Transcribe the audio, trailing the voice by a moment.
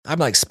I'm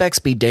like, specs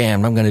be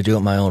damned. I'm going to do it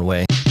my own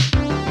way.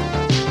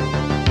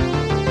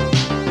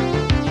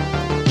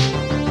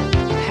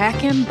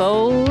 Hacking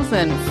bowls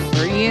and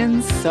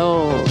freeing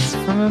souls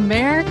from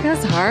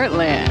America's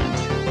heartland.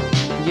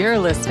 You're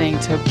listening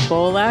to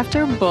Bowl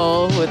After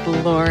Bowl with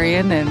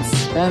Lorian and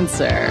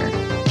Spencer.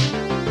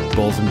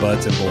 Bowls and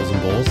butts and bowls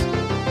and bowls.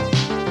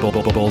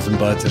 Bowls and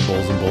butts and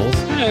bowls and bowls.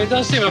 Yeah, he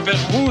does seem a bit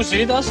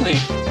woozy, doesn't he?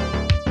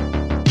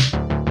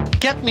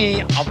 Get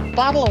me a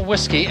bottle of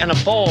whiskey and a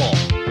bowl.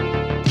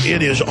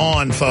 It is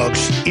on,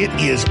 folks. It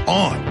is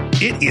on.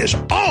 It is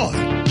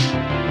on.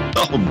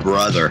 Oh,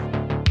 brother.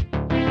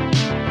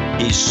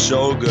 He's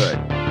so good.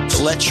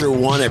 Fletcher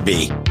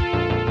wannabe.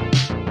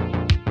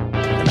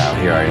 And now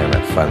here I am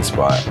at Fun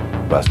Spot,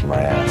 busting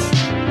my ass.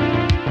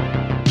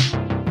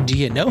 Do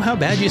you know how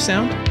bad you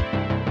sound?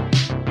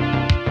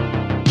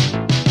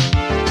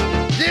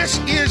 This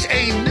is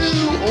a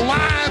new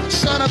live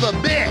son of a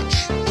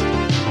bitch.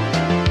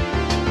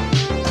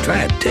 Try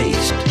a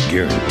taste.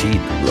 Guaranteed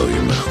to blow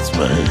your mouth's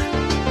mind.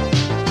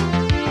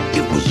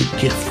 It was a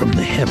gift from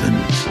the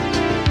heavens.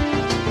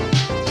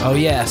 Oh,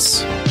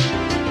 yes.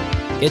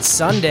 It's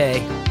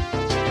Sunday.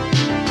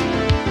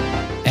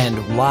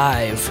 And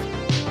live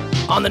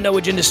on the No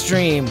Agenda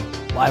stream,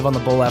 live on the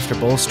Bowl After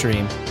Bowl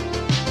stream,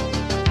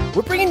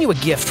 we're bringing you a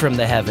gift from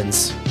the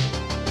heavens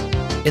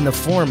in the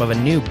form of a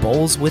new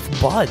Bowls with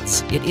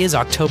Buds. It is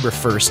October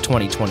 1st,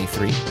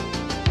 2023.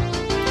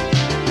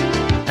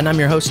 And I'm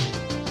your host,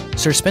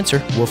 Sir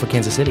Spencer, Wolf of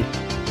Kansas City.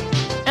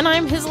 And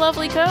I'm his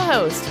lovely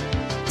co-host,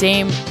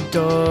 Dame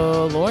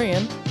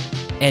DeLorean.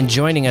 And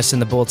joining us in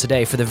the bowl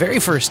today for the very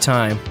first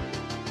time,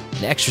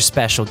 an extra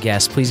special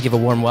guest. Please give a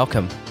warm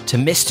welcome to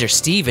Mr.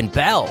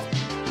 StevenB.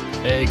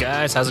 Hey,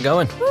 guys. How's it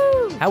going?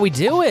 Woo! How we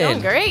doing?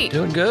 Doing great.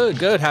 Doing good.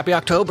 Good. Happy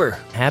October.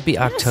 Happy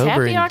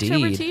October, happy indeed.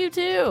 October to you,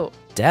 too.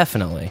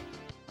 Definitely.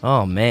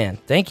 Oh, man.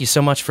 Thank you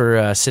so much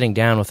for sitting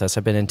down with us.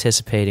 I've been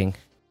anticipating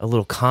a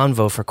little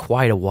convo for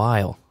quite a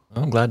while.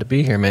 I'm glad to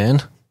be here,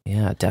 man.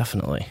 Yeah,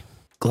 definitely.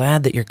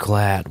 Glad that you're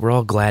glad. We're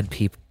all glad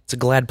people. It's a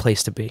glad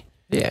place to be.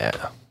 Yeah.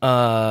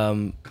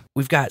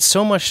 We've got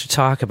so much to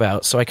talk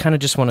about, so I kind of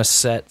just want to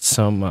set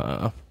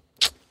some,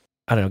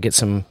 get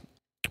some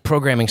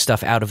programming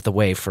stuff out of the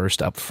way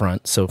first up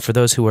front. So for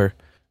those who are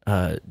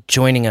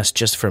joining us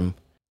just from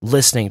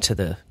listening to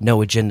the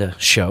No Agenda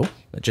show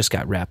that just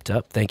got wrapped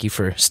up, thank you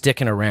for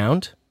sticking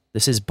around.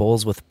 This is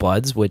Bowls with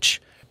Buds,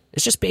 which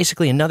is just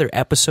basically another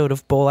episode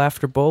of Bowl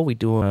After Bowl. We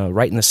do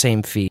right in the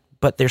same feed,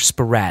 but they're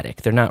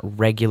sporadic. They're not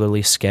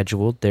regularly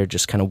scheduled. They're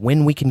just kind of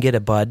when we can get a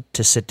bud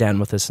to sit down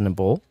with us in a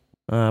bowl,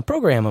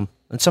 program them.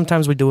 And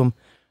sometimes we do them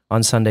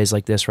on Sundays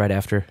like this right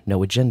after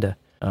No Agenda.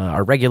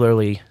 Our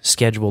regularly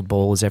scheduled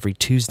bowl is every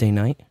Tuesday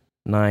night,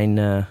 9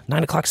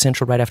 o'clock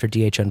Central, right after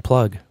DH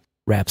Unplug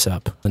wraps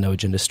up the No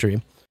Agenda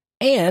stream.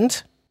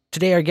 And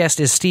today our guest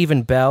is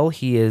StevenB.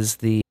 He is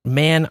the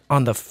man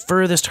on the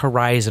furthest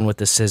horizon with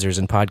the scissors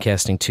in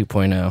podcasting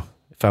 2.0,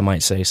 if I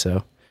might say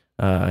so.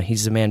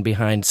 He's the man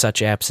behind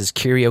such apps as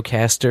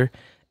CurioCaster,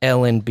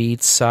 LN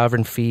Beats,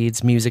 Sovereign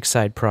Feeds, Music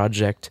Side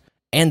Project,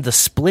 and the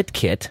Split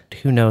Kit.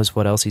 Who knows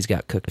what else he's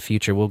got cooked in the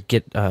future. We'll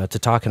get to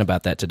talking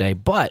about that today.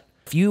 But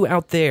if you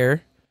out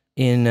there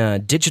in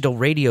digital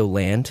radio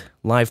land,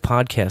 live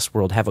podcast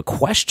world, have a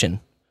question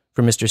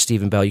for Mr.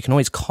 StevenB, you can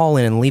always call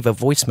in and leave a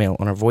voicemail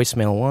on our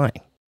voicemail line.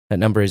 That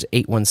number is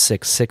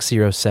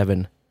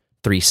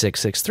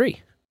 816-607-3663.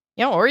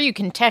 Yeah, or you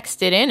can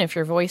text it in if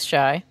you're voice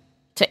shy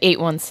to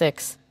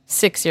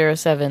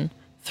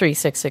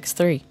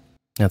 816-607-3663.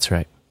 That's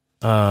right.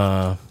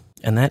 And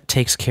that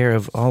takes care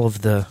of all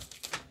of the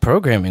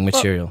programming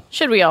material. Well,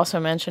 should we also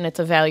mention it's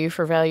a value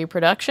for value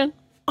production?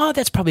 Oh,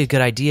 that's probably a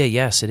good idea.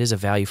 Yes, it is a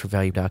value for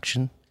value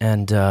production.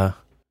 And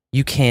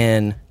you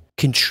can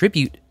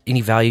contribute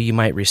any value you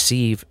might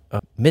receive.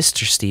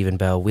 Mr.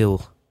 StevenB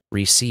will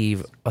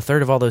receive a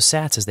third of all those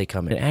sats as they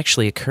come in. It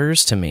actually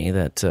occurs to me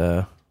that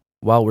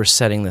while we're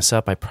setting this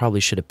up, I probably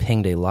should have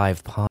pinged a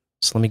live pod.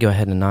 So let me go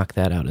ahead and knock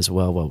that out as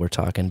well while we're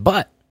talking.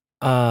 But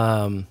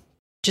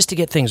just to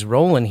get things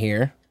rolling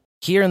here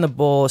in the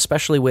bowl,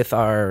 especially with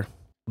our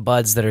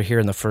buds that are here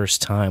in the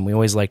first time, we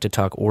always like to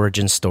talk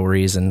origin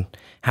stories and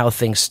how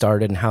things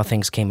started and how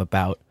things came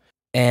about.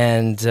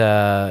 And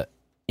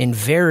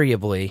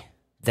invariably,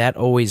 that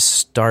always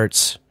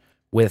starts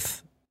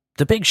with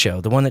the big show,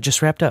 the one that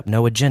just wrapped up,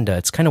 No Agenda.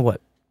 It's kind of what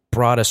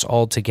brought us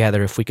all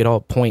together. If we could all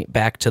point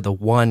back to the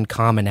one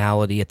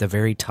commonality at the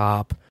very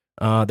top.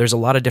 There's a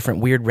lot of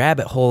different weird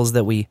rabbit holes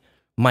that we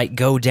might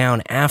go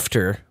down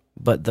after,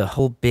 but the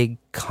whole big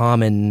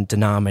common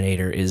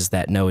denominator is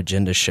that No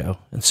Agenda show.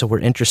 And so we're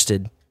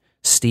interested,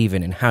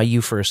 Steven, in how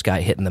you first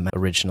got hit in the mouth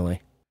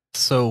originally.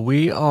 So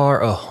we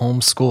are a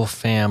homeschool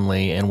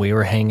family, and we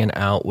were hanging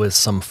out with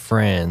some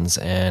friends,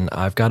 and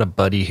I've got a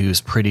buddy who's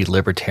pretty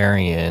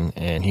libertarian,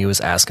 and he was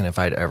asking if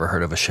I'd ever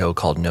heard of a show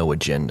called No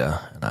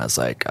Agenda, and I was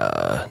like,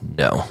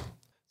 no.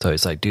 So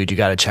he's like, dude, you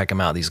got to check them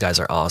out. These guys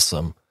are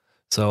awesome.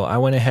 So I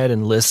went ahead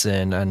and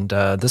listened, and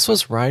this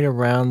was right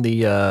around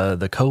the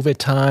COVID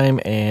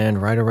time,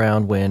 and right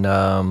around when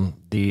all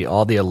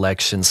the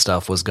election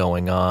stuff was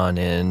going on,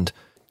 and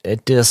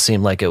it just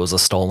seemed like it was a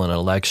stolen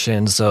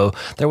election. So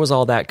there was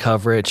all that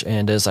coverage,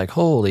 and it's like,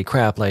 holy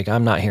crap, like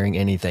I'm not hearing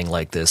anything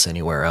like this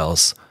anywhere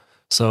else.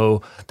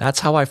 So that's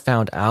how I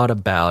found out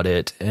about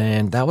it.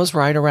 And that was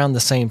right around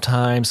the same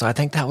time. So I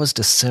think that was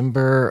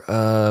December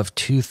of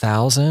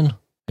 2000,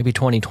 maybe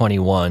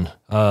 2021.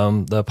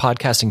 The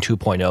podcasting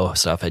 2.0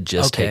 stuff had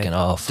just taken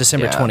off.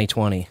 December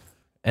 2020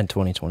 and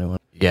 2021.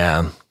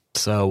 Yeah.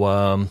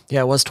 So,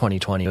 it was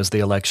 2020. It was the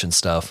election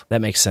stuff.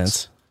 That makes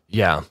sense.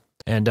 Yeah.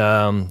 And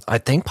I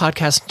think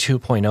podcasting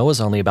 2.0 is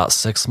only about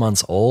 6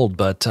 months old,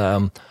 but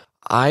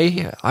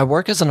I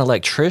work as an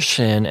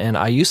electrician, and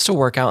I used to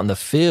work out in the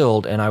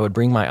field, and I would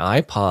bring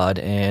my iPod,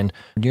 and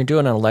when you're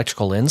doing an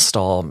electrical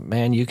install,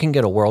 man, you can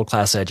get a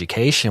world-class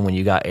education when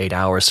you got 8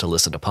 hours to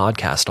listen to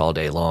podcasts all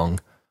day long.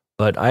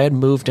 But I had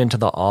moved into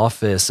the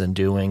office and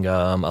doing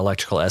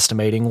electrical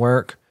estimating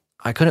work.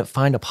 I couldn't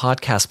find a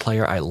podcast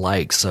player I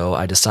liked, so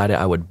I decided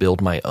I would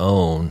build my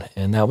own.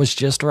 And that was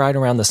just right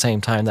around the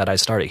same time that I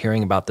started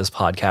hearing about this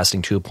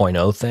podcasting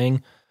 2.0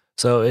 thing.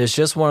 So it's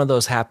just one of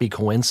those happy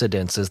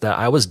coincidences that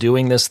I was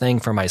doing this thing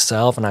for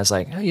myself, and I was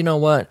like, hey, you know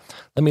what?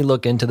 Let me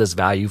look into this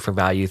value for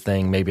value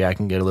thing. Maybe I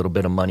can get a little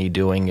bit of money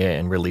doing it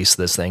and release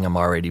this thing I'm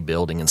already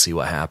building and see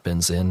what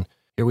happens. And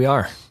here we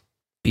are.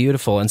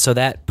 Beautiful. And so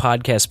that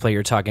podcast player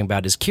you're talking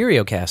about is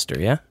CurioCaster,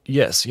 yeah?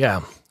 Yes,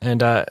 yeah.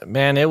 And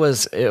man, it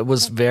was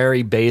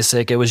very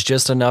basic. It was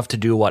just enough to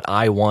do what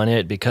I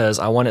wanted, because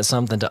I wanted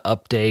something to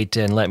update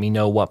and let me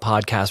know what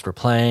podcasts were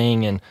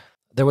playing. And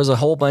there was a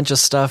whole bunch of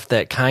stuff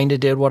that kind of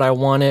did what I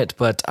wanted,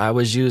 but I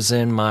was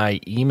using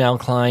my email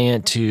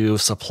client to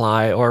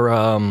supply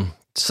or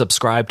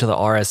subscribe to the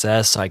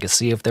RSS so I could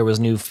see if there was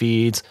new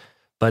feeds.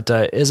 But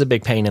it is a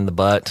big pain in the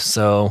butt,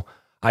 so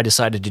I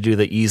decided to do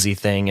the easy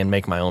thing and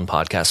make my own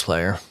podcast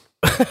player.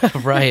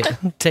 Right.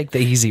 Take the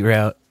easy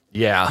route.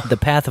 Yeah. The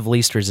path of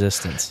least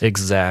resistance.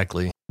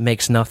 Exactly.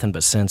 Makes nothing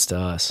but sense to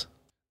us.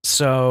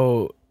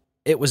 So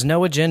it was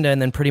No Agenda,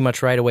 and then pretty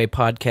much right away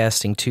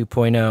podcasting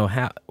 2.0.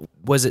 How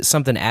was it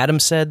something Adam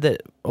said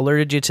that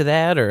alerted you to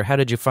that, or how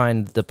did you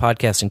find the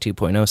podcasting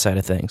 2.0 side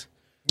of things?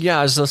 Yeah,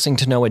 I was listening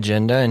to No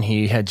Agenda, and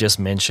he had just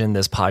mentioned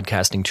this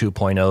podcasting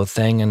 2.0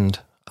 thing, and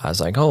I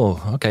was like,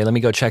 oh, okay, let me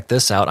go check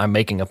this out. I'm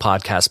making a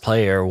podcast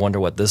player. Wonder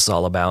what this is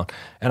all about.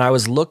 And I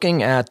was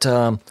looking at,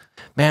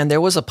 man,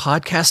 there was a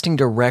podcasting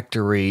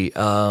directory.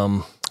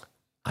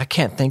 I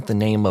can't think the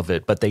name of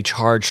it, but they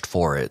charged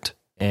for it.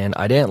 And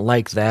I didn't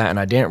like that, and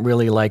I didn't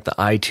really like the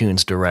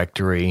iTunes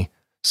directory.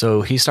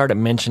 So he started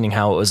mentioning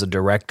how it was a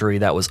directory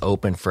that was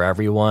open for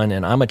everyone,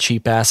 and I'm a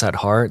cheap ass at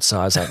heart, so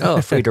I was like, oh,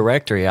 free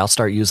directory, I'll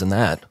start using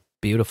that.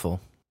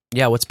 Beautiful.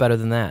 Yeah, what's better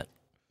than that?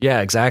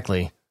 Yeah,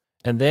 exactly.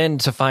 And then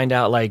to find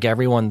out like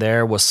everyone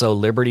there was so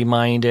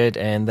liberty-minded,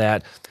 and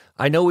that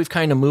I know we've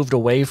kind of moved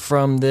away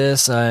from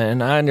this,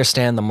 and I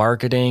understand the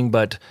marketing,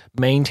 but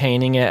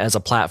maintaining it as a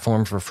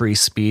platform for free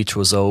speech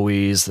was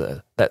always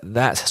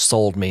that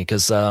sold me,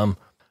 because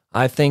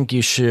I think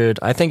you should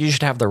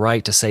have the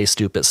right to say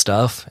stupid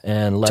stuff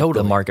and let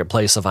the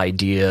marketplace of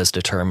ideas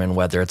determine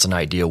whether it's an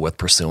idea worth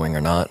pursuing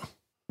or not.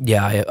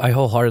 Yeah, I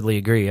wholeheartedly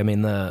agree. I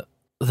mean, the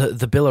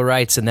Bill of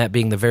Rights, and that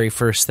being the very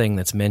first thing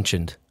that's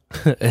mentioned,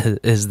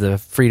 is the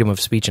freedom of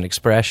speech and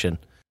expression.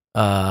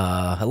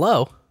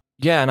 Hello?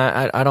 Yeah, and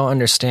I don't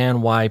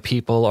understand why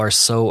people are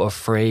so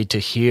afraid to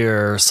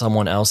hear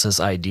someone else's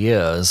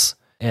ideas,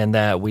 and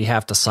that we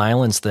have to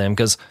silence them,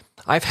 because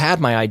I've had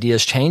my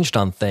ideas changed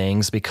on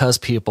things because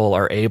people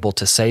are able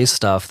to say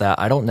stuff that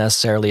I don't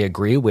necessarily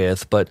agree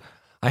with, but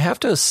I have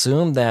to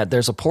assume that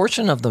there's a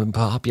portion of the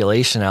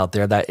population out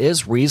there that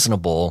is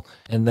reasonable,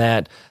 and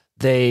that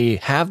they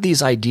have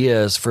these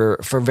ideas for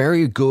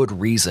very good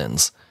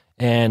reasons.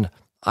 And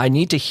I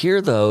need to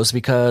hear those,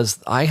 because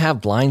I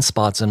have blind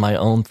spots in my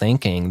own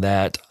thinking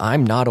that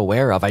I'm not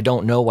aware of. I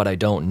don't know what I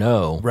don't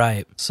know.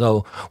 Right.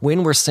 So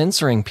when we're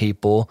censoring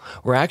people,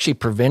 we're actually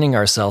preventing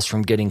ourselves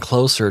from getting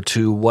closer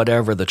to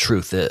whatever the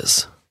truth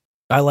is.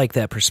 I like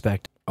that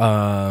perspective.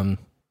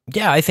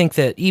 Yeah, I think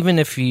that even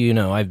if,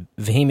 I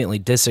vehemently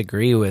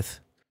disagree with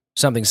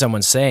something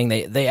someone's saying,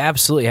 they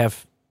absolutely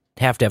have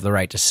to have the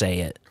right to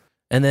say it.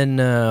 And then,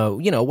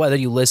 whether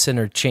you listen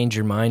or change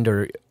your mind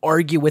or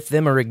argue with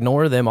them or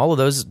ignore them, all of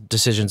those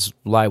decisions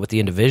lie with the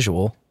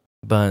individual.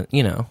 But,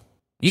 you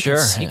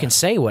can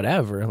say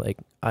whatever. Like,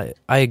 I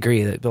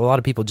agree that a lot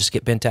of people just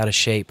get bent out of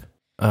shape.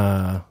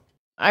 I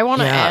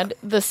want to add,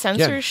 the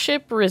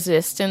censorship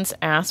resistance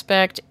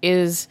aspect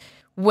is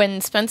when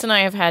Spence and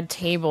I have had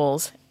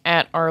tables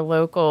at our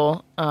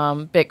local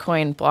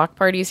Bitcoin block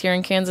parties here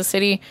in Kansas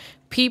City,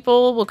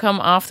 people will come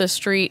off the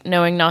street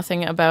knowing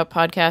nothing about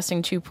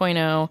podcasting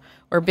 2.0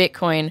 or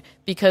Bitcoin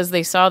because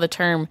they saw the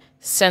term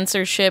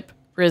censorship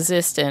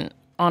resistant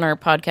on our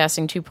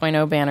podcasting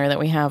 2.0 banner that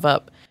we have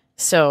up.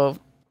 So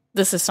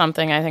this is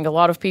something I think a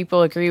lot of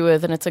people agree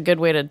with, and it's a good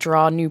way to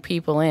draw new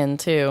people in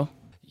too.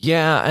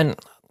 Yeah, and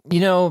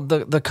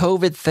the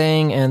COVID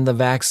thing and the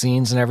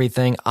vaccines and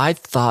everything, I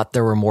thought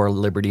there were more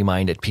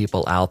liberty-minded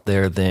people out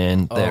there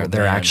than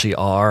there actually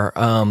are.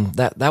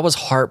 That was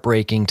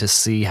heartbreaking to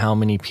see how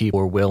many people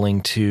were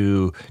willing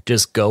to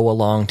just go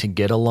along to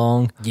get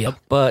along. Yep.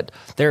 But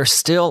there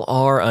still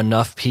are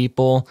enough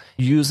people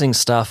using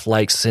stuff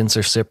like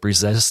censorship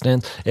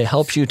resistance. It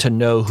helps you to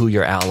know who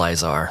your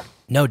allies are.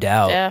 No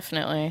doubt.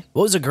 Definitely.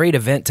 What was a great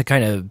event to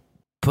kind of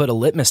put a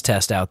litmus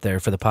test out there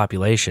for the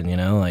population,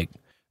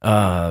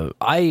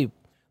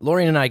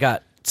 Lorian and I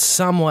got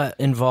somewhat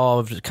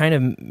involved kind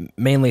of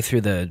mainly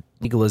through the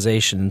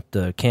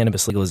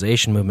cannabis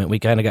legalization movement. We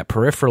kind of got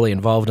peripherally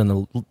involved in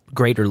the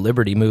greater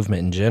liberty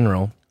movement in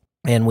general.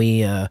 And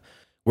we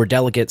were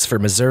delegates for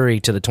Missouri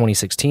to the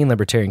 2016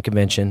 Libertarian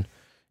Convention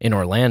in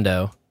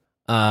Orlando.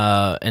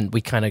 And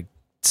we kind of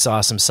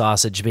saw some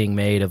sausage being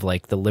made of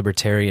like the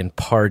Libertarian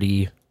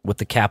Party with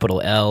the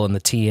capital L and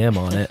the TM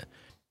on it.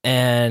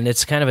 And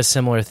it's kind of a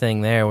similar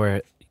thing there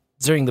where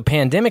during the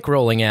pandemic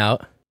rolling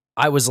out,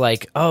 I was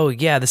like, oh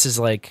yeah, this is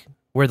like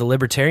where the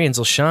libertarians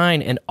will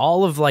shine. And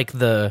all of like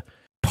the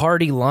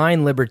party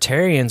line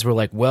libertarians were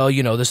like, well,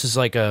 this is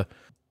like a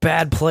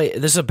bad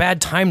this is a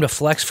bad time to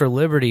flex for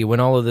liberty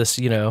when all of this,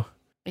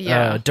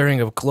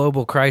 during a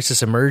global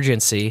crisis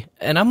emergency.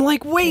 And I'm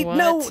like, wait,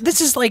 no, this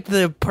is like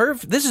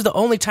this is the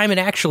only time it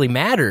actually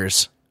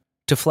matters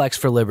to flex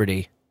for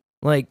liberty.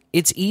 Like,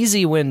 it's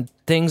easy when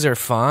things are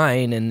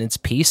fine and it's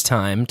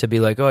peacetime to be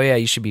like, oh yeah,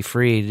 you should be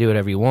free to do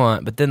whatever you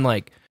want. But then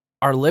like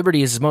our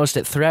liberty is most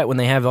at threat when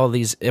they have all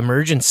these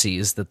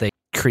emergencies that they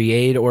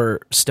create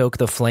or stoke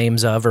the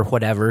flames of or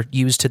whatever,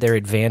 use to their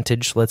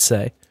advantage, let's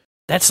say.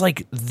 That's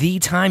like the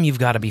time you've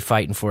got to be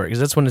fighting for it because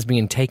that's when it's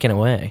being taken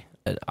away.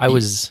 I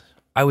was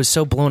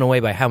so blown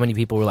away by how many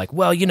people were like,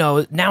 well,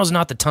 now's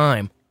not the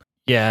time.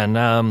 Yeah, and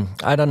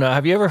I don't know.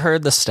 Have you ever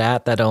heard the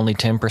stat that only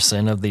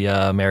 10% of the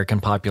American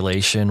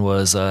population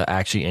was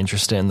actually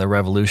interested in the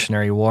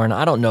Revolutionary War? And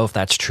I don't know if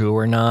that's true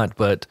or not,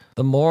 but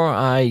the more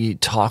I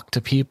talk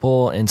to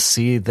people and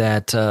see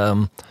that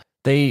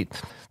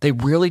they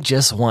really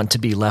just want to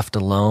be left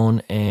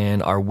alone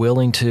and are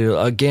willing to,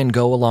 again,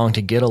 go along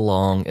to get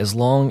along as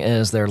long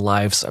as their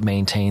lives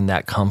maintain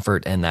that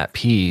comfort and that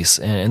peace.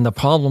 And the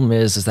problem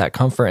is that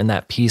comfort and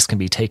that peace can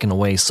be taken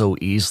away so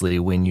easily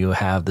when you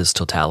have this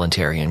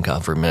totalitarian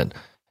government.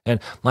 And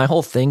my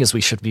whole thing is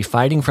we should be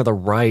fighting for the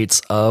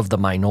rights of the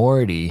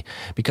minority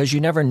because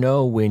you never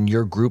know when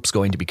your group's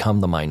going to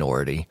become the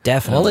minority.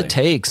 Definitely. All it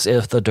takes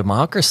if the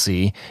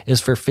democracy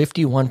is for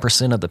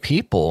 51% of the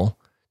people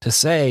to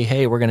say,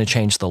 hey, we're going to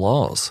change the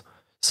laws.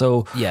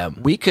 So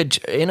we could,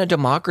 in a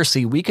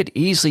democracy, we could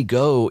easily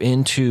go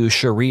into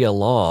Sharia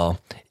law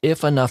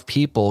if enough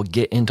people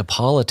get into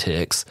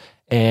politics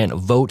and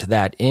vote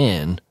that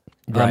in.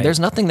 Right. There's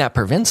nothing that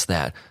prevents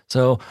that.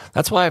 So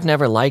that's why I've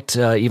never liked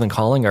even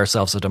calling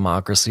ourselves a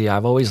democracy.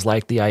 I've always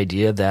liked the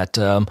idea that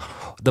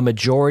the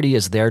majority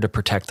is there to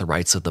protect the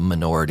rights of the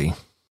minority.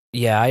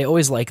 Yeah, I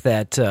always like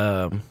that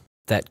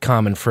that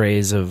common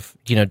phrase of,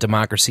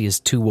 democracy is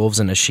two wolves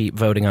and a sheep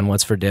voting on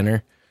what's for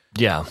dinner.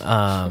 Yeah.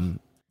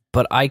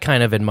 But I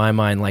kind of, in my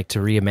mind, like to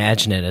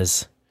reimagine it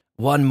as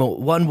one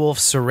wolf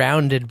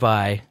surrounded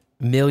by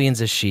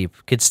millions of sheep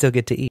could still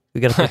get to eat.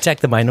 We got to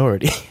protect the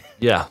minority.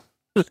 Yeah.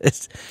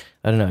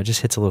 I don't know. It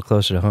just hits a little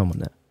closer to home on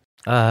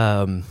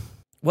that.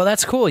 Well,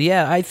 that's cool.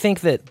 Yeah, I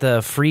think that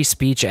the free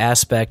speech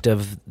aspect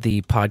of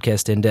the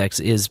podcast index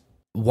is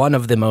one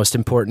of the most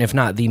important, if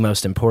not the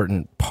most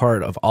important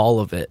part of all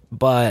of it.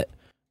 But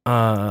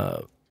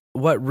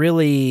what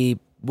really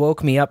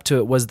woke me up to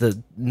it was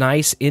the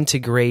nice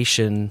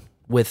integration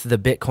with the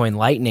Bitcoin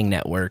Lightning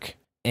Network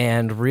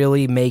and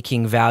really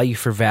making value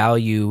for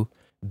value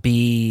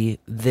be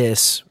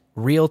this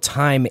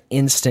real-time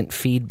instant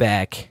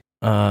feedback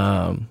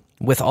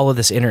with all of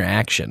this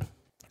interaction.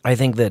 I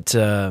think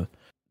that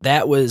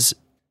that was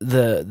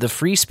the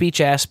free speech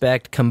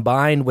aspect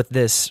combined with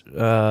this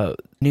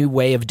new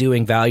way of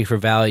doing value for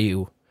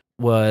value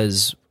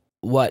was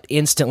what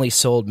instantly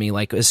sold me.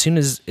 Like as soon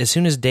as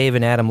Dave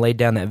and Adam laid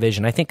down that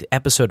vision, I think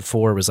episode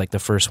 4 was like the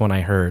first one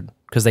I heard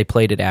because they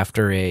played it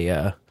after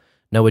a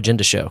No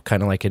Agenda show,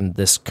 kind of like in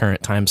this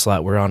current time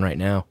slot we're on right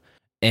now.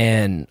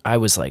 And I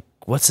was like,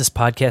 what's this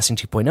podcasting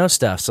 2.0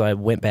 stuff? So I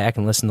went back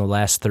and listened to the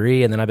last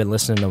 3, and then I've been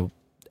listening to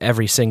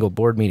every single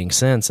board meeting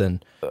since.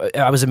 And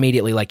I was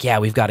immediately like, yeah,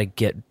 we've got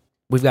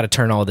to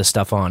turn all of this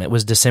stuff on. It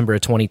was December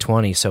of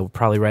 2020, so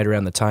probably right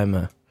around the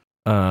time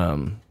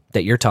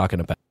that you're talking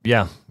about.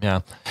 Yeah.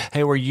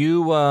 Hey, were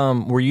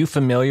you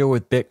familiar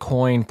with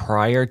Bitcoin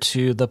prior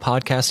to the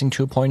podcasting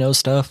 2.0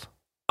 stuff?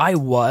 I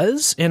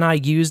was, and I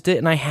used it,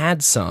 and I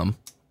had some.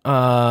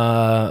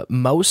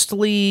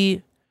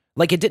 Mostly,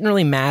 like, it didn't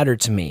really matter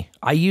to me.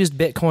 I used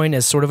Bitcoin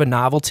as sort of a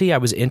novelty. I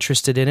was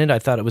interested in it. I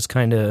thought it was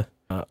kind of,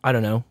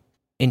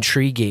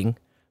 intriguing.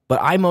 But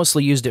I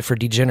mostly used it for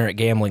degenerate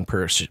gambling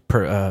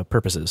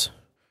purposes.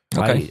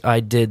 Okay. I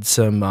did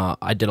a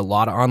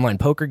lot of online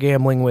poker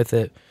gambling with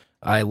it.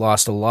 I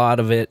lost a lot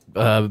of it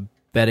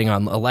betting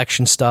on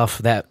election stuff,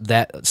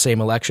 that same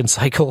election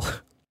cycle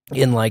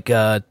in like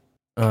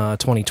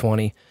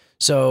 2020.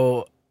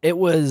 So it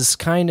was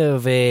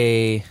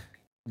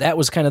that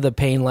was kind of the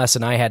pain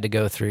lesson I had to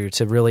go through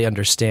to really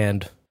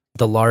understand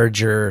the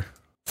larger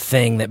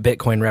thing that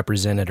Bitcoin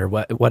represented or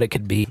what it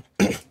could be.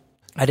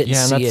 I didn't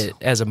see it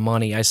as a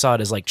money. I saw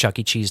it as like Chuck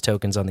E. Cheese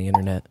tokens on the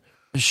internet.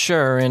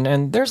 Sure,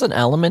 and there's an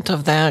element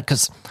of that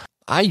because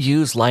I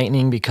use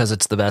Lightning because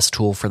it's the best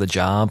tool for the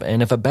job,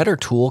 and if a better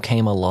tool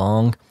came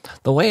along,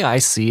 the way I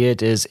see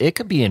it is it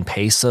could be in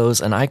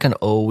pesos, and I can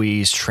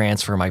always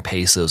transfer my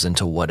pesos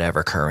into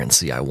whatever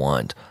currency I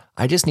want.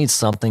 I just need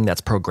something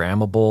that's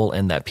programmable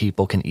and that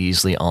people can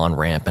easily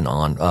on-ramp and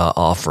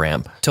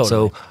off-ramp. Totally.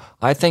 So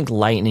I think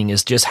Lightning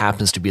just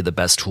happens to be the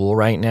best tool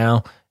right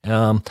now.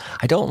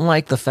 I don't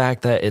like the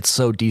fact that it's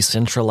so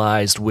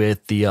decentralized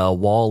with the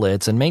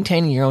wallets, and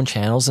maintaining your own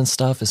channels and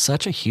stuff is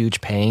such a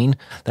huge pain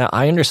that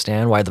I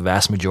understand why the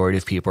vast majority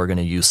of people are going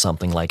to use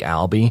something like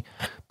Alby.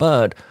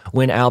 But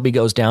when Alby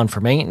goes down for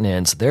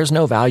maintenance, there's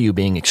no value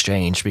being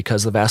exchanged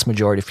because the vast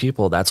majority of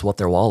people, that's what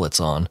their wallet's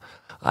on.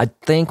 I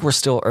think we're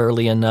still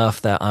early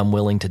enough that I'm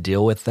willing to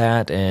deal with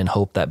that and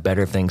hope that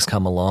better things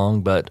come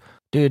along. But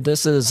dude,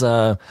 this is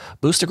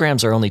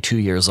boostergrams are only 2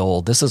 years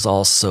old. This is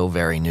all so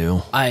very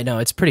new. I know,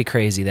 it's pretty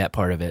crazy, that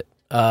part of it.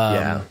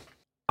 Yeah.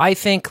 I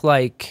think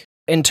like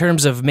in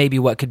terms of maybe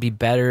what could be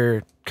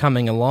better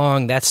coming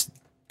along, that's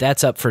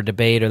up for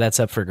debate or that's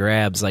up for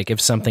grabs. Like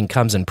if something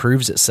comes and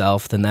proves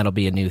itself, then that'll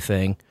be a new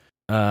thing.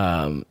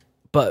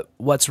 But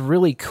what's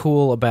really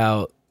cool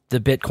about the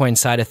Bitcoin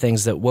side of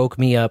things that woke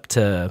me up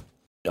to,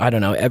 I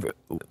don't know,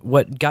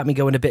 what got me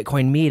going to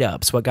Bitcoin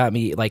meetups, what got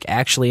me like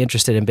actually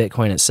interested in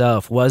Bitcoin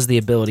itself was the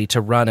ability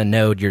to run a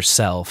node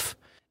yourself.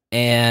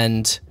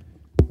 And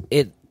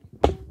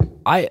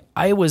I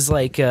was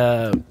like,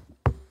 I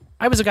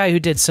was a guy who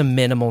did some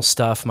minimal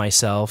stuff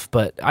myself,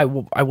 but I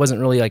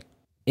wasn't really like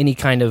any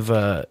kind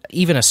of,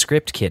 even a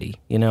script kiddie,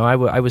 you know,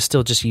 I was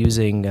still just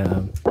using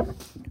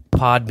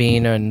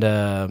Podbean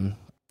and,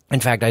 in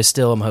fact, I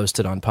still am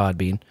hosted on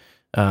Podbean.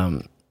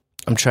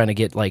 I'm trying to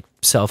get like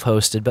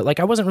self-hosted, but like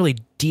I wasn't really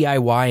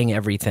DIYing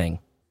everything.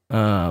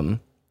 And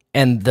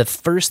the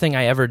first thing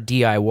I ever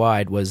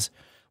DIY'd was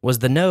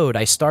the node.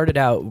 I started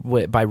out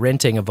by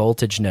renting a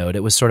voltage node.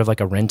 It was sort of like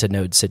a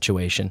rent-a-node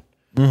situation.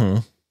 Mm-hmm.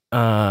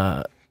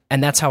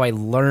 And that's how I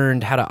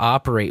learned how to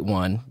operate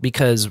one,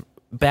 because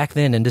back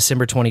then in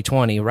December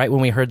 2020, right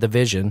when we heard the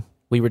vision,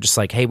 we were just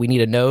like, hey, we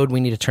need a node.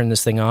 We need to turn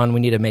this thing on. We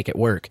need to make it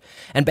work.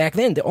 And back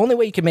then, the only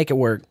way you could make it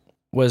work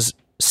was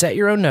set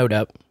your own node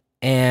up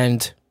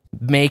and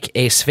make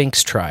a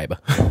Sphinx tribe.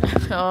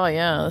 Oh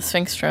yeah, the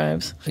Sphinx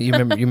tribes. You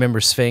remember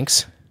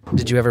Sphinx?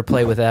 Did you ever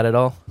play with that at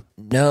all?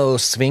 No,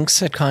 Sphinx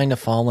had kind of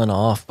fallen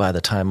off by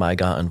the time I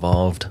got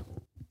involved.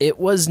 It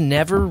was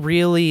never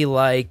really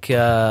like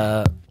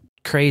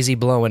crazy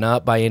blowing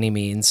up by any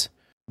means,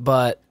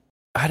 but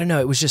I don't know,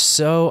 it was just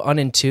so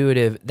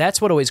unintuitive. That's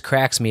what always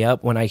cracks me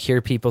up when I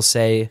hear people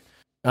say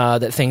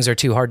that things are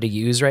too hard to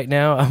use right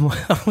now. I'm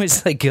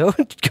always like, go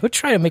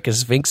try to make a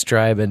Sphinx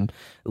tribe and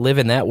live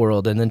in that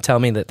world, and then tell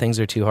me that things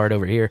are too hard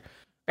over here.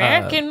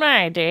 Back in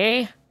my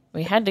day,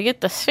 we had to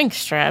get the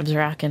Sphinx tribes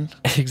rocking.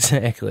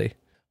 Exactly.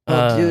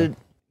 Well, dude,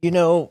 you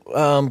know,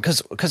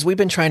 because we've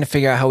been trying to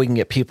figure out how we can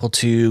get people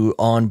to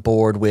on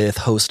board with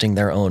hosting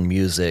their own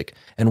music,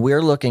 and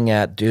we're looking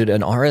at, dude,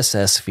 an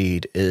RSS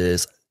feed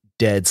is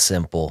dead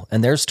simple,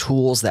 and there's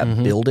tools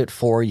that build it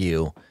for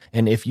you.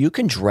 And if you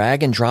can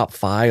drag and drop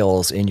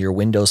files in your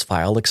Windows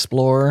File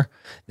Explorer,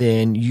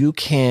 then you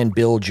can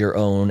build your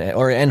own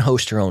and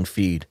host your own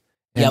feed.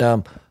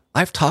 And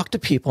I've talked to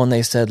people and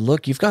they said,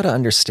 look, you've got to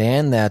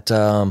understand that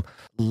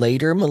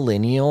later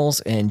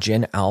millennials and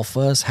Gen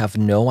Alphas have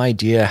no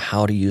idea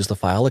how to use the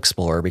File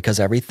Explorer because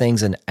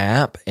everything's an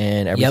app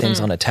and everything's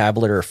on a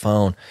tablet or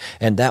phone.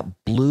 And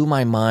that blew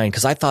my mind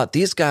because I thought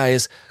these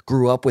guys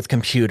grew up with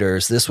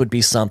computers. This would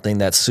be something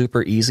that's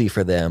super easy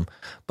for them.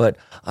 But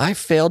I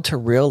failed to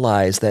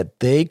realize that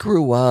they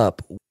grew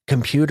up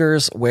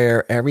computers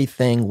where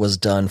everything was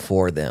done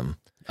for them.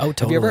 Oh,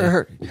 totally. Have you ever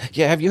heard?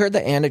 Yeah, have you heard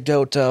the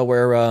anecdote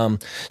where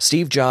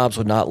Steve Jobs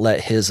would not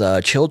let his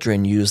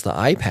children use the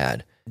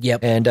iPad?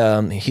 Yep. And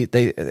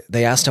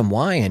they asked him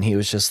why, and he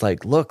was just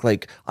like, look,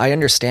 like, I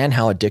understand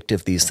how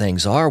addictive these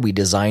things are. We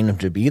designed them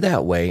to be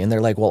that way. And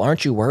they're like, well,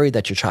 aren't you worried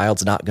that your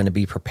child's not going to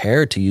be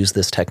prepared to use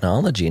this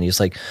technology? And he's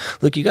like,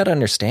 look, you got to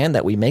understand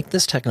that we make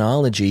this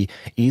technology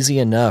easy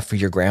enough for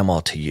your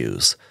grandma to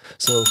use.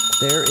 So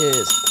there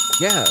is,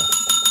 yeah.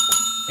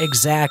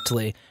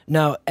 Exactly.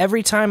 Now,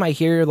 every time I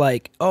hear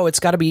like, oh, it's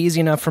got to be easy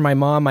enough for my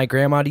mom, my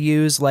grandma to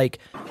use, like,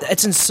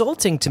 it's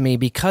insulting to me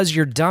because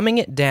you're dumbing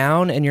it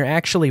down and you're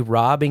actually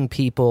robbing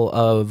people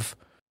of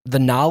the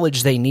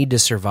knowledge they need to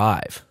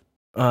survive.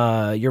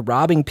 You're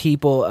robbing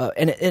people,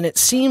 and it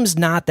seems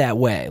not that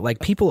way. Like,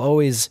 people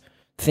always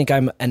think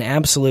I'm an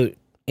absolute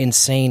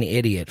insane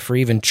idiot for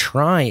even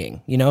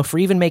trying, you know, for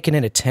even making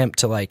an attempt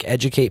to like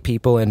educate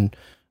people and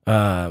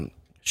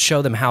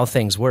show them how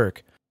things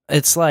work.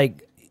 It's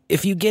like,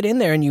 if you get in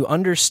there and you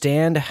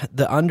understand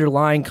the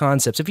underlying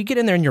concepts, if you get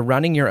in there and you're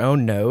running your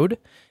own node,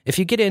 if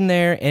you get in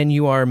there and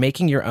you are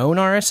making your own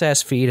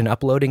RSS feed and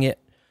uploading it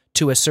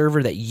to a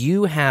server that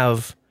you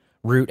have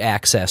root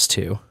access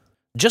to,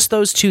 just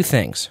those two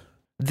things,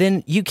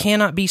 then you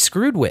cannot be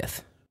screwed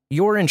with.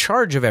 You're in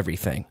charge of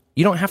everything.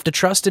 You don't have to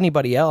trust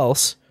anybody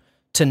else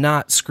to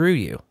not screw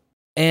you.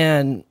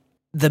 And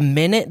the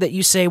minute that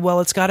you say, well,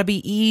 it's got to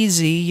be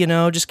easy,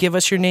 just give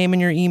us your name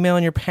and your email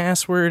and your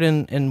password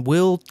and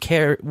we'll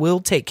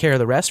take care of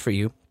the rest for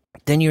you,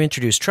 then you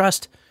introduce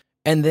trust.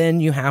 And then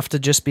you have to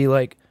just be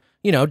like,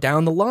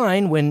 down the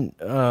line when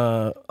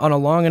on a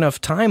long enough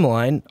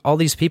timeline, all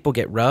these people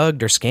get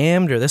rugged or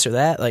scammed or this or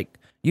that, like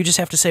you just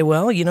have to say,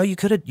 well, you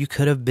could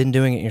have been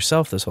doing it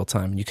yourself this whole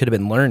time. You could have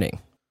been learning.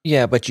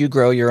 Yeah, but you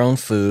grow your own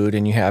food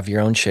and you have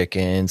your own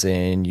chickens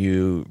and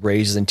you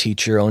raise and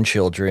teach your own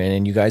children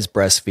and you guys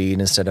breastfeed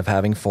instead of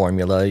having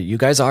formula. You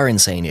guys are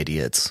insane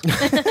idiots.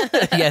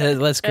 Yeah,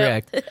 that's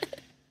correct.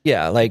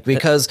 Yeah, like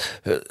because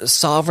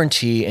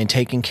sovereignty and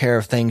taking care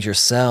of things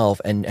yourself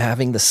and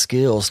having the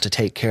skills to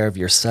take care of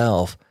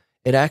yourself,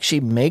 it actually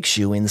makes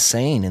you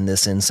insane in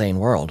this insane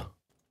world.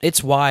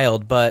 It's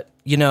wild, but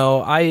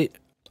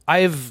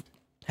I've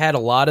had a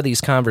lot of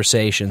these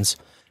conversations,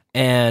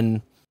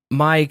 and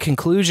my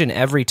conclusion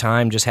every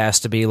time just has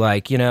to be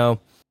like, the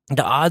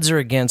odds are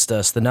against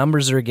us, the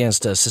numbers are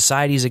against us,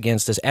 society's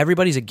against us,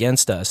 everybody's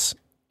against us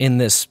in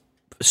this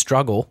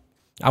struggle.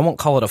 I won't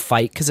call it a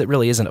fight because it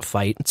really isn't a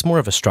fight. It's more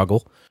of a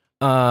struggle.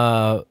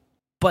 But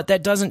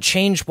that doesn't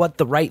change what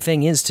the right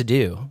thing is to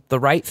do. The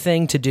right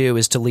thing to do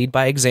is to lead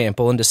by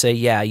example and to say,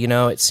 yeah,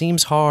 it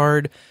seems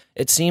hard.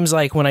 It seems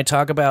like when I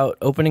talk about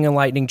opening a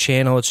lightning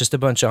channel, it's just a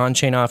bunch of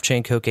on-chain,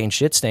 off-chain cocaine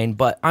shit stain,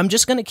 but I'm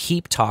just going to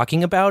keep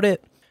talking about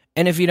it.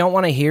 And if you don't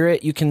want to hear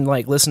it, you can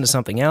listen to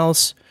something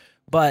else.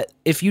 But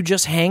if you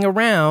just hang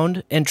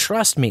around, and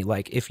trust me,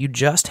 if you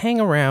just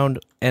hang around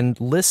and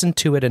listen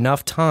to it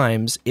enough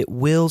times, it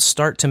will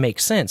start to make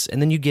sense.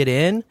 And then you get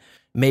in,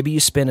 maybe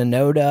you spin a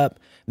node up,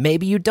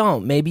 maybe you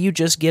don't. Maybe you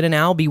just get an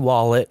Albi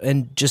wallet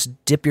and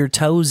just dip your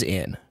toes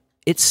in.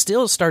 It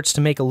still starts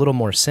to make a little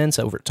more sense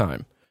over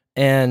time.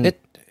 And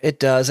it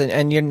does.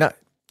 And you're not...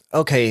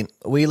 Okay,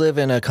 we live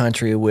in a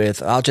country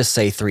with, I'll just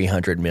say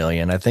 300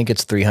 million. I think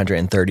it's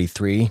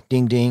 333.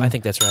 Ding, ding. I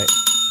think that's right.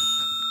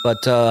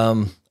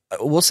 But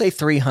we'll say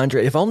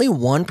 300. If only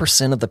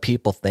 1% of the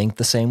people think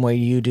the same way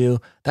you do,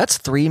 that's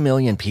 3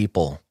 million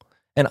people.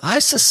 And I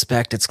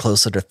suspect it's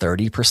closer to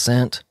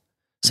 30%.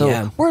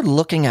 So we're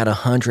looking at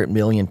 100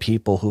 million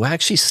people who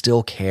actually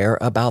still care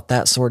about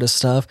that sort of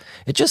stuff.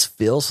 It just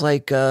feels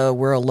like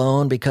we're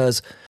alone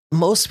because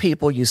most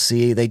people you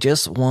see, they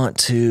just want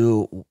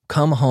to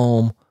come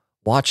home,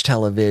 watch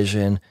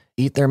television,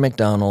 eat their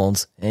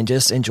McDonald's, and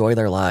just enjoy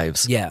their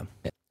lives. Yeah.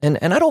 And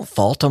I don't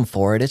fault them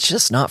for it. It's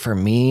just not for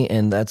me,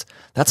 and that's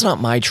not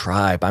my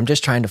tribe. I'm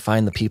just trying to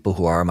find the people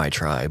who are my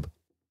tribe.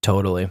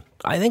 Totally.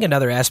 I think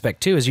another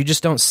aspect, too, is you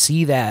just don't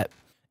see that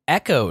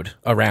echoed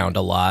around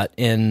a lot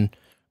in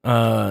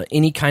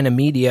any kind of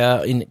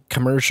media, in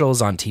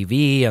commercials, on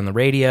TV, on the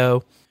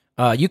radio.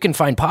 You can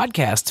find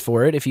podcasts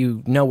for it if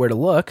you know where to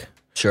look.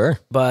 Sure.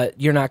 But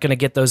you're not going to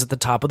get those at the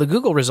top of the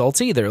Google results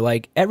either.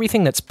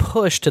 Everything that's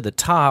pushed to the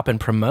top and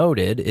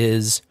promoted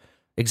is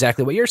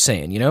exactly what you're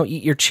saying.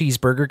 Eat your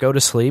cheeseburger, go to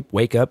sleep,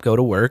 wake up, go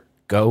to work,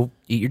 go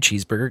eat your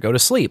cheeseburger, go to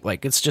sleep.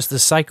 It's just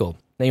this cycle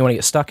that you want to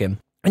get stuck in.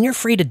 And you're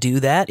free to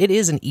do that. It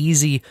is an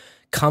easy,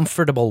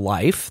 comfortable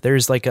life.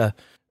 There's a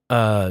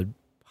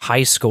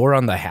high score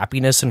on the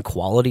happiness and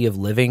quality of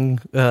living,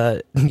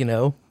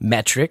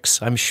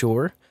 metrics, I'm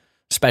sure.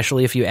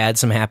 Especially if you add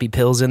some happy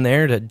pills in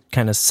there to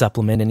kind of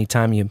supplement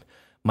anytime you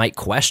might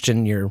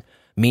question your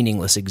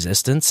meaningless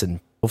existence and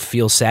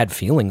feel sad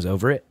feelings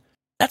over it.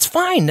 That's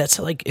fine.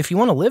 That's if you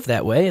want to live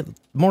that way,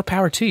 more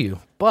power to you.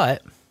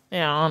 But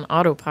yeah, on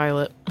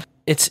autopilot.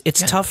 It's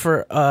tough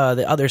for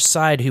the other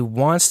side who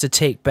wants to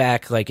take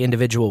back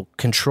individual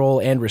control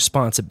and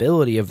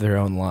responsibility of their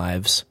own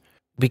lives,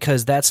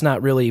 because that's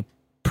not really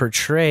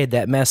portrayed.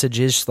 That message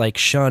is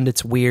shunned.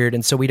 It's weird,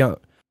 and so we don't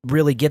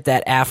really get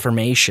that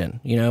affirmation.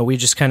 We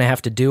just kind of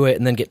have to do it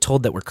and then get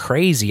told that we're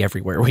crazy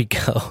everywhere we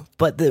go.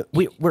 But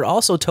we're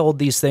also told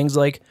these things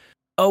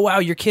oh, wow,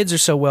 your kids are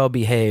so well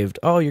behaved.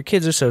 Oh, your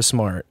kids are so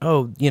smart.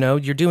 Oh,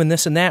 you're doing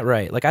this and that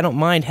right. I don't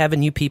mind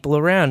having you people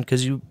around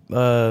because you,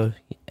 and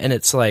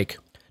it's to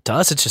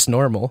us, it's just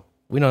normal.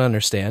 We don't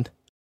understand.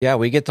 Yeah,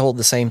 we get told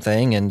the same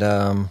thing. And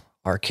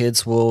our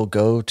kids will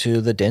go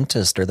to the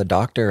dentist or the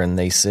doctor and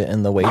they sit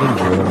in the waiting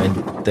room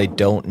and they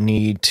don't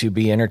need to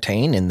be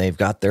entertained and they've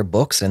got their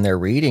books and they're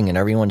reading and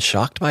everyone's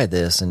shocked by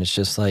this. And it's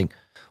just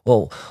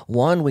well,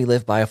 one, we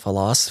live by a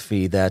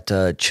philosophy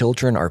that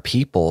children are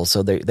people,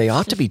 so they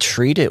ought to be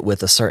treated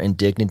with a certain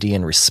dignity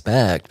and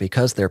respect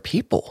because they're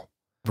people.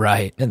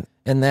 Right.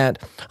 And that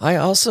I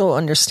also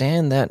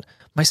understand that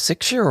my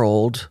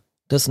 6-year-old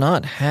does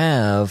not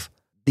have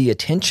the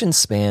attention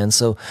span,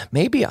 so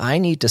maybe I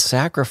need to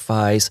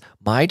sacrifice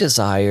my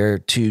desire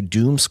to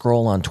doom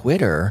scroll on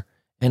Twitter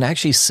and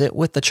actually sit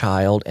with the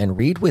child and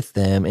read with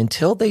them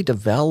until they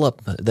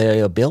develop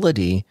the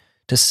ability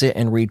to sit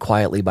and read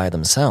quietly by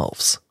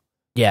themselves.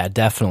 Yeah,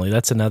 definitely.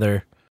 That's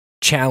another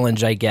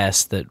challenge, I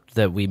guess,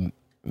 that we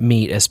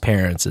meet as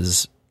parents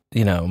is,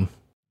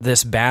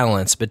 this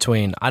balance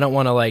between, I don't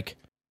want to like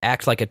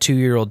act like a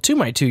 2-year-old to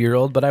my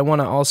 2-year-old, but I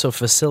want to also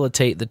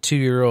facilitate the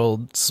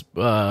 2-year-old's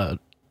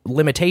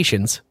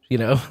limitations, you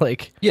know,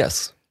 like,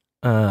 Yes.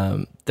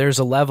 there's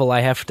a level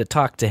I have to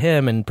talk to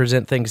him and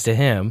present things to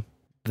him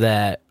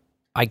that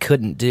I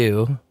couldn't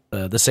do.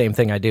 The same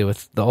thing I do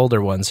with the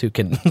older ones who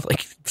can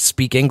like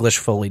speak English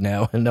fully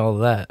now and all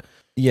of that.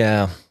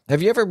 Yeah.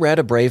 Have you ever read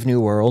A Brave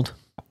New World?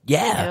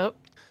 Yeah. Yep.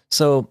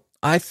 So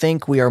I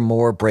think we are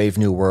more Brave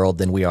New World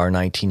than we are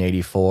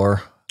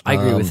 1984. I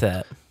agree with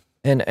that.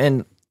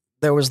 And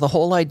there was the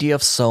whole idea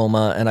of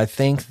Soma, and I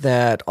think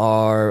that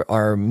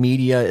our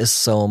media is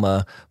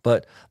Soma,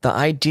 but the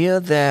idea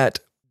that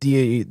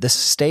the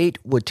state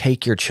would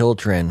take your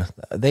children,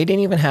 they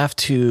didn't even have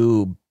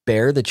to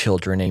bear the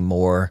children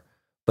anymore,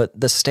 but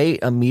the state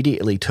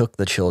immediately took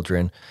the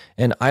children.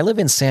 And I live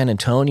in San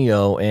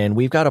Antonio, and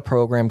we've got a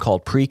program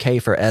called Pre-K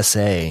for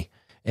SA,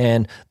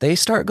 and they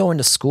start going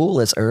to school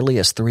as early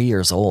as 3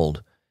 years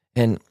old.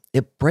 And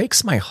it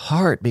breaks my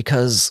heart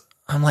because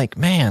I'm like,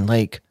 man,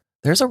 like,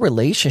 there's a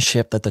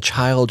relationship that the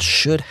child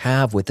should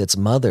have with its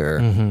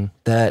mother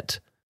that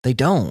they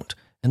don't.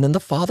 And then the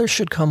father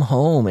should come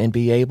home and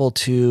be able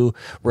to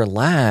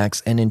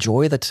relax and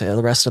enjoy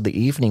the rest of the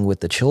evening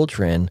with the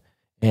children.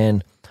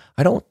 And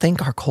I don't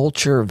think our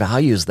culture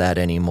values that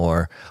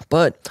anymore.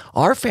 But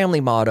our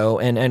family motto,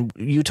 and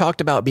you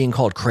talked about being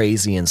called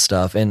crazy and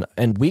stuff,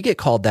 and we get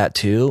called that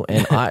too.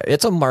 And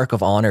it's a mark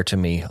of honor to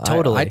me.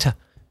 Totally.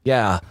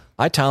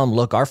 I tell them,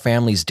 look, our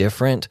family's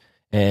different.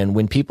 And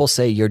when people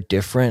say you're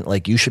different,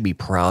 like, you should be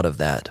proud of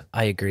that.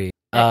 I agree.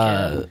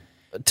 To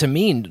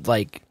me,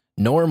 like,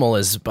 normal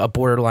is a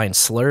borderline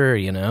slur,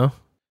 you know?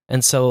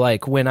 And so,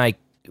 like, when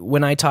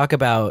I talk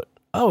about,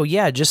 oh,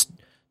 yeah, just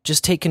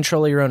take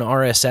control of your own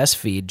RSS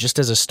feed just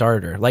as a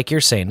starter. Like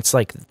you're saying, it's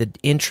like the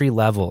entry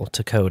level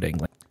to coding.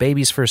 Like,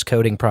 baby's first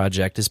coding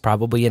project is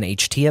probably in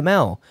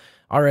HTML.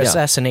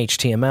 RSS and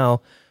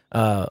HTML,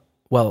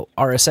 well,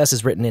 RSS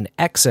is written in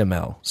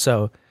XML.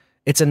 So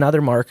it's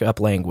another markup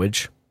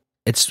language.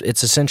 It's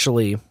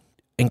essentially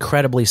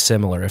incredibly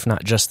similar, if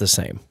not just the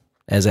same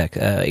as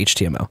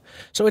HTML.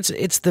 So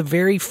it's the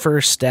very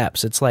first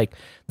steps. It's like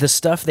the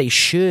stuff they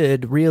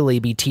should really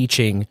be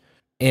teaching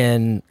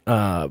in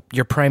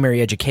your primary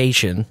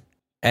education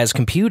as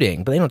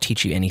computing, but they don't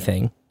teach you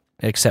anything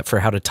except for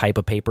how to type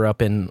a paper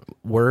up in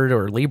Word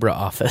or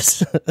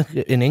LibreOffice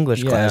in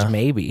English class,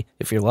 maybe,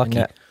 if you're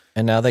lucky.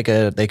 And now they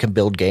can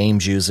build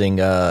games using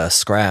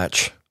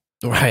Scratch.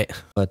 Right.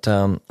 But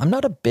I'm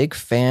not a big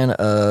fan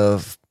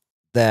of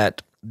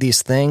that.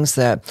 These things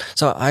that,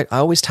 so I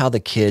always tell the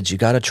kids, you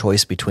got a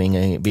choice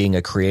between being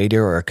a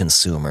creator or a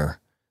consumer.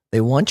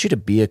 They want you to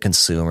be a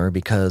consumer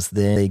because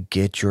then they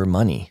get your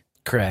money.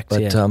 Correct.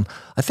 But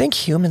I think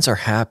humans are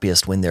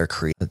happiest when they're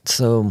creative.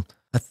 So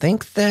I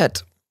think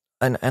that,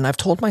 and I've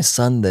told my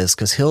son this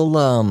because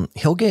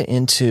he'll get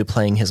into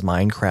playing his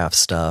Minecraft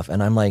stuff,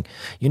 and I'm like,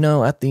 you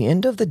know, at the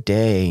end of the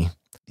day,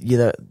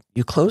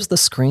 you close the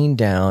screen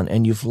down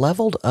and you've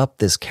leveled up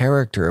this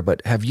character,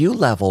 but have you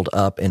leveled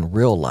up in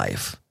real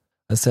life?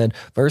 I said,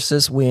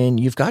 versus when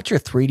you've got your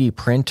 3D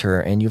printer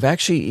and you've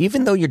actually,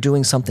 even though you're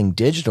doing something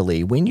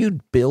digitally, when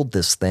you build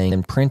this thing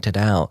and print it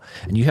out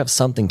and you have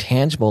something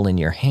tangible in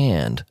your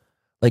hand,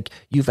 like,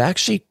 you've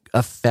actually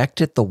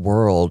affected the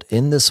world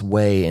in this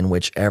way in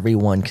which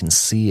everyone can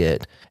see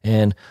it.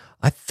 And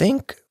I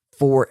think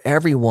for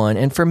everyone,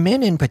 and for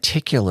men in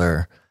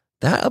particular,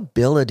 that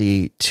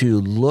ability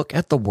to look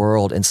at the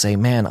world and say,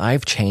 man,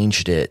 I've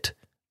changed it.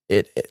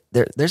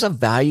 There's a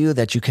value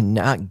that you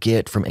cannot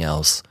get from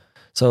else.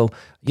 So,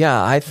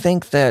 yeah, I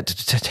think that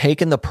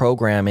taking the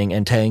programming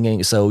and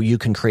taking so you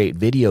can create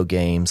video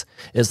games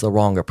is the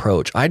wrong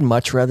approach. I'd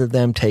much rather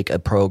them take a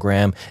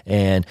program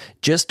and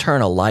just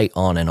turn a light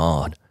on and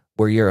on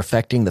where you're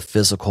affecting the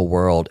physical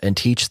world and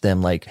teach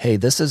them, like, hey,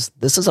 this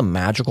is a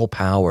magical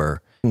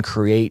power and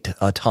create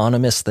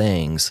autonomous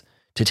things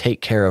to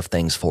take care of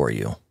things for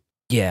you.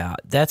 Yeah,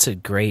 that's a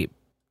great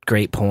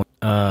point.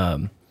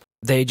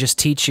 They just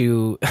teach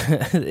you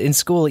in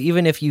school,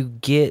 even if you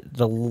get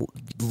the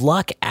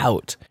luck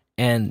out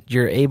and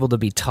you're able to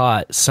be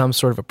taught some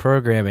sort of a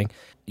programming,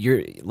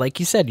 you're,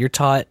 like you said, you're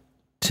taught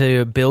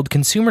to build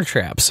consumer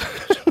traps.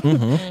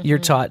 Mm-hmm. You're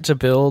taught to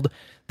build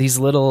these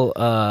little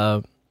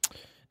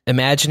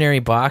imaginary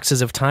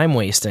boxes of time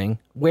wasting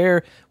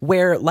where,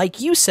 like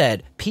you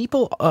said,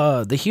 people,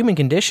 the human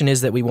condition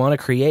is that we want to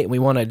create, we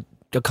want to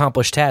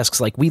accomplish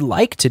tasks. Like, we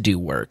like to do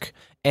work.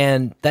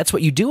 And that's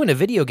what you do in a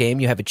video game.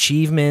 You have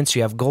achievements,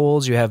 you have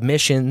goals, you have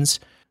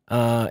missions.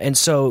 And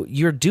so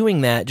you're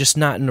doing that, just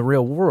not in the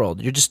real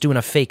world. You're just doing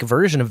a fake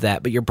version of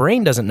that, but your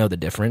brain doesn't know the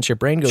difference. Your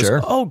brain goes, sure.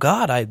 Oh,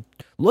 God,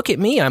 look at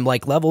me. I'm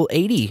like level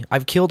 80.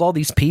 I've killed all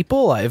these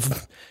people.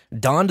 I've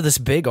donned this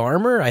big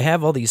armor. I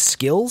have all these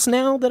skills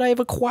now that I've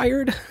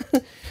acquired.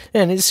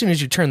 And as soon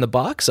as you turn the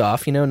box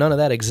off, none of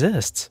that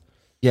exists.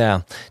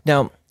 Yeah.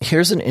 Now,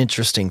 Here's an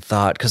interesting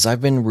thought, because I've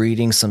been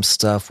reading some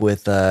stuff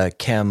with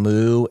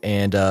Camus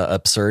and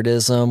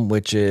absurdism,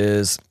 which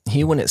is,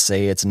 he wouldn't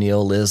say it's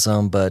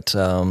nihilism, but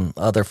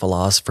other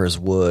philosophers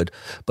would.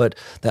 But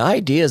the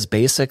idea is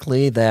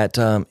basically that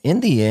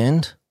in the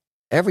end,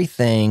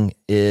 everything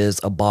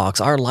is a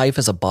box. Our life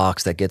is a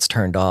box that gets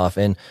turned off.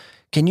 And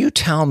can you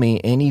tell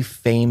me any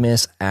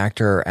famous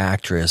actor or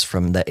actress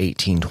from the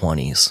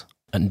 1820s?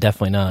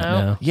 Definitely not,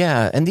 no.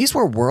 Yeah, and these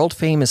were world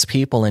famous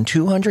people, and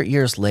 200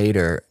 years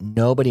later,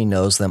 nobody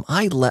knows them.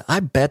 I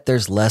bet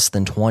there's less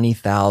than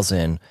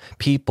 20,000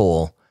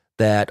 people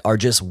that are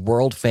just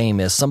world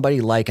famous,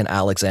 somebody like an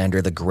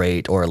Alexander the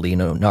Great or a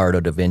Leonardo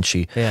da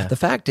Vinci. Yeah. The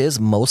fact is,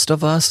 most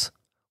of us,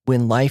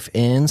 when life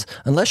ends,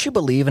 unless you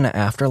believe in an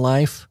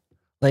afterlife,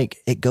 like,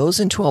 it goes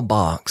into a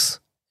box,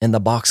 and the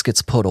box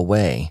gets put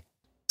away.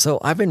 So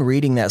I've been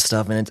reading that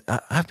stuff, and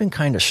I've been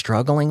kind of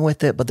struggling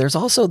with it, but there's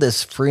also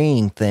this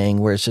freeing thing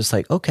where it's just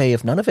like, okay,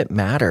 if none of it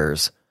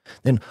matters,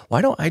 then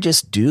why don't I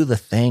just do the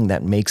thing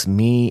that makes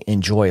me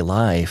enjoy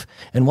life?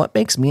 And what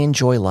makes me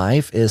enjoy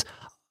life is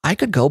I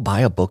could go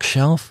buy a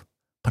bookshelf,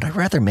 but I'd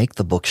rather make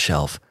the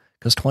bookshelf,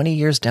 because 20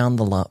 years down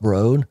the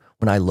road,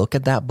 when I look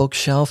at that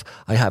bookshelf,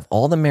 I have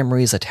all the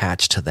memories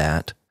attached to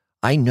that.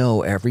 I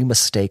know every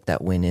mistake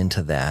that went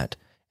into that,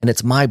 and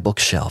it's my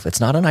bookshelf. It's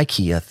not an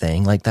IKEA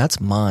thing. Like,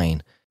 that's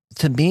mine.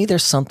 To me,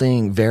 there's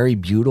something very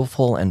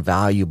beautiful and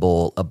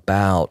valuable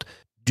about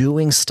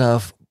doing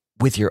stuff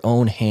with your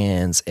own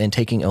hands and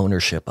taking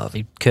ownership of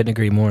it. I couldn't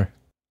agree more.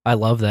 I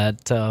love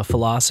that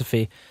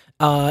philosophy.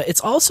 It's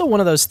also one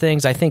of those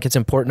things I think it's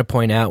important to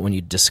point out when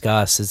you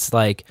discuss. It's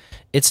like,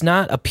 it's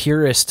not a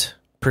purist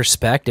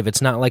perspective.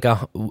 It's not like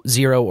a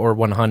 0 or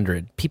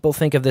 100. People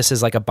think of this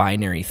as like a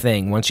binary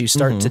thing. Once you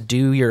start to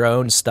do your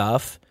own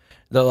stuff,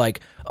 they're like,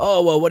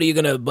 oh, well, what are you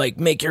going to, like,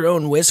 make your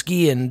own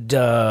whiskey and,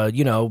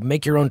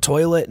 make your own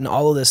toilet and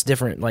all of this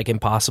different, like,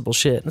 impossible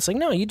shit. And it's like,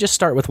 no, you just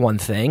start with one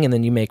thing and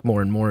then you make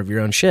more and more of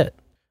your own shit.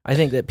 I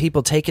think that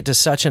people take it to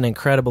such an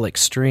incredible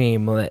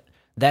extreme that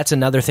that's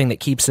another thing that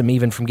keeps them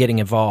even from getting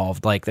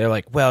involved. Like, they're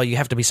like, well, you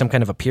have to be some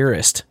kind of a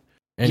purist.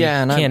 And you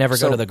can't ever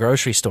go to the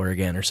grocery store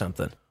again or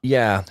something.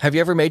 Yeah. Have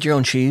you ever made your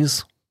own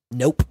cheese?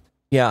 Nope.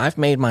 Yeah, I've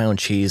made my own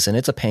cheese, and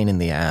it's a pain in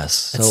the ass.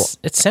 So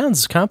it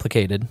sounds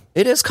complicated.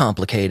 It is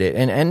complicated,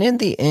 and in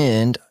the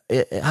end,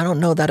 I don't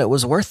know that it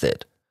was worth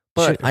it.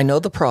 But sure. I know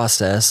the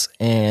process,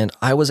 and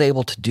I was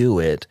able to do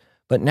it.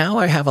 But now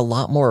I have a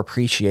lot more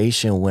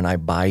appreciation when I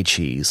buy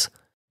cheese.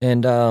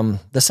 And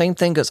the same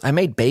thing goes, I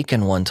made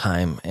bacon one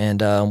time, and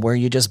where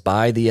you just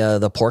buy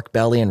the pork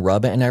belly and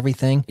rub it and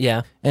everything.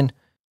 Yeah. And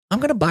I'm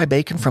going to buy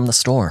bacon from the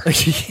store.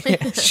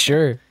 Yeah,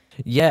 sure.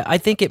 Yeah, I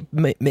think it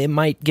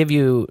might give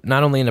you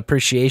not only an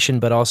appreciation,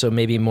 but also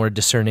maybe more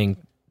discerning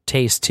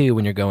taste, too,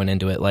 when you're going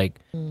into it. Like,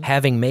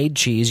 having made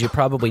cheese, you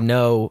probably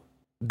know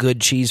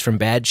good cheese from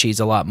bad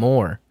cheese a lot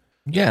more.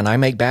 Yeah, and I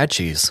make bad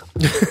cheese.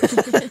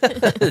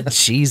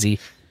 Cheesy.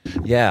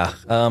 Yeah,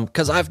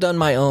 because I've done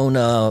my own,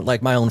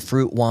 my own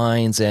fruit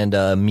wines and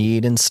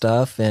mead and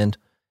stuff. And,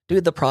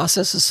 dude, the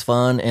process is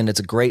fun, and it's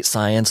a great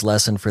science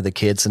lesson for the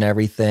kids and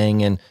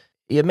everything. And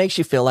it makes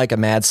you feel like a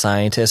mad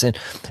scientist, and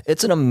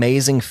it's an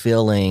amazing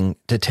feeling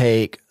to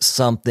take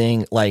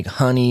something like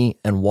honey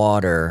and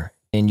water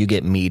and you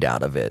get mead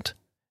out of it.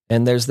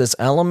 And there's this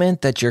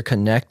element that you're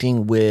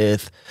connecting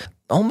with,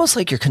 almost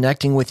like you're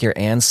connecting with your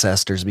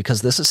ancestors,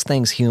 because this is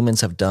things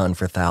humans have done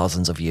for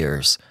thousands of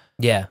years.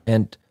 Yeah.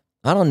 And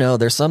I don't know,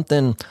 there's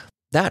something,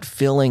 that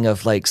feeling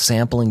of like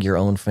sampling your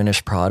own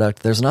finished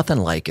product, there's nothing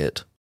like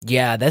it.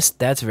 Yeah,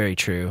 that's very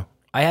true.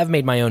 I have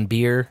made my own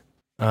beer,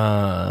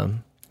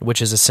 which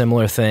is a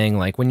similar thing.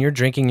 Like, when you're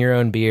drinking your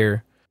own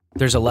beer,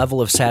 there's a level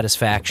of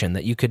satisfaction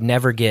that you could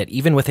never get,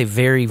 even with a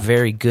very,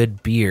 very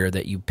good beer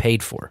that you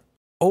paid for.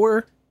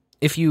 Or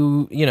if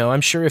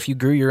I'm sure if you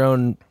grew your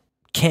own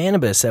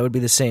cannabis, that would be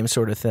the same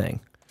sort of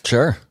thing.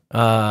 Sure.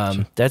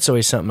 That's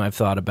always something I've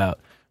thought about.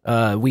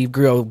 We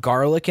grow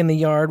garlic in the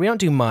yard. We don't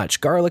do much.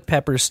 Garlic,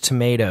 peppers,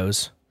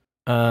 tomatoes.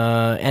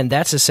 And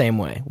that's the same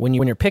way. When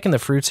you're picking the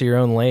fruits of your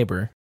own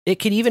labor, it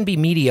could even be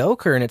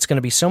mediocre, and it's going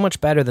to be so much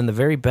better than the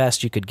very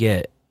best you could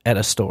get at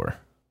a store.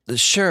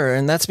 Sure,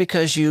 and that's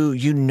because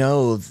you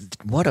know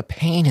what a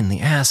pain in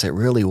the ass it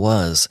really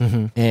was,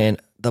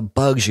 and the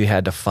bugs you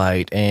had to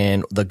fight,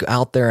 and the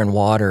out there and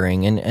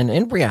watering, and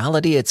in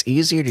reality, it's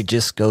easier to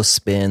just go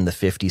spend the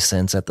 50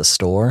 cents at the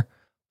store,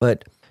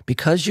 but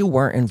because you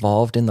weren't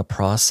involved in the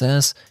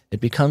process, it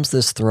becomes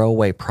this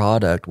throwaway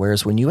product,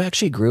 whereas when you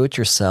actually grew it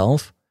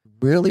yourself,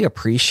 really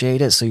appreciate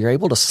it, so you're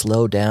able to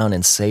slow down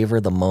and savor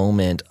the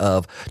moment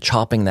of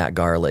chopping that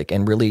garlic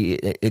and really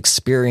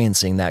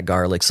experiencing that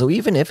garlic. So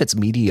even if it's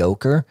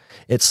mediocre,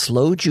 it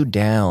slowed you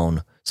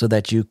down so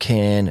that you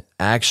can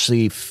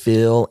actually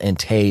feel and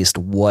taste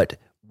what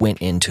went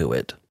into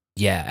it.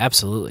 Yeah,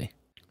 absolutely.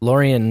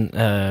 Lorian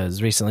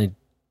has recently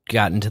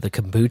gotten into the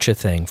kombucha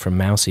thing from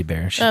Mousy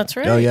Bear. That's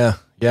right. Oh, yeah.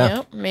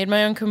 Yep, made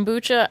my own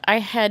kombucha. I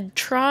had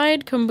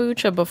tried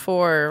kombucha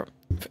before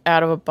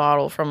out of a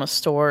bottle from a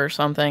store or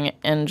something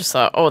and just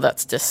thought, oh,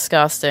 that's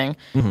disgusting.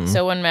 Mm-hmm.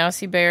 So when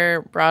Mousy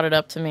Bear brought it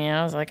up to me,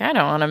 I was like, I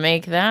don't want to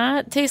make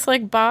that. It tastes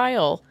like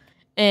bile.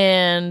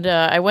 And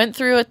I went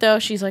through it, though.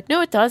 She's like,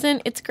 no, it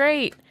doesn't. It's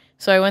great.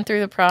 So I went through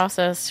the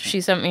process.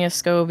 She sent me a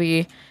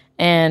StevenB,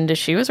 and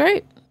she was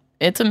right.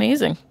 It's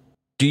amazing.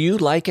 Do you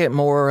like it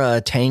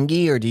more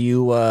tangy, or do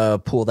you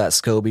pull that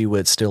StevenB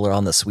with still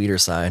on the sweeter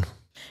side?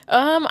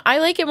 I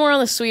like it more on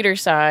the sweeter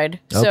side.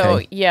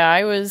 So, yeah,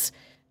 I was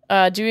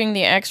doing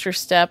the extra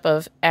step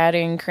of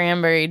adding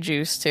cranberry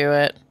juice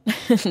to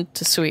it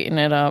to sweeten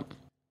it up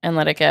and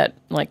let it get,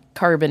 like,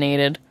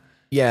 carbonated.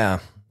 Yeah.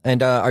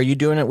 And are you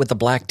doing it with the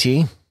black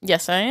tea?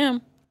 Yes, I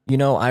am. You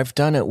know, I've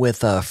done it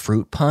with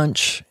fruit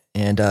punch,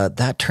 and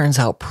that turns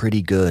out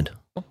pretty good.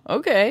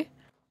 Okay.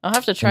 I'll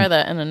have to try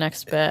that in the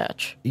next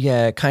batch.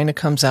 Yeah, it kind of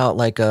comes out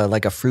like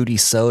a fruity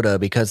soda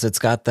because it's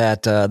got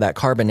that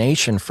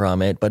carbonation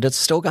from it, but it's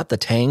still got the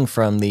tang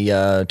from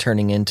the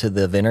turning into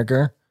the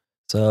vinegar.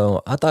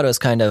 So I thought it was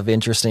kind of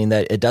interesting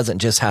that it doesn't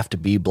just have to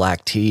be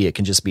black tea. It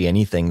can just be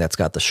anything that's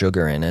got the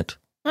sugar in it.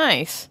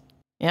 Nice.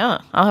 Yeah,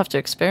 I'll have to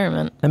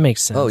experiment. That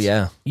makes sense. Oh,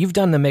 yeah. You've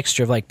done the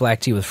mixture of like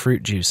black tea with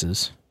fruit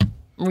juices.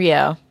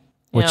 Yeah.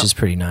 Which is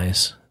pretty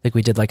nice. I think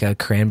we did like a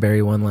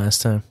cranberry one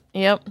last time.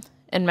 Yep.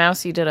 And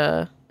Mousy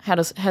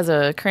has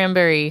a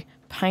cranberry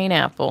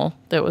pineapple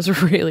that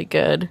was really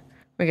good.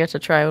 We got to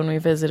try when we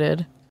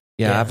visited.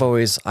 Yeah,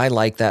 I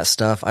like that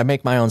stuff. I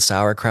make my own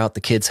sauerkraut.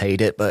 The kids hate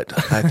it, but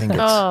I think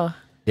it's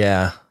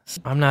yeah.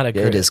 I'm not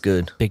it is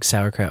good. Big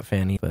sauerkraut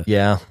fan, but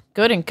yeah.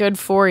 Good and good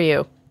for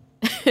you.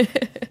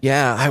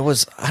 Yeah,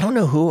 I don't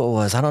know who it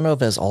was. I don't know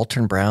if it was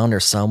Alton Brown or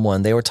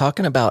someone. They were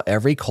talking about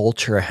every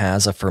culture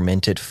has a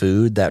fermented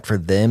food that for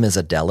them is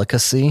a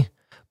delicacy,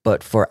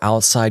 but for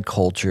outside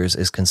cultures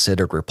is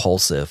considered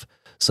repulsive.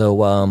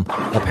 So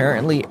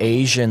apparently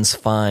Asians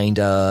find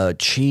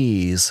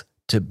cheese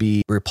to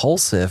be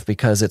repulsive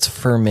because it's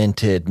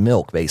fermented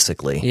milk,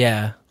 basically.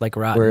 Yeah, like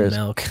rotten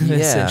milk,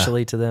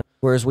 essentially to them.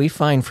 Whereas we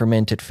find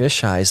fermented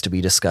fish eyes to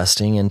be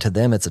disgusting, and to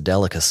them it's a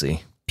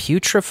delicacy.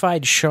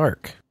 Putrefied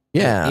shark.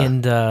 Yeah.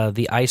 In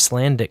the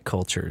Icelandic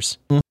cultures.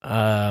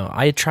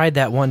 I tried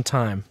that one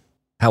time.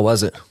 How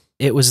was it?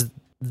 It was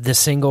the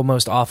single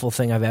most awful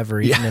thing I've ever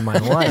eaten in my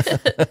life.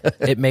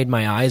 It made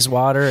my eyes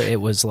water.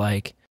 It was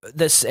like,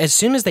 as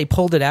soon as they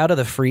pulled it out of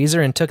the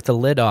freezer and took the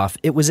lid off,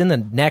 it was in the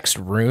next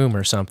room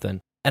or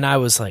something. And I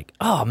was like,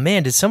 oh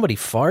man, did somebody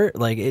fart?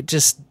 Like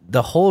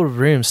the whole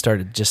room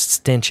started just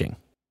stenching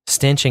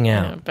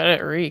out. I bet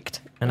it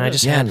reeked. And I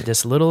just had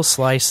this little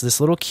slice,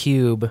 this little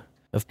cube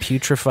of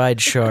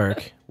putrefied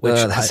shark. Which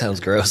that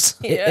sounds gross.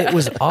 It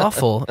was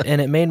awful,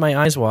 and it made my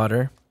eyes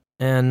water.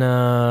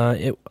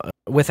 And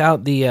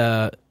without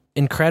the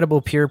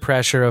incredible peer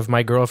pressure of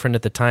my girlfriend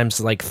at the time's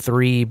like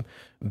 3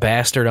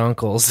 bastard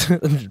uncles,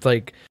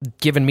 like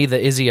giving me the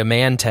 "is he a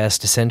man"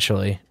 test,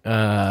 essentially.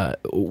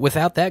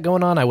 Without that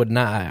going on, I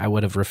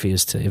would have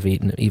refused to have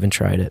even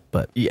tried it.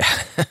 But yeah,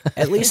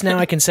 at least now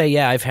I can say,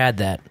 yeah, I've had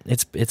that.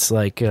 It's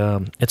like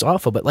it's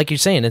awful, but like you're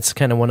saying, it's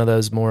kind of one of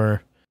those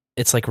more.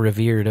 It's like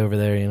revered over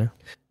there, you know.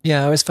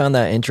 Yeah, I always found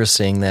that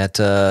interesting that,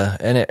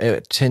 and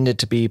it tended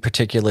to be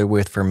particular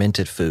with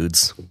fermented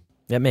foods.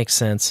 That makes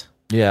sense.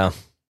 Yeah.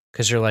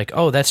 Because you're like,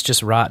 oh, that's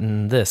just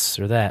rotten this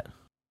or that.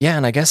 Yeah,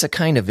 and I guess it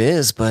kind of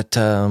is, but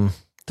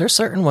there's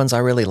certain ones I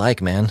really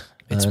like, man.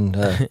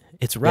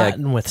 It's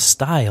rotten with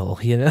style,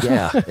 you know?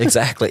 Yeah,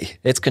 exactly.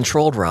 It's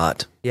controlled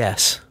rot.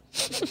 Yes.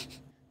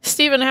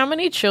 Steven, how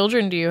many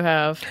children do you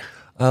have?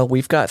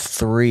 We've got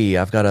 3.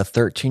 I've got a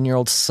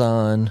 13-year-old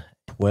son,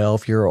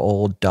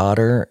 12-year-old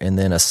daughter, and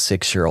then a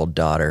 6-year-old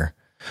daughter.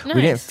 Nice.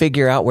 We didn't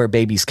figure out where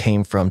babies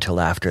came from till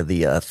after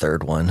the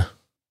third one.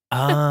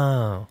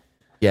 Oh.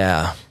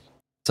 Yeah.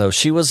 So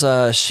she was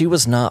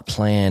not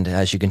planned,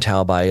 as you can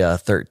tell by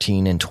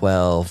 13 and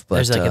 12. But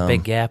there's like a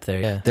big gap there.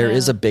 Yeah. There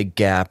is a big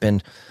gap,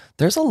 and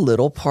there's a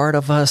little part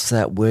of us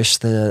that wish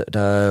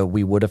that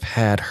we would have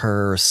had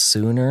her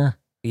sooner.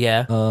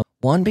 Yeah.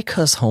 One,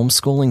 because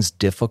homeschooling's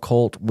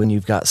difficult when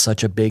you've got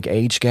such a big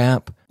age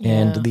gap. Yeah.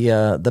 And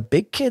the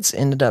big kids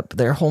ended up,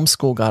 their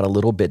homeschool got a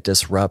little bit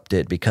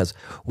disrupted because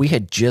we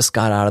had just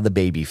got out of the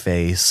baby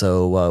phase.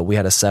 So we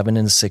had a 7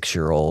 and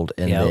 6-year-old,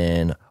 and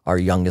then our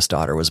youngest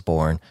daughter was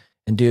born.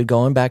 And dude,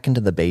 going back into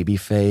the baby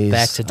phase.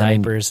 Back to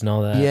diapers and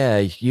all that. Yeah,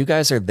 you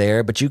guys are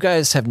there, but you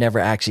guys have never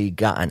actually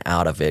gotten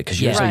out of it because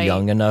you're so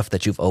young enough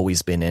that you've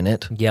always been in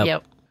it.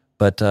 Yep.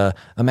 But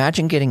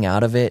imagine getting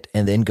out of it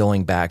and then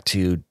going back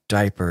to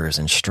diapers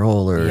and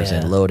strollers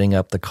and loading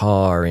up the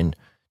car. And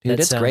dude,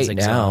 it's great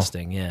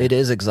exhausting, now. Yeah. It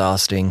is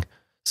exhausting.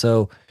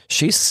 So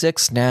she's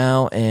 6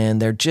 now,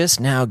 and they're just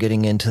now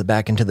getting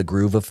back into the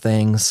groove of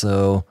things.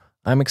 So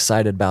I'm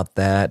excited about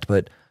that.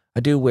 But I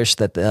do wish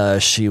that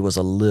she was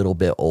a little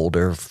bit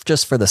older,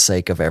 just for the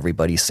sake of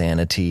everybody's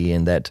sanity,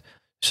 and that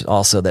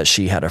also that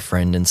she had a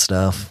friend and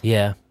stuff.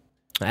 Yeah.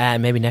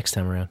 Maybe next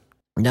time around.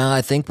 No,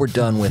 I think we're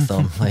done with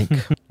them. Like,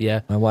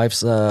 yeah, my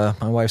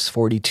wife's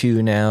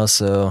 42 now,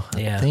 so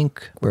I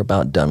think we're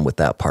about done with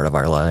that part of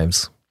our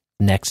lives.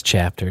 Next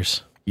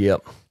chapters.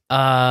 Yep.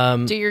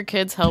 Do your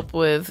kids help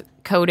with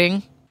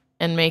coding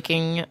and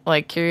making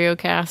like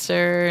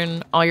CurioCaster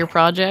and all your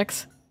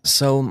projects?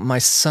 So my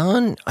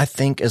son, I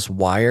think, is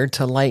wired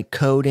to like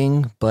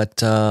coding,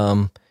 but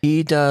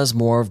he does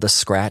more of the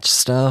Scratch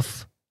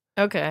stuff.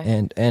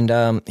 Okay.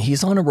 And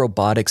he's on a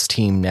robotics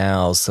team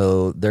now,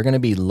 so they're going to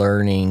be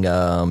learning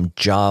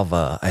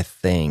Java, I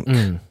think.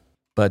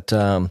 But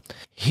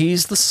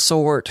he's the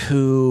sort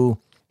who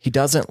he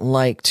doesn't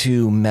like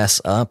to mess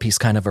up. He's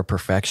kind of a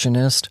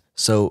perfectionist.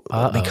 So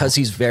because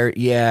he's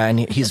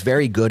he's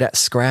very good at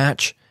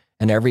Scratch,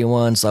 and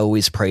everyone's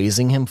always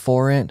praising him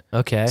for it.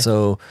 Okay.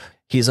 So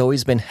he's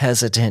always been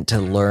hesitant to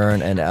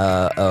learn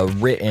a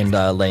written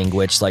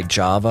language like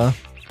Java,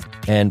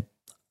 and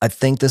I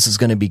think this is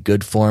going to be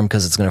good for him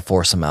because it's going to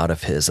force him out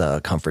of his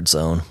comfort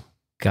zone.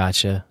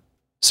 Gotcha.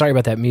 Sorry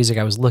about that music.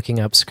 I was looking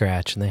up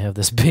Scratch, and they have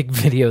this big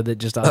video that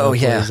just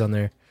plays on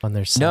their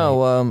site.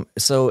 No,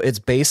 so it's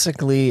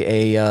basically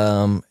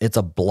it's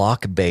a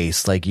block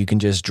base. Like you can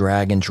just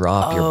drag and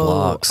drop your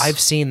blocks. I've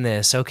seen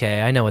this.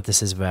 Okay, I know what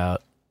this is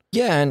about.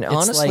 Yeah, and it's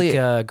honestly,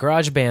 like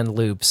GarageBand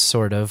loops,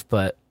 sort of,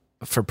 but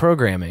for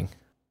programming.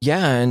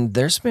 Yeah, and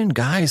there's been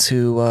guys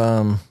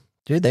who,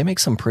 dude, they make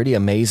some pretty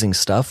amazing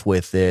stuff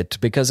with it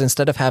because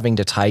instead of having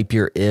to type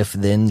your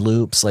if-then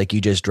loops, like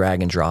you just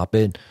drag and drop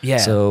it. Yeah.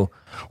 So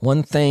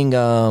one thing,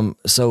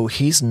 so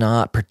he's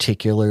not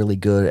particularly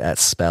good at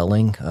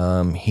spelling.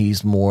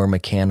 He's more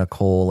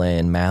mechanical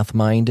and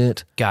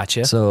math-minded.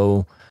 Gotcha.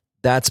 So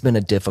that's been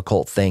a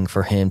difficult thing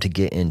for him to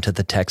get into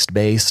the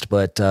text-based,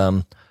 but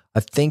I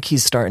think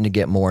he's starting to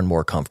get more and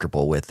more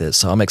comfortable with it.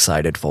 So I'm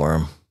excited for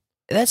him.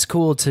 That's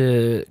cool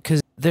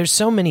because there's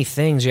so many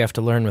things you have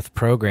to learn with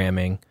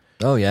programming.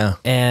 Oh, yeah.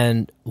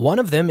 And one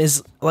of them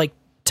is like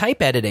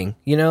type editing.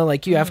 You know,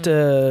 like you have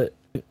to,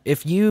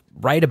 if you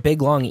write a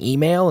big long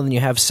email and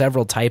you have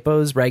several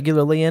typos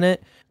regularly in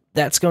it,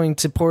 that's going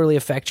to poorly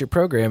affect your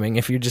programming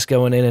if you're just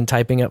going in and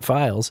typing up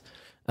files.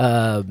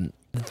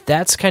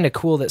 That's kind of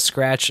cool that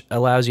Scratch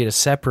allows you to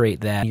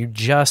separate that. You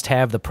just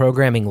have the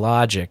programming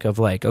logic of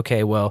like,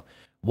 okay, well,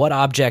 what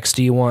objects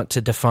do you want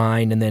to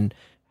define, and then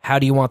how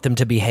do you want them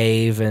to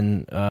behave,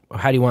 and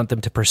how do you want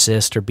them to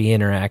persist or be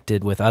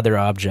interacted with other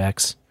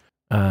objects?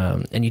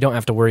 And you don't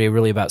have to worry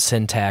really about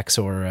syntax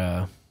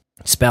or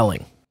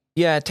spelling.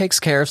 Yeah, it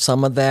takes care of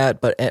some of that,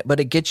 but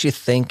it gets you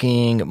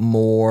thinking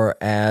more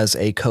as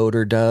a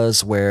coder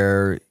does,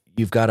 where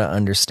you've got to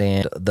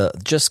understand the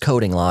just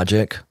coding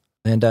logic.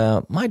 And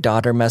my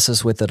daughter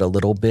messes with it a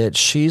little bit.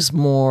 She's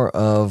more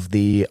of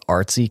the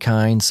artsy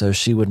kind, so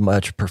she would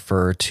much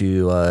prefer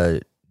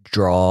to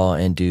draw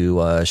and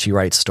do. She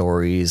writes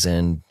stories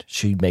and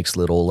she makes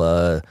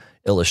little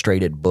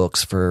illustrated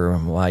books for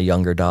my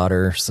younger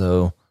daughter.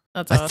 So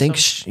That's I awesome. think,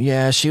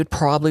 she would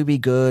probably be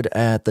good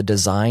at the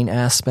design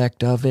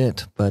aspect of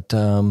it, but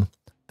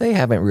they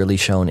haven't really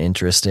shown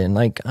interest in,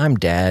 like, I'm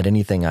dad.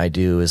 Anything I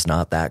do is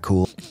not that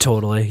cool.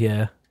 Totally,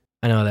 yeah.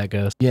 I know how that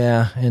goes.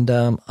 Yeah, and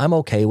I'm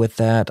okay with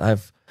that.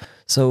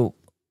 So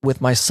with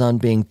my son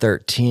being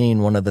 13,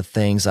 one of the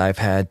things I've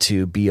had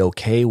to be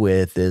okay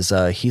with is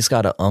he's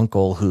got an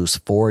uncle who's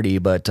 40,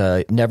 but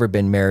never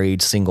been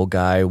married, single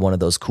guy, one of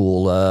those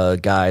cool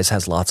guys,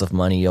 has lots of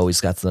money, always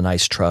got the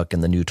nice truck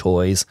and the new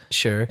toys.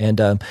 Sure.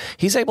 And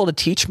he's able to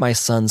teach my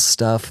son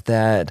stuff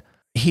that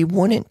he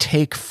wouldn't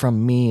take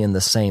from me in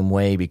the same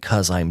way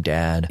because I'm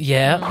dad.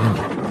 Yeah.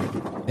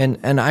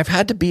 And I've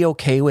had to be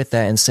okay with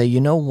that and say,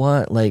 you know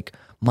what, like,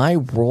 my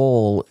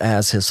role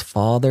as his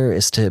father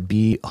is to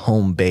be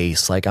home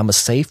base. Like, I'm a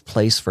safe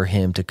place for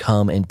him to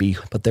come and be,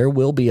 but there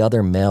will be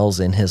other males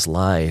in his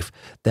life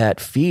that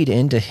feed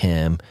into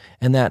him,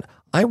 and that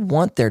I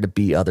want there to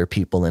be other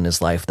people in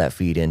his life that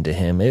feed into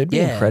him. It would be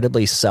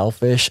incredibly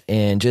selfish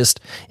and just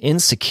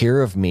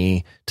insecure of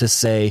me to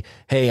say,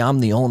 hey, I'm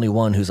the only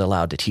one who's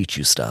allowed to teach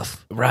you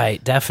stuff.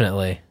 Right,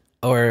 definitely.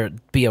 Or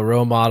be a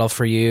role model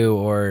for you,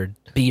 or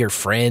be your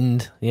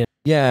friend, you know?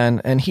 Yeah,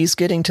 and he's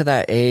getting to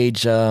that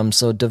age. So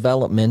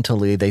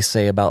developmentally, they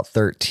say about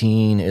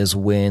 13 is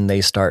when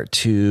they start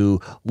to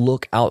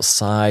look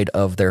outside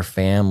of their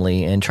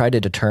family and try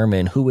to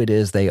determine who it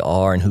is they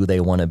are and who they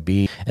want to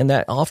be. And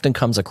that often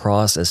comes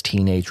across as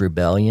teenage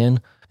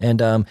rebellion.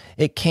 And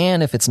it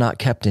can if it's not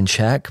kept in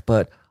check,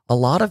 but a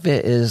lot of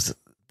it is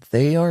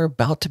they are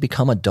about to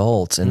become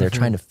adults and they're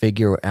trying to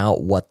figure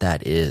out what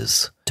that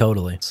is.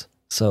 Totally.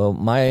 So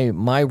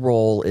my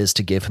role is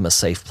to give him a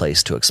safe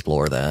place to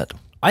explore that.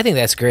 I think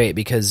that's great,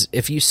 because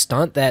if you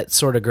stunt that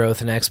sort of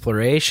growth and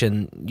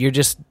exploration, you're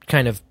just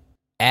kind of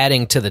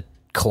adding to the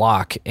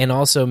clock, and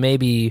also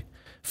maybe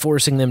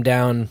forcing them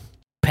down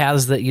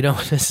paths that you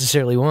don't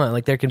necessarily want.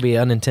 Like, there can be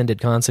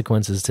unintended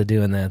consequences to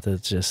doing that.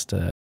 That's just,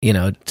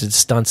 it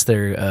stunts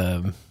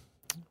their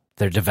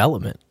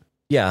development.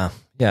 Yeah.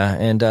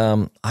 And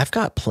I've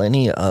got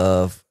plenty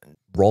of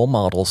role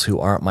models who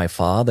aren't my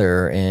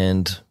father,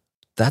 and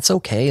that's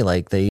okay.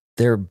 Like,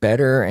 they're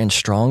better and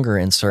stronger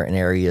in certain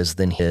areas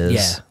than his.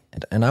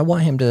 Yeah. And I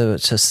want him to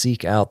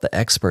seek out the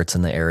experts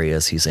in the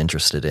areas he's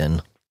interested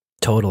in.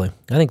 Totally.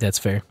 I think that's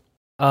fair.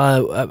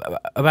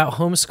 About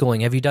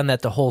homeschooling, have you done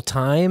that the whole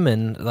time?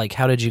 And, like,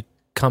 how did you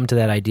come to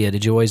that idea?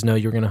 Did you always know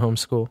you were going to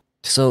homeschool?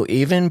 So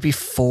even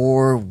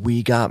before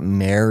we got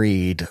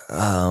married,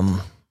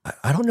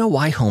 I don't know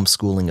why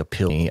homeschooling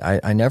appealed to me.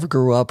 I never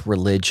grew up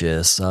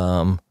religious.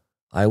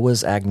 I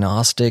was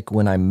agnostic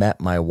when I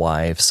met my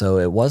wife, so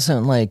it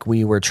wasn't like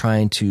we were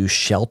trying to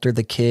shelter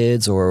the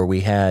kids or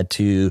we had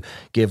to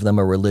give them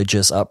a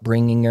religious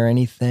upbringing or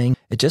anything.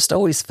 It just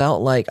always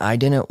felt like I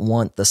didn't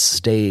want the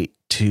state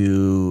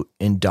to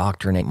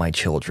indoctrinate my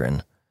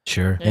children.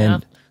 Sure. Yeah.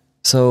 And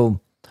so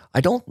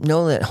I don't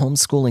know that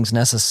homeschooling's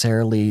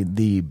necessarily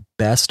the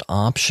best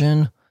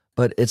option,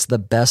 but it's the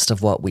best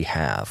of what we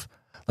have.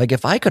 Like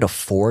if I could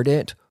afford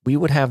it, we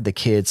would have the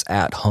kids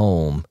at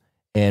home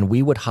and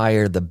we would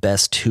hire the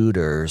best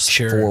tutors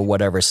for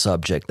whatever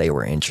subject they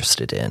were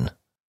interested in.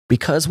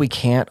 Because we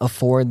can't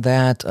afford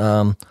that,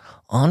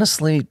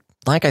 honestly,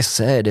 like I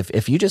said,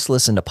 if you just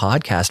listen to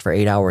podcasts for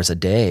 8 hours a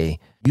day,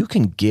 you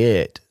can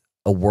get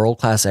a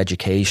world-class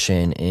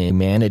education in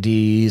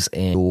humanities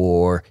and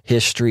or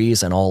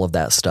histories and all of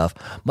that stuff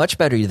much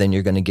better than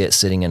you're going to get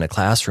sitting in a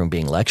classroom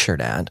being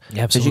lectured at.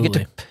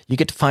 Absolutely. You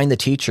get to find the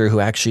teacher who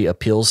actually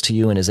appeals to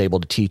you and is able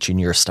to teach in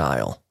your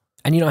style.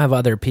 And you don't have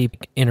other people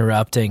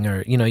interrupting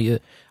or,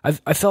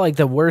 I felt like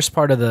the worst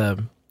part of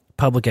the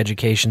public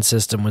education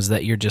system was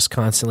that you're just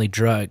constantly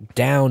drugged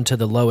down to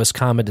the lowest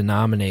common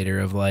denominator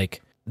of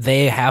like,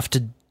 they have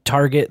to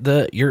target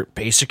your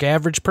basic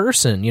average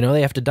person.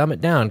 They have to dumb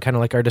it down, kind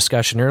of like our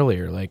discussion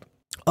earlier. Like,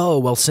 oh,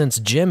 well, since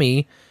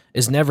Jimmy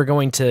is never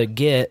going to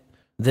get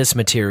this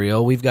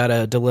material, we've got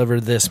to deliver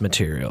this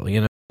material,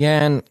 Yeah,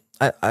 and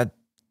I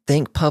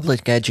think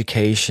public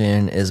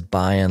education is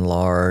by and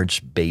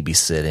large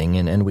babysitting,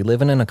 and we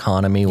live in an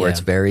economy where it's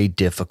very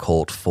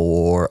difficult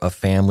for a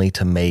family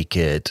to make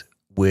it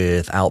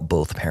without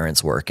both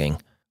parents working.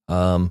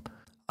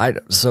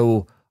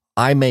 So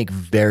I make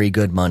very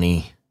good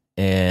money,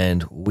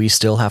 and we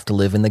still have to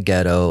live in the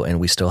ghetto and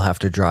we still have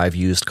to drive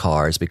used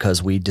cars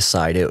because we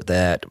decided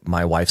that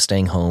my wife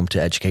staying home to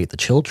educate the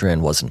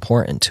children was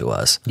important to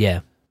us.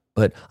 Yeah.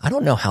 But I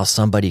don't know how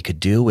somebody could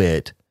do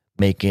it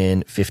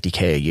making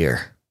 $50K a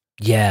year.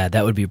 Yeah,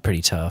 that would be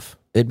pretty tough.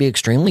 It'd be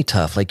extremely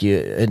tough.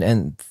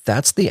 And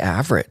that's the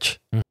average.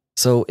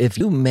 So if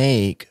you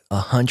make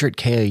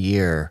 $100K a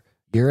year,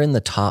 you're in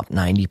the top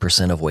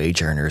 90% of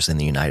wage earners in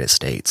the United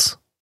States.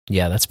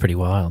 Yeah, that's pretty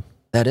wild.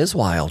 That is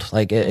wild.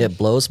 It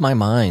blows my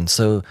mind.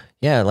 So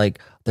yeah,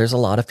 there's a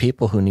lot of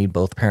people who need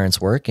both parents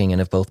working,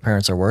 and if both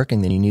parents are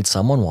working, then you need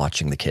someone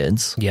watching the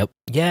kids. Yep.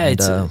 Yeah,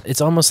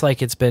 it's almost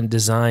like it's been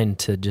designed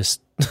to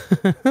just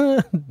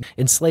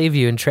enslave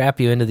you and trap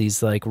you into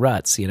these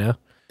ruts,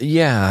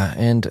 Yeah,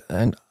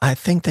 and I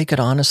think they could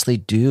honestly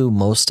do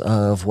most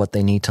of what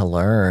they need to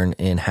learn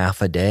in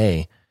half a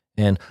day.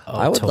 And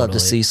I would love to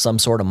see some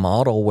sort of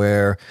model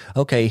where,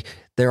 okay,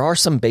 there are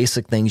some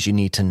basic things you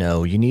need to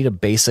know. You need a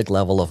basic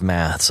level of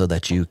math so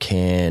that you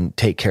can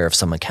take care of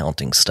some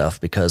accounting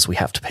stuff because we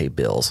have to pay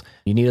bills.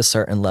 You need a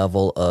certain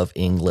level of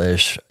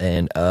English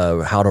and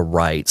how to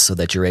write so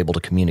that you're able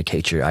to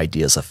communicate your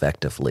ideas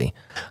effectively.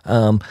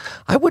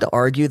 I would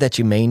argue that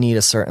you may need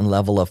a certain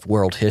level of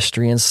world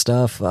history and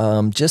stuff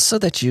just so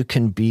that you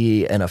can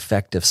be an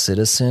effective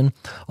citizen.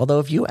 Although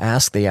if you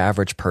ask the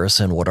average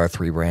person what our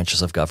three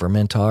branches of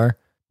government are,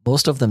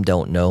 most of them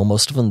don't know.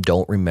 Most of them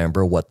don't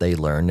remember what they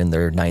learned in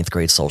their 9th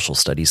grade social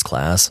studies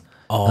class.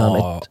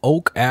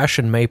 Oak, ash,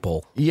 and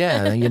maple.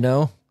 Yeah,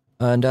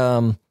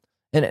 and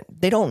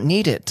they don't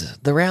need it.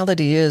 The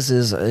reality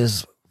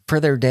is for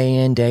their day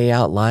in, day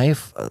out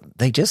life,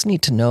 they just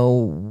need to know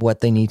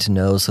what they need to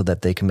know so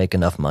that they can make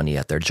enough money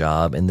at their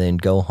job and then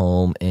go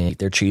home and eat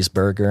their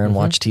cheeseburger and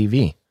watch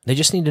TV. They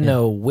just need to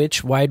know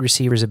which wide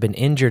receivers have been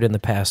injured in the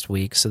past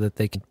week so that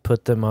they can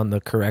put them on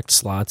the correct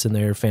slots in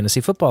their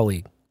fantasy football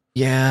league.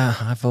 Yeah,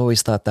 I've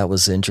always thought that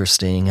was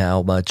interesting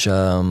how much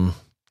I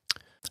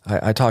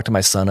talked to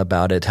my son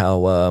about it,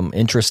 how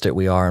interested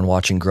we are in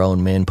watching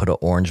grown men put an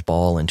orange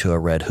ball into a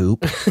red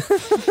hoop.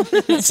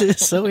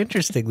 It's so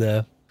interesting,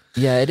 though.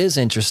 Yeah, it is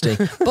interesting.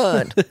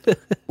 But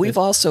we've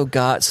also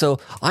got, so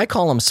I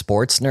call them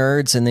sports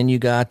nerds, and then you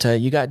got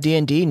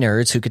D&D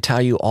nerds who could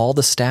tell you all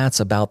the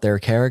stats about their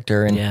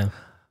character. And yeah.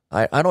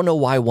 I don't know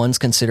why one's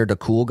considered a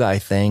cool guy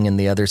thing and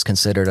the other's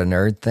considered a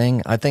nerd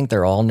thing. I think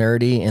they're all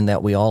nerdy in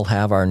that we all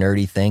have our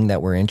nerdy thing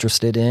that we're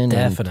interested in.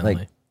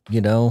 Definitely.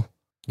 And,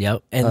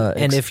 Yep.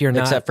 And if you're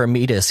not... Except for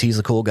Metis, he's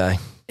a cool guy.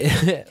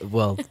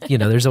 Well,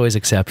 there's always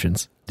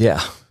exceptions.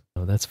 Yeah.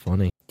 Oh, that's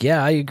funny.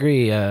 Yeah, I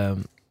agree.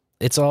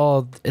 It's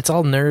all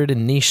nerd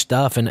and niche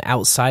stuff, and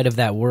outside of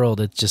that world,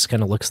 it just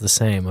kind of looks the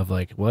same of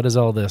what is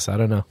all this? I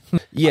don't know.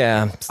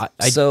 Yeah.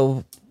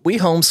 So we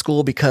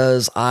homeschool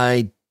because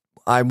I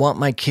want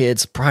my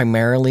kids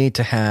primarily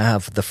to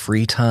have the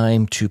free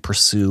time to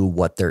pursue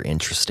what they're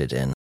interested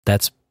in.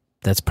 That's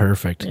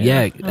perfect.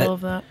 Yeah, I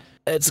love that.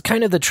 It's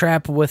kind of the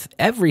trap with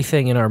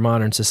everything in our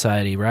modern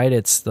society, right?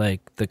 It's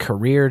like the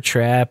career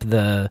trap,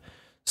 the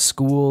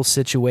school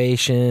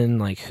situation,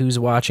 who's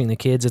watching the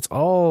kids. It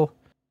all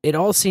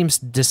seems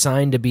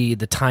designed to be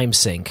the time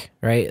sink,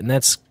 right? And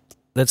that's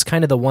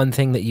kind of the one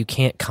thing that you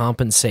can't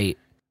compensate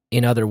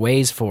in other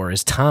ways for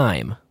is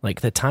time.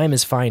 The time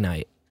is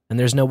finite. And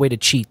there's no way to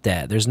cheat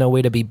that. There's no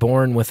way to be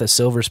born with a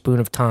silver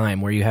spoon of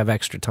time where you have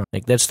extra time.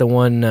 Like, that's the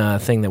one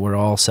thing that we're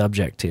all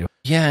subject to.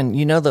 Yeah, and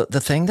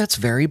the thing that's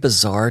very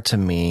bizarre to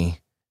me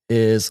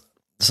is,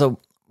 so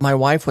my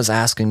wife was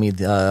asking me,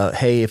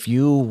 hey, if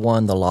you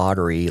won the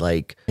lottery,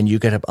 like, and you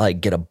could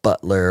get a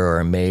butler or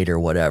a maid or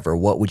whatever,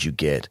 what would you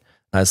get?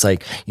 And I was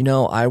like,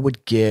 I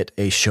would get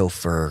a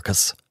chauffeur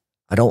because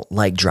I don't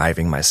like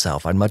driving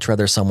myself. I'd much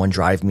rather someone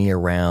drive me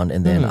around,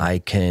 and then I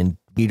can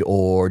eat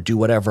or do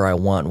whatever I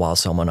want while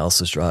someone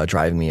else is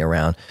driving me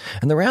around.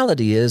 And the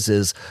reality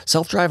is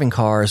self-driving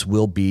cars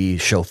will be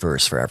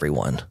chauffeurs for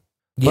everyone.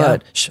 Yeah.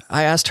 But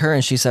I asked her,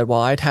 and she said,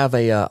 well, I'd have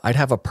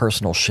a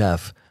personal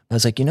chef. I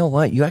was like, you know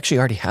what? You actually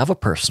already have a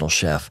personal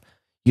chef.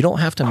 You don't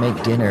have to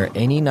make dinner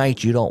any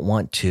night you don't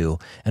want to.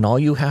 And all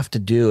you have to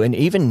do, and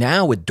even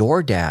now with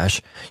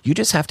DoorDash, you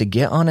just have to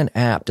get on an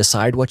app,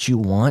 decide what you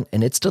want,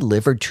 and it's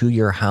delivered to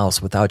your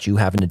house without you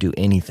having to do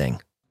anything.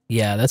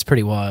 Yeah, that's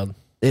pretty wild.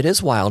 It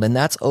is wild, and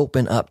that's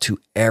open up to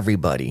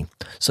everybody.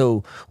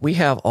 So we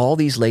have all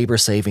these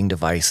labor-saving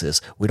devices.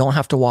 We don't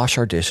have to wash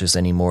our dishes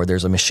anymore.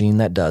 There's a machine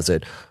that does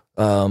it.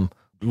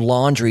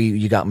 Laundry,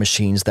 you got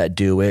machines that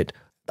do it.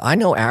 I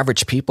know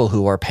average people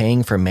who are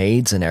paying for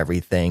maids and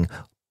everything.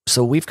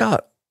 So we've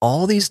got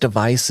all these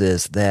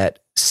devices that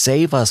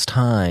save us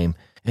time,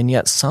 and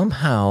yet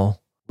somehow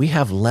we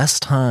have less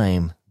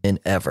time than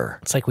ever.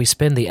 It's like we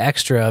spend the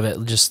extra of it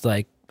just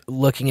like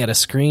looking at a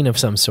screen of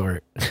some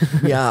sort.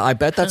 Yeah, I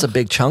bet that's a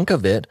big chunk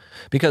of it,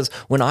 because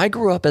when I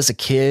grew up as a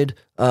kid,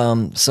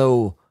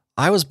 so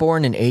I was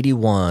born in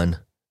 81,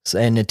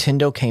 and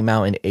Nintendo came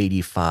out in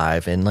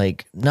 85, and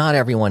like not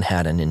everyone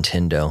had a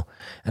Nintendo.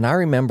 And I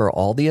remember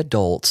all the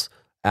adults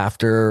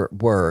after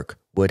work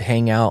would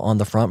hang out on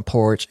the front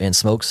porch and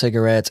smoke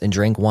cigarettes and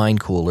drink wine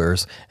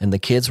coolers, and the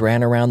kids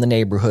ran around the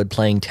neighborhood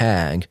playing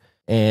tag.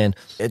 And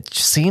it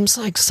seems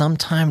like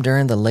sometime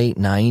during the late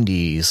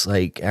 90s,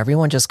 like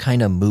everyone just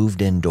kind of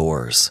moved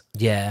indoors.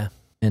 Yeah.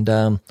 And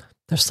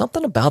there's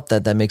something about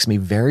that makes me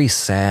very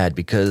sad,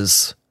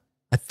 because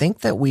I think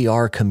that we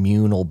are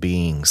communal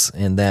beings,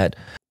 and that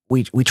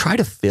we try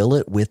to fill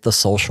it with the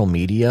social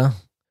media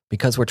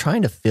because we're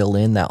trying to fill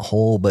in that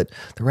hole. But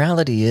the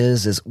reality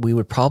is we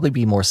would probably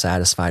be more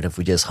satisfied if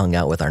we just hung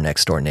out with our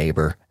next door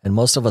neighbor. And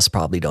most of us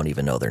probably don't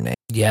even know their name.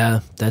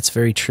 Yeah, that's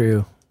very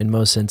true. In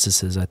most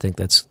instances, I think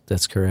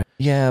that's correct.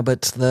 Yeah,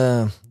 but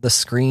the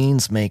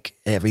screens make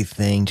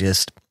everything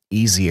just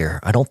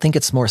easier. I don't think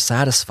it's more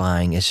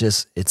satisfying.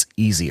 It's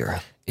easier.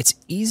 It's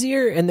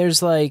easier, and there's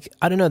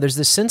there's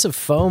this sense of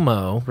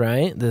FOMO,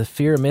 right? The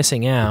fear of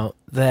missing out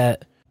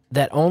that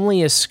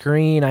only a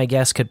screen, I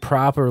guess, could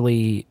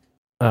properly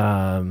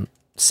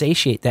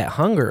satiate that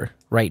hunger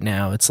right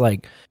now. It's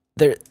like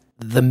the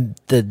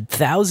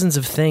thousands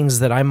of things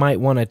that I might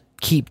want to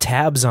keep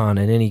tabs on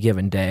in any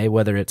given day,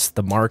 whether it's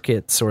the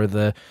markets or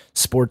the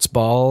sports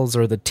balls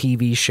or the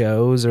TV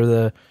shows or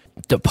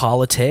the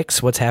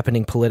politics, what's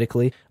happening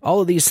politically.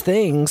 All of these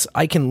things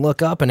I can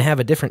look up and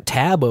have a different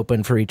tab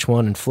open for each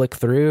one and flick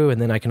through,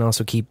 and then I can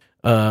also keep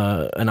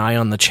an eye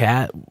on the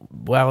chat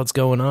while it's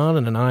going on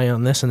and an eye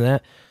on this and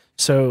that.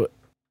 So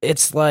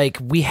it's like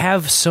we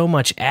have so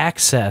much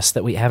access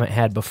that we haven't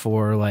had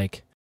before.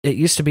 Like, it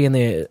used to be in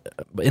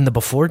the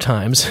before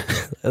times,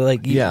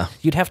 like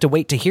you'd have to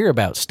wait to hear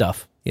about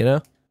stuff,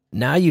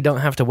 Now you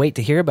don't have to wait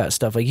to hear about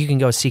stuff. Like, you can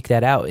go seek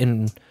that out,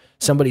 and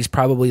somebody's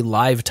probably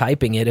live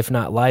typing it, if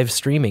not live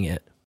streaming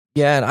it.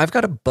 Yeah, and I've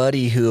got a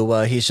buddy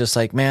who he's just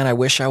like, man, I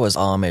wish I was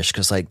Amish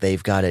because like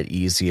they've got it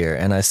easier.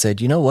 And I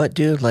said, you know what,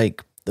 dude?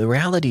 Like, the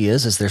reality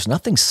is there's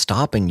nothing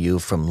stopping you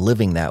from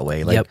living that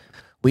way. Like,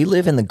 we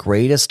live in the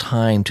greatest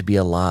time to be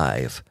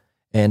alive.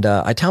 And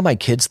I tell my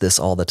kids this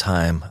all the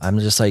time. I'm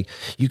just like,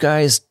 you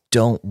guys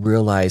don't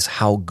realize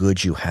how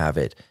good you have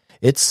it.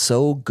 It's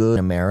so good in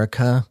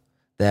America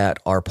that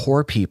our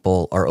poor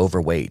people are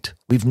overweight.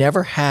 We've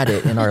never had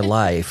it in our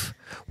life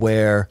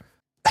where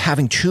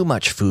having too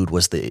much food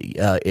was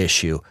the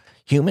issue.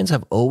 Humans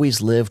have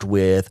always lived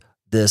with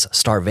this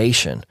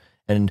starvation,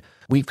 and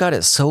we've got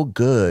it so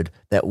good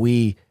that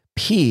we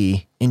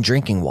pee in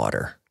drinking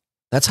water.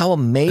 That's how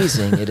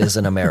amazing it is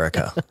in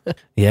America.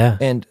 Yeah.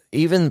 And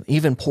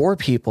even poor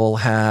people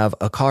have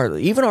a car.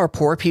 Even our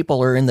poor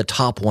people are in the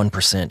top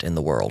 1% in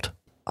the world.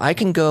 I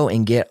can go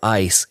and get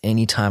ice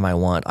anytime I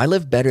want. I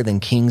live better than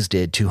kings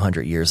did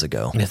 200 years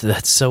ago.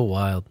 That's so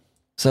wild.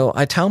 So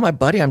I tell my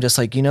buddy, I'm just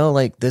like,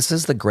 this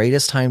is the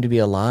greatest time to be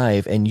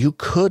alive. And you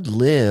could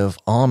live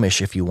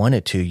Amish if you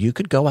wanted to. You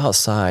could go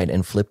outside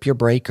and flip your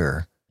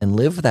breaker and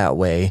live that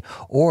way,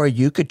 or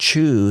you could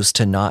choose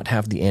to not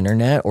have the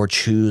internet or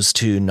choose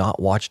to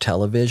not watch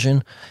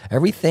television.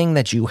 Everything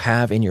that you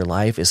have in your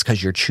life is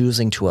because you're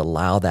choosing to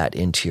allow that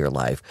into your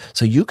life.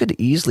 So you could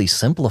easily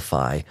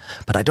simplify,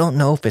 but I don't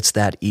know if it's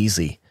that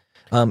easy.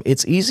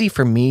 It's easy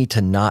for me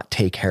to not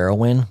take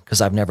heroin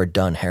because I've never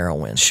done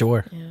heroin.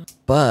 Sure. Yeah.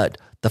 But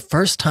the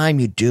first time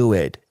you do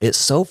it, it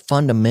so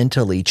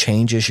fundamentally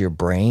changes your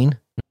brain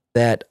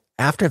that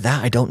after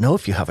that, I don't know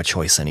if you have a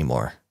choice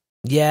anymore.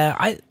 Yeah,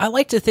 I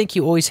like to think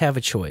you always have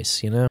a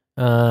choice,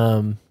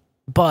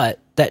 but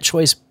that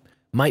choice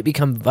might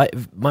become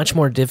much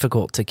more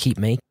difficult to keep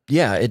making.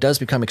 Yeah, it does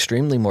become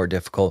extremely more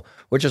difficult,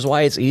 which is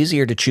why it's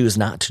easier to choose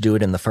not to do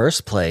it in the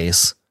first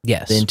place.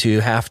 Yes. Than to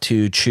have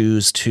to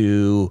choose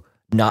to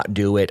not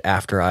do it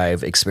after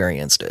I've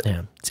experienced it.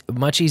 Yeah. It's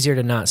much easier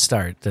to not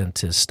start than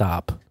to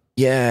stop.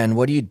 Yeah, and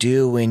what do you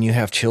do when you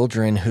have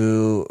children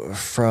who,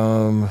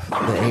 from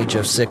the age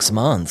of 6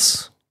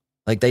 months,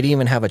 like they didn't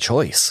even have a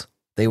choice.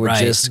 They were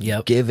just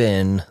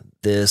given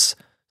this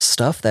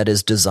stuff that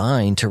is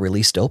designed to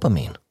release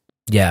dopamine.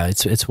 Yeah,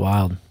 it's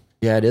wild.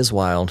 Yeah, it is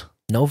wild.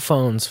 No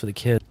phones for the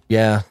kid.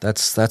 Yeah,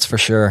 that's for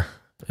sure.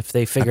 If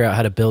they figure out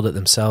how to build it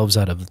themselves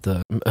out of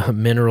the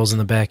minerals in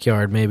the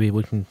backyard, maybe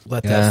we can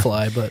let that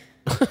fly. But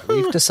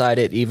we've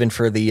decided, even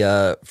for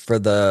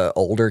the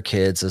older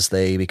kids as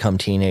they become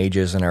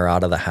teenagers and are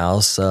out of the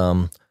house,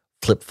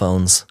 flip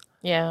phones.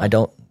 Yeah,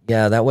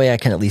 that way I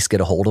can at least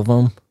get a hold of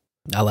them.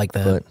 I like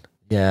that. But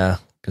yeah,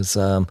 because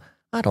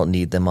I don't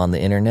need them on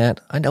the internet.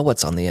 I know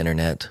what's on the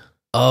internet.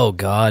 Oh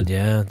God,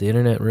 yeah, the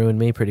internet ruined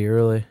me pretty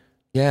early.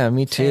 Yeah,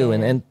 me too.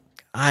 And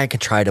I could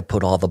try to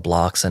put all the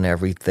blocks and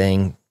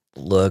everything.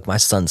 Look, my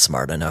son's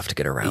smart enough to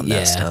get around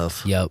that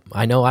stuff. Yep,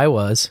 I know I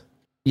was.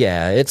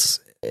 Yeah, it's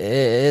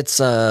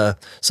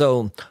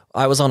so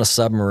I was on a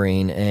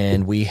submarine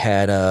and we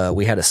had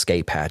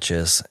escape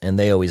hatches, and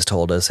they always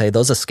told us, hey,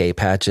 those escape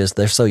hatches,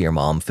 they're so your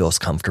mom feels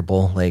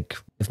comfortable. Like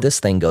if this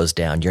thing goes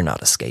down, you're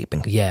not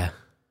escaping. Yeah.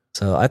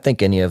 So I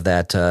think any of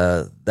that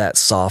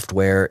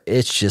software,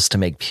 it's just to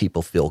make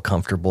people feel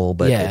comfortable,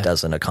 but it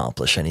doesn't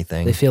accomplish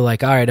anything. They feel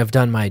like, all right, I've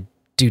done my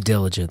due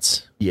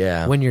diligence.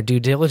 Yeah. When your due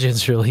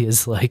diligence really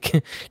is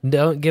like,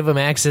 don't give them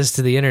access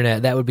to the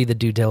internet. That would be the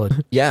due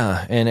diligence.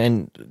 Yeah.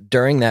 And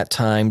during that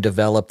time,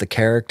 develop the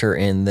character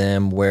in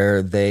them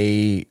where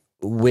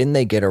when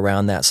they get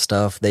around that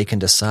stuff, they can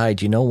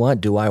decide, you know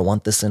what, do I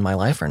want this in my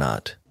life or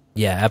not?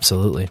 Yeah,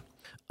 absolutely.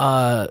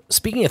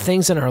 Speaking of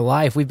things in our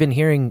life, we've been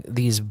hearing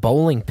these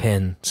bowling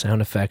pin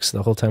sound effects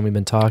the whole time we've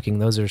been talking.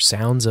 Those are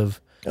sounds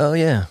of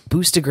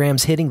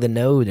boostograms hitting the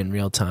node in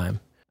real time.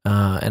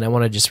 And I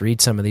want to just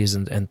read some of these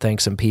and thank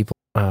some people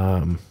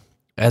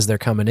as they're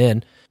coming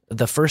in.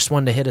 The first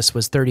one to hit us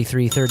was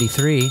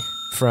 3333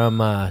 from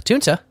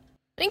Tunta.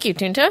 Thank you,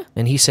 Tunta.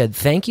 And he said,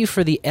 thank you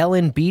for the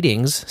Ellen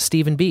beatings,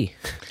 StevenB.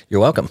 You're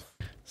welcome.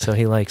 So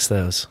he likes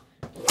those.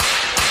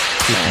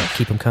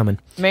 Keep them coming.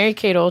 Mary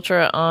Kate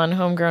Ultra on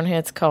Homegrown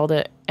Hits called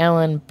it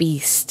Ellen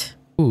Beast.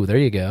 Ooh, there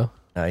you go.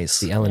 Nice.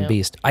 The Ellen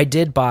Beast. I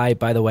did buy,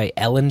 by the way,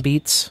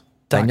 EllenBeats.com.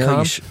 I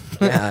know you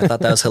yeah, I thought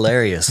that was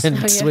hilarious. And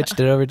switched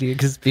it over to you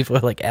because people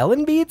are like,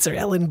 Ellen Beats or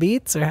Ellen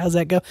Beats or how's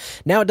that go?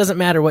 Now it doesn't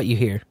matter what you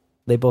hear.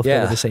 They both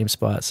go to the same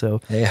spot. So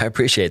hey, I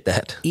appreciate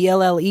that.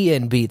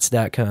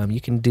 ELLENbeats.com.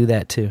 You can do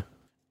that too.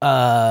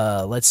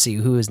 Let's see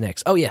who is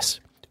next. Oh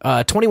yes.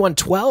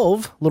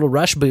 2112, little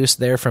rush boost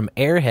there from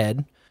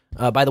Airhead.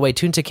 By the way,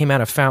 Tunta came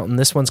out of Fountain.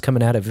 This one's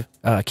coming out of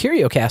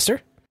CurioCaster.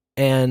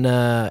 And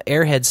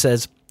Airhead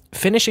says,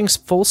 finishing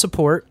full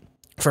support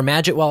for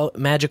Magic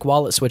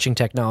Wallet switching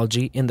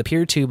technology in the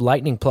PeerTube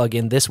Lightning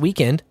plugin this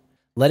weekend.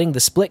 Letting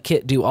the split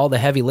kit do all the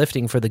heavy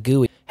lifting for the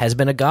GUI has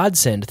been a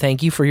godsend.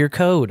 Thank you for your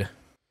code.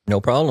 No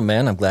problem,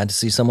 man. I'm glad to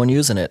see someone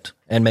using it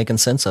and making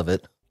sense of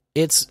it.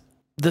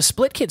 The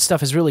split kit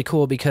stuff is really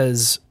cool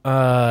because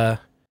I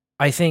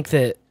think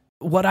that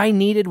what I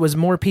needed was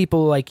more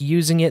people like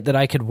using it that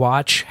I could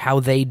watch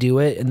how they do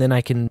it, and then I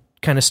can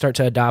kind of start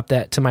to adopt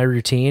that to my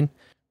routine.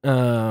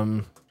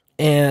 And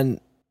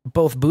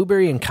both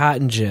Booberry and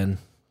Cotton Gin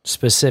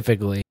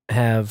specifically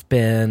have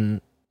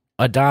been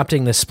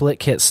adopting the split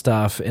kit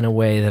stuff in a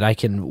way that I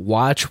can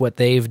watch what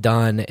they've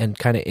done and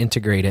kind of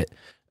integrate it.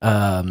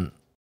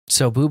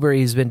 So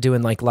Booberry's been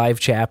doing like live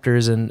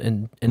chapters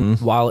and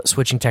wallet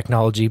switching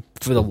technology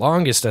for the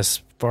longest,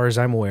 as far as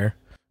I'm aware.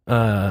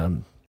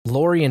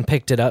 Lorian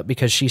picked it up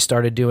because she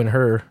started doing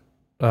her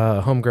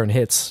Homegrown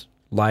Hits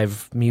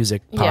live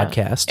music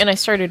podcast. And I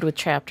started with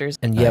chapters.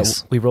 And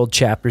we rolled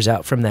chapters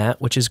out from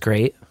that, which is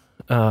great.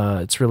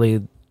 It's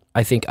really,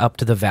 I think, up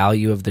to the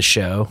value of the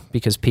show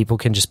because people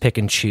can just pick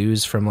and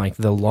choose from like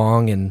the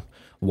long and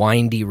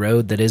windy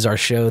road that is our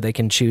show. They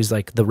can choose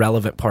like the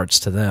relevant parts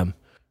to them.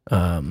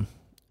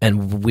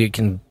 And we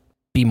can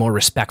be more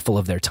respectful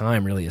of their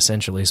time, really,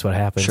 essentially, is what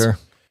happens. Sure.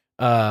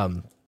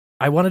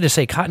 I wanted to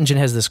say Cotton Gin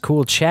has this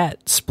cool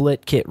chat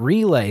split kit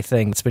relay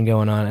thing that's been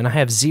going on, and I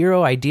have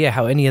zero idea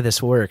how any of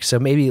this works. So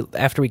maybe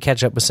after we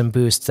catch up with some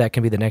boosts, that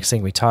can be the next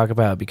thing we talk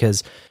about,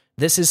 because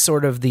this is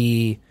sort of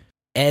the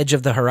edge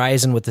of the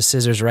horizon with the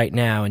scissors right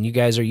now, and you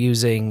guys are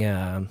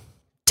using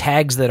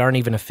tags that aren't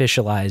even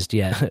officialized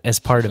yet as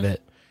part of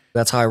it.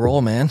 That's how I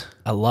roll, man.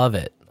 I love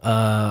it.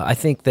 I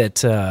think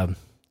that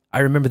I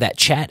remember that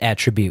chat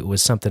attribute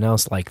was something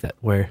else like that,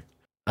 where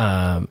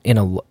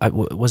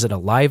was it a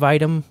live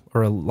item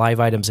or a live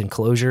items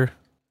enclosure?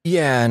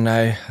 Yeah, and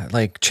I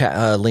like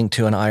link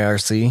to an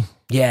IRC.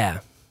 Yeah,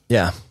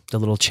 the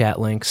little chat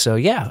link. So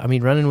yeah, I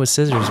mean, running with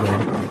scissors,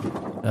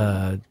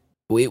 man.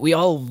 We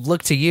all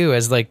look to you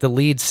as like the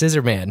lead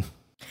scissor man.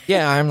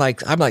 Yeah, I'm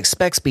like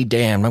specs be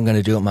damned. I'm going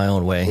to do it my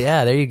own way.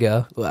 Yeah, there you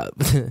go.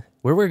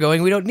 Where we're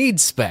going, we don't need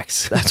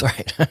specs. That's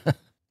right.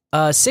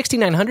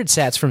 6,900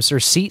 sats from Sir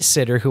Seat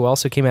Sitter, who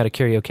also came out of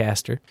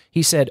Curiocaster.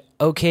 He said,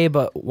 okay,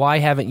 but why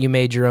haven't you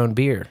made your own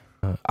beer?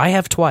 I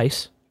have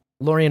twice.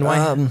 Lorian,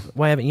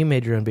 why haven't you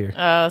made your own beer?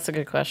 That's a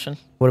good question.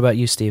 What about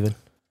you, Steven?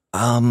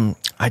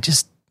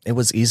 It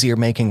was easier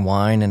making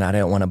wine, and I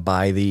didn't want to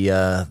buy the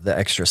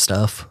extra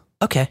stuff.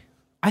 Okay.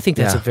 I think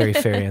that's a very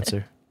fair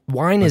answer.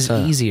 Wine is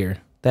easier.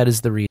 That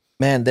is the reason.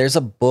 Man, there's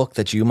a book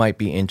that you might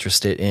be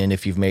interested in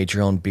if you've made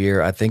your own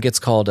beer. I think it's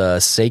called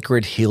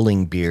Sacred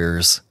Healing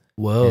Beers.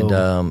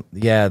 Whoa.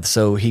 And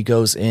so he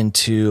goes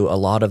into a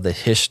lot of the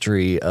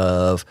history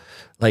of,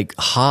 like,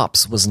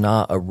 hops was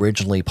not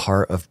originally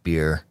part of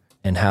beer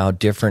and how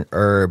different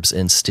herbs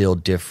instill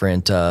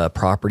different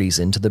properties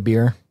into the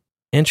beer.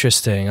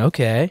 Interesting.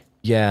 Okay.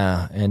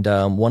 Yeah, and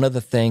one of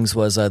the things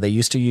was they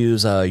used to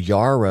use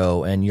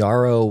yarrow, and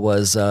yarrow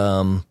is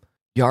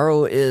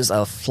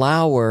a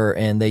flower,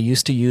 and they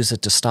used to use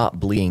it to stop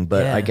bleeding,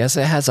 but I guess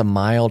it has a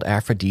mild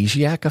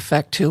aphrodisiac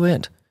effect to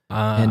it,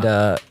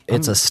 and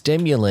it's a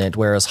stimulant,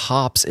 whereas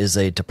hops is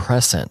a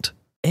depressant.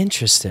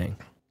 Interesting.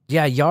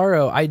 Yeah,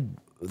 yarrow.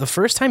 The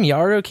first time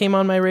yarrow came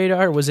on my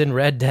radar was in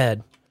Red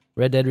Dead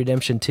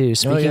Redemption 2.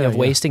 Speaking of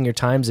wasting your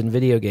times in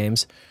video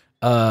games,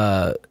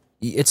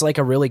 it's like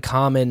a really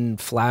common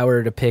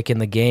flower to pick in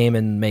the game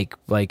and make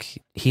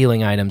like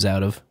healing items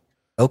out of.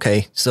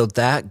 Okay, so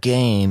that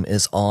game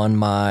is on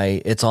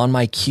my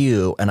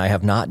queue, and I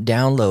have not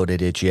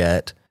downloaded it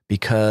yet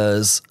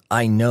because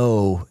I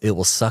know it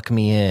will suck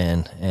me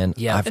in, and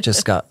I've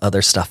just got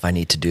other stuff I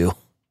need to do.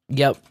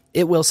 Yep,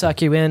 it will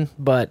suck you in,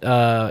 but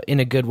in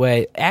a good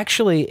way.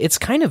 Actually, it's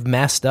kind of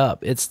messed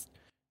up.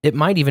 It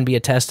might even be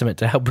a testament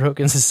to how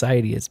broken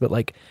society is, but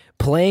like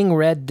playing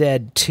Red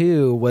Dead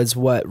 2 was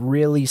what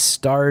really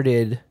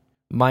started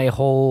my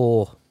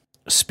whole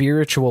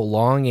spiritual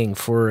longing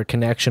for a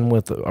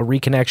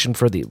reconnection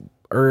for the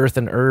earth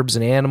and herbs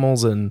and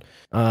animals. And,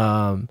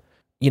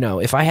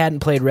 if I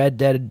hadn't played Red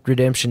Dead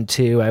Redemption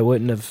 2, I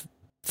wouldn't have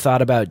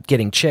thought about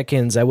getting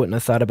chickens. I wouldn't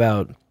have thought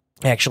about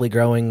actually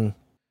growing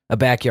a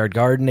backyard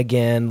garden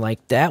again.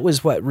 Like that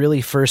was what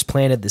really first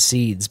planted the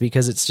seeds,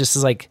 because it's just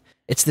like,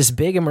 it's this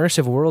big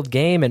immersive world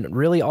game, and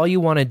really all you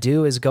want to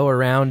do is go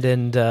around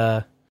and,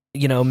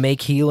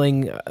 make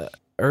healing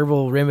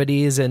herbal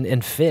remedies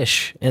and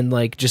fish and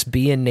like just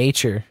be in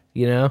nature,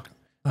 Like,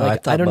 I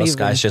thought most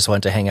guys just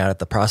went to hang out at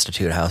the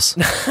prostitute house.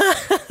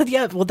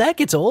 Yeah, well, that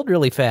gets old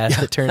really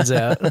fast, it turns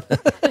out.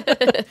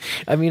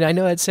 I mean, I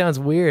know it sounds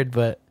weird,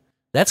 but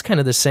that's kind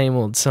of the same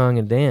old song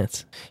and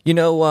dance.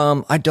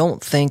 I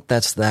don't think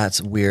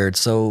that's weird.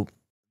 So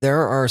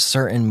there are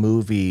certain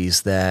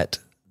movies that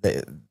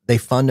they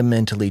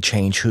fundamentally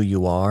change who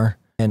you are.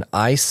 And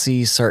I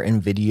see certain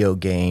video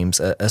games,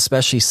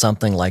 especially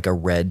something like a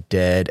Red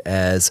Dead,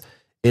 as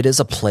it is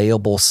a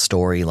playable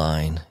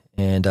storyline.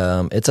 And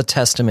it's a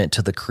testament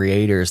to the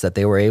creators that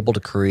they were able to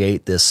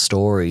create this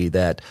story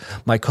that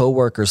my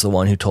coworker's the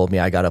one who told me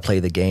I got to play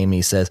the game.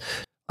 He says,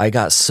 I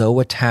got so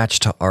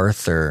attached to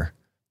Arthur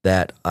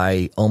that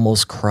I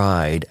almost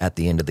cried at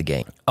the end of the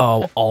game.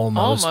 Oh,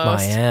 almost.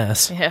 My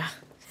ass. Yeah.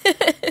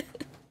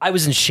 I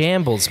was in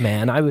shambles,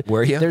 man.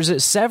 Were you?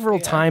 There's several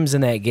times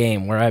in that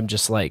game where I'm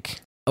just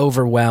like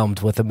overwhelmed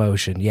with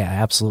emotion. Yeah,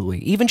 absolutely.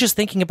 Even just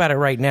thinking about it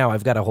right now,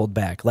 I've got to hold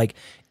back. Like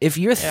if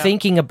you're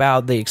thinking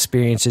about the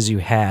experiences you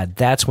had,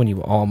 that's when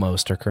you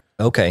almost are crying.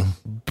 Okay.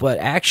 But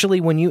actually,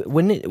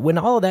 when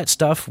all of that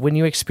stuff, when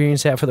you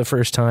experience that for the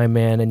first time,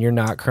 man, and you're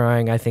not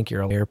crying, I think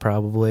you're a liar,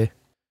 probably.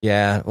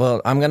 Yeah,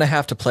 well, I'm going to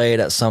have to play it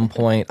at some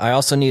point. I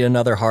also need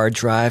another hard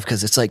drive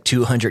because it's like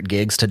 200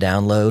 gigs to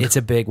download. It's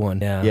a big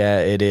one, yeah. Yeah,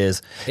 it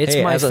is. It's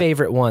my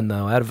favorite one,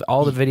 though. Out of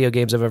all the video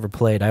games I've ever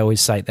played, I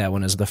always cite that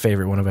one as the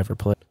favorite one I've ever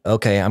played.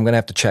 Okay, I'm going to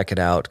have to check it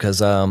out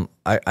because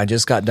I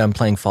just got done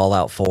playing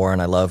Fallout 4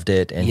 and I loved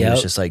it. And he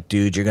was just like,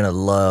 dude, you're going to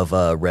love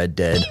Red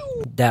Dead.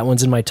 That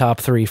one's in my top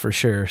 3 for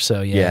sure.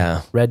 So,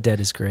 yeah, Red Dead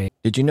is great.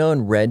 Did you know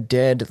in Red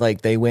Dead,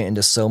 like they went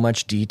into so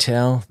much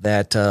detail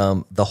that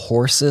the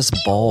horse's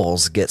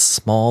balls get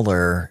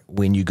smaller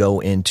when you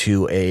go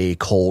into a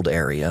cold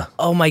area?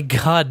 Oh my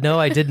God, no,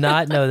 I did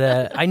not know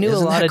that. I knew a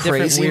lot of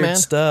different weird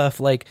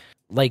stuff, like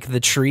the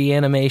tree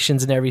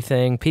animations and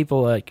everything.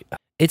 People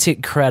it's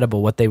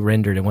incredible what they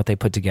rendered and what they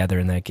put together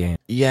in that game.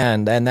 Yeah,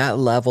 and that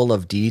level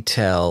of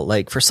detail,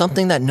 like for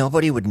something that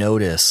nobody would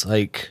notice,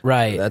 like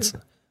right.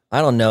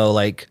 I don't know,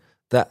 like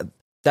that.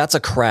 That's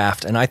a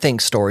craft, and I think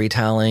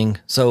storytelling.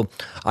 So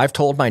I've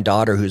told my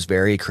daughter, who's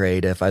very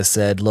creative, I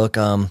said, look,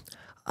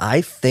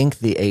 I think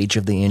the age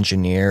of the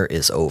engineer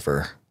is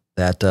over,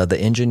 that the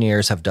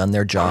engineers have done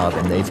their job,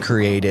 and they've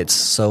created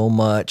so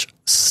much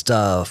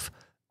stuff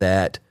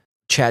that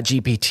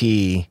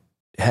ChatGPT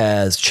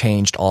has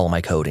changed all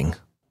my coding.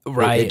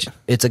 Right.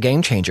 It's a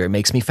game changer. It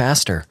makes me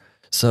faster.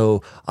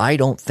 So I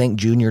don't think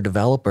junior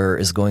developer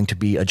is going to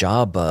be a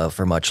job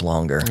for much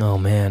longer. Oh,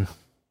 man.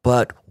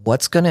 But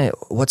what's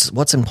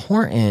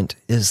important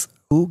is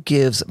who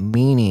gives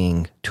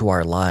meaning to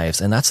our lives,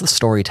 and that's the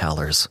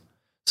storytellers.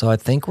 So I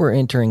think we're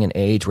entering an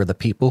age where the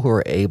people who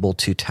are able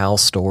to tell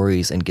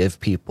stories and give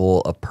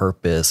people a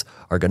purpose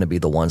are going to be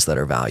the ones that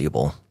are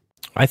valuable.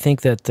 I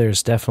think that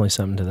there's definitely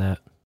something to that.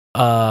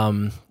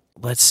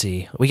 Let's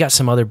see. We got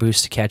some other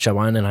boosts to catch up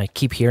on, and I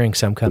keep hearing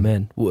some come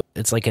in.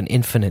 It's like an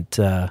infinite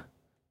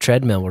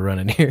treadmill we're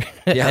running here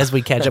as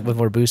we catch up with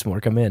more boosts,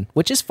 more come in,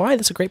 which is fine.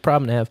 That's a great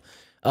problem to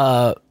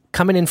have.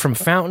 Coming in from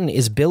Fountain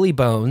is Billy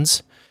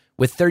Bones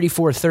with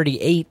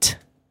 3438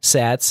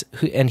 sats,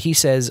 and he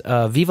says,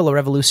 Viva la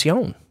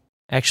Revolution.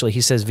 Actually,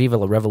 he says Viva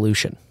la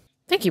Revolution.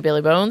 Thank you,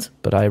 Billy Bones.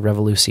 But I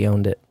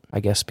revolucioned it, I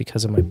guess,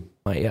 because of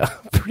my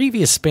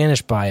previous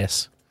Spanish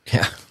bias.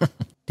 Yeah.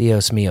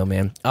 Dios mio,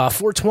 man.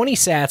 420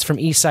 sats from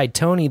Eastside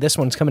Tony. This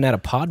one's coming out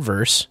of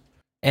Podverse.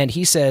 And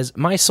he says,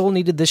 my soul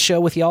needed this show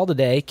with y'all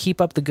today.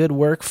 Keep up the good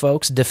work,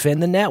 folks.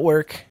 Defend the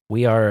network.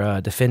 We are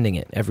defending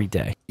it every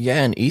day.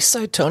 Yeah, and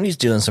Eastside Tony's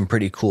doing some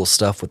pretty cool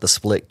stuff with the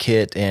split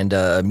kit and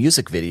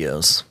music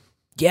videos.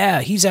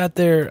 Yeah, he's out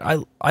there.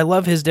 I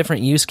love his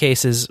different use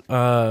cases.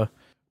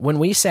 When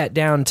we sat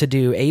down to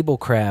do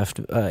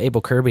Ablecraft,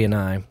 Abel Kirby and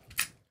I,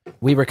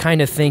 we were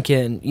kind of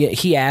thinking,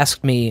 he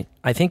asked me,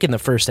 I think in the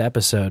first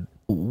episode,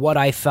 what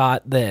I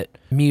thought that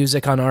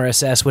music on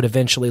RSS would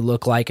eventually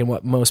look like and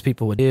what most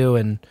people would do.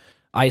 And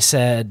I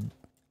said,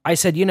 I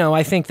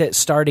think that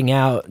starting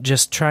out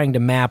just trying to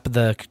map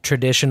the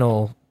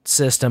traditional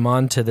system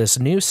onto this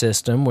new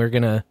system, we're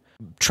going to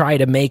try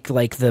to make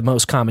like the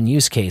most common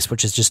use case,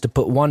 which is just to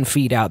put one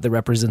feed out that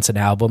represents an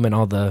album and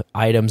all the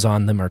items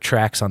on them are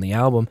tracks on the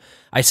album.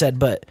 I said,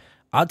 but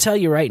I'll tell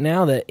you right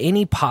now that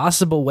any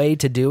possible way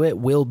to do it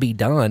will be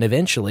done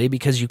eventually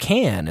because you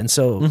can. And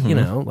so,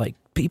 like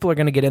people are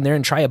going to get in there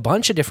and try a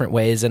bunch of different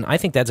ways. And I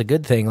think that's a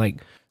good thing. Like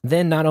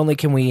then not only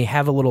can we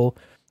have a little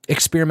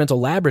experimental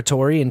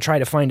laboratory and try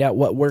to find out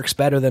what works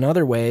better than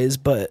other ways,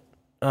 but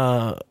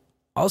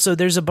also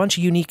there's a bunch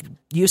of unique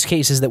use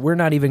cases that we're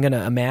not even going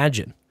to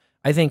imagine.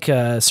 I think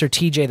Sir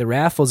TJ the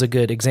Raffle is a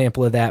good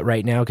example of that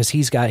right now because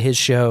he's got his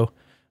show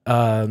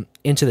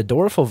Into the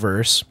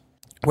Dorfleverse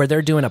where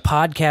they're doing a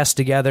podcast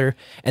together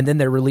and then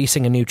they're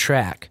releasing a new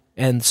track.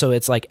 And so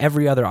it's like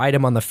every other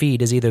item on the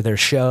feed is either their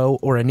show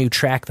or a new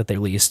track that they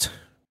released.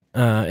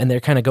 And they're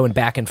kind of going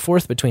back and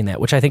forth between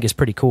that, which I think is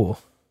pretty cool.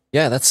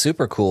 Yeah, that's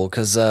super cool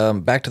because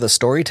back to the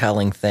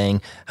storytelling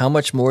thing, how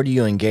much more do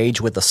you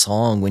engage with the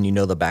song when you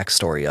know the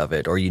backstory of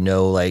it or you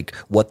know like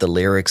what the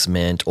lyrics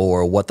meant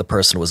or what the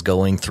person was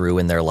going through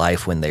in their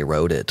life when they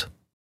wrote it?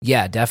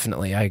 Yeah,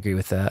 definitely. I agree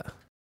with that.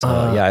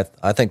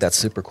 I think that's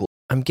super cool.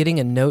 I'm getting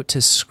a note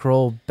to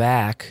scroll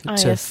back.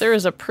 Yes, there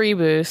is a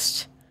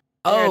pre-boost.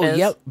 There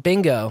yep,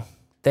 bingo.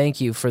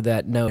 Thank you for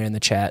that note in the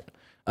chat.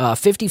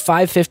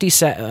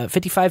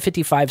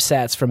 5555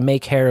 sats from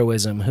Make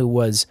Heroism, who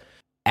was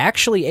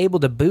actually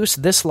able to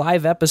boost this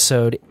live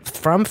episode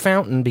from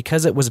Fountain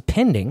because it was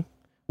pending,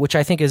 which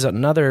I think is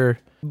another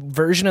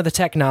version of the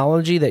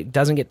technology that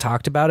doesn't get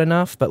talked about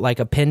enough, but like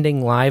a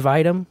pending live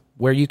item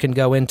where you can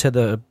go into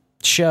the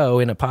show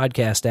in a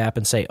podcast app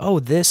and say, oh,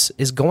 this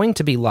is going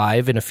to be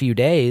live in a few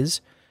days.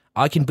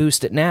 I can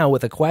boost it now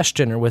with a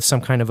question or with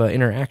some kind of an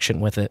interaction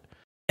with it.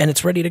 And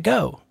it's ready to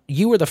go.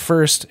 You were the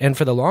first, and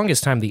for the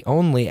longest time, the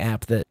only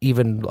app that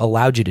even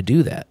allowed you to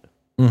do that.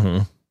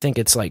 Mm-hmm. I think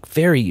it's like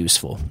very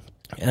useful.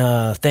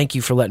 Thank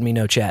you for letting me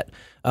know, chat.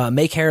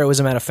 Make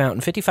Heroism out of Fountain,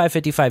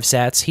 5555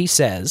 sats. He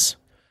says,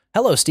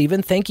 hello,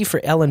 Steven. Thank you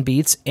for Ellen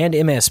Beats and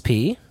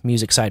MSP,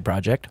 Music Side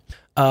Project.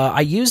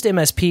 I used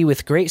MSP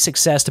with great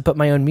success to put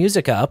my own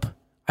music up.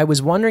 I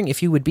was wondering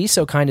if you would be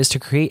so kind as to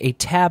create a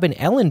tab in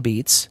Ellen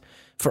Beats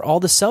for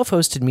all the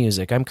self-hosted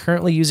music. I'm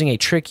currently using a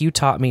trick you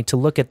taught me to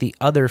look at the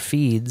other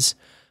feeds.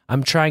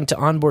 I'm trying to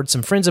onboard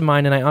some friends of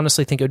mine, and I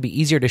honestly think it would be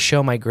easier to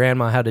show my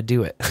grandma how to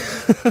do it.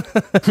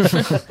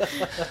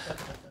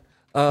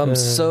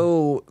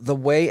 So the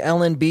way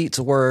Ellen Beats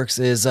works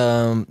is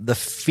the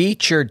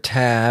featured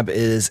tab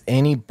is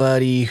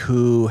anybody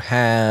who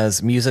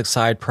has Music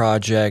Side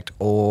Project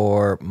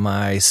or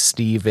my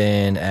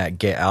Steven at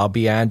Get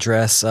Albi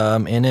address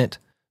in it.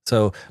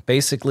 So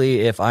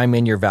basically, if I'm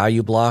in your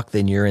value block,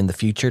 then you're in the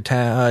future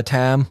tab.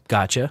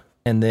 Gotcha.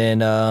 And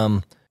then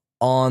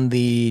on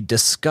the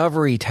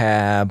discovery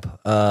tab,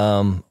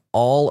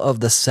 all of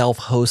the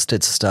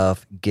self-hosted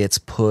stuff gets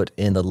put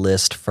in the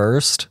list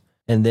first,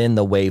 and then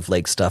the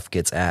Wavelake stuff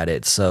gets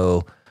added.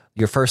 So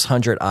your first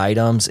 100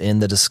 items in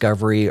the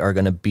discovery are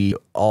going to be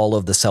all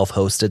of the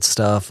self-hosted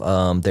stuff.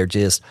 They're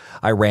just,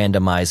 I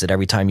randomize it.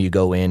 Every time you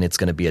go in, it's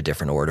going to be a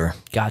different order.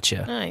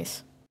 Gotcha.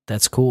 Nice.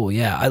 That's cool.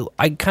 Yeah,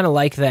 I kind of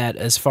like that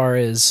as far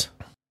as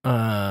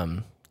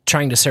trying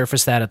to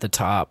surface that at the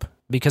top,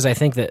 because I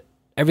think that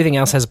everything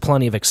else has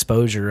plenty of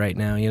exposure right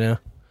now, you know?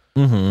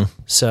 Mm-hmm.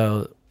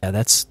 So yeah,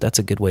 that's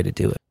a good way to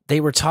do it.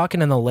 They were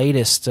talking in the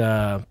latest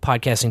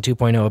Podcasting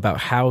 2.0 about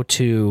how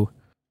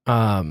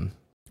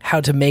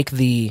to make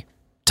the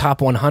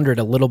top 100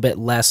 a little bit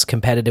less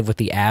competitive with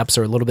the apps,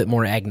 or a little bit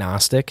more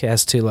agnostic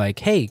as to like,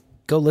 hey,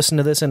 go listen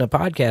to this in a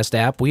podcast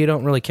app. We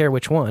don't really care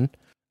which one.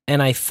 And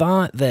I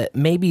thought that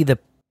maybe the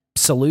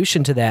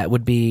solution to that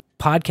would be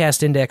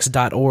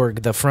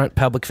podcastindex.org, the front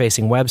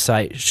public-facing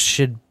website,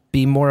 should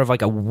be more of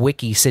like a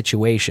wiki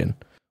situation,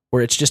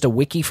 where it's just a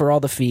wiki for all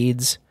the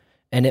feeds,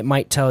 and it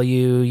might tell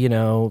you, you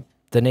know,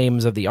 the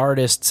names of the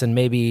artists and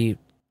maybe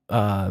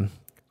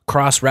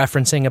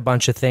cross-referencing a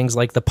bunch of things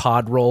like the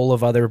pod roll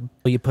of other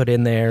you put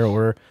in there,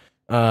 or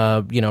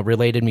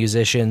related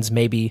musicians,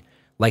 maybe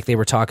like they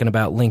were talking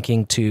about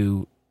linking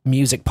to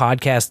music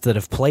podcasts that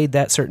have played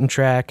that certain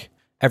track,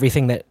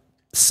 everything that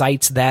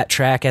cites that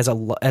track as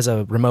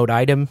a remote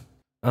item.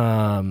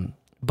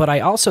 But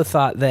I also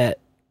thought that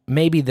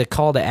maybe the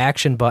call to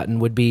action button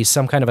would be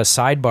some kind of a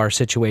sidebar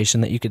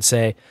situation that you could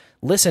say,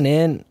 listen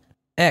in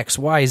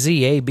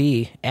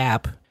XYZAB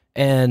app,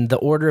 and the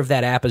order of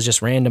that app is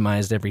just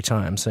randomized every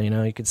time. So,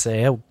 you could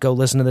say, oh, go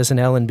listen to this in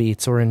Ellen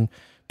Beats or in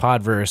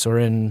Podverse or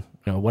in,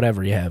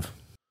 whatever you have.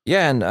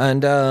 Yeah.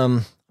 And I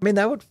mean,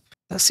 that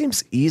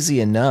seems easy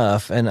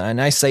enough. And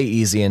I say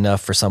easy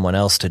enough for someone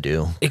else to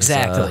do.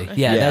 Exactly.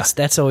 Yeah.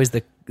 That's always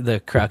the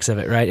crux of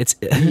it, right? It's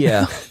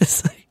yeah.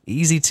 It's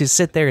easy to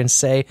sit there and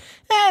say,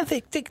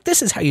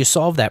 this is how you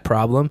solve that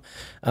problem.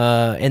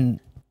 And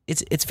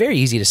it's very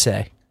easy to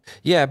say.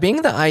 Yeah,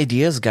 being the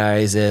ideas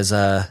guys is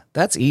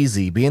that's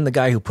easy. Being the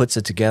guy who puts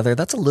it together,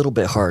 that's a little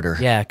bit harder.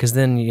 Yeah, because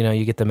then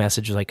you get the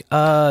message like,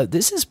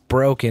 this is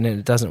broken and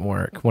it doesn't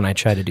work when I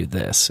try to do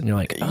this, and you're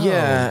like, oh,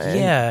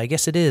 yeah, I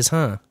guess it is,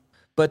 huh?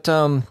 But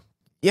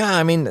yeah,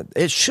 I mean,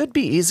 it should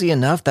be easy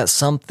enough that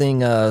something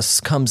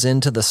comes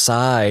into the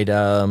side,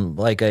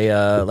 like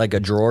a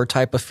drawer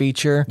type of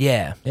feature.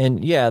 Yeah.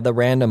 And yeah, the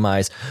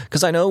randomize.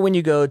 Because I know when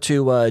you go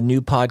to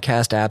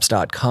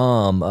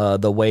newpodcastapps.com,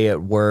 the way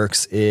it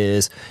works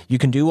is you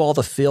can do all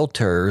the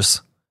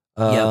filters,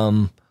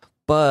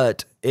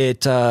 but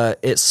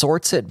it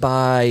sorts it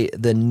by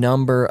the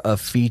number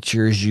of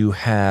features you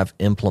have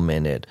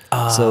implemented.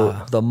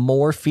 So the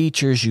more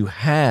features you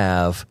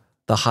have,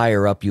 the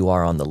higher up you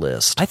are on the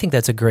list. I think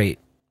that's a great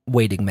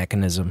weighting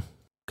mechanism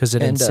because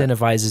it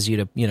incentivizes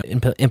you to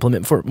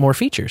implement for more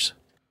features.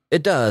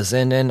 It does,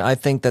 and I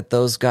think that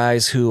those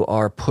guys who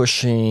are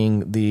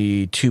pushing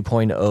the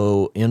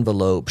 2.0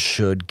 envelope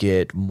should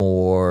get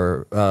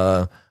more.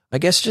 I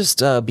guess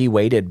just be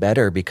weighted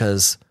better,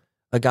 because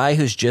a guy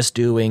who's just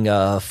doing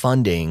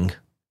funding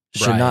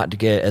should not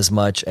get as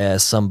much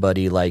as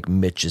somebody like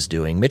Mitch is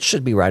doing. Mitch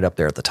should be right up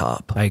there at the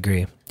top. I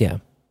agree. Yeah.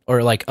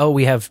 Or like, oh,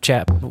 we have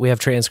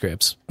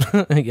transcripts,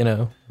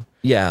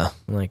 Yeah.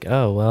 I'm like,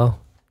 oh,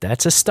 well,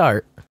 that's a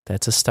start.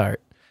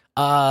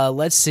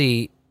 Let's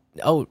see.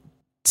 Oh,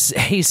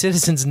 Hey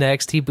Citizen's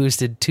next. He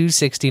boosted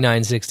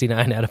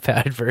 269.69 out of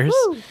Podverse.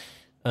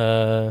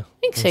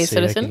 Thanks, Hey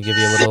Citizen. I can give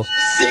you a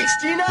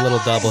little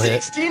double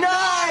hit.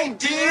 69,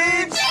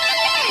 dudes!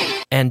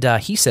 And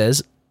he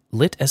says,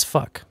 lit as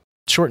fuck.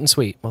 Short and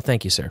sweet. Well,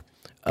 thank you, sir.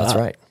 That's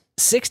right.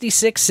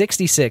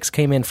 6666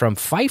 came in from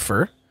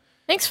Pfeiffer.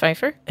 Thanks,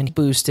 Pfeiffer. And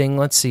boosting,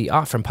 let's see,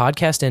 from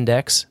Podcast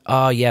Index.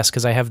 Yes,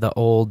 because I have the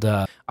old,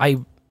 I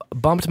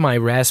bumped my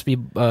Raspberry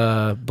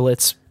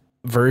Blitz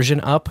version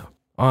up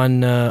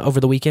on over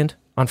the weekend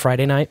on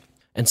Friday night.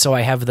 And so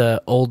I have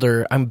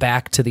I'm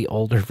back to the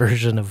older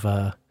version of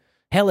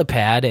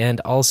Helipad, and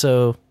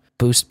also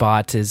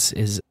BoostBot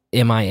is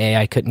MIA.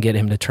 I couldn't get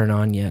him to turn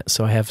on yet,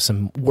 so I have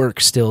some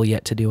work still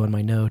yet to do on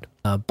my node.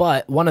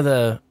 But one of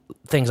the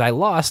things I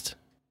lost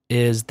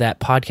is that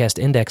Podcast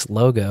Index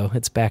logo.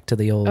 It's back to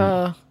the old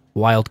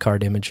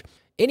wildcard image.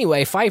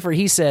 Anyway, Pfeiffer,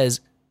 he says,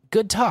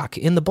 good talk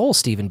in the bowl,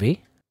 StevenB.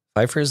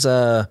 Pfeiffer's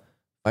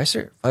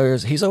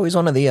he's always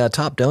one of the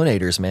top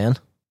donators, man.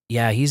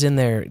 Yeah, he's in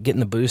there getting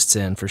the boosts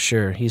in for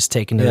sure. He's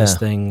taking to this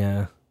thing.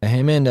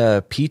 Him and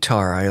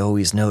Pitar, I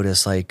always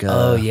notice, like,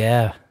 oh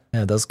yeah,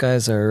 those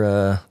guys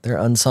are they're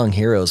unsung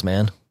heroes,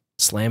 man.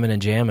 Slamming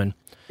and jamming.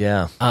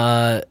 Yeah.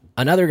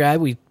 Another guy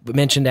we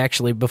mentioned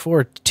actually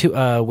before,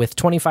 with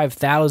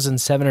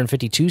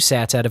 25,752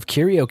 sats out of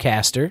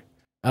CurioCaster,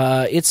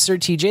 it's Sir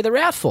TJ the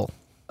Wrathful.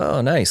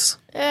 Oh, nice.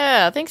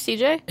 Yeah, thanks,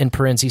 TJ. In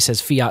parentheses, he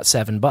says fiat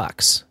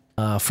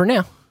 $7 for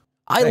now.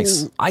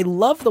 Nice. I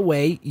love the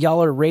way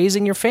y'all are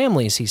raising your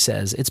families, he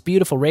says. It's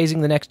beautiful,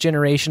 raising the next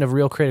generation of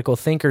real critical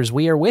thinkers.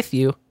 We are with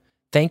you.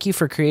 Thank you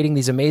for creating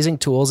these amazing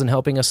tools and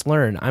helping us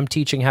learn. I'm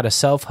teaching how to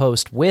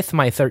self-host with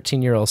my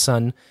 13-year-old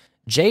son.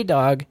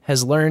 J-Dog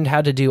has learned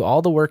how to do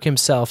all the work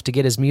himself to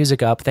get his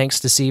music up, thanks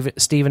to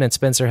Steven and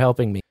Spencer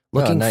helping me.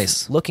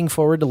 Nice. Looking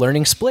forward to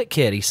learning Split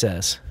Kid, he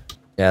says.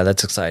 Yeah,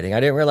 that's exciting. I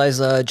didn't realize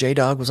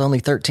J-Dog was only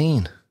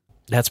 13.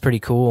 That's pretty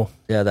cool.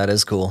 Yeah, that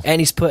is cool. And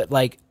he's put,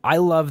 I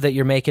love that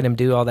you're making him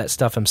do all that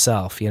stuff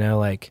himself,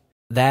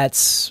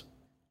 that's,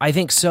 I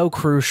think, so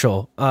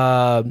crucial.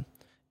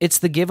 It's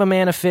the give a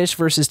man a fish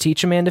versus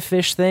teach a man to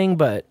fish thing,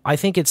 but I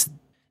think it's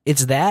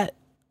that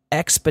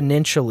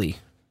exponentially.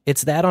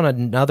 It's that on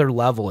another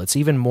level. It's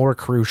even more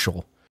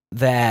crucial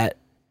that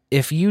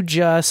if you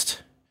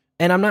just,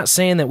 and I'm not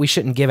saying that we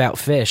shouldn't give out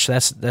fish.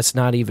 That's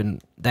not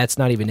even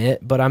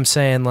it. But I'm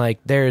saying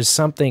there's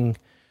something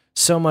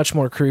so much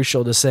more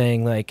crucial to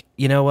saying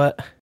you know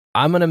what?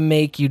 I'm going to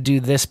make you do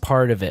this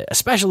part of it.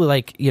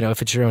 Especially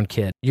if it's your own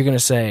kid, you're going to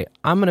say,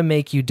 I'm going to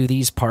make you do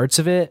these parts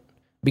of it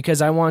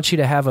because I want you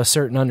to have a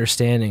certain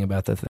understanding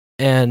about the thing.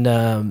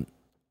 And,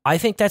 I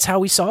think that's how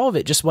we solve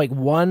it. Just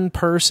one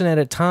person at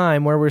a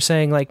time, where we're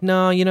saying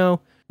no, you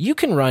you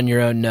can run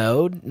your own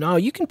node. No,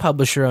 you can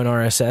publish your own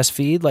RSS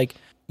feed. Like,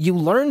 you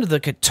learned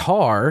the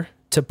guitar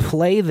to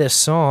play this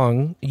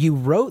song. You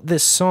wrote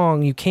this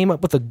song. You came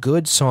up with a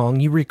good song.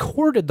 You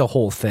recorded the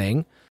whole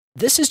thing.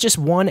 This is just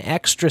one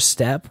extra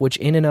step, which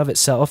in and of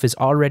itself is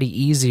already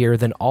easier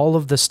than all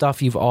of the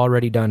stuff you've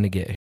already done to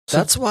get here.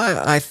 That's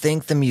why I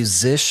think the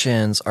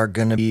musicians are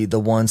going to be the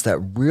ones that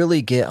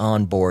really get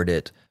on board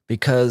it,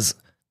 because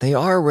they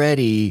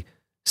already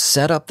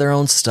set up their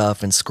own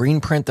stuff and screen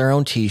print their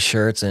own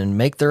t-shirts and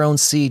make their own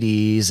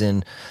CDs,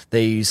 and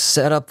they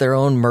set up their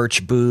own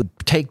merch booth,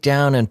 take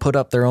down and put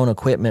up their own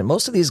equipment.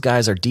 Most of these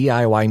guys are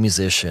DIY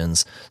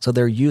musicians, so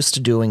they're used to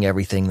doing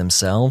everything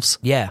themselves.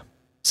 Yeah.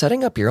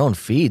 Setting up your own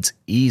feed's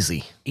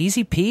easy.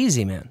 Easy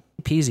peasy, man.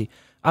 Peasy.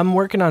 I'm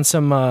working on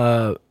some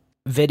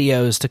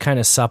videos to kind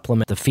of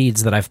supplement the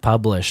feeds that I've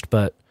published,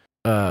 but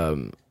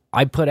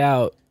I put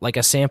out like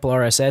a sample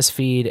RSS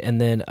feed and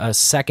then a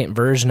second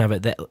version of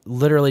it that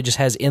literally just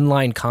has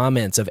inline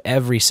comments of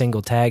every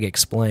single tag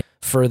explained,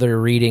 further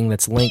reading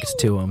that's linked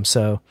to them.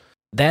 So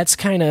that's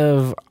kind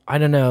of, I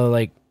don't know,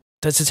 like,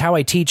 this is how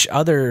I teach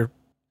other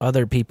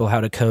people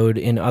how to code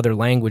in other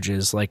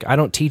languages. Like, I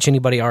don't teach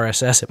anybody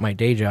RSS at my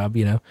day job,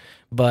 you know,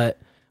 but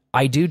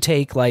I do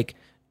take like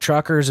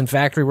truckers and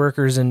factory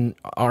workers and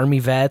army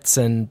vets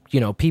and,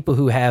 you know, people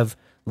who have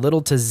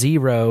little to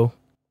zero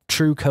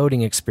true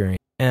coding experience,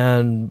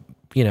 and,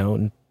 you know,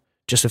 in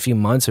just a few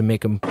months and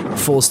make them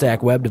full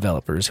stack web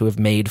developers who have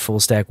made full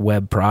stack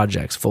web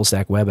projects, full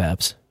stack web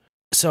apps.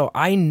 So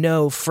I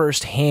know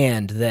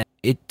firsthand that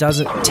it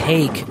doesn't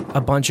take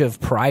a bunch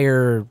of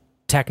prior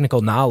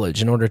technical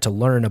knowledge in order to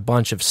learn a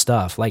bunch of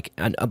stuff, like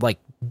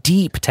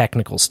deep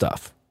technical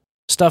stuff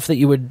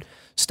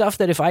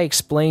that if I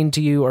explained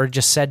to you or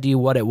just said to you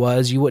what it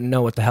was, you wouldn't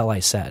know what the hell I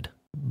said.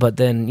 But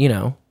then, you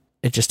know,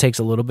 it just takes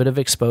a little bit of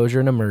exposure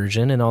and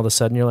immersion, and all of a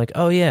sudden you're like,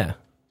 oh yeah,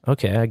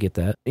 okay, I get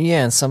that.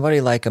 Yeah, and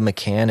somebody like a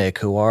mechanic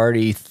who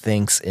already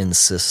thinks in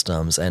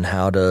systems and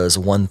how does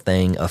one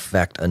thing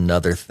affect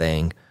another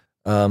thing,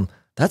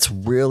 that's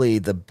really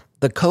the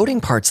coding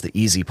part's the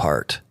easy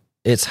part.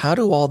 It's how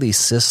do all these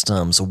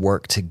systems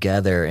work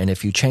together, and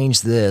if you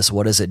change this,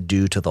 what does it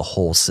do to the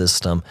whole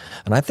system?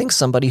 And I think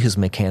somebody who's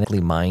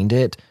mechanically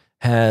minded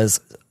has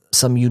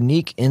some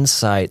unique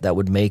insight that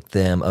would make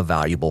them a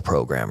valuable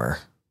programmer.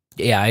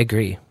 Yeah, I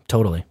agree.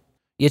 Totally.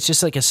 It's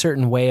just like a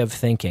certain way of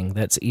thinking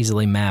that's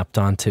easily mapped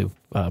onto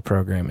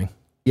programming.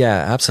 Yeah,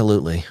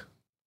 absolutely.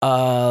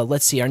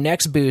 Let's see. Our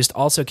next boost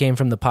also came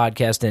from the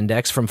podcast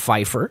index from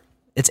Pfeiffer.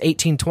 It's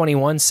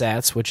 1821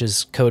 sats, which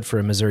is code for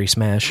a Missouri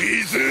Smash.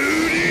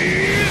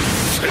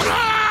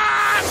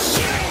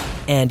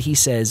 And he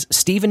says,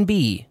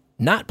 StevenB,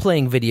 not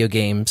playing video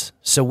games,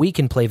 so we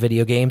can play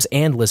video games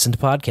and listen to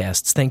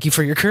podcasts. Thank you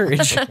for your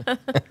courage.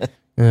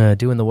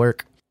 Doing the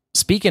work.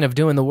 Speaking of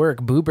doing the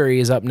work, Booberry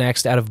is up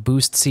next out of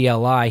Boost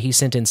CLI. He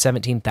sent in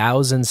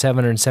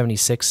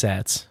 17,776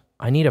 sats.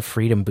 I need a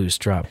Freedom Boost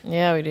drop.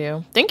 Yeah, we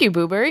do. Thank you,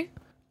 Booberry.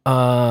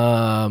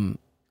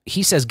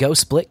 He says go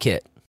split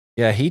kit.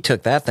 Yeah, he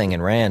took that thing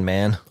and ran,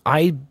 man.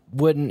 I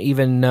wouldn't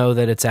even know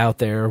that it's out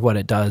there or what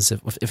it does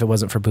if it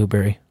wasn't for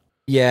Booberry.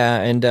 Yeah,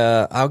 and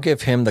I'll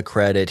give him the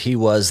credit. He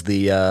was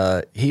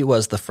the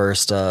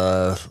first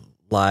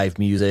live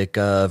music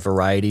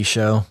variety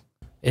show.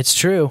 It's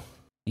true.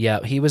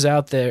 Yeah, he was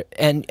out there,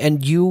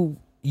 and you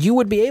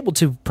would be able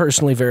to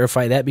personally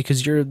verify that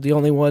because you're the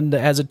only one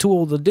that has a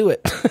tool to do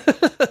it.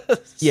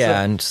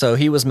 Yeah, and so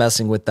he was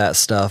messing with that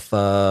stuff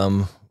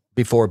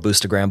before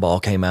Boostagram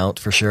Ball came out,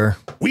 for sure.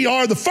 We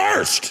are the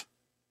first.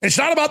 It's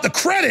not about the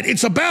credit.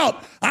 It's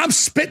about, I'm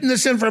spitting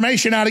this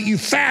information out at you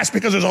fast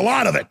because there's a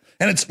lot of it,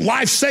 and it's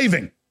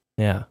life-saving.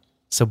 Yeah.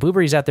 So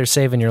Booberry's out there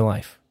saving your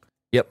life.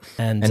 Yep.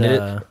 And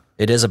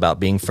it is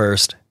about being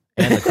first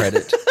and the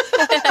credit.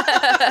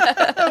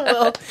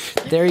 Well,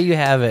 there you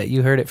have it.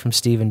 You heard it from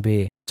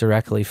StevenB,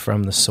 directly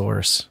from the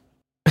source.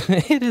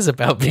 It is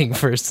about being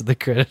first to the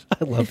credit.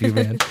 I love you,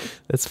 man.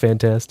 That's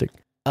fantastic.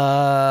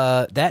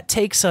 That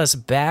takes us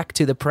back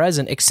to the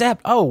present,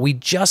 except, we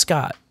just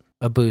got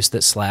a boost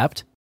that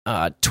slapped.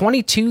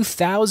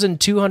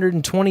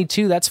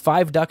 22,222. That's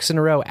 5 ducks in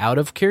a row out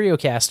of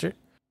Curiocaster.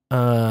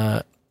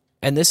 And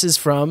this is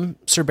from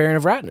Sir Baron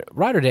of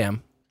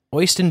Rotterdam,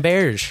 Oysten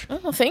Berge.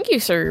 Oh, thank you,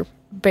 Sir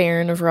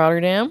Baron of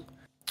Rotterdam.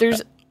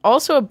 There's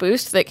also a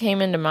boost that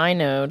came into my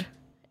node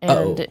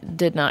and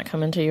did not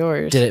come into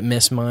yours. Did it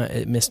miss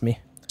it missed me?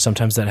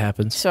 Sometimes that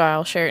happens. So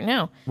I'll share it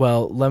now.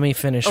 Well, let me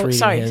finish reading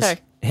his. Sorry.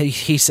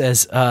 He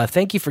says,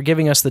 thank you for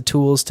giving us the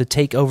tools to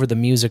take over the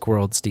music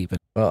world, Stephen.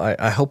 Well,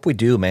 I hope we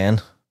do,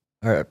 man.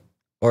 Or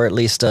at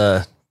least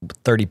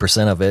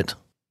 30% of it.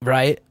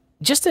 Right?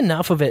 Just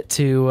enough of it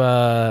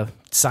to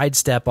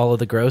sidestep all of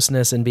the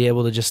grossness and be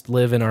able to just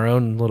live in our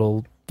own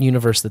little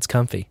universe that's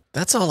comfy.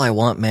 That's all I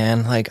want,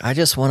 man. Like, I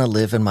just want to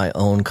live in my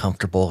own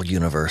comfortable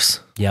universe.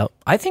 Yep.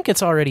 I think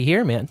it's already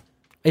here, man.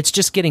 It's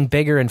just getting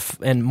bigger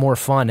and more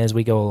fun as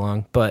we go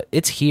along, but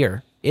it's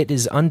here. It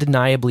is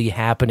undeniably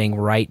happening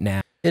right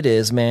now. It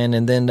is, man.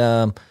 And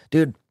then,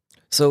 dude,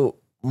 so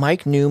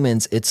Mike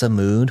Newman's It's a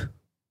Mood.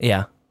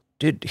 Yeah.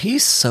 Dude,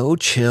 he's so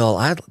chill.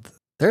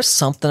 There's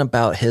something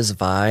about his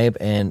vibe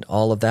and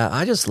all of that.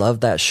 I just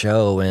love that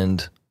show,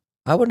 and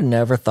I would have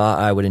never thought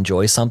I would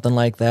enjoy something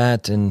like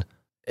that. And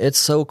it's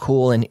so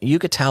cool, and you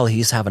could tell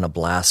he's having a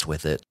blast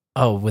with it.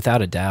 Oh,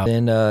 without a doubt.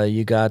 And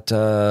you got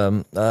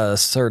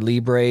Sir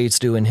Libre's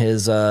doing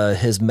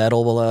his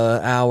metal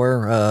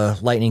hour,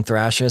 Lightning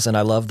Thrashes, and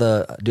I love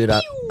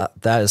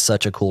that is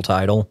such a cool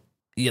title.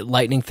 Yeah,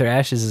 Lightning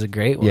Thrashes is a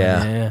great one.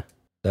 Yeah.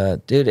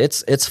 Dude,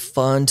 it's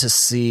fun to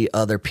see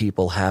other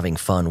people having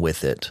fun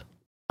with it.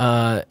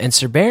 And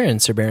Sir Baron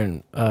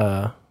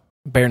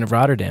of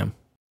Rotterdam.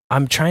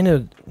 I'm trying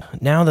to,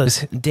 now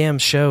this damn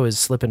show is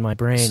slipping my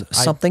brain.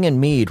 Something in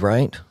Mead,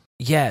 right?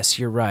 Yes,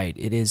 you're right.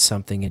 It is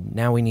something, and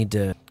now we need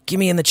to give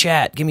me in the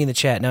chat.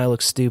 Now I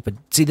look stupid.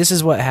 See, this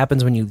is what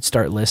happens when you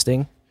start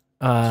listing.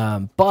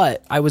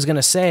 But I was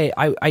gonna say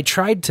I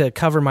tried to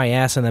cover my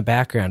ass in the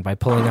background by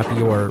pulling up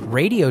your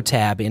radio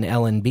tab in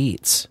Ellen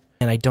Beats,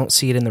 and I don't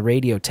see it in the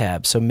radio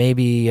tab. So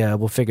maybe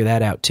we'll figure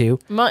that out too.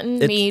 Mutton,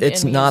 meat,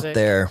 it's and not music.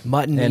 there.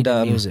 Mutton, meat,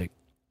 and music.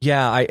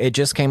 Yeah, it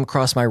just came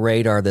across my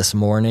radar this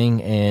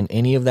morning, and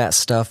any of that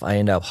stuff I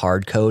end up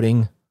hard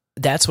coding.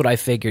 That's what I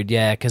figured.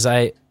 Yeah, because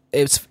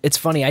it's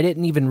funny. I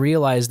didn't even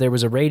realize there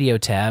was a radio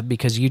tab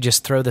because you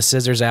just throw the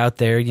scissors out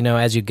there,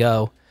 as you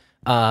go.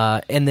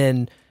 And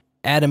then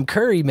Adam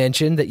Curry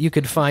mentioned that you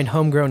could find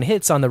homegrown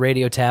hits on the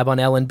radio tab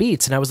on Ellen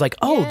Beats, and I was like,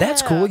 "Oh,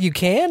 that's cool. You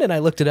can." And I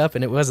looked it up,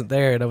 and it wasn't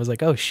there, and I was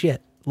like, "Oh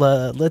shit,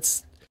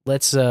 let's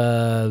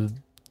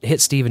hit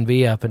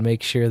StevenB up and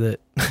make sure that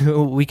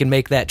we can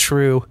make that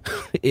true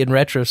in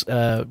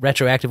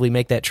retroactively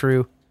make that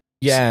true."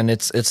 Yeah, and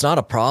it's not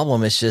a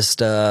problem. It's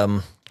just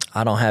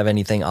I don't have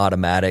anything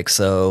automatic,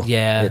 so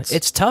yeah,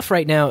 it's tough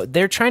right now.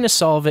 They're trying to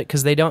solve it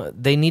because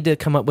they need to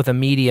come up with a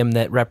medium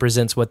that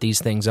represents what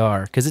these things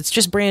are, because it's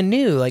just brand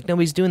new. Like,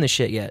 nobody's doing this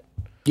shit yet.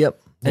 Yep.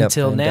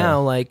 Until now,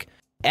 like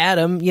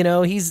Adam,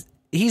 he's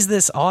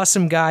this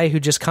awesome guy who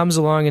just comes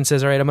along and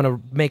says, "All right, I'm going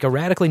to make a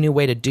radically new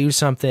way to do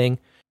something.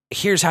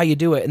 Here's how you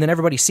do it." And then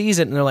everybody sees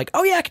it and they're like,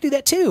 "Oh yeah, I can do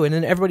that too." And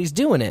then everybody's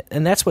doing it,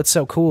 and that's what's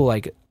so cool.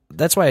 Like,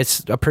 that's why I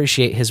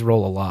appreciate his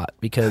role a lot,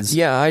 because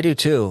yeah, I do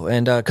too.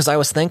 And because I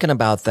was thinking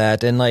about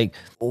that, and like,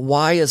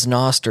 why is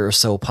Nostr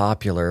so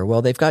popular?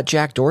 Well, they've got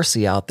Jack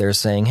Dorsey out there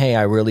saying, "Hey,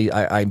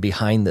 I'm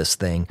behind this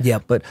thing." Yeah.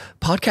 But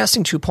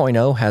Podcasting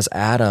 2.0 has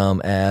Adam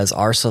as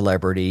our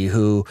celebrity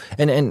who,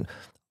 and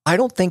I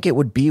don't think it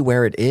would be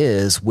where it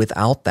is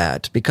without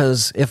that,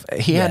 because if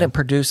he hadn't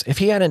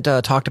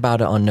talked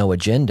about it on No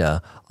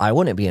Agenda, I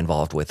wouldn't be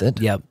involved with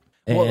it. Yep.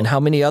 And how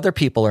many other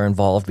people are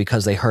involved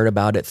because they heard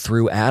about it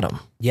through Adam?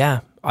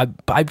 Yeah, I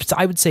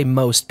would say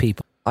most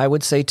people. I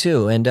would say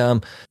too.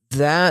 And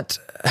that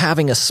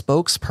having a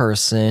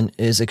spokesperson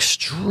is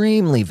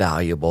extremely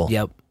valuable.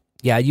 Yep.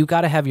 Yeah, you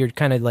got to have your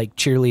kind of like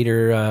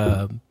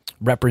cheerleader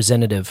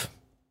representative,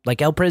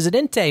 like El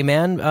Presidente,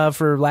 man,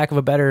 for lack of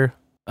a better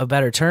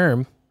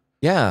term.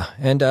 Yeah,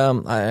 and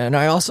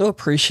I also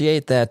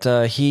appreciate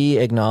that he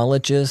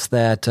acknowledges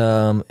that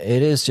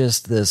it is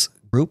just this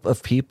group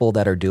of people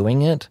that are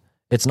doing it.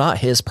 It's not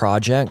his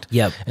project.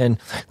 Yep. And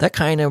that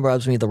kind of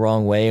rubs me the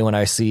wrong way when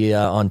I see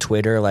on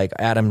Twitter, like,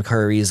 Adam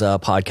Curry's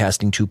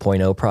Podcasting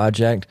 2.0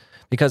 project,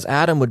 because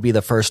Adam would be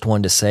the first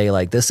one to say,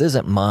 like, this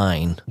isn't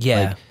mine.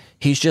 Yeah. Like,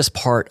 he's just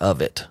part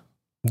of it.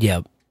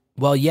 Yep.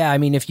 Well, yeah, I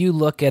mean, if you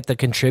look at the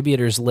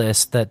contributors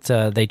list that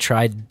they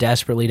tried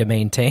desperately to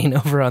maintain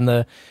over on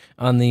the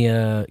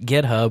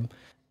GitHub,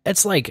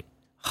 it's like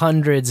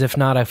hundreds, if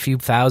not a few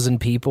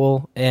thousand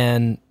people,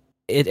 and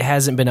it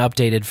hasn't been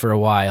updated for a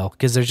while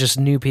because there's just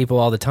new people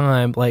all the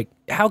time. Like,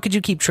 how could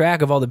you keep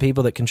track of all the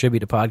people that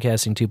contribute to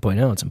Podcasting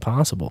 2.0? It's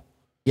impossible.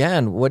 Yeah,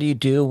 and what do you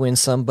do when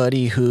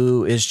somebody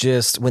who is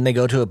just, when they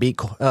go to a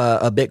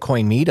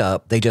Bitcoin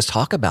meetup, they just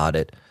talk about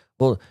it?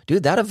 Well,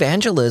 dude, that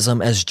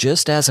evangelism is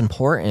just as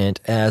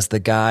important as the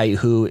guy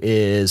who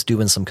is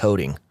doing some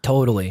coding.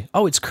 Totally.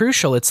 Oh, it's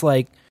crucial. It's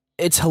like,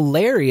 it's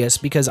hilarious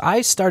because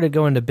I started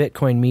going to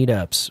Bitcoin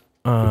meetups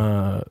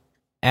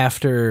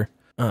after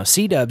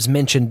C-Dubs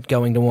mentioned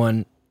going to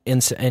one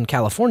in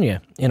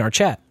California in our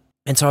chat.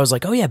 And so I was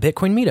like, oh yeah,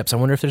 Bitcoin meetups. I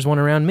wonder if there's one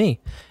around me.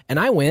 And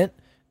I went,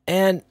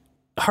 and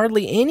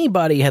hardly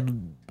anybody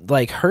had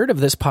like heard of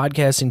this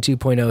Podcasting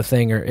 2.0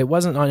 thing, or it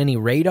wasn't on any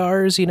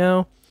radars,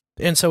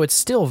 And so it's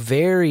still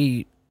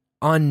very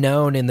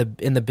unknown in the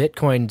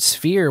Bitcoin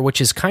sphere, which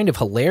is kind of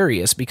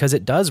hilarious because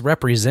it does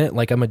represent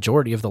like a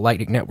majority of the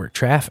Lightning Network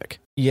traffic.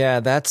 Yeah,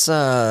 that's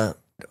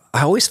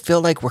I always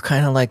feel like we're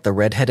kind of like the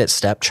redheaded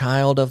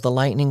stepchild of the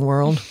Lightning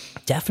world.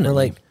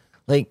 Definitely.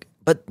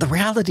 But the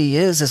reality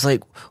is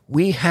like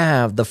we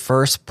have the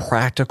first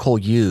practical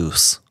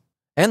use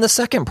and the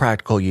second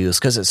practical use,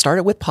 because it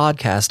started with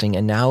podcasting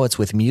and now it's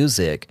with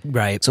music.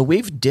 Right. So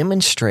we've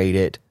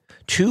demonstrated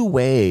two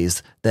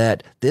ways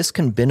that this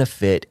can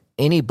benefit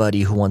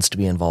anybody who wants to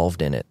be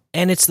involved in it.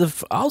 And it's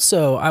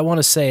also, I want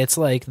to say, it's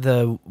like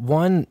the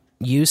one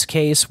use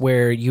case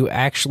where you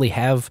actually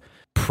have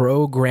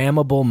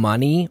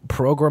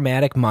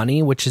programmatic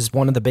money, which is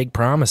one of the big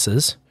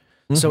promises.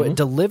 Mm-hmm. So it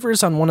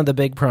delivers on one of the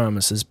big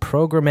promises,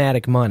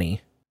 programmatic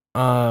money.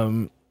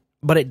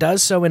 but it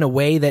does so in a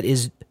way that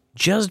is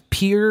just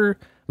pure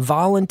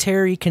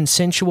voluntary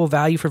consensual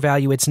value for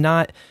value. It's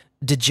not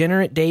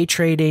degenerate day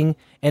trading,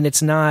 and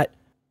it's not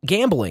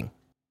gambling.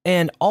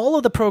 And all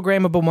of the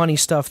programmable money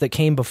stuff that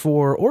came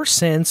before or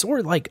since,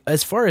 or like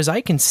as far as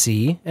I can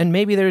see, and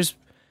maybe there's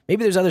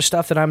other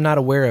stuff that I'm not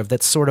aware of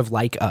that's sort of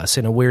like us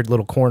in a weird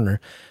little corner,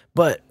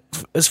 but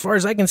as far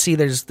as I can see,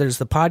 there's the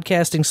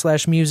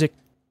podcasting / music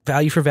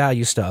value for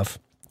value stuff,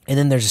 and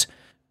then there's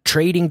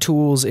trading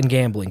tools and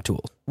gambling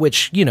tools,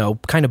 which, you know,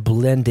 kind of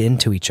blend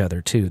into each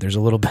other too. There's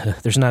a little bit,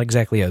 there's not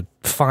exactly a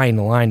fine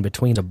line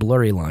between, a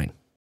blurry line.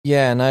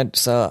 Yeah, and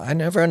I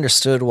never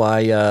understood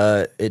why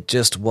it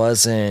just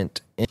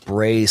wasn't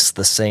embraced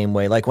the same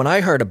way. Like when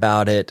I heard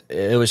about it,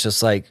 it was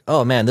just like,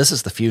 oh man, this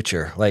is the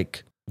future.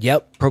 Like,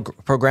 yep,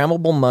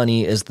 programmable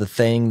money is the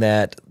thing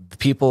that the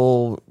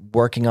people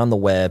working on the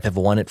web have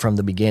wanted from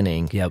the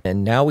beginning. Yep,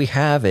 and now we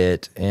have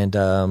it,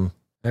 and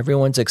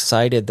everyone's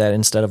excited that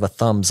instead of a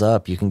thumbs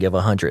up, you can give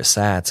 100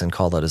 sats and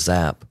call it a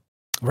zap.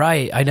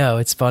 Right, I know,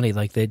 it's funny.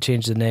 Like they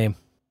changed the name.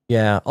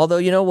 Yeah, although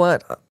you know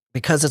what?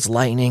 Because it's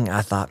lightning,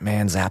 I thought,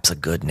 man, Zap's a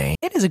good name.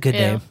 It is a good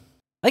name.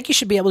 Like, you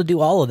should be able to do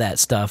all of that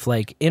stuff.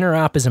 Like,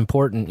 interop is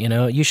important, you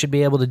know? You should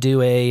be able to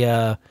do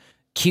a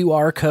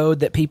QR code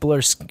that people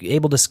are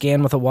able to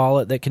scan with a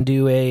wallet that can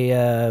do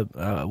a,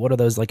 what are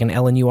those, like an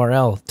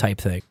LNURL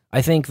type thing.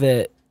 I think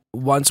that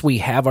once we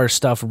have our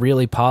stuff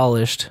really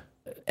polished,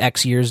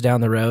 X years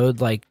down the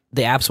road, like,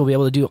 the apps will be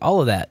able to do all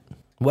of that.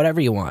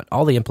 Whatever you want,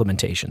 all the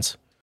implementations.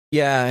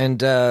 Yeah,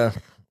 and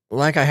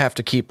like I have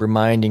to keep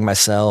reminding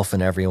myself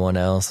and everyone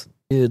else,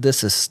 dude,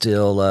 this is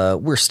still,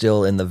 we're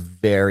still in the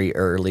very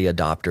early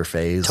adopter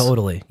phase.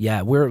 Totally.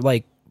 Yeah, we're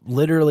like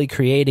literally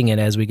creating it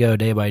as we go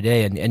day by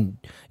day. And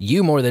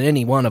you more than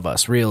any one of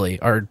us really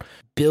are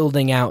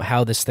building out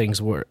how this thing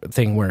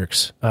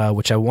works,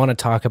 which I want to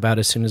talk about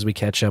as soon as we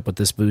catch up with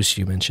this boost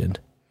you mentioned.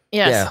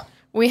 Yes. Yeah.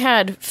 We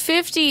had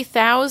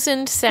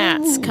 50,000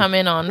 sats come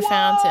in on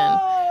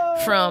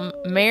Fountain from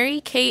Mary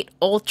Kate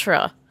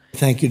Ultra.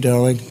 Thank you,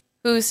 darling.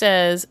 Who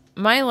says,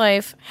 my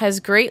life has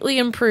greatly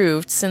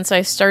improved since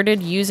I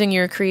started using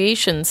your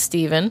creations,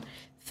 Steven.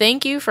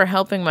 Thank you for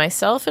helping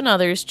myself and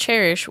others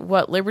cherish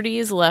what liberty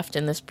is left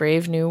in this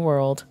brave new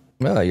world.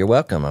 Well, you're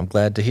welcome. I'm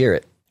glad to hear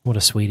it. What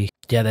a sweetie.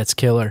 Yeah, that's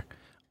killer.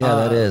 Yeah,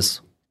 that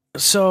is.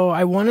 So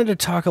I wanted to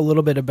talk a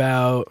little bit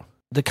about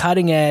the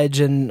cutting edge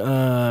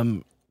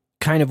and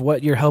kind of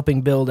what you're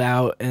helping build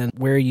out and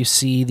where you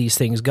see these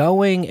things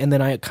going. And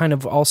then I kind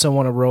of also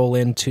want to roll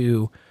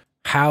into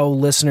how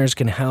listeners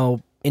can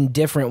help in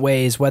different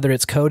ways, whether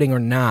it's coding or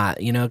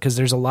not, you know, because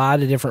there's a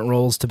lot of different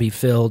roles to be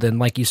filled. And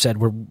like you said,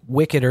 we're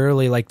wicked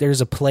early. Like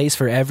there's a place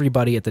for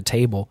everybody at the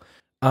table.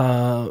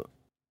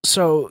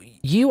 So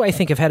you, I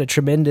think, have had a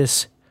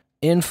tremendous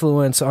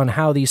influence on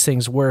how these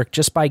things work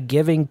just by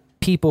giving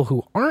people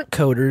who aren't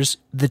coders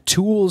the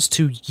tools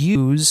to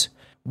use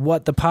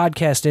what the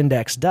podcast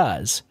index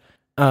does.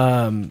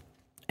 And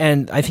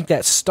I think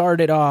that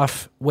started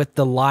off with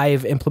the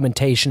live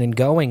implementation and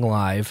going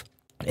live.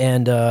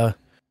 And,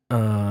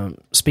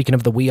 speaking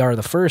of the We Are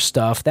the First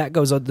stuff, that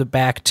goes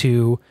back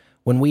to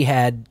when we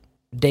had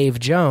Dave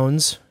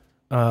Jones,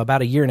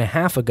 about a year and a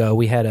half ago,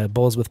 we had a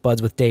Bulls with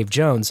Buds with Dave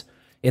Jones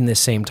in this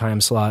same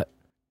time slot.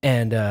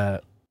 And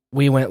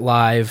we went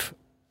live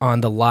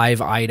on the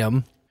live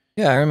item.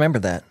 Yeah, I remember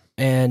that.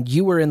 And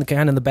you were in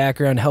the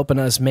background helping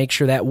us make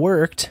sure that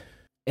worked.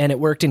 And it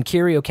worked in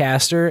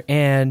CurioCaster,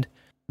 and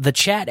the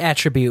chat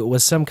attribute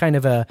was some kind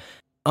of a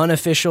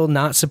unofficial,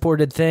 not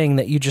supported thing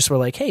that you just were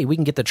like, hey, we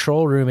can get the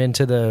troll room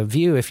into the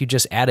view if you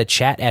just add a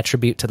chat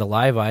attribute to the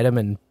live item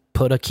and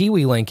put a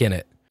Kiwi link in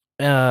it.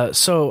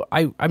 So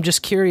I'm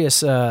just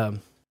curious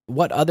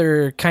what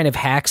other kind of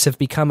hacks have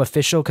become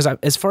official, because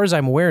as far as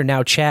I'm aware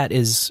now, chat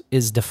is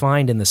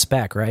defined in the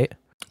spec, right?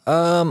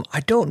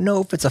 I don't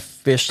know if it's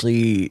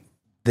officially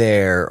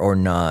there or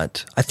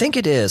not. I think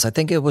it is. I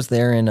think it was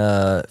there in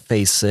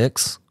phase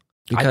 6.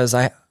 Because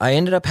I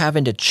ended up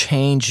having to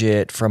change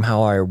it from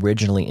how I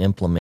originally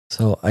implemented.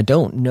 So I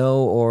don't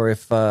know, or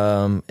if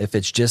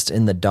it's just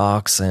in the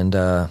docs, and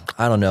I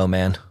don't know,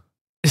 man.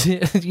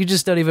 You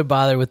just don't even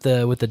bother with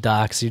the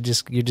docs. You're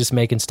just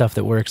making stuff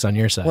that works on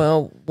your side.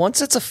 Well, once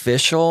it's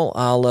official,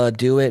 I'll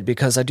do it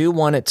because I do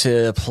want it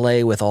to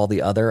play with all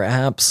the other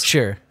apps.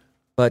 Sure.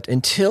 But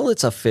until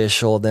it's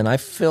official, then I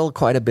feel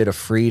quite a bit of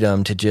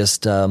freedom to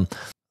just, I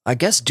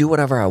guess, do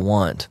whatever I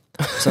want.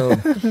 So.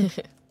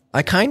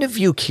 I kind of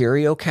view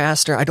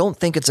CurioCaster. I don't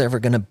think it's ever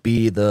going to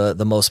be the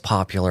most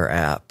popular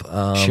app.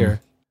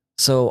 Sure.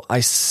 So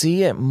I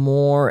see it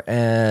more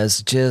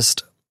as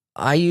just,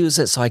 I use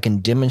it so I can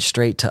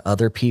demonstrate to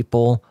other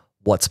people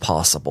what's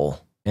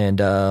possible. And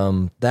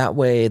that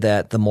way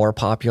that the more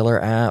popular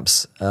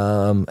apps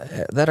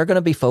that are going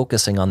to be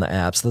focusing on the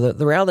apps,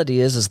 the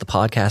reality is the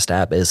podcast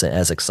app isn't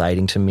as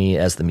exciting to me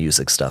as the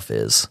music stuff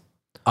is.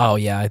 Oh,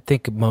 yeah, I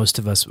think most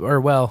of us, or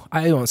well,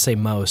 I won't say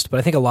most, but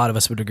I think a lot of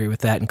us would agree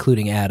with that,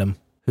 including Adam,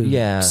 who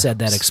said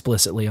that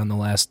explicitly on the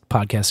last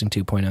Podcasting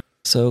 2.0.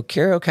 So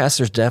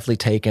CurioCaster's definitely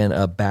taken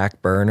a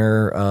back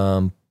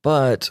burner,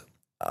 but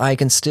I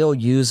can still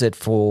use it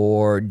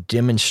for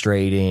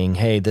demonstrating,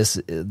 hey,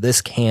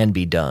 this can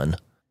be done.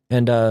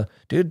 And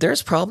dude,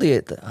 there's probably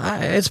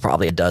it's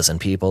probably a dozen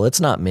people.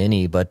 It's not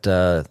many, but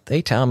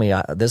they tell me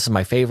this is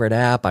my favorite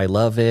app. I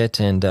love it,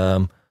 and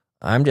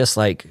I'm just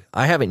like,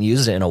 I haven't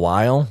used it in a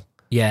while.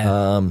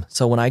 Yeah.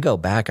 So when I go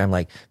back, I'm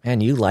like,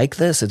 man, you like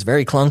this? It's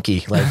very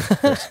clunky.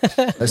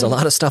 Like, there's a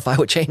lot of stuff I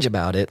would change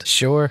about it.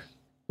 Sure.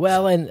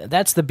 Well, and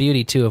that's the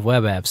beauty, too, of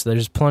web apps.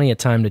 There's plenty of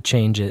time to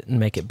change it and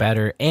make it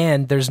better,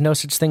 and there's no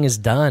such thing as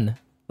done.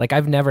 Like,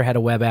 I've never had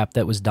a web app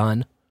that was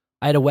done.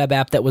 I had a web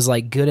app that was,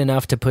 like, good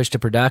enough to push to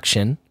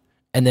production,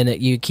 and then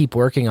you keep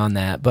working on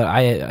that, but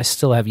I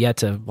still have yet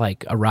to,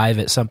 like, arrive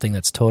at something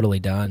that's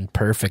totally done,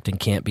 perfect, and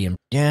can't be...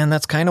 Yeah, and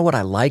that's kind of what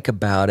I like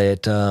about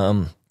it,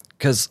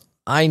 because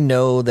I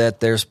know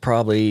that there's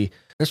probably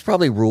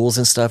rules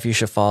and stuff you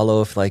should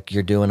follow if, like,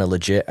 you're doing a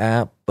legit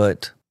app,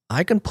 but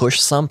I can push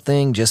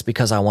something just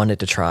because I wanted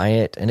to try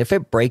it. And if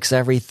it breaks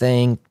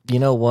everything, you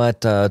know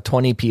what?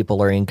 20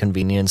 people are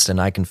inconvenienced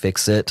and I can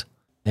fix it.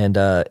 And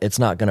it's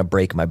not going to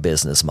break my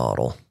business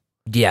model.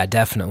 Yeah,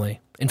 definitely.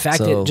 In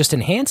fact, it just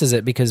enhances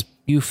it because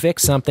you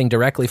fix something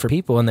directly for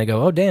people and they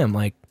go, oh, damn,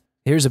 like,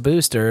 here's a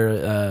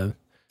booster.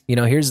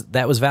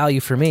 That was value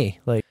for me.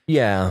 Like,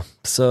 yeah.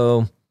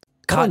 So,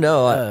 I don't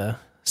know.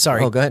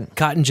 Sorry. Oh, go ahead.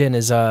 Cotton Gin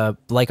is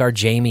like our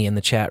Jamie in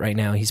the chat right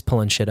now. He's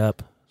pulling shit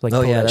up. Like,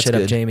 pull that shit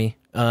up, Jamie.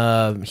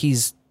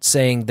 He's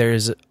saying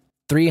there's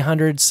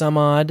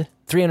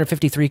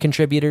 353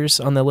 contributors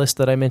on the list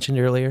that I mentioned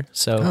earlier.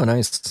 So,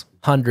 nice.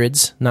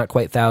 Hundreds, not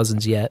quite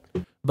thousands yet.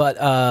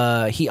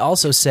 But he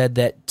also said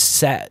that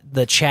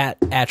the chat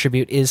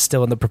attribute is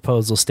still in the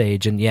proposal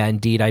stage. And yeah,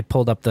 indeed, I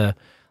pulled up the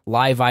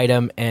live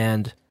item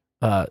and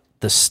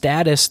the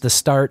status, the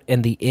start,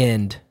 and the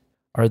end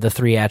are the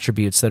 3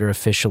 attributes that are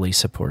officially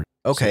supported.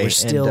 Okay. So we're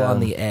still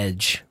on the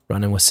edge,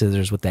 running with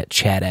scissors with that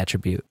chat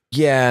attribute.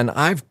 Yeah, and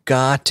I've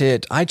got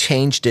it. I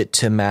changed it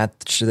to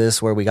match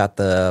this where we got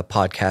the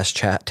podcast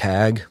chat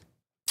tag.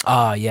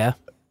 Yeah.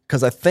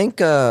 Because I think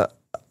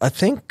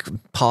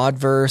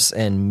Podverse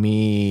and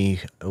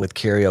me with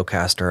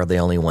CurioCaster are the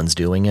only ones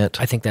doing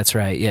it. I think that's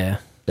right, yeah.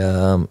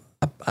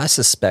 I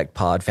suspect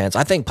Podfans.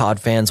 I think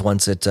Podfans,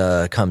 once it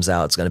comes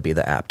out, it's going to be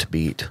the app to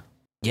beat.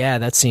 Yeah,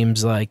 that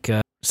seems like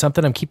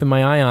something I'm keeping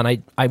my eye on.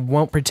 I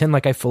won't pretend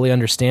like I fully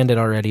understand it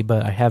already,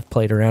 but I have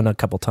played around a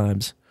couple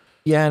times.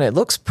 Yeah, and it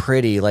looks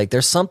pretty. Like,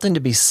 there's something to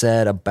be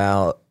said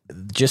about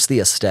just the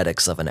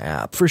aesthetics of an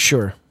app. For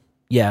sure.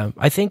 Yeah,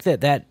 I think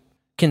that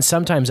can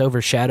sometimes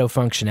overshadow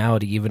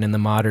functionality even in the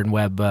modern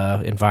web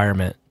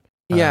environment.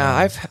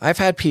 Yeah, I've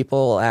had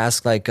people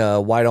ask, like,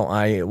 why do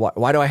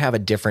I have a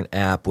different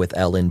app with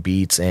Ellen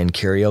Beats and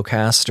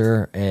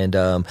CurioCaster,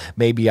 and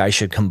maybe I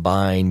should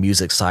combine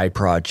Music Side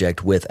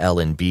Project with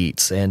Ellen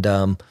Beats. And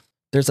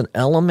there's an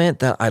element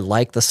that I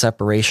like the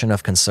separation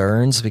of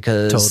concerns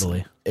because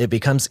it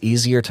becomes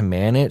easier to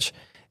manage.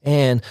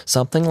 And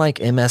something like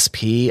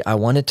MSP, I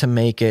wanted to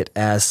make it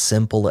as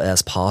simple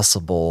as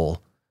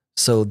possible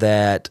so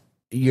that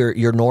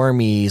your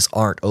normies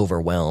aren't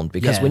overwhelmed.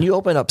 Because when you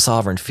open up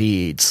Sovereign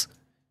Feeds,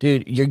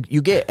 dude,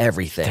 you get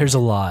everything. There's a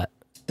lot.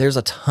 There's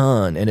a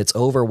ton, and it's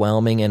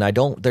overwhelming, and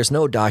there's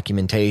no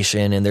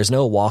documentation, and there's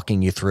no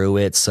walking you through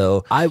it,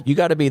 so you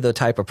got to be the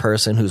type of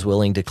person who's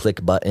willing to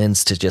click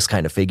buttons to just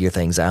kind of figure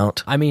things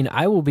out. I mean,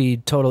 I will be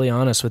totally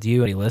honest with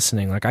you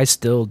listening. Like, I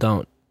still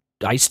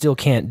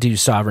can't do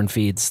Sovereign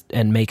Feeds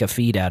and make a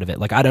feed out of it.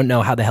 Like, I don't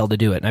know how the hell to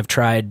do it, and I've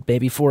tried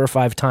maybe 4 or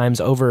 5 times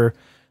over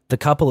the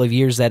couple of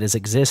years that has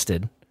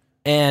existed.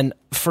 And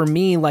for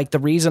me, like, the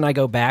reason I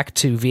go back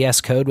to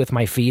VS Code with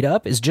my feed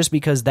up is just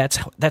because that's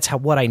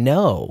what I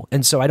know.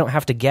 And so I don't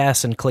have to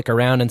guess and click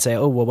around and say,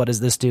 oh, well, what does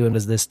this do and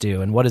does this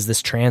do? And what does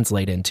this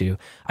translate into?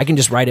 I can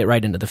just write it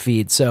right into the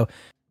feed. So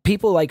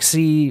people like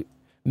see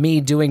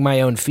me doing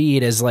my own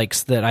feed as like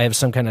that I have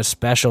some kind of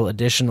special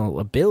additional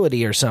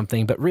ability or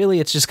something. But really,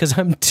 it's just because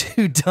I'm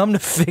too dumb to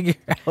figure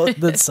out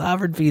the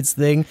Sovereign Feeds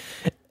thing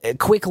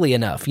quickly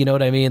enough. You know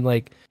what I mean?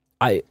 Like,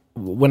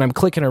 when I'm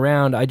clicking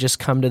around, I just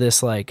come to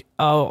this like,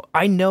 oh,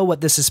 I know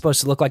what this is supposed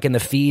to look like in the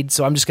feed,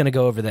 so I'm just going to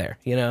go over there,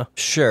 you know?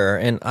 Sure,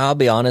 and I'll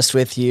be honest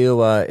with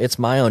you, it's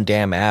my own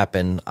damn app,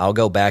 and I'll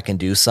go back and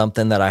do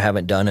something that I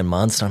haven't done in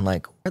months, and I'm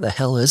like, where the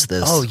hell is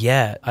this? Oh,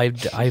 yeah,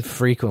 I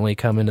frequently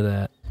come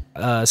into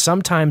that.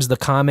 Sometimes the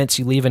comments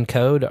you leave in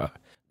code,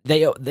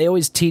 they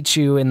always teach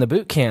you in the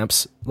boot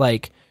camps,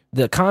 like,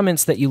 the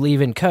comments that you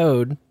leave in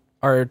code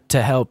are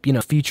to help,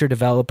 future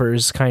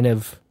developers kind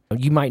of...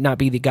 You might not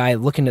be the guy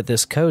looking at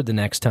this code the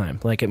next time.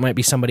 Like, it might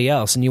be somebody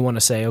else, and you want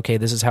to say, okay,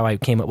 this is how I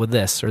came up with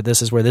this, or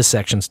this is where this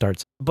section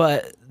starts.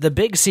 But the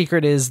big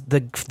secret is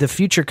the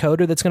future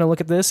coder that's going to look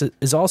at this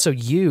is also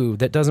you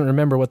that doesn't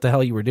remember what the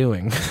hell you were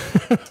doing.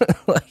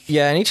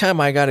 Yeah,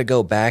 anytime I got to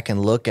go back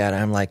and look at it,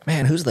 I'm like,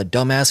 man, who's the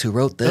dumbass who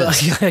wrote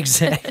this?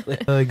 Exactly.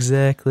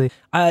 Exactly.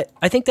 I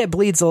think that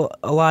bleeds a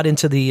lot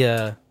into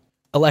the...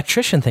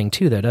 electrician thing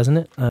too, though, doesn't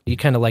it? You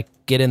kind of like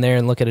get in there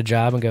and look at a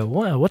job and go,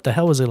 "Wow, what the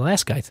hell was the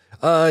last guy?"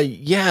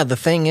 Yeah. The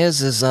thing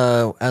is as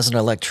an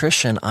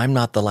electrician, I'm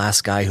not the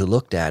last guy who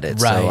looked at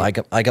it, right.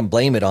 So I can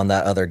blame it on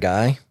that other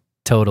guy.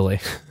 Totally.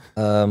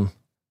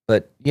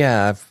 But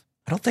yeah,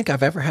 I don't think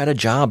I've ever had a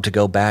job to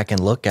go back and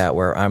look at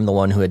where I'm the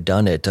one who had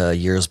done it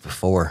years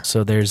before.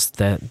 So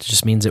that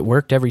just means it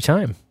worked every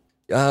time.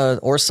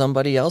 Or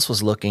somebody else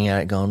was looking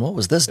at it going, what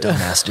was this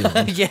dumbass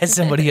doing? Yeah,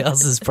 somebody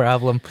else's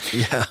problem.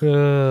 Yeah.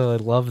 Oh, I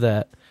love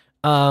that.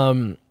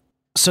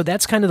 So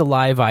that's kind of the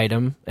live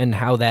item and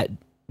how that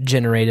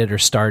generated or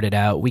started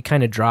out. We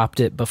kind of dropped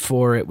it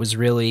before it was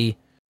really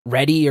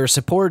ready or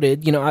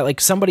supported. Like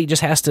somebody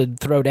just has to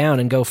throw down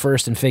and go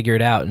first and figure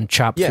it out and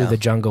chop through the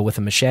jungle with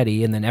a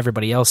machete, and then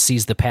everybody else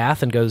sees the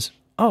path and goes,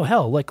 oh,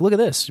 hell, like, look at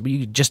this.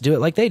 You just do it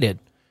like they did.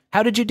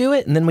 How did you do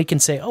it? And then we can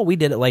say, oh, we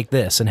did it like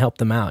this and help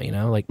them out,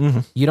 Like,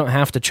 you don't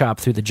have to chop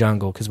through the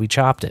jungle because we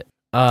chopped it.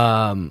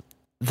 The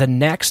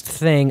next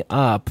thing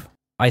up,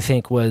 I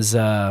think, was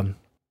a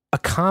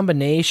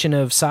combination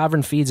of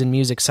Sovereign Feeds and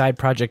Music Side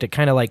Project. It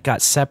kind of like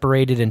got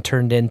separated and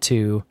turned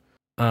into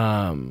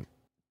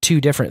two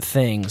different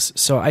things.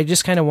 So I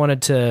just kind of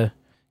wanted to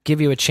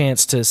give you a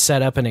chance to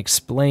set up and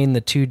explain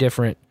the two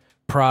different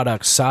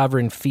products,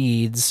 Sovereign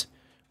Feeds,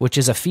 which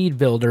is a feed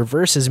builder,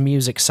 versus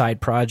Music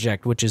Side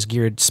Project, which is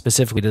geared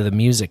specifically to the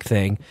music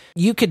thing.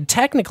 You could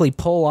technically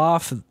pull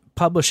off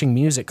publishing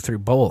music through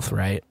both,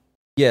 right?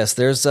 Yes,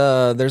 there's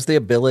the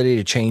ability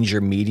to change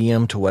your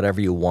medium to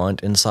whatever you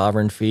want in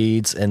Sovereign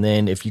Feeds, and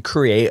then if you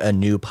create a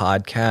new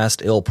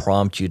podcast, it'll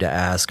prompt you to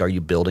ask, are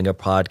you building a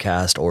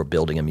podcast or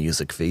building a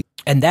music feed?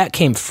 And that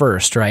came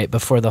first, right,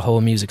 before the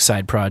whole Music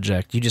Side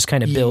Project. You just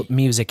kind of built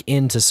music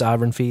into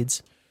Sovereign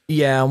Feeds?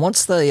 Yeah,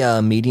 once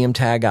the medium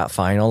tag got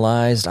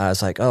finalized, I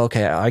was like, oh,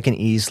 okay, I can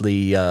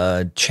easily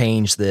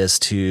change this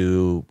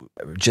to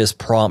just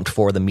prompt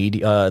for the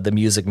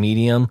music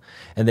medium,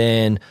 and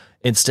then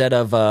instead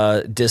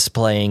of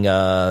displaying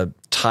a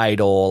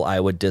title, I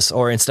would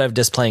instead of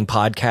displaying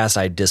podcast,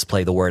 I'd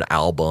display the word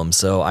album.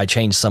 So I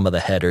changed some of the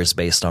headers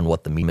based on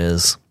what the meme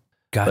is.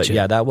 Gotcha. But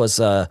yeah, that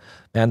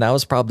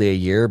was probably a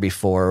year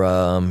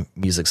before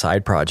Music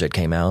Side Project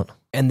came out.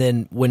 And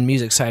then when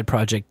Music Side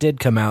Project did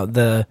come out,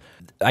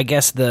 I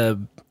guess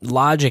the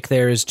logic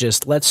there is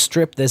just, let's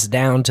strip this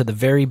down to the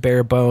very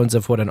bare bones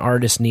of what an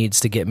artist needs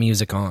to get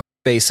music on.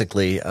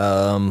 Basically,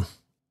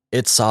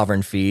 it's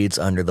Sovereign Feeds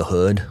under the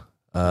hood.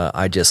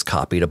 I just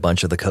copied a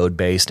bunch of the code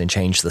base and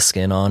changed the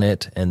skin on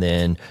it, and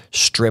then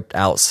stripped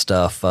out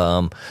stuff.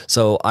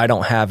 So I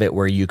don't have it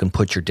where you can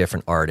put your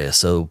different artists.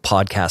 So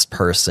Podcast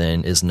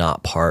Person is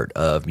not part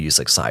of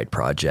Music Side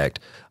Project.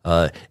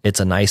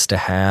 It's a nice to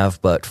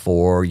have, but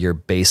for your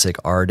basic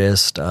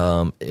artist,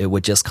 it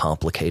would just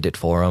complicate it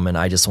for them. And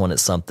I just wanted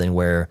something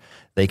where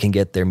they can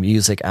get their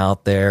music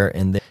out there.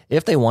 And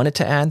if they wanted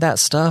to add that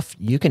stuff,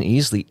 you can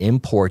easily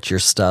import your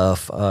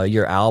stuff,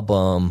 your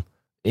album,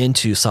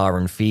 into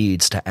Sovereign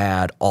Feeds to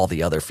add all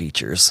the other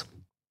features.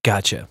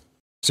 Gotcha.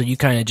 So you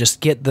kind of just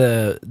get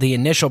the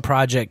initial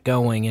project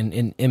going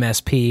in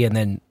MSP, and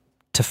then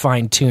to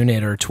fine tune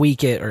it or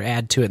tweak it or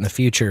add to it in the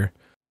future,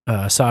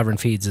 Sovereign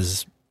Feeds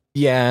is...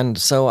 Yeah, and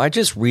so I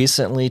just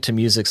recently to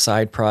Music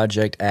Side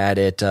Project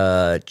added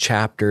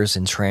chapters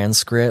and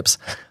transcripts.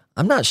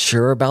 I'm not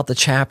sure about the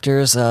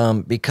chapters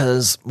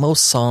because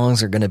most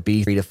songs are going to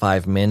be 3 to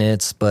 5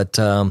 minutes, but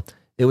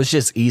it was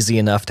just easy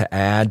enough to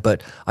add.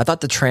 But I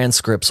thought the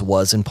transcripts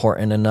was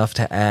important enough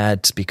to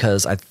add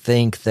because I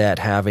think that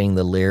having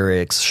the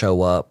lyrics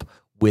show up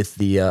with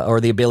the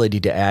ability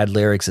to add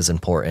lyrics is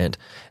important.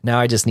 Now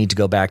I just need to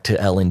go back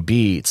to Ellen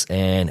Beats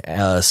and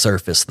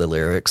surface the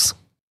lyrics.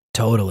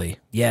 Totally.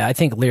 Yeah, I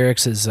think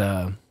lyrics is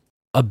a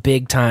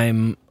big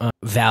time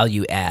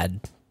value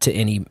add to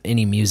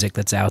any music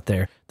that's out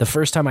there. The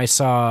first time I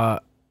saw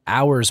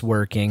Hours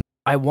working,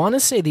 I want to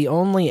say the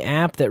only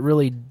app that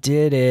really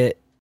did it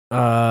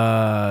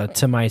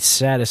to my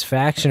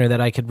satisfaction, or that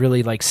I could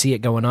really like see it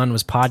going on,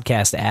 was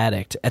Podcast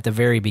Addict at the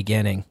very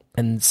beginning.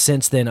 And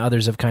since then,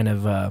 others have kind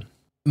of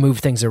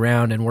moved things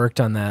around and worked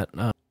on that.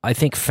 I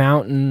think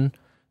Fountain,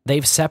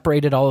 they've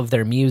separated all of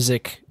their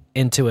music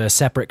into a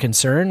separate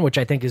concern, which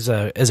I think is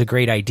a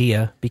great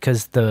idea,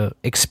 because the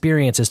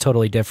experience is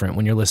totally different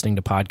when you're listening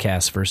to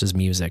podcasts versus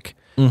music.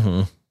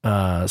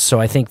 Mm-hmm.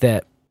 So I think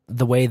that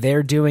the way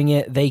they're doing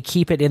it, they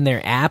keep it in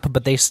their app,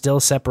 but they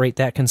still separate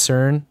that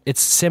concern. It's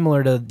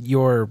similar to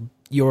your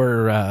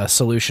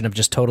solution of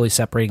just totally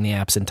separating the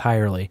apps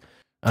entirely.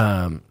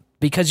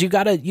 Because you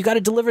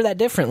gotta deliver that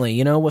differently.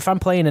 You know, if I'm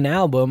playing an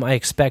album, I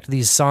expect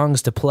these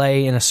songs to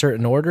play in a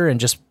certain order and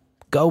just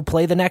go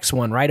play the next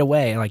one right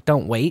away. Like,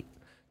 don't wait.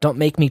 Don't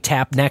make me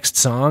tap next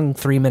song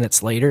 3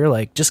 minutes later.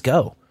 Like, just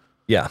go.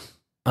 Yeah.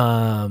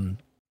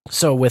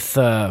 So with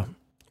the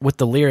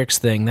lyrics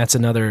thing, that's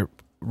another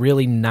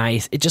really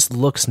nice. It just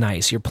looks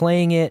nice. You're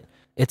playing it.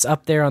 It's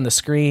up there on the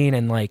screen,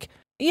 and like,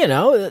 you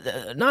know,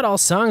 not all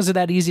songs are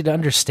that easy to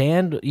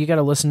understand. You got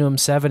to listen to them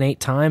 7-8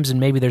 times,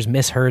 and maybe there's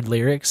misheard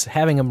lyrics.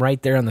 Having them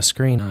right there on the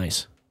screen,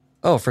 nice.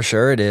 Oh, for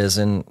sure it is.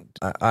 And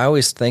I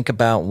always think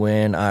about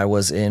when I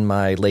was in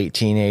my late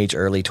teenage,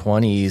 early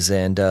 20s,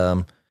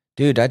 and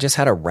dude, I just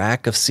had a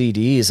rack of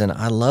CDs, and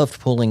I loved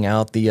pulling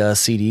out the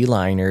CD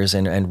liners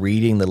and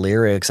reading the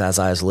lyrics as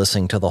I was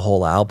listening to the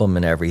whole album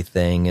and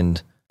everything.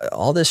 And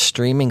all this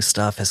streaming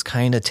stuff has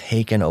kind of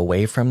taken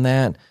away from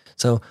that.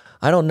 So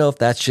I don't know if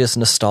that's just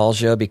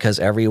nostalgia because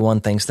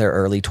everyone thinks their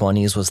early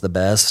 20s was the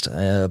best,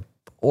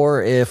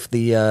 or if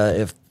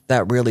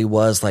that really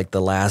was like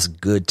the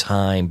last good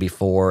time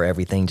before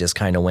everything just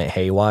kind of went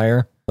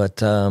haywire.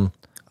 But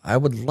I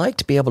would like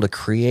to be able to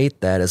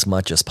create that as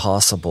much as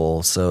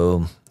possible.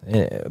 So,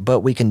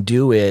 but we can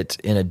do it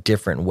in a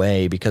different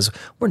way because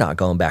we're not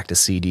going back to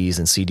CDs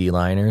and CD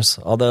liners.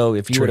 Although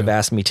if you would have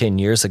asked me 10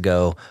 years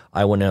ago,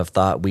 I wouldn't have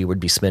thought we would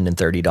be spending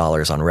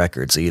 $30 on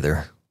records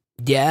either.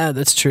 Yeah,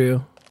 that's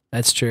true.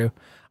 That's true.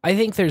 I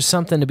think there's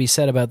something to be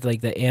said about like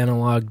the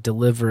analog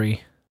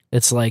delivery.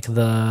 It's like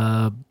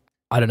the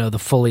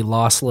fully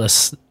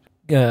lossless,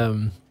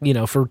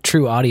 for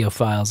true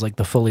audiophiles, like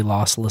the fully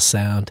lossless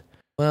sound.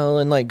 Well,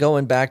 and like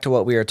going back to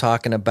what we were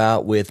talking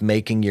about with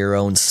making your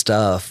own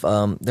stuff,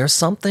 there's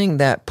something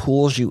that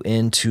pulls you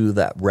into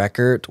that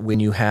record when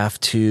you have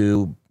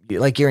to,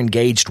 like, you're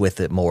engaged with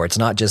it more. It's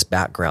not just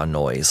background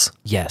noise.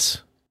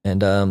 Yes.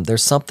 And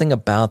there's something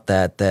about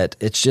that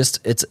it's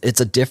just,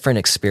 it's a different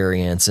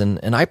experience.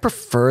 And I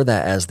prefer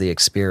that as the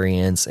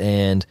experience.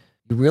 And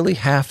you really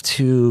have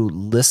to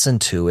listen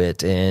to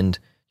it and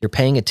you're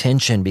paying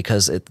attention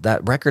because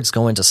that record's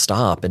going to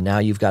stop and now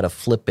you've got to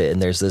flip it. And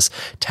there's this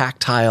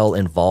tactile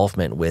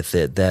involvement with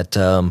it that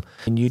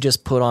when you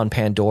just put on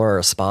Pandora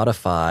or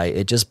Spotify,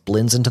 it just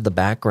blends into the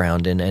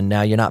background and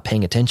now you're not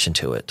paying attention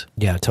to it.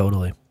 Yeah,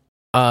 totally.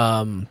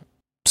 So,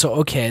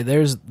 okay,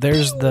 there's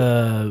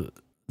the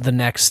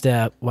next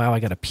step. Wow, I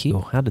got a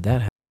pew. How did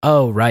that happen?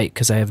 Oh, right,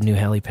 because I have a new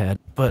helipad.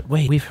 But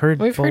wait, we've heard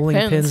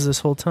bowling pins this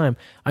whole time.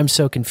 I'm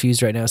so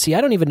confused right now. See, I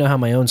don't even know how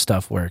my own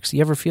stuff works.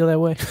 You ever feel that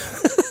way?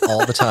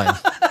 All the time.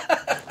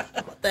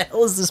 What the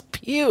hell is this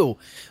pew?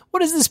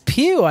 What is this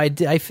pew?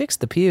 I fixed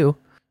the pew.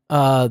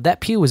 That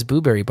pew was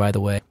Booberry, by the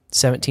way,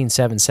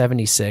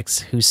 17776,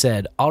 who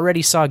said,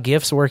 already saw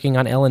GIFs working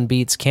on Ellen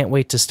Beats. Can't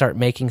wait to start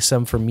making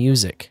some for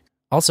music.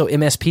 Also,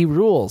 MSP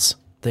rules.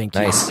 Thank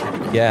you. Nice.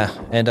 Yeah,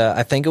 and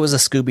I think it was a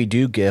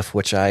Scooby-Doo GIF,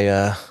 which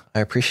I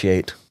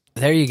appreciate.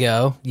 There you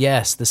go.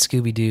 Yes, the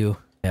Scooby-Doo.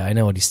 Yeah, I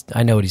know what he's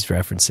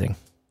referencing.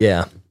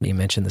 Yeah. You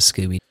mentioned the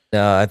Scooby.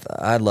 No,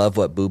 I love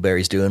what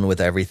Booberry's doing with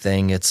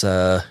everything. It's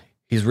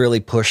he's really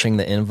pushing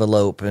the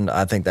envelope, and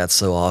I think that's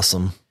so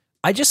awesome.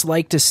 I just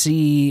like to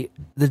see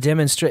the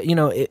demonstrate.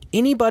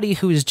 Anybody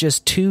who is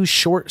just too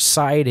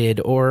short-sighted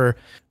or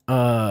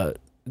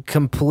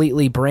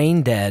completely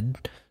brain dead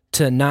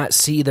to not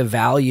see the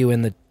value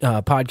in the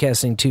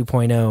podcasting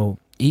 2.0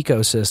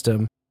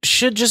 ecosystem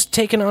should just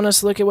take an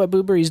honest look at what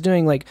Booberry's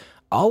doing. Like,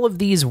 all of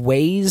these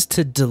ways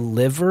to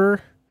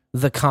deliver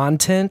the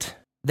content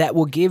that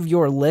will give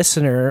your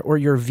listener or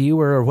your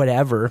viewer or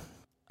whatever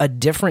a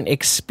different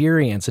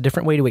experience, a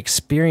different way to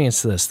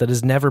experience this that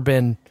has never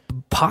been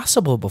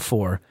possible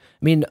before.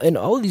 I mean, in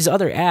all of these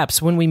other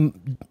apps, when we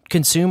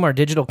consume our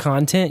digital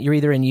content, you're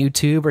either in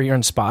YouTube or you're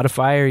in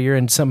Spotify or you're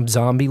in some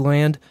zombie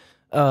land.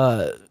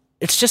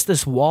 It's just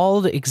this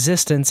walled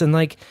existence. And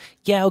like,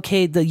 yeah,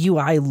 okay, the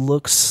UI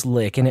looks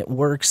slick and it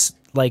works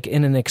like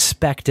in an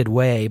expected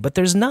way, but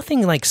there's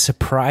nothing like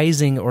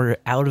surprising or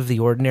out of the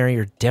ordinary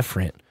or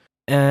different.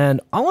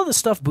 And all of the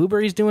stuff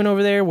Booberry's doing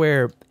over there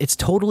where it's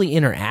totally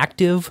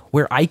interactive,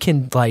 where I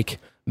can like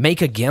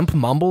make a GIMP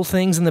mumble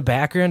things in the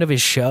background of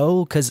his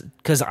show because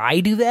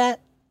I do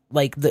that.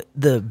 Like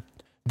the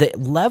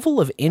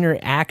level of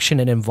interaction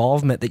and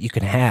involvement that you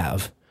can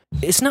have,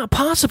 it's not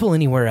possible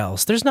anywhere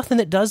else. There's nothing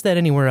that does that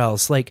anywhere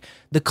else. Like,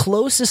 the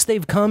closest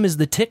they've come is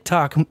the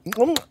TikTok.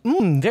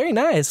 Very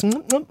nice.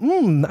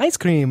 Ice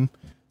cream.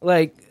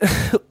 Like,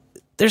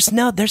 there's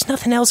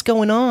nothing else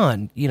going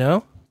on, you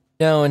know?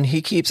 No, and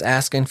he keeps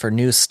asking for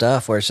new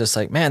stuff where it's just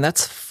like, man,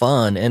 that's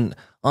fun. And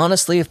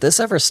honestly, if this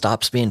ever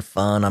stops being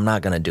fun, I'm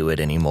not going to do it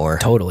anymore.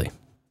 Totally.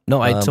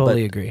 No, I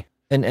totally agree.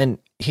 And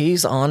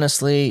he's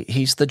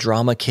the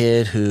drama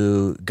kid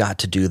who got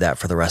to do that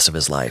for the rest of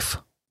his life.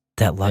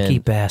 That lucky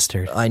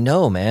bastard. I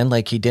know, man.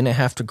 Like, he didn't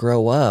have to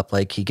grow up.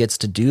 Like, he gets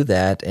to do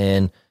that.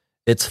 And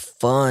it's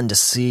fun to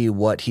see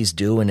what he's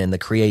doing and the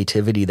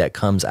creativity that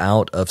comes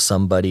out of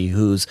somebody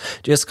who's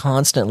just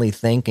constantly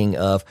thinking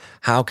of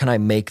how can I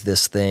make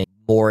this thing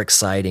more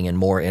exciting and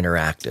more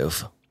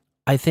interactive.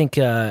 I think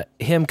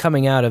him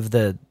coming out of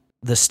the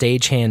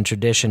stagehand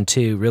tradition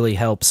too really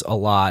helps a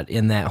lot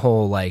in that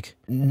whole like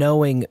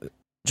knowing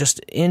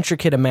just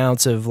intricate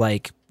amounts of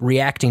like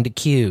reacting to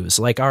cues.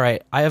 Like, all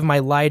right, I have my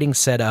lighting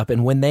set up,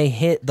 and when they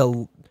hit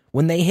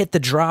the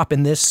drop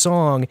in this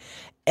song,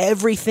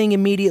 everything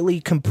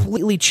immediately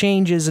completely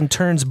changes and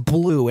turns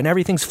blue, and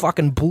everything's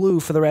fucking blue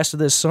for the rest of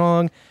this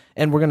song.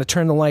 And we're going to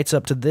turn the lights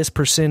up to this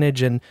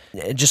percentage and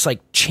just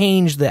like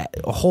change that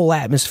whole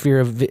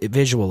atmosphere of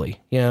visually,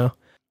 you know?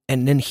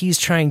 And then he's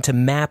trying to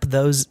map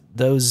those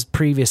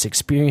previous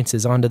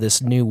experiences onto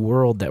this new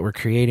world that we're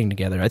creating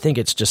together. I think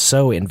it's just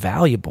so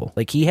invaluable.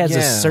 Like, he has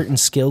a certain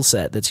skill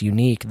set that's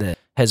unique that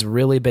has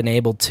really been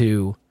able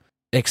to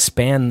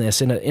expand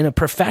this in a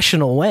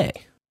professional way.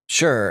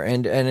 Sure,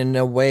 and in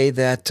a way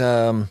that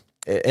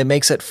it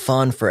makes it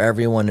fun for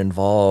everyone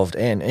involved,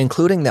 and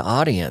including the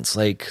audience.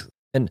 Like,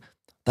 and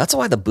That's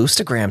why the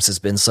Boostograms has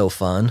been so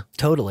fun.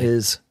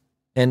 Totally.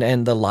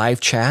 And the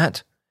live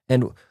chat.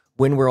 And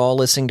when we're all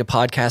listening to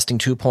Podcasting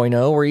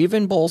 2.0 or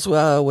even Bowls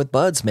with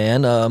Buds,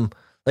 man,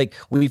 like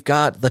we've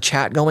got the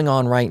chat going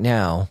on right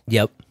now.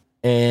 Yep.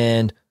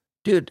 And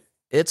dude,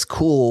 it's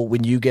cool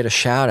when you get a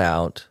shout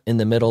out in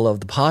the middle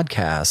of the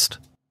podcast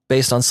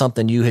based on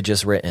something you had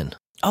just written.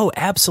 Oh,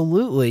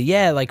 absolutely.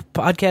 Yeah, like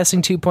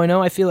Podcasting 2.0,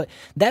 I feel like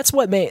that's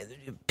what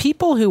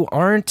people who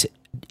aren't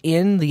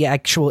in the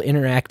actual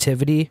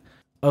interactivity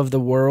of the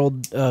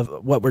world of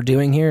what we're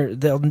doing here,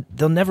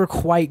 they'll never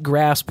quite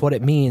grasp what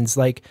it means.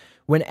 Like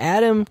when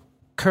Adam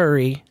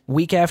Curry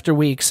week after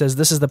week says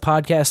this is the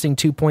Podcasting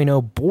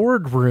 2.0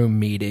 boardroom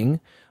meeting,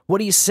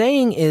 what he's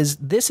saying is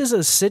this is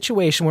a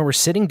situation where we're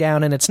sitting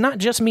down and it's not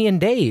just me and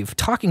Dave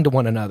talking to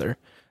one another.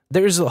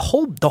 There's the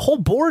whole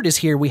board is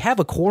here. We have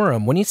a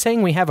quorum. When he's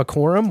saying we have a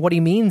quorum, what he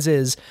means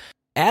is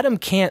Adam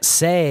can't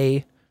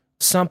say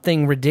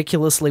something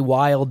ridiculously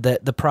wild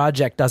that the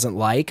project doesn't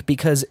like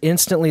because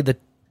instantly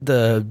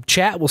the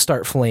chat will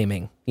start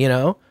flaming, you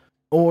know?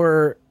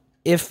 Or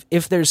if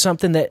there's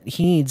something that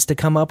he needs to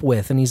come up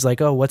with and he's like,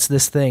 oh, what's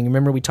this thing?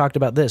 Remember we talked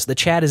about this. The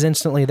chat is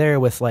instantly there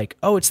with like,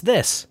 oh, it's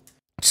this.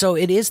 So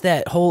it is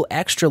that whole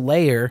extra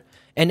layer.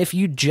 And if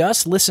you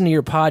just listen to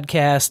your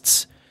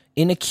podcasts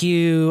in a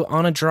queue,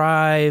 on a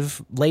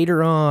drive,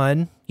 later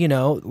on, you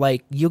know,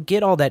 like you'll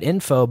get all that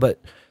info, but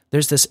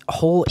there's this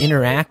whole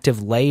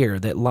interactive layer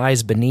that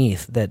lies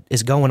beneath that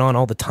is going on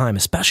all the time,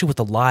 especially with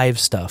the live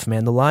stuff,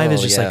 man. The live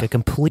is just like a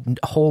complete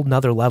whole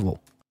nother level.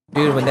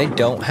 Dude, when they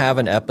don't have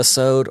an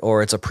episode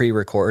or it's a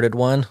pre-recorded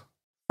one,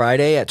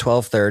 Friday at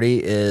 12:30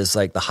 is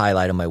like the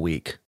highlight of my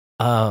week.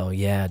 Oh,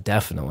 yeah,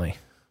 definitely.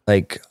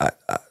 Like,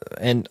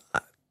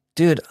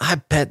 dude, I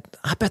bet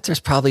there's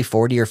probably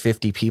 40 or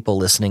 50 people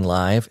listening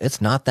live. It's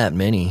not that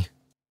many,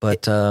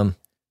 but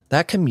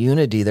that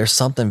community, there's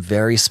something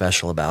very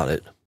special about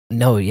it.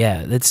 No,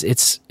 yeah,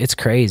 it's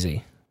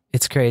crazy.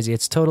 It's crazy.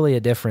 It's totally a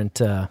different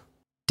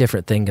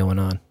thing going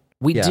on.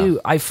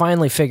 I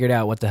finally figured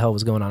out what the hell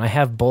was going on. I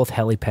have both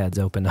helipads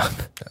open up.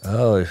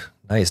 Oh,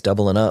 nice,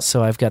 doubling up.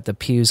 So I've got the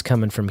pews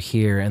coming from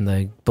here and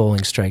the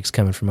bowling strikes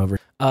coming from over.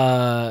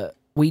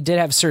 We did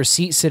have Sir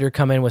Seat Sitter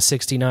come in with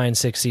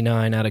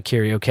 69.69 out of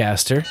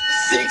CurioCaster.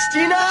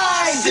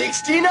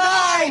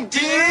 69,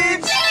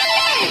 dudes!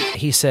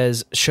 He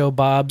says, show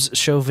Bob's,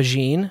 show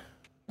Vagine.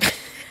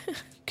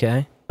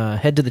 Okay.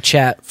 Head to the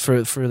chat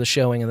for the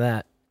showing of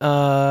that.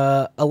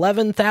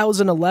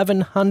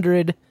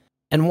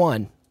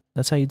 11,101.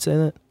 That's how you'd say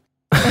that?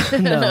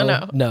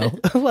 No.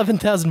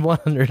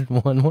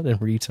 11,101. What a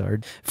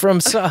retard. From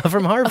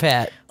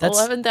Harpat. That's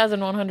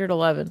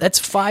 11,111. That's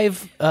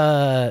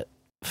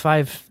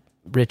five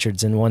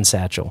Richards in one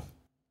satchel.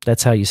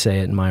 That's how you say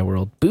it in my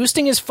world.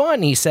 Boosting is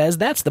fun, he says.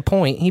 That's the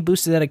point. He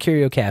boosted out a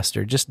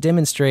CurioCaster, just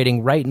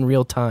demonstrating right in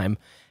real time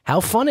how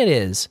fun it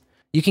is.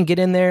 You can get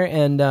in there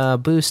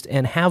and boost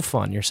and have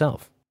fun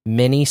yourself.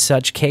 Many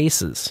such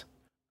cases.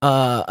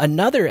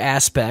 Another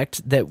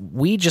aspect that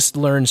we just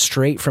learned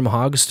straight from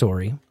Hog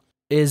Story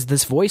is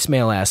this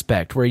voicemail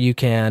aspect where you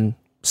can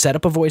set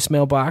up a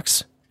voicemail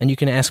box and you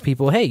can ask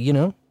people, hey, you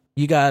know,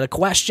 you got a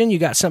question, you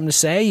got something to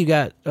say, you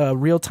got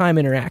real-time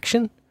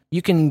interaction.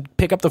 You can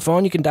pick up the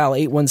phone, you can dial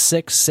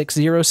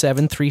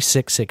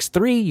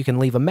 816-607-3663, you can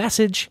leave a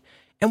message,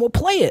 and we'll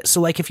play it. So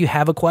like if you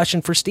have a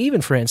question for Steven,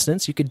 for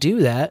instance, you could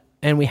do that,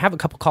 and we have a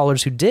couple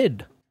callers who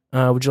did.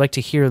 Would you like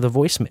to hear the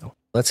voicemail?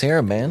 Let's hear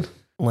it, man.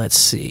 Let's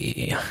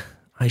see.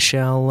 I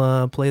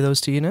shall play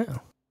those to you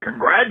now.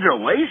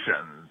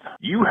 Congratulations.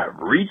 You have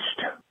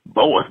reached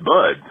Bowl with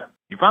Buds.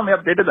 You finally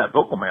updated that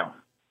vocal mail.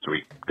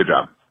 Sweet. Good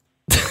job.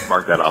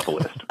 Mark that off the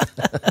list.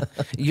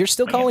 You're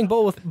still calling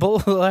Bowl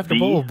after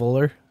Bowl,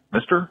 Bowler.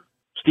 Mr.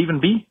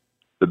 StevenB?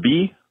 The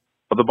B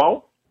of the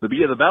bowl? The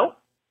B of the bell?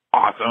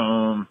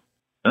 Awesome.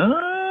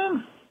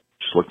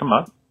 Just looked him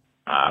up.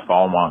 I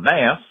follow him on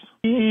NAS.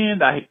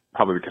 And I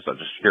probably because I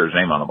just hear his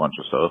name on a bunch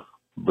of stuff.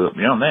 But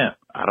beyond that,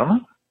 I don't know.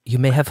 You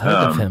may have heard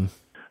of him.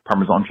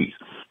 Parmesan cheese.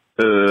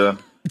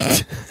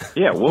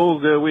 Yeah,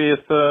 we'll go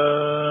with,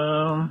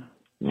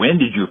 when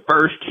did you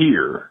first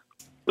hear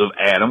of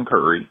Adam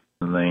Curry?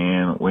 And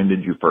then when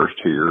did you first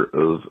hear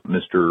of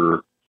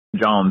Mr.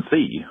 John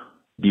C.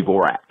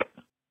 Dvorak?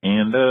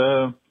 And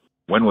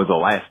when was the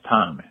last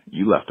time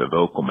you left a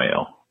vocal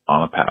mail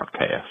on a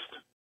podcast?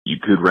 You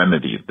could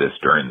remedy this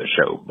during the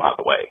show, by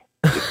the way,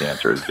 if the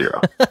answer is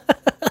 0.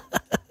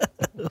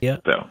 Yeah.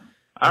 So,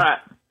 all right.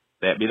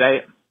 That be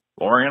that.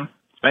 Lorian,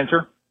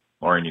 Spencer.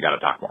 Lorian, you got to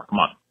talk more. Come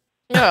on.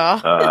 Yeah.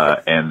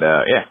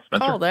 Yeah,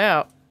 Spencer. Called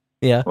out.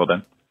 Yeah. Well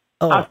done.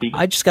 Oh,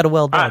 I just got a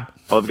well done. Right.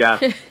 Well,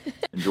 guys,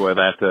 enjoy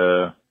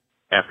that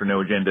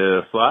afternoon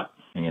agenda slot.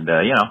 And,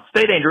 you know,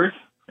 stay dangerous.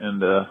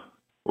 And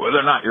whether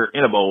or not you're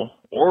in a bowl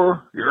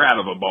or you're out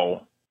of a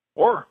bowl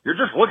or you're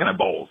just looking at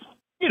bowls,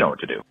 you know what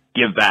to do.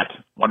 Give that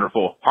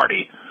wonderful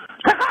hearty.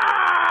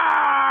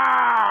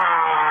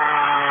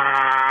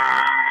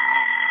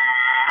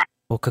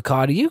 Well,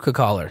 cacaw to you,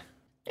 cacaller.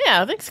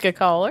 Yeah, thanks,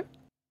 cacaller.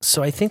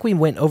 So I think we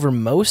went over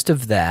most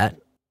of that.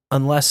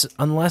 Unless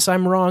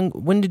I'm wrong,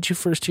 when did you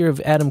first hear of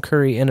Adam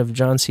Curry and of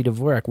John C.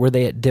 Dvorak? Were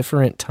they at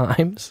different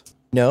times?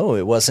 No,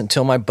 it wasn't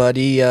until my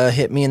buddy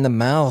hit me in the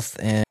mouth,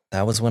 and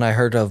that was when I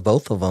heard of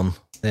both of them.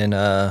 Then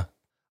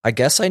I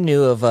guess I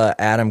knew of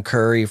Adam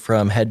Curry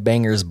from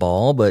Headbangers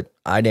Ball, but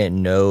I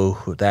didn't know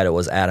that it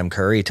was Adam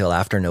Curry till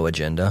after No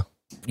Agenda.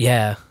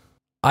 Yeah.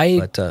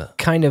 I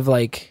kind of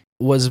like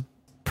was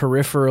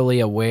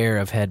peripherally aware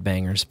of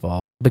Headbangers Ball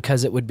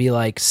because it would be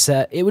like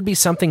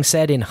something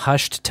said in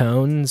hushed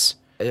tones.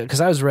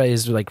 Because I was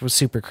raised like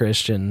super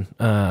Christian,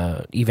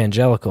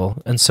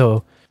 evangelical, and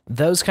so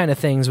those kind of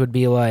things would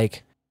be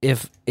like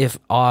if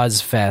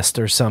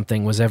Ozfest or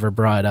something was ever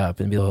brought up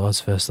and be like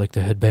Ozfest, like the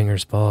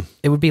Headbangers Ball,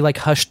 it would be like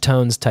hushed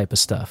tones type of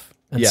stuff.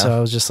 And so I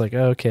was just like,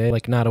 okay,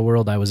 like not a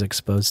world I was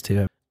exposed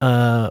to.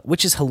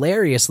 Which is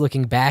hilarious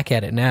looking back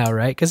at it now,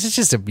 right? Because it's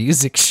just a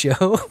music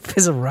show.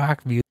 It's a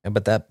rock music. Yeah,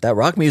 but that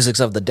rock music's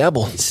of the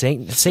devil.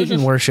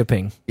 Satan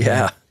worshiping.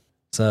 Yeah.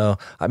 So,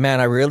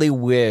 man, I really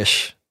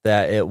wish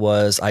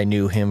that I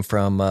knew him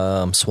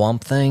from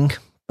Swamp Thing,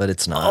 but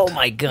it's not. Oh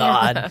my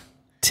God.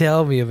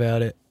 Tell me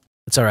about it.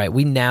 It's all right.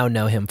 We now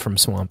know him from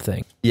Swamp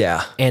Thing.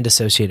 Yeah. And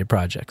Associated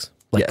Projects.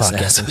 Like yes,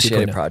 podcasting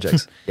Associated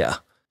Projects. Yeah.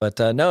 But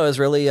no, it was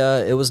really,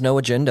 it was No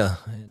Agenda.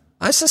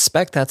 I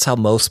suspect that's how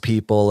most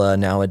people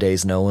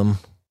nowadays know him.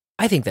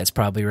 I think that's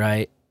probably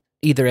right.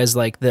 Either as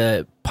like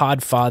the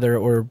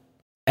Podfather or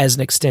as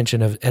an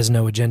extension of as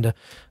No Agenda.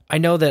 I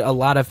know that a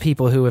lot of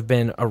people who have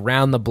been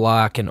around the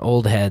block and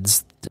old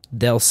heads,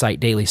 they'll cite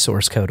Daily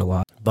Source Code a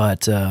lot.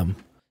 But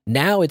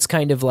now it's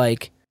kind of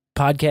like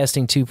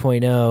Podcasting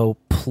 2.0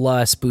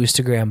 plus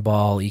Boostagram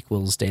Ball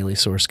equals Daily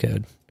Source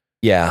Code.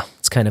 Yeah.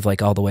 It's kind of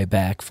like all the way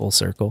back, full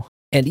circle.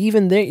 And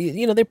even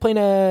they're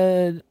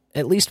playing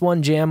at least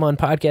one jam on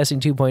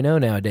Podcasting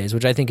 2.0 nowadays,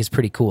 which I think is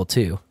pretty cool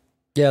too.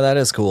 Yeah, that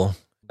is cool.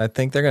 I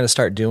think they're going to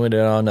start doing it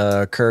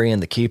on Curry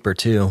and the Keeper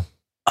too.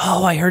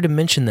 Oh, I heard him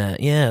mention that.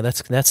 Yeah,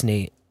 that's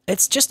neat.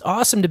 It's just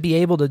awesome to be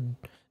able to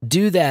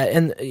do that.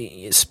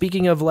 And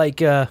speaking of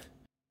like,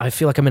 I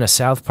feel like I'm in a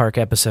South Park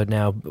episode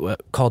now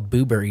called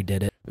Booberry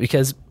Did It,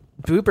 because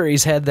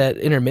Booberry's had that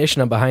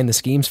intermission on Behind the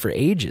Schemes for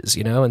ages,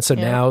 and so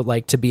now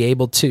like to be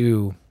able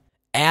to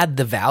add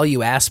the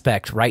value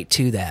aspect right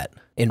to that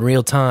in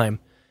real time,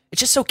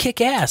 it's just so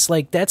kick-ass.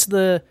 Like that's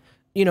the,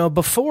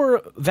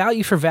 before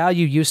value for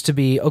value used to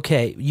be,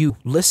 okay, you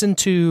listen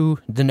to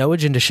the No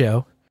Agenda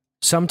show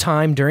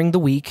sometime during the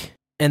week,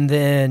 and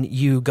then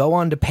you go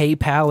on to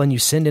PayPal and you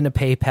send in a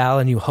PayPal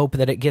and you hope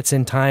that it gets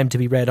in time to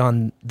be read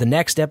on the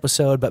next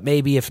episode, but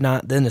maybe if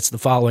not, then it's the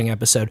following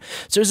episode.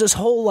 So there's this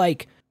whole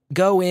like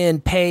go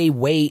in, pay,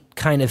 wait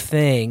kind of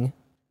thing,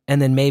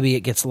 and then maybe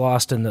it gets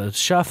lost in the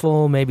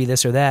shuffle, maybe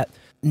this or that.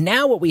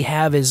 Now what we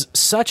have is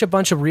such a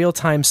bunch of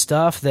real-time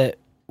stuff that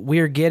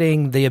we're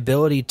getting the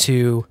ability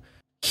to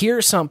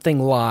hear something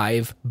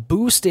live,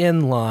 boost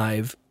in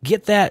live,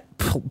 get that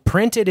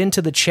printed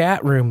into the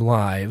chat room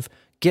live,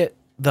 get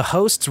the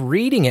hosts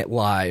reading it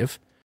live.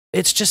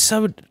 It's just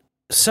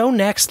so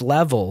next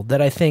level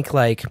that I think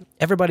like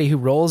everybody who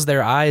rolls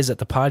their eyes at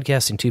the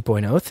Podcasting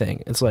 2.0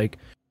 thing, it's like,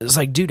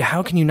 dude,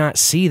 how can you not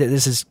see that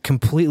this is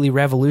completely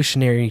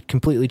revolutionary,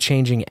 completely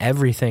changing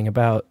everything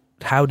about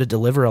how to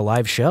deliver a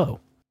live show?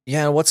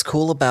 Yeah, what's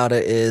cool about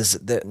it is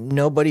that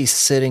nobody's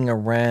sitting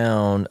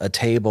around a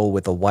table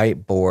with a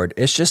whiteboard.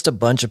 It's just a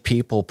bunch of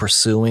people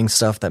pursuing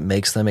stuff that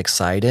makes them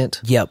excited.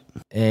 Yep.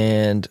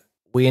 And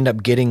we end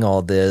up getting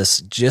all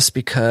this just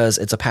because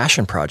it's a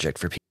passion project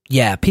for people.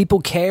 Yeah,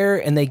 people care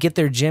and they get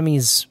their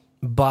jimmies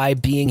by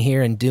being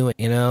here and doing,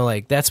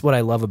 like that's what I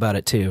love about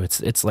it too.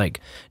 It's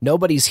like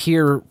nobody's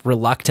here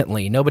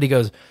reluctantly. Nobody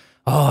goes,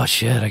 oh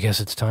shit, I guess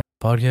it's time.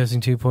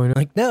 Podcasting 2.0.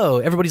 Like, no,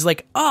 everybody's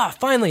like,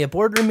 finally a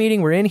boardroom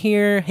meeting. We're in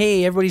here.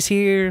 Hey, everybody's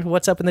here.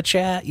 What's up in the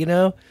chat?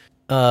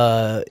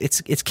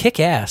 It's kick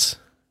ass.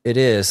 It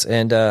is.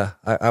 And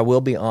I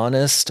will be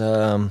honest.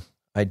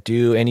 I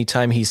do.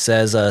 Anytime he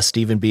says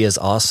StevenB is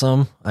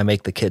awesome, I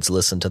make the kids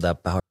listen to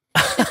that part.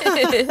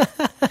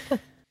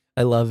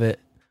 I love it.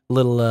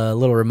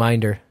 Little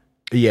reminder.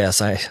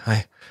 Yes,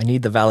 I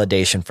need the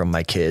validation from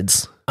my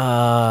kids.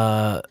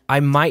 I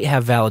might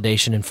have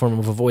validation in form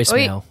of a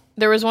voicemail. Wait,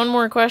 there was one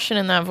more question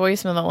in that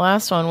voicemail, the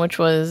last one, which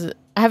was,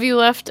 have you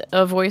left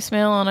a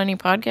voicemail on any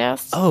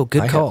podcasts? Oh,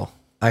 good call.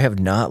 I have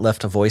not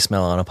left a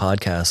voicemail on a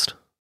podcast.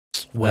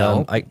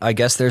 Well, I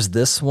guess there's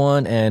this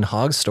one and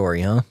Hog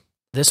Story, huh?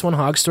 This one,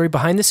 Hog Story,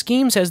 Behind the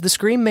Schemes, has the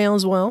Scream mail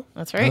as well.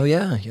 That's right. Oh,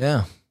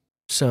 yeah.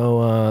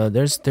 So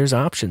there's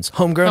options.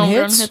 Homegrown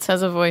Hits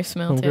has a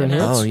voicemail too.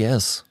 Hits. Oh,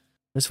 yes.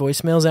 There's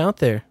voicemails out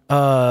there.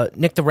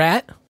 Nick the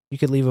Rat, you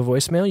could leave a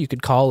voicemail. You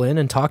could call in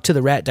and talk to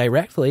the rat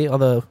directly,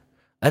 although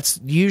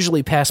that's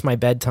usually past my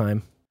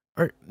bedtime.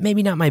 Or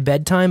maybe not my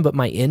bedtime, but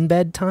my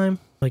in-bed time.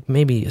 Like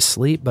maybe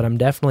asleep, but I'm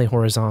definitely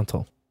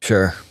horizontal.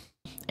 Sure.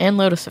 And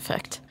Lotus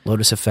Effect.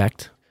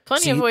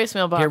 Plenty of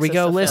voicemail boxes. Here we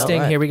go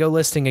listing. Right. Here we go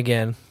listing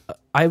again.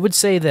 I would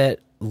say that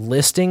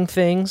listing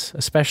things,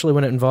 especially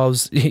when it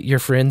involves your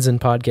friends in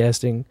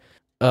podcasting,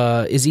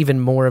 is even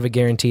more of a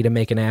guarantee to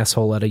make an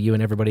asshole out of you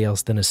and everybody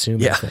else than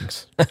assuming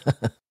things.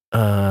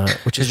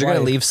 Which is you're going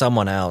to why- leave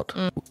someone out.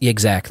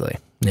 Exactly.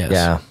 Yes.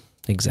 Yeah.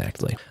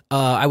 Exactly.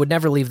 I would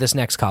never leave this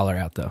next caller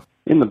out, though.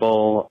 In the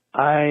bowl,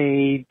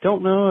 I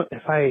don't know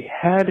if I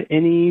had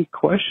any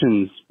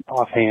questions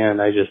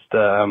offhand. I just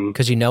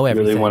because you know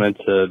everything. Really wanted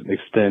to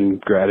extend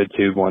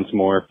gratitude once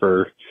more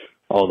for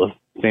all the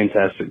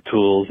fantastic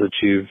tools that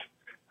you've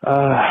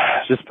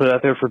just put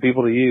out there for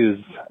people to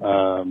use.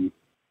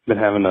 Been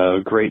having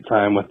a great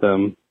time with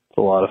them. It's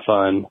a lot of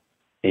fun,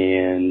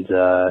 and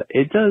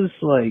it does,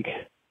 like,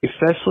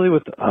 especially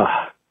with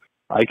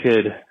I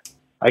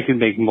could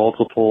make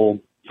multiple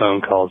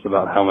phone calls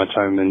about how much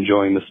I'm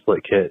enjoying the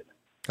split kit.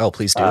 Oh,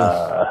 please do.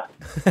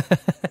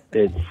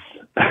 It's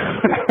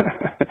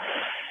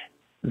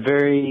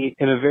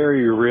in a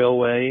very real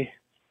way,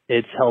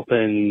 it's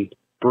helping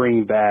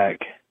bring back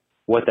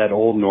what that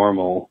old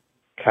normal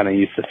kind of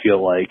used to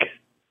feel like.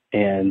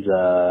 And,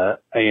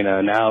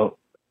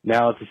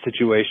 now it's a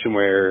situation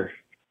where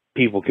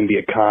people can be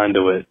a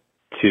conduit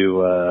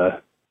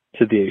to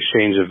the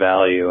exchange of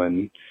value.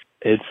 And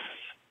it's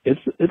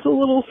a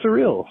little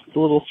surreal. It's a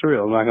little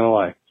surreal. I'm not going to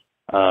lie.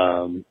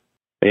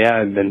 But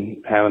yeah, I've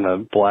been having a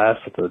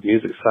blast with the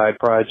music side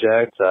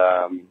project.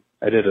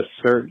 I did a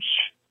search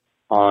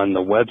on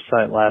the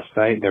website last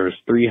night. There was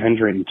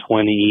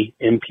 320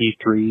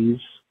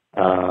 MP3s.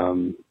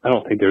 I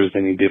don't think there's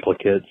any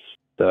duplicates.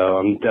 So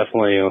I'm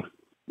definitely,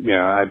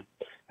 I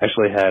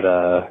actually had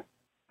a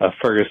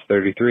Fergus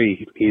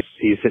 33. He's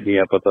hit me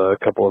up with a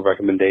couple of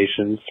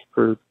recommendations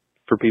for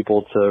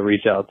people to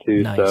reach out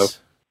to. Nice. So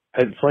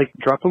it's like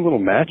dropping little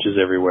matches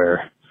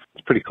everywhere.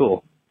 It's pretty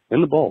cool. In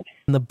the bowl.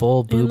 In the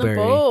bowl, Blueberry.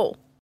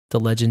 The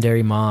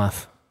legendary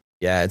moth.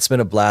 Yeah, it's been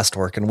a blast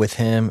working with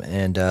him,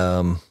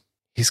 and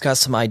he's got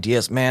some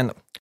ideas. Man,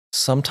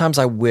 sometimes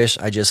I wish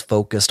I just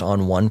focused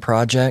on one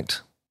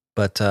project,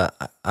 but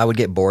I would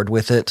get bored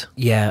with it.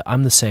 Yeah,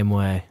 I'm the same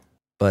way.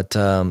 But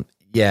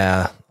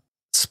yeah,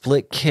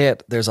 split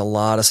kit, there's a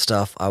lot of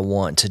stuff I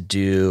want to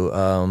do.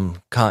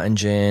 Cotton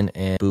Gin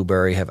and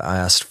Blueberry have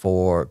asked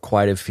for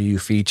quite a few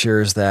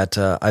features that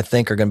I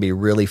think are going to be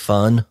really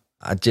fun.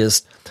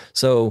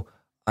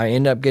 I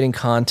end up getting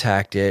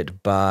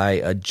contacted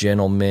by a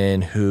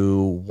gentleman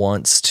who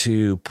wants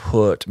to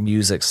put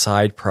music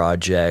side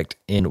project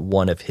in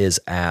one of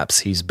his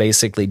apps. He's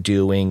basically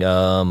doing,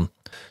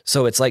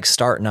 so it's like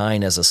Start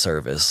 9 as a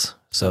service.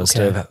 So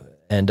instead of,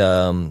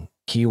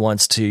 he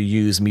wants to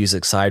use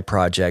music side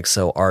project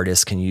so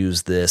artists can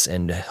use this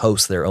and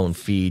host their own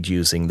feed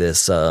using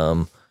this,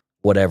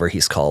 whatever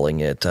he's calling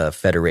it,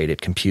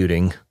 federated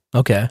computing.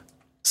 Okay.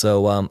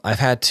 So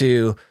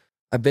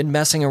I've been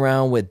messing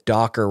around with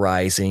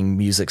Dockerizing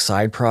music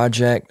side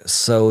project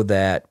so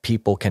that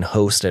people can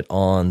host it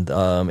on,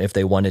 if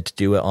they wanted to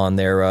do it on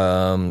their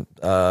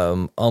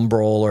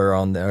Umbrel or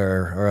on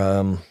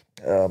their,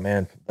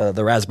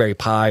 the Raspberry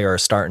Pi or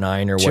Start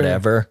 9 or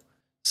whatever.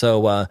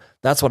 So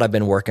that's what I've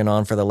been working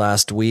on for the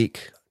last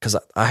week, because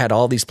I had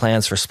all these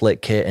plans for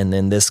Split Kit, and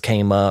then this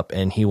came up,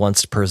 and he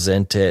wants to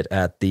present it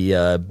at the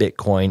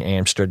Bitcoin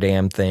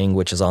Amsterdam thing,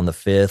 which is on the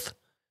 5th.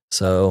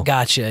 So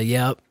gotcha.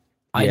 Yep.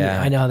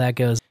 I know how that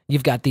goes.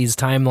 You've got these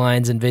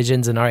timelines and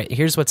visions, and all right,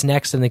 here's what's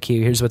next in the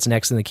queue. Here's what's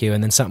next in the queue,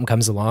 and then something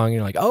comes along, and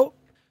you're like, oh,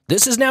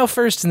 this is now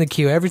first in the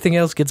queue. Everything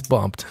else gets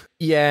bumped.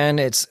 Yeah, and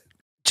it's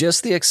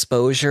just the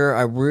exposure.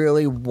 I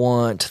really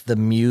want the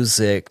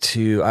music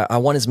to. I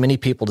want as many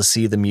people to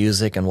see the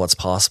music and what's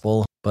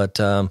possible. But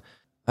I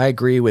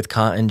agree with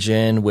Cotton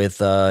Gin.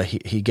 With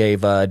he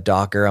gave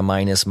Docker a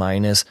minus.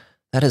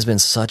 That has been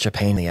such a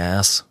pain in the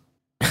ass.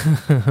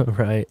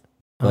 Right.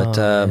 But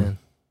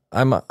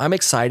I'm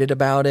excited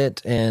about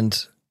it,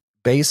 and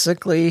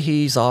basically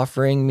he's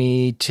offering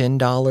me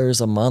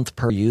 $10 a month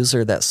per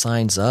user that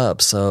signs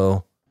up.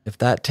 So if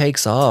that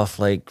takes off,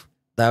 like,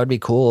 that would be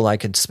cool. I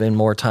could spend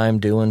more time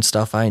doing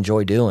stuff I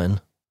enjoy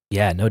doing.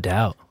 Yeah, no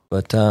doubt.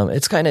 But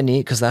it's kind of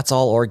neat because that's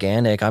all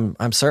organic.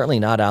 I'm certainly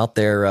not out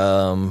there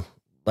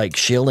like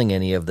shilling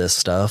any of this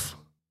stuff.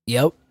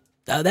 Yep.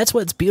 That's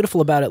what's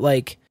beautiful about it.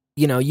 Like,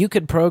 you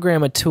could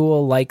program a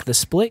tool like the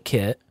Split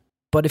Kit,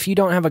 but if you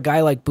don't have a guy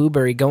like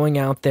Blueberry going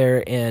out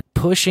there and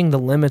pushing the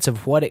limits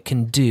of what it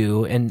can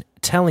do and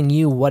telling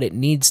you what it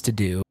needs to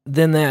do,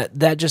 then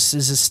that just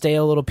is a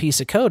stale little piece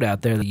of code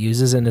out there that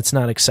uses, and it's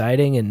not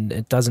exciting and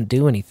it doesn't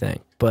do anything.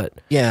 But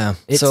yeah,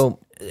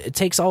 it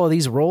takes all of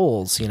these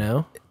roles,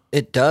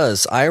 It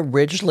does. I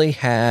originally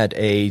had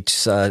a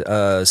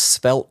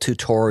Svelte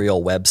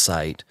tutorial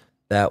website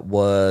that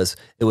was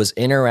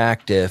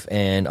interactive,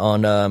 and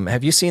on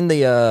have you seen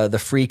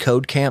the free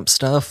Code Camp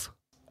stuff?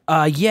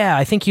 Yeah,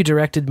 I think you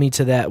directed me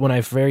to that when I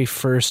very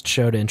first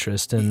showed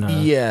interest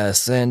in.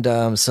 Yes,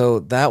 and so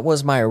that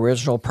was my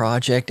original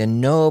project,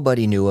 and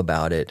nobody knew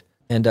about it.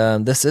 And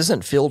this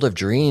isn't Field of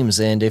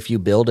Dreams, and if you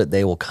build it,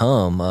 they will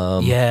come.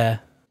 Yeah.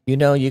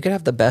 You could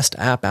have the best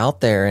app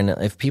out there, and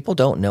if people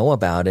don't know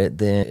about it,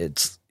 then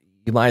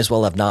you might as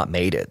well have not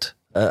made it.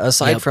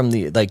 Aside from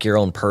your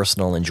own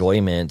personal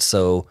enjoyment.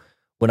 So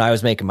when I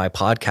was making my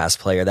podcast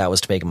player, that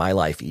was to make my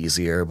life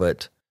easier.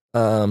 But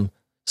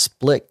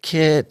Split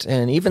Kit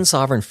and even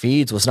Sovereign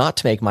Feeds was not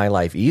to make my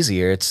life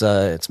easier.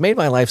 It's made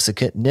my life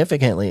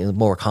significantly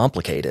more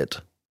complicated.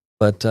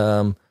 But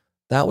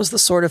that was the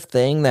sort of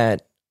thing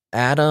that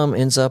Adam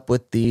ends up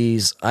with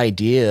these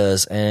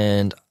ideas,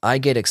 and I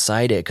get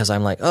excited because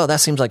I'm like, oh,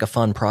 that seems like a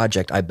fun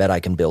project. I bet I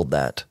can build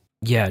that.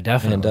 Yeah,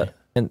 definitely.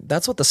 And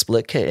that's what the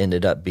Split Kit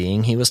ended up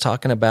being. He was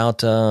talking about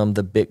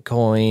the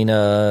Bitcoin.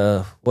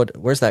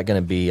 Where's that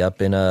going to be?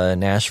 Up in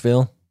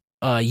Nashville?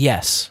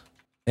 Yes.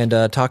 And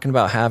talking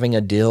about having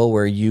a deal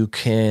where you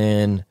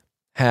can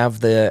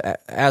have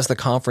as the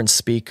conference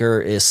speaker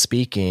is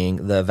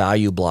speaking, the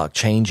value block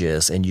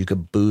changes, and you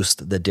could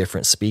boost the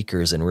different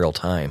speakers in real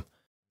time.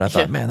 And I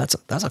thought, man, that's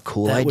a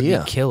cool idea.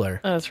 Would be killer.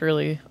 That's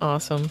really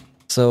awesome.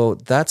 So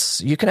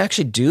you can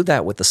actually do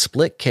that with the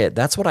Split Kit.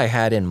 That's what I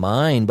had in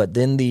mind. But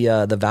then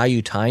the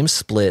value time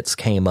splits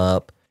came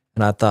up,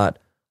 and I thought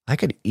I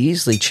could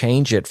easily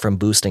change it from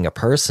boosting a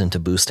person to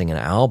boosting an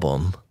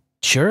album.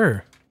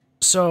 Sure.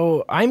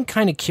 So I'm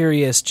kind of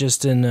curious,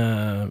 just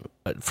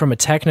from a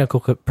technical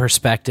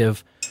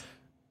perspective,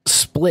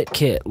 Split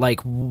Kit,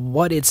 like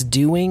what it's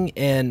doing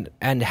and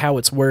how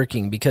it's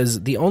working,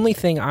 because the only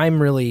thing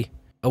I'm really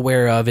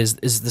aware of is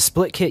the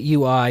Split Kit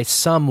UI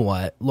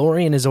somewhat.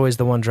 Lorian is always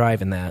the one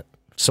driving that,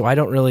 so I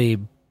don't really.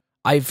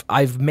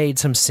 I've made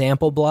some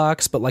sample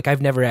blocks, but like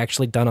I've never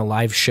actually done a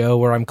live show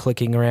where I'm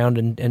clicking around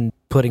and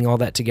putting all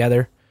that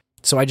together.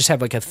 So I just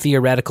have like a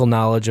theoretical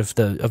knowledge of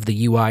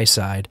the UI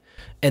side.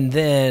 And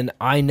then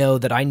I know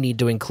that I need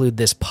to include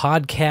this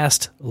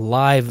podcast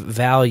live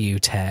value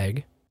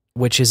tag,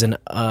 which is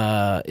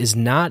is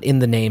not in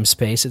the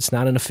namespace. It's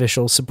not an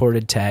official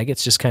supported tag.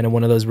 It's just kind of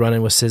one of those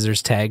running with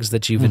scissors tags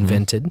that you've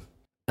invented,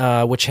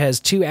 which has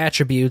two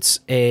attributes,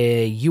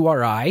 a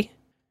URI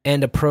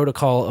and a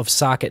protocol of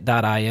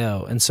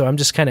socket.io. And so I'm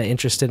just kind of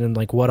interested in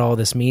like what all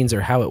this means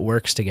or how it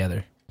works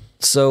together.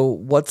 So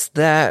what's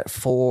that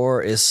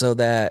for is so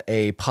that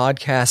a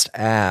podcast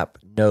app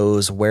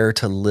knows where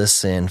to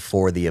listen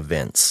for the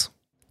events.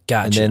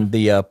 Gotcha. And then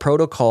the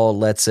protocol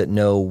lets it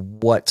know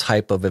what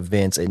type of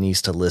events it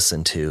needs to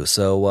listen to.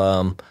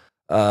 So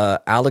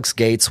Alex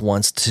Gates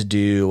wants to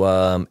do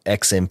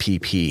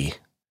XMPP.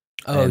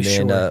 Oh, and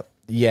then, sure.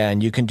 Yeah,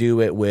 and you can do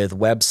it with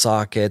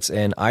WebSockets.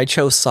 And I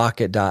chose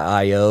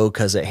socket.io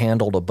because it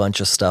handled a bunch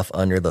of stuff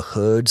under the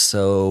hood.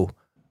 So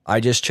I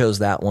just chose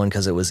that one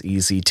because it was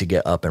easy to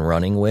get up and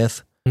running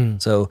with.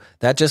 So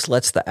that just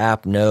lets the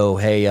app know,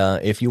 hey,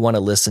 if you want to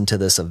listen to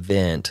this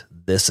event,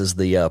 this is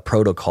the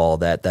protocol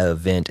that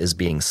event is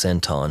being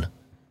sent on.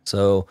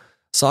 So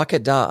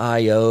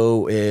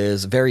socket.io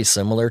is very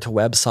similar to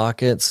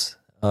WebSockets.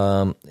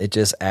 It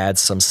just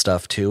adds some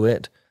stuff to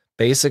it.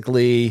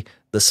 Basically,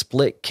 the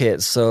Split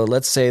Kit. So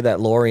let's say that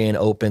Lorian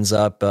opens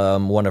up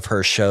one of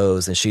her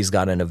shows and she's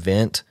got an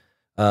event.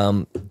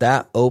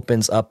 That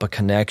opens up a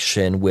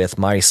connection with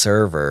my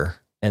server.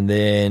 And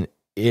then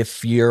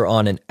if you're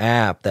on an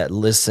app that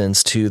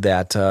listens to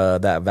that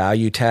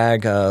value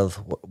tag,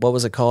 what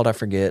was it called? I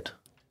forget.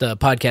 The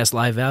podcast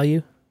live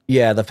value?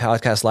 Yeah, the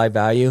podcast live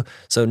value.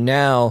 So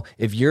now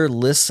if you're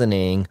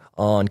listening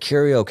on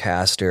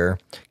Curiocaster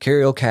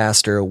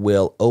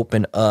will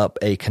open up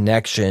a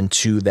connection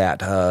to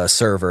that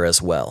server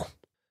as well.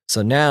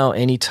 So now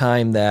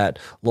anytime that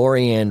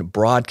Lorian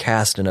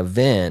broadcasts an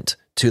event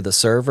to the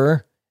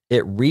server,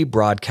 it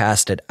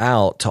rebroadcast it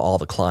out to all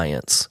the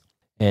clients.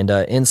 And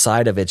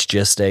inside of it's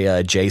just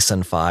a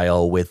JSON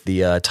file with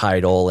the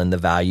title and the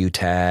value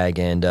tag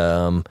and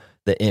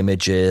the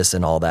images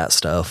and all that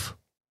stuff.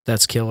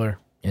 That's killer.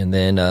 And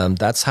then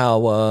that's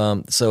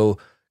how. So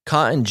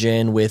Cotton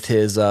Gin with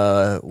his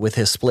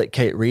Split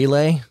Kit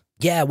relay.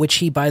 Yeah, which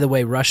he, by the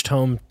way, rushed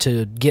home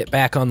to get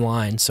back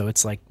online. So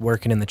it's like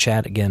working in the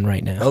chat again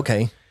right now.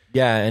 Okay.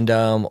 Yeah, and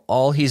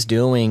all he's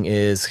doing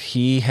is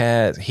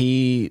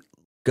he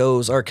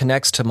goes or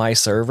connects to my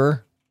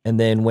server. And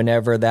then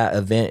whenever that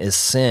event is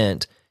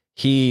sent,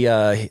 he,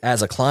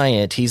 as a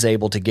client, he's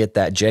able to get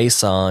that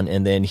JSON,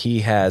 and then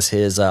he has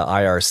his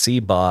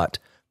IRC bot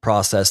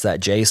process that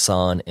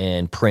JSON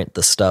and print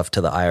the stuff to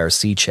the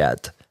IRC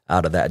chat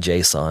out of that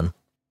JSON.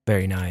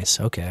 Very nice.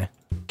 Okay.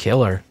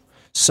 Killer.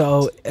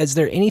 So is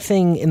there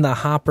anything in the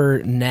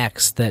hopper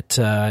next that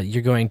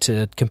you're going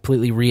to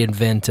completely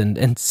reinvent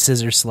and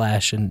scissor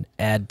slash and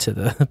add to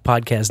the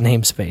podcast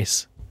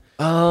namespace?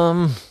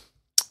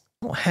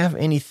 I don't have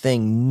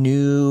anything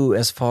new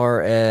as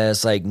far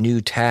as like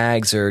new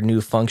tags or new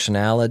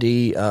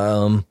functionality.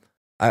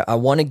 I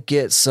want to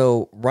get,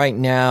 so right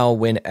now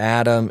when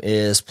Adam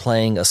is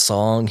playing a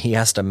song, he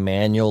has to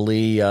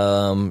manually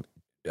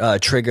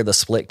trigger the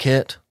Split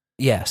Kit.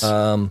 Yes.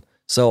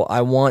 So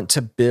I want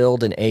to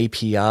build an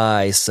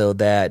API so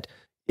that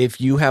if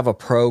you have a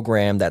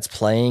program that's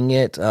playing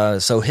it,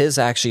 so his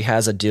actually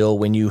has a deal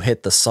when you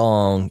hit the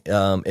song,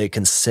 it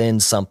can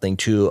send something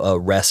to a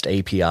REST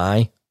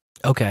API.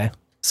 Okay.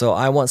 So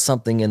I want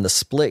something in the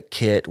Split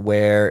Kit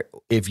where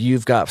if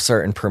you've got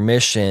certain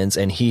permissions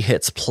and he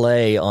hits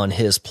play on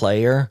his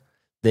player,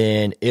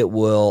 then it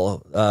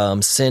will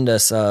send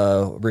us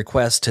a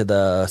request to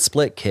the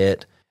Split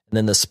Kit, and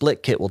then the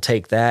Split Kit will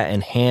take that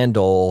and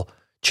handle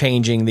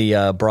changing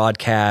the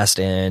broadcast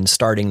and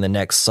starting the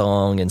next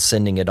song and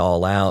sending it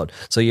all out.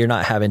 So you're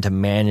not having to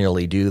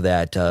manually do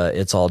that.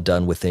 It's all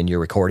done within your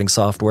recording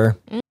software.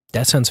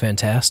 That sounds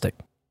fantastic.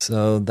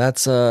 So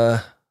that's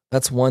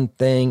one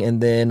thing.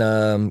 And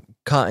then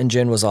Cotton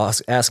Gin was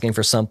asking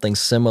for something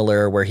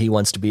similar where he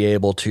wants to be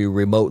able to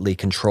remotely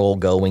control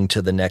going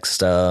to the next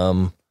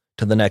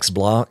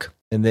block.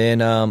 And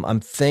then I'm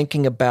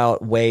thinking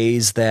about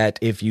ways that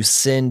if you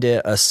send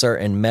it a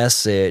certain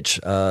message,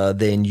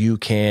 then you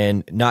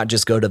can not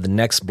just go to the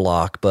next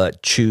block,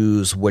 but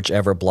choose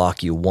whichever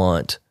block you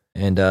want.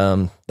 And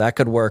that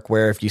could work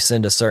where if you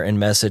send a certain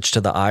message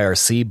to the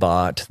IRC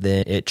bot,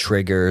 then it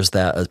triggers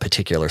that a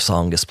particular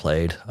song is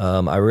played.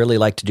 I really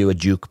like to do a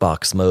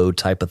jukebox mode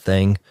type of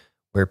thing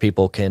where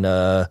people can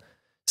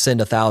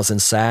send 1,000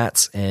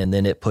 sats and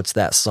then it puts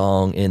that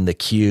song in the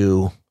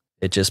queue.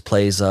 It just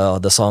plays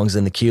the songs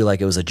in the queue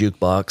like it was a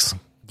jukebox.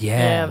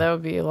 Yeah, that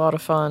would be a lot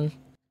of fun.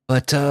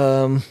 But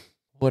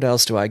what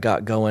else do I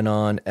got going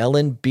on?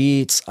 Ellen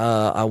Beats,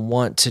 I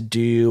want to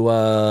do...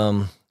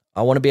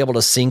 I want to be able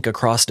to sync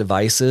across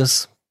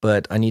devices,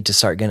 but I need to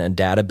start getting a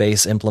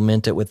database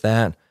implemented with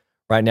that.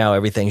 Right now,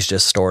 everything's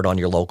just stored on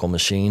your local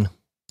machine.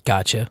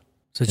 Gotcha.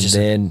 So it's just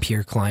a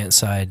pure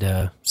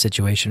client-side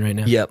situation right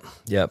now?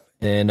 Yep.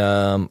 And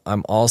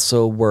I'm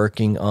also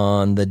working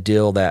on the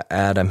deal that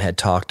Adam had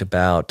talked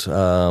about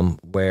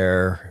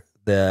where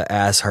the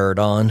as heard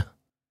on.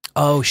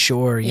 Oh,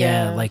 sure.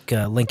 Yeah. Like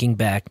linking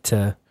back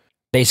to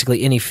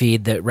basically any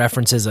feed that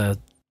references a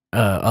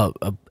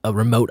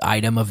remote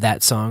item of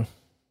that song.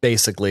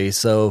 Basically.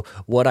 So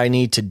what I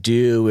need to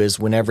do is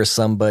whenever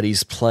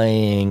somebody's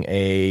playing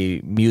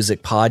a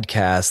music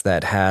podcast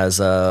that has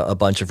a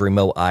bunch of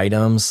remote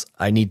items,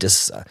 I need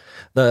to,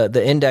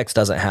 the index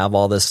doesn't have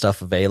all this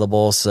stuff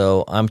available.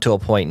 So I'm to a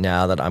point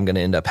now that I'm going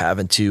to end up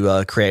having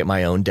to create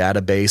my own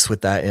database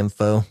with that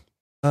info.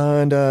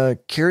 And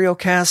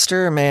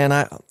Curiocaster, man,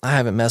 I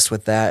haven't messed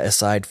with that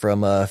aside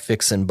from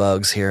fixing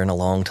bugs here in a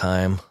long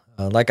time.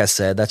 Like I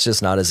said, that's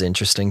just not as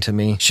interesting to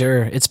me.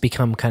 Sure, it's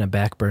become kind of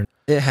backburn.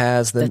 It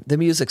has. The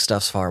music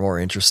stuff's far more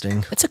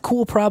interesting. It's a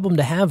cool problem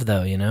to have,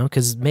 though,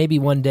 because maybe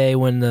one day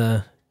when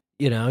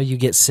you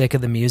get sick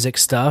of the music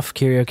stuff,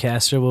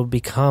 Curiocaster will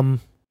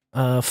become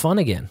fun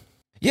again.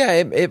 Yeah,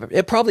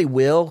 it probably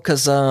will,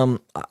 because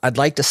I'd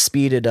like to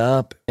speed it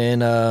up,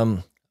 and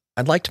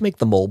I'd like to make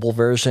the mobile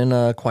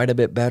version quite a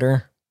bit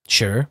better.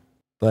 Sure.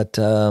 But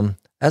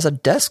as a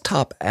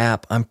desktop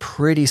app, I'm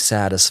pretty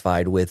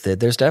satisfied with it.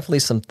 There's definitely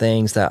some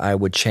things that I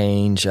would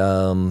change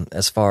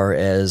as far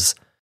as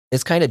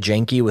it's kind of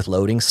janky with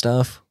loading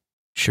stuff.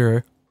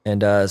 Sure.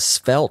 And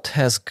Svelte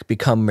has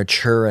become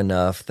mature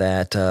enough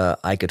that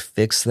I could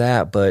fix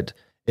that, but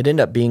it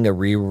ended up being a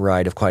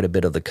rewrite of quite a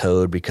bit of the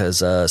code because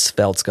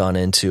Svelte's gone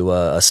into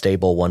a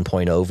stable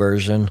 1.0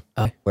 version,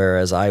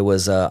 whereas I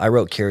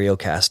wrote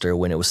Curiocaster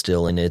when it was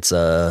still in its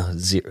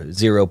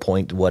 0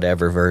 point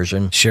whatever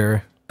version.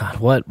 Sure.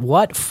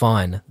 What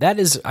fun. That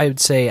is, I would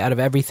say, out of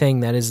everything,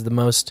 that is the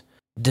most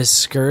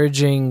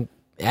discouraging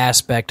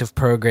aspect of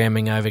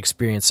programming I've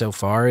experienced so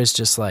far, is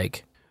just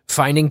like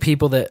finding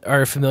people that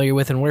are familiar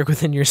with and work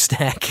within your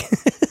stack.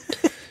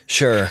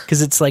 Sure.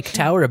 Because it's like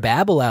Tower of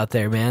Babel out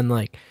there, man.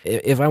 Like,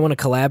 if I want to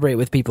collaborate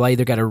with people, I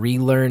either got to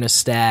relearn a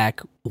stack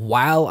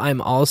while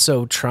I'm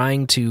also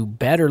trying to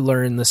better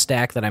learn the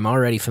stack that I'm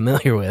already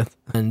familiar with.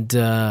 And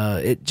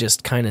it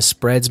just kind of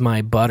spreads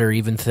my butter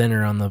even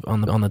thinner on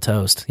the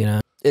toast,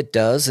 It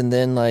does, and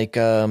then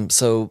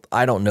so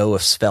I don't know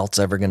if Svelte's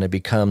ever going to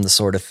become the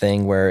sort of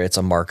thing where it's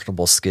a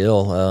marketable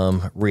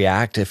skill.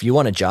 React, if you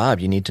want a job,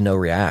 you need to know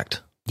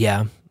React.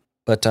 Yeah.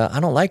 But I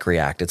don't like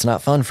React. It's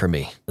not fun for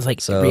me. It's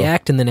like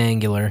React and then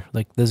Angular.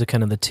 Like, those are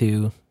kind of the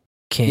two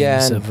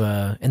kings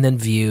and then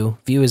Vue.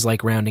 Vue is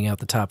like rounding out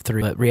the top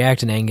three, but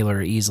React and Angular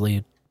are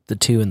easily the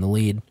two in the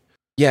lead.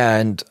 Yeah,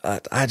 and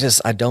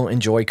I don't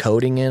enjoy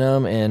coding in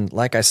them. And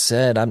like I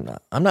said,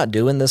 I'm not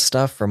doing this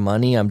stuff for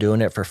money. I'm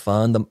doing it for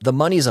fun. The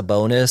money's a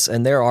bonus,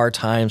 and there are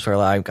times where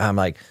I'm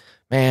like,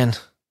 man,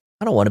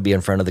 I don't want to be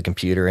in front of the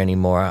computer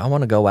anymore. I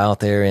want to go out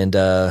there and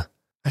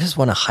I just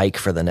want to hike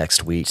for the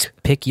next week.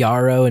 Pick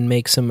yarrow and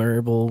make some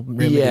herbal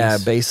remedies. Yeah,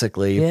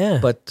 basically. Yeah.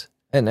 But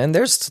and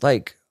there's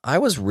I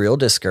was real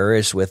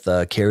discouraged with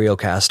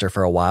Curiocaster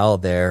for a while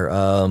there.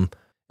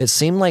 It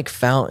seemed like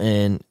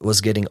Fountain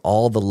was getting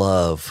all the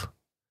love.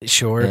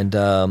 Sure. And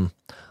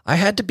I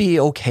had to be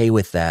okay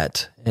with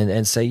that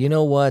and say, you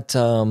know what,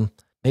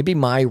 maybe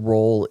my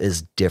role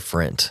is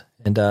different.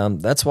 And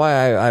that's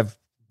why I've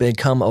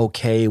become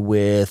okay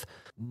with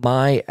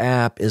my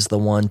app is the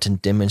one to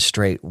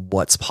demonstrate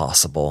what's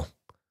possible.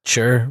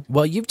 Sure.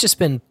 Well, you've just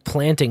been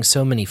planting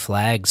so many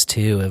flags,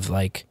 too, of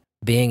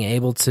being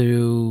able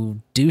to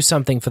do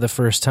something for the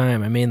first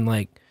time. I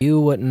mean,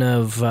 you wouldn't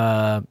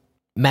have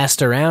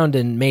messed around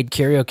and made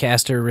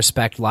Curiocaster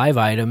respect live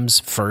items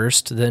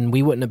first, then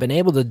we wouldn't have been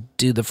able to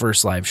do the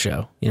first live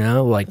show.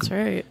 That's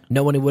right.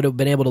 No one would have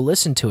been able to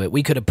listen to it.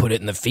 We could have put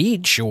it in the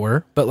feed,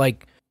 sure, but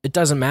it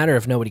doesn't matter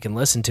if nobody can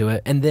listen to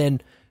it. And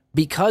then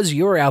because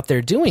you're out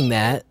there doing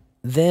that,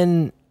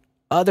 then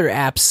other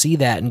apps see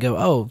that and go,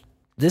 oh,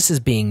 this is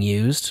being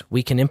used.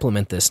 We can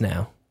implement this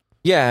now.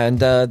 Yeah, and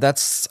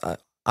that's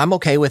I'm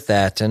okay with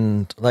that.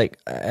 And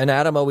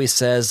Adam always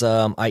says,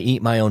 I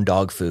eat my own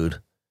dog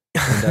food,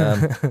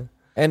 and,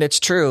 and it's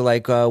true.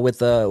 Like with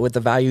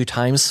the value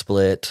time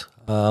split,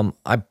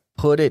 I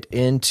put it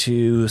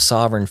into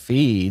Sovereign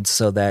Feeds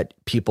so that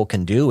people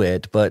can do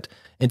it. But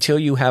until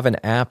you have an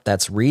app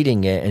that's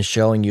reading it and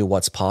showing you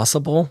what's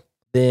possible,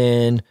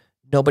 then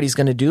nobody's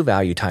going to do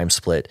value time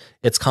split.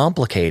 It's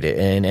complicated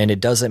and it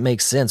doesn't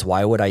make sense.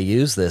 Why would I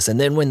use this? And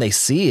then when they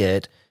see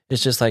it,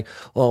 it's just like,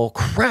 oh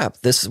crap,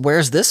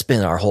 where's this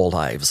been our whole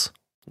lives?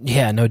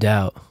 Yeah, no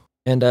doubt.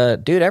 And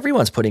dude,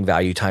 everyone's putting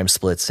value time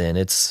splits in.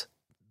 It's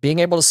being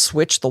able to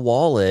switch the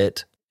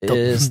wallet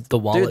is the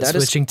wallet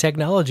switching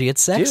technology.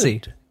 It's sexy.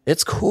 Dude,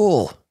 it's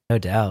cool. No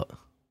doubt.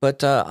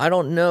 But I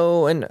don't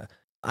know, and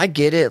I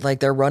get it, like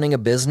they're running a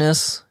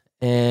business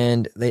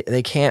and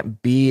they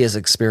can't be as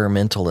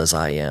experimental as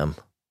I am.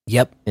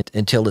 Yep.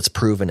 Until it's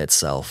proven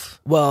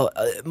itself. Well,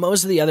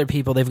 most of the other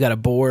people, they've got a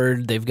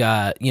board, they've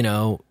got,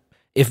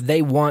 if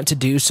they want to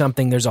do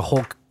something, there's a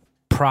whole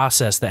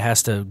process that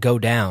has to go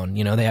down.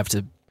 They have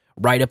to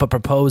write up a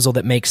proposal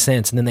that makes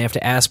sense, and then they have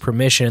to ask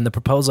permission, and the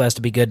proposal has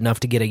to be good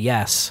enough to get a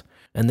yes.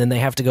 And then they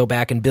have to go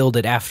back and build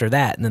it after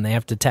that, and then they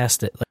have to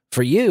test it. Like,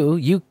 for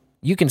you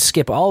can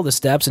skip all the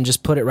steps and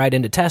just put it right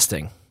into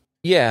testing.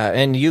 Yeah,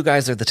 and you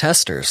guys are the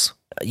testers.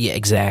 Yeah,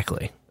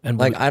 exactly.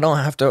 And I don't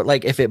have to,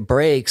 if it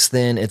breaks,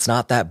 then it's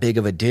not that big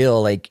of a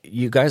deal. Like,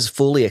 you guys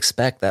fully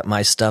expect that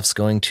my stuff's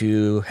going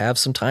to have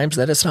some times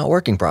that it's not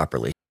working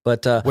properly.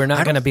 But we're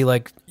not going to be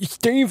like,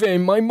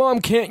 Steven, my mom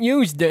can't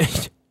use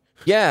this.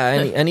 Yeah,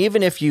 and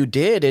even if you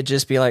did, it'd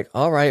just be like,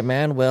 all right,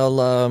 man,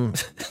 well,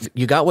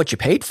 you got what you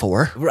paid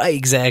for. Right,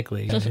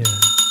 exactly. Yeah.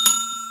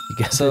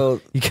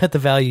 You got the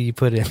value you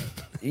put in.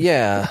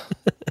 Yeah.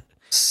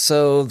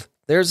 So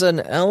there's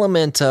an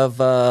element of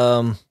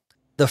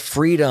the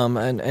freedom,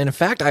 and in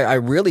fact, I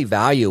really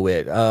value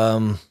it.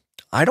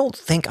 I don't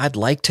think I'd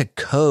like to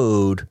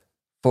code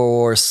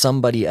for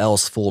somebody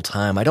else full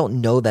time. I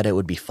don't know that it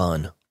would be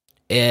fun.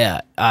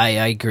 Yeah, I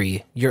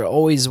agree. You're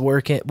always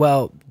working.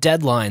 Well,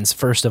 deadlines,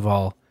 first of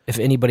all, if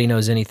anybody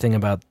knows anything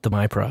about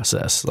my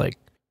process,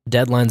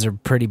 deadlines are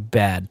pretty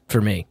bad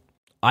for me.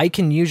 I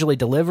can usually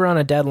deliver on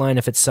a deadline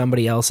if it's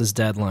somebody else's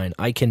deadline.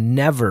 I can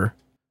never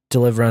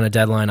deliver on a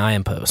deadline I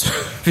impose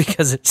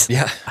because it's,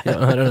 I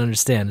don't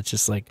understand. It's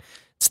just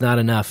it's not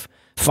enough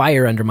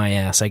fire under my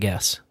ass, I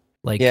guess.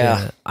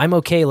 I'm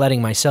okay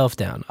letting myself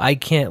down. I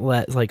can't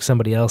let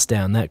somebody else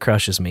down. That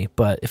crushes me.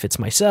 But if it's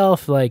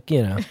myself, I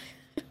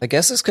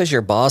guess it's because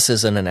your boss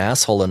isn't an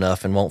asshole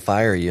enough and won't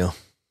fire you.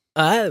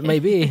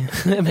 Maybe.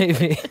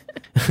 Maybe.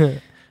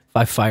 If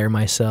I fire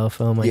myself,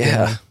 oh my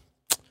God.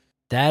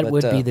 That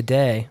would be the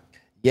day.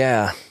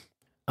 Yeah.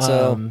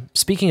 So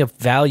speaking of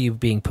value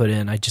being put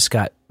in, I just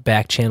got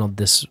back channeled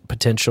this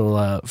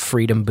potential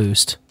freedom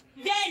boost.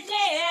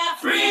 Yeah,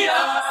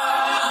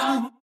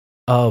 freedom.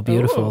 Oh,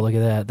 beautiful. Ooh. Look at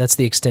that. That's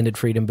the extended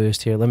freedom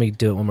boost here. Let me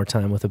do it one more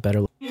time with a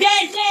better.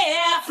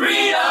 Yeah,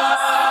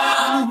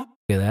 freedom.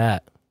 Look at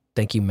that.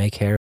 Thank you, Make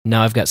Hair.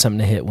 Now I've got something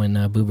to hit when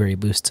Booberry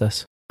boosts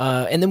us.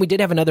 And then we did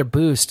have another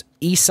boost.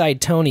 Eastside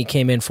Tony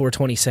came in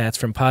 420 sats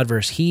from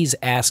Podverse. He's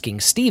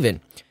asking,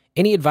 Steven,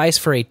 any advice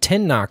for a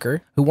 10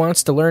 knocker who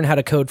wants to learn how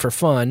to code for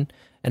fun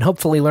and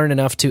hopefully learn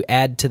enough to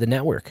add to the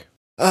network?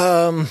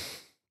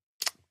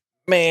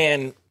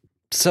 Man,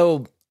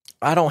 so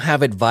I don't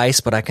have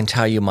advice, but I can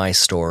tell you my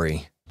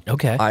story.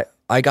 Okay.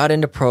 I got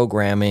into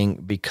programming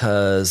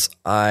because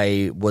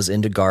I was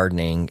into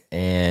gardening,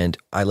 and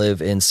I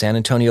live in San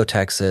Antonio,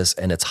 Texas,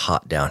 and it's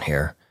hot down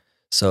here.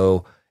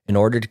 So in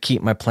order to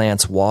keep my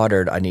plants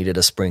watered, I needed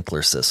a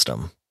sprinkler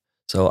system.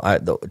 So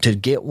to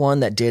get one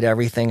that did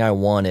everything I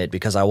wanted,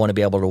 because I want to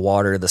be able to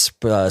water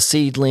the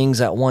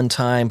seedlings at one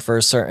time for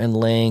a certain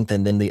length,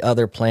 and then the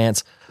other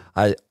plants,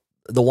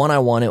 the one I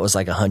wanted was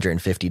like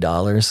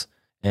 $150.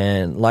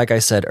 And like I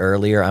said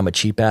earlier, I'm a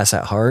cheap ass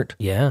at heart.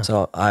 Yeah.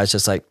 So I was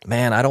just like,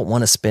 man, I don't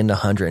want to spend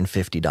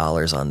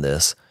 $150 on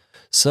this.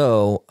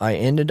 So I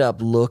ended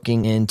up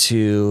looking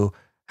into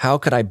how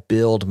could I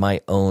build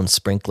my own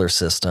sprinkler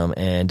system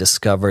and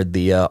discovered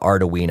the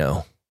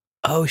Arduino.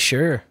 Oh,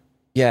 sure.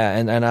 Yeah,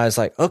 and I was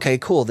like, okay,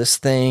 cool. This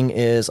thing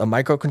is a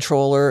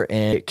microcontroller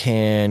and it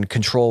can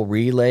control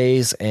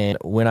relays. And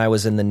when I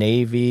was in the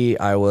Navy,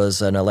 I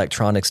was an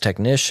electronics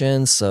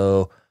technician,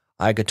 so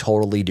I could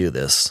totally do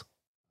this.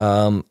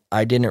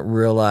 I didn't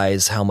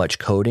realize how much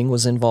coding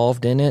was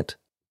involved in it,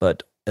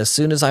 but as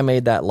soon as I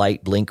made that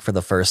light blink for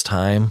the first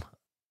time,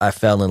 I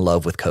fell in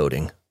love with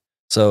coding.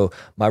 So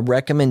my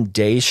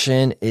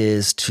recommendation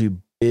is to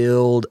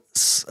build.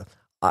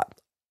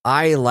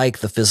 I like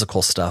the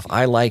physical stuff.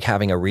 I like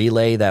having a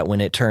relay that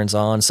when it turns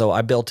on. So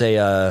I built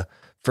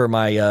for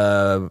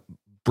my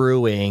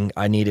brewing,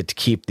 I needed to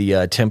keep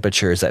the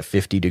temperatures at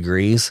 50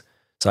 degrees.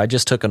 So I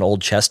just took an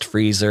old chest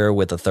freezer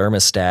with a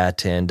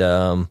thermostat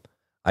and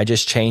I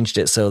just changed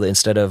it so that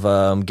instead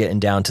of getting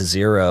down to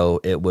 0,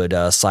 it would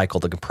cycle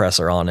the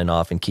compressor on and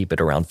off and keep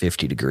it around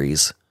 50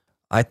 degrees.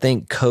 I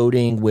think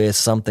coding with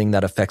something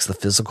that affects the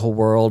physical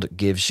world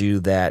gives you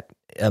that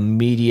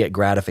immediate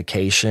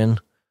gratification.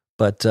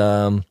 But,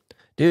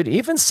 dude,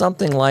 even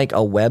something like a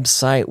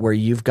website where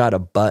you've got a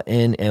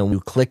button and you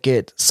click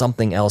it,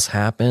 something else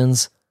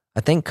happens. I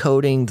think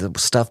coding the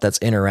stuff that's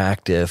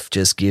interactive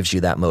just gives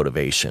you that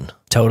motivation.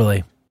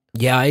 Totally.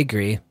 Yeah, I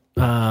agree.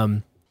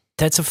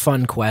 That's a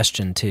fun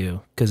question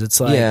too, because it's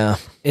like,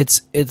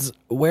 it's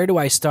where do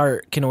I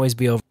start can always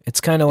be over.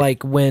 It's kind of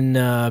like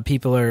when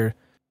people are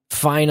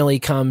finally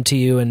come to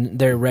you and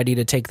they're ready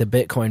to take the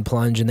Bitcoin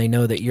plunge and they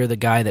know that you're the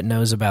guy that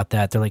knows about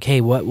that. They're like,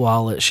 hey, what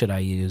wallet should I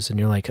use? And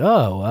you're like,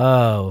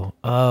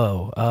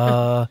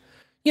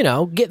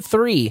 get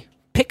 3.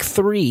 Pick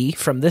 3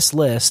 from this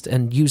list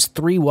and use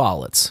 3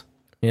 wallets.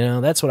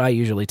 That's what I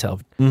usually tell.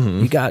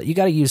 You got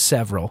to use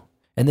several,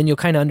 and then you'll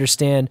kind of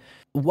understand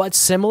what's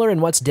similar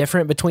and what's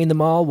different between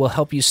them all. Will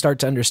help you start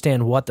to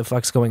understand what the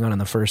fuck's going on in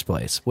the first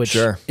place, which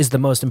is the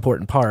most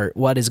important part.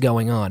 What is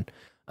going on?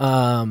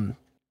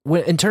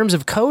 In terms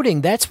of coding,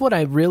 that's what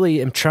I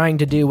really am trying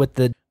to do with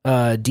the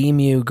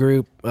DMU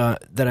group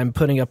that I'm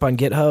putting up on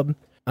GitHub.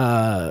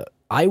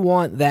 I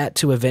want that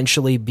to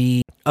eventually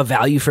be a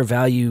value for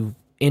value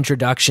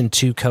introduction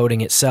to coding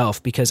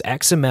itself, because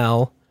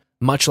XML,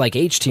 much like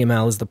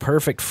HTML, is the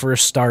perfect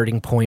first starting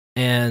point.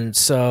 And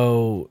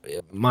so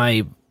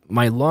my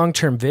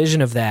long-term vision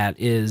of that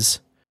is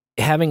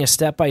having a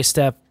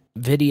step-by-step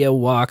video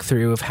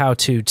walkthrough of how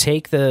to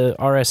take the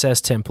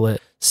RSS template,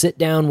 sit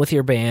down with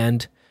your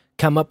band,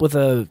 come up with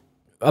a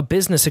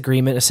business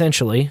agreement,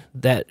 essentially,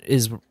 that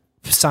is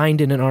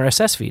signed in an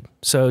RSS feed.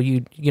 So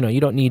you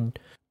don't need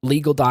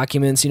legal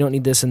documents, you don't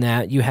need this and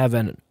that. You have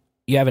an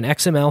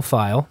XML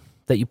file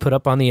that you put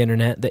up on the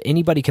internet that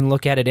anybody can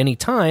look at any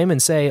time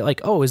and say,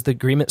 like, oh, is the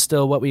agreement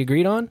still what we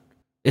agreed on?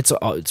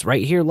 It's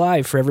right here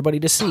live for everybody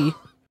to see.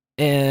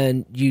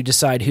 And you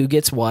decide who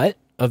gets what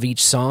of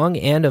each song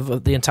and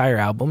of the entire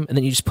album, and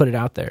then you just put it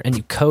out there and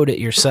you code it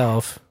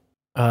yourself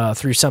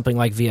through something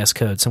like VS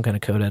Code, some kind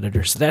of code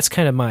editor. So that's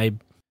kind of my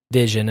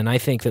vision, and I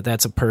think that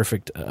that's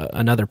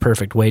another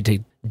perfect way to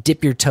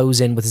dip your toes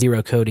in with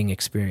zero coding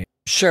experience.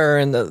 Sure,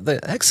 and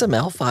the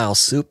XML file is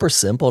super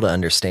simple to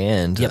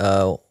understand.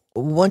 Yep.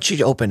 Once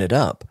you open it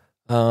up,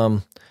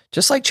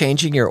 just like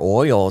changing your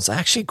oil, it's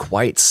actually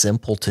quite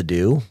simple to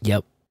do.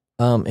 Yep.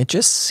 It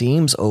just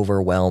seems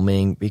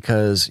overwhelming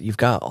because you've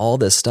got all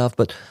this stuff,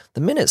 but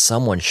the minute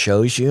someone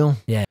shows you,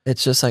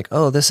 it's just like,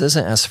 oh, this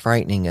isn't as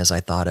frightening as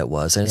I thought it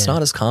was, and it's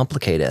not as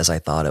complicated as I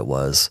thought it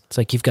was. It's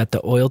like you've got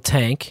the oil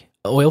tank,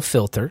 oil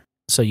filter,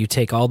 so you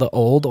take all the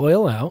old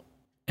oil out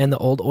and the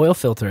old oil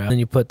filter out, and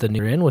you put the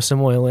new in with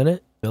some oil in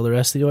it, fill the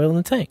rest of the oil in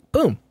the tank.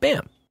 Boom,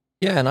 bam.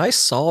 Yeah, and I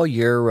saw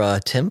your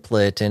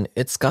template, and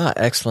it's got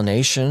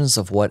explanations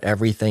of what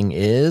everything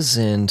is,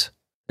 and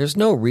there's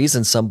no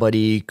reason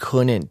somebody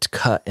couldn't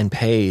cut and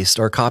paste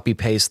or copy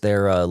paste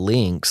their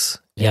links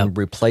and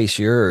replace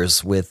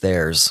yours with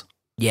theirs.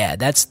 Yeah,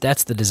 that's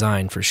the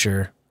design for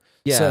sure.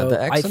 Yeah, so the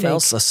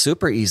XML's a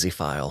super easy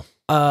file.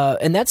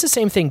 And that's the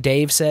same thing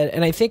Dave said,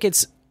 and I think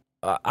it's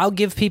I'll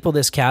give people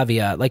this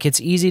caveat. Like,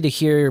 it's easy to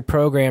hear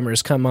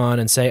programmers come on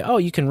and say, oh,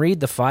 you can read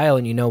the file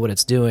and you know what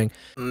it's doing.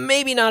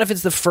 Maybe not if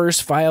it's the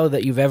first file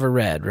that you've ever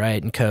read,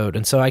 right, in code.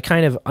 And so I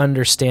kind of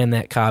understand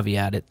that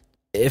caveat.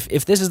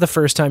 If this is the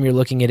first time you're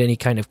looking at any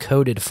kind of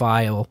coded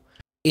file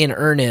in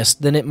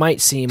earnest, then it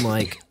might seem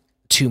like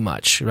too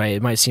much, right?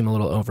 It might seem a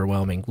little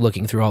overwhelming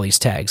looking through all these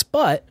tags.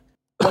 But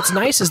what's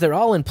nice is they're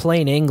all in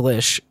plain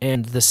English,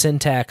 and the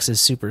syntax is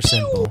super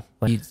simple.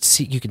 Like,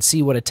 you can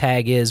see what a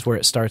tag is, where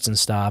it starts and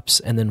stops,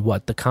 and then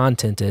what the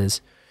content is.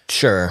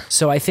 Sure.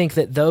 So I think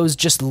that those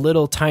just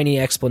little tiny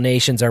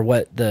explanations are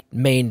what the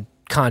main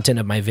content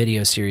of my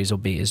video series will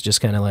be, is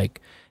just kind of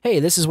like, hey,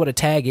 this is what a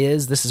tag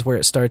is, this is where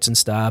it starts and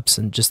stops,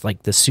 and just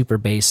like the super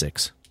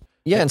basics.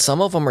 Yeah, and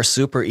some of them are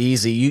super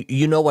easy.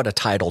 You know what a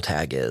title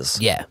tag is.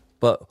 Yeah.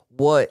 But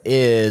what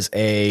is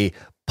a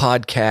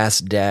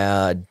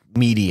podcast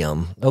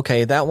medium?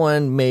 Okay, that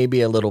one may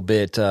be a little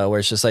bit where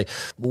it's just like,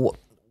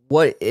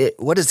 what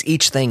does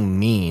each thing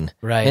mean?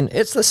 Right. And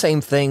it's the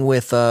same thing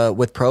with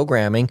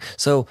programming.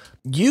 So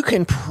you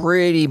can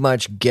pretty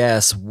much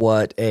guess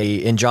what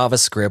in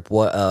JavaScript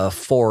what a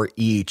for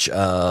each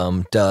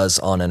does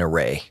on an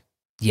array.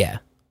 Yeah.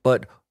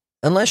 But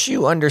unless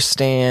you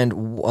understand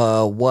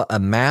what a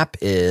map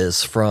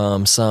is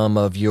from some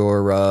of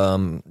your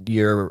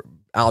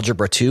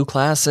Algebra 2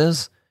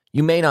 classes,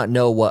 you may not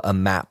know what a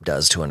map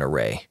does to an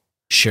array.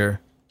 Sure.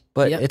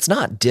 But it's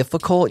not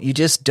difficult. You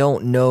just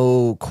don't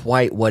know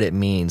quite what it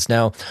means.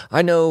 Now,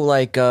 I know,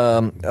 like,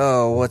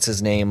 what's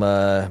his name?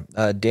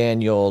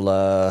 Daniel,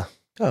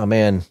 oh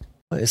man,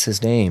 what is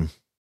his name?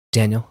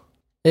 Daniel.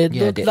 It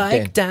looked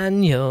like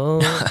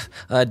Daniel.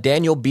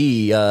 Daniel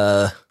B.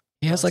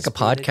 He has like a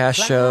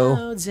podcast show.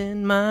 Clouds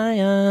in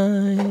my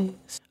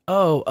eyes.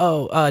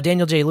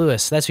 Daniel J.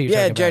 Lewis. That's who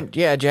you're talking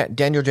about.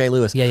 Daniel J.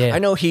 Lewis. Yeah. I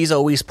know he's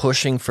always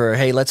pushing for,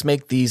 hey, let's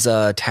make these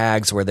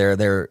tags where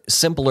they're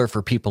simpler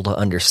for people to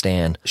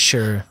understand.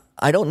 Sure.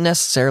 I don't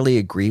necessarily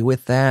agree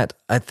with that.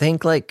 I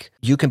think like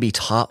you can be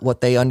taught what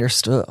they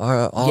understood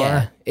are.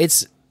 Yeah,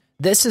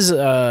 this is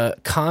a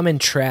common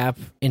trap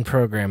in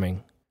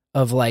programming.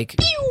 of like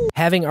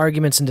having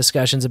arguments and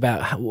discussions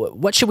about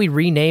what should we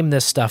rename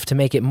this stuff to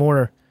make it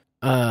more,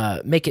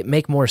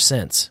 make more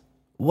sense.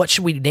 What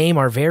should we name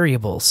our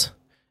variables?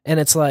 And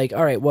it's like,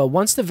 all right, well,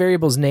 once the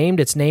variable's named,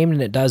 it's named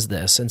and it does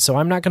this. And so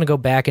I'm not going to go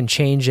back and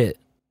change it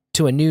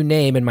to a new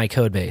name in my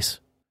code base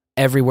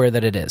everywhere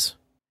that it is.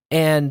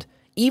 And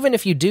even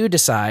if you do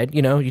decide,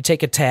 you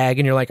take a tag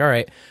and you're like, all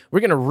right, we're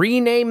going to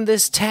rename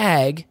this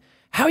tag.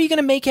 How are you going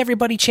to make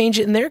everybody change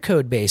it in their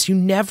code base? You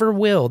never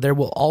will. There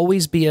will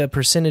always be a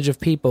percentage of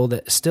people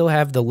that still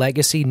have the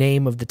legacy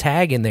name of the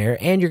tag in there,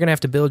 and you're going to have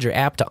to build your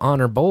app to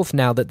honor both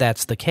now that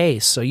that's the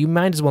case. So you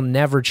might as well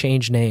never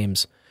change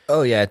names.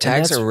 Oh, yeah.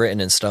 Tags are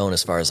written in stone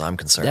as far as I'm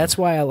concerned. That's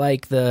why I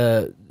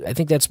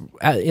think that's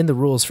in the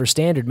rules for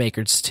standard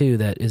makers, too.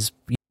 That is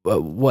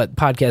what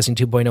Podcasting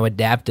 2.0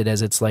 adapted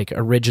as its like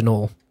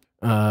original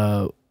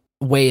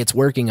way it's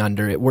working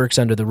under. It works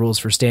under the rules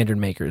for standard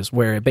makers,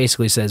 where it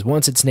basically says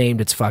once it's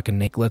named, it's fucking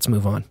named. Let's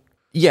move on.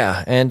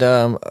 Yeah, and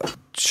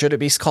should it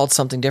be called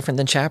something different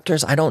than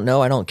chapters? I don't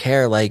know. I don't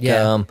care.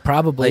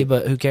 Probably,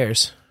 but who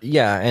cares?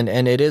 Yeah,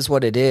 and it is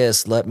what it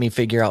is. Let me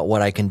figure out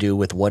what I can do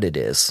with what it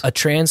is. A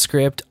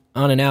transcript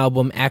on an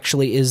album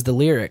actually is the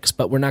lyrics,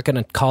 but we're not going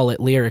to call it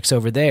lyrics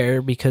over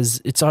there because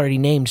it's already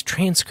named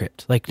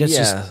transcript. Like it's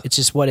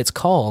just what it's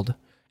called.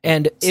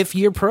 And if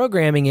you're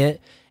programming it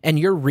and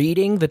you're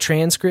reading the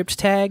transcript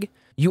tag,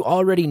 you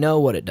already know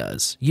what it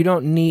does. You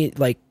don't need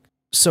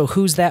so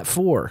who's that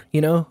for?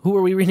 Who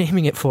are we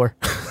renaming it for?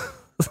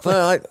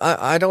 Well,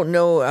 I don't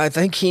know. I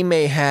think he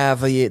may have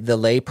the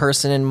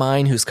layperson in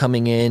mind who's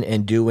coming in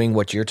and doing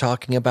what you're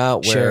talking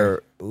about,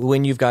 where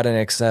when you've got an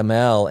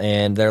XML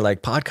and they're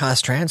like,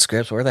 podcast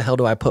transcripts, where the hell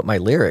do I put my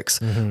lyrics?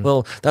 Mm-hmm.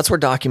 Well, that's where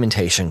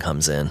documentation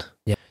comes in.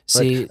 Yeah.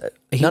 See,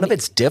 none of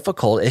it's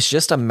difficult. It's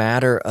just a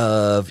matter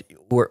of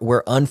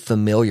we're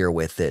unfamiliar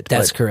with it.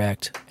 That's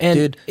correct.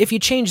 And if you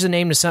change the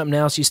name to something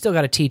else, you still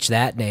got to teach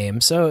that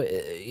name. So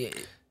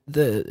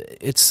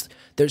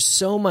there's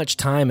so much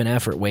time and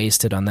effort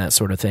wasted on that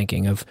sort of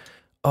thinking of,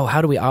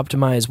 how do we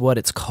optimize what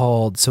it's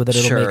called so that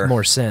it'll make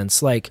more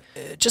sense? Like,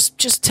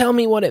 just tell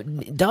me what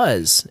it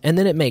does, and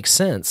then it makes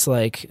sense.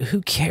 Like,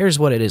 who cares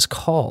what it is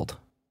called?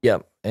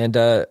 Yep. And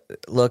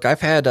look, I've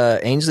had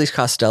Ainsley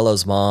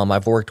Costello's mom.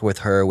 I've worked with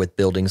her with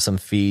building some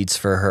feeds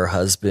for her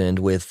husband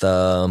with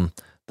the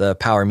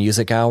Power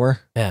Music Hour.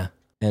 Yeah.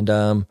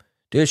 And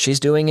dude, she's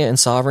doing it in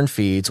Sovereign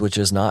Feeds, which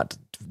is not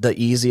the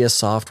easiest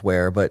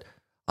software, but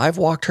I've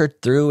walked her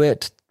through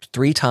it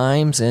 3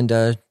 times,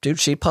 and dude,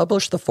 she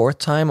published the 4th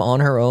time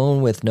on her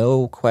own with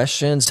no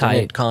questions.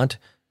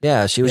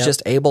 Yeah, she was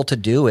just able to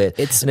do it.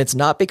 And it's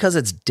not because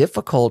it's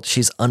difficult,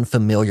 she's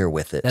unfamiliar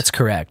with it. That's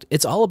correct.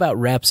 It's all about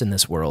reps in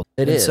this world.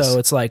 It is. So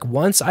it's like,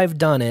 once I've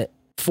done it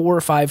 4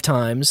 or 5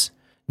 times,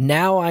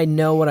 now I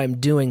know what I'm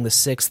doing the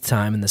 6th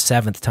time and the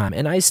 7th time.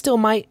 And I still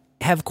might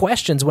have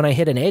questions when I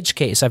hit an edge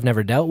case I've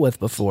never dealt with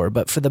before,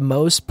 but for the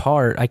most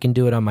part, I can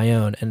do it on my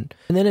own. And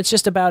then it's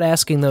just about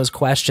asking those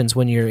questions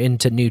when you're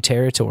into new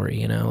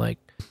territory,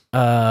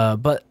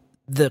 but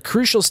the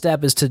crucial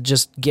step is to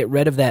just get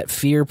rid of that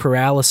fear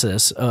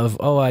paralysis of,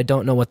 I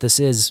don't know what this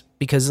is,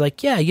 because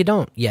you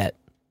don't yet.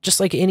 Just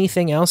like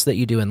anything else that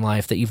you do in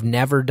life that you've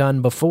never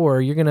done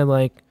before, you're going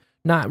to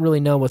not really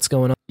know what's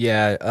going on.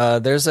 Yeah,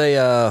 there's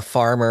a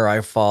farmer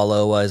I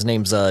follow. His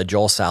name's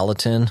Joel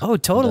Salatin. Oh,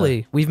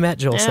 totally. We've met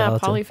Joel Salatin.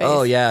 Polyface.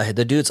 Oh, yeah.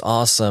 The dude's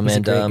awesome. He's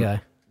a great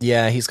guy.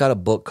 Yeah, he's got a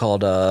book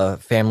called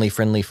Family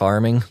Friendly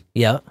Farming.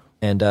 Yeah.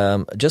 And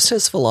just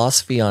his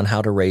philosophy on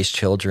how to raise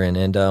children.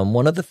 And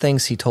one of the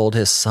things he told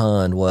his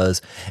son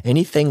was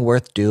anything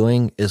worth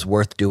doing is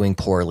worth doing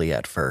poorly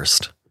at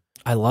first.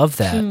 I love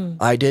that.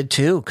 I did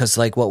too, because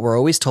what we're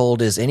always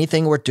told is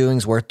anything worth doing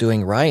is worth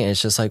doing right. And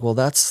it's just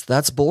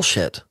that's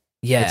bullshit.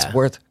 Yeah. It's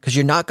because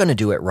you're not going to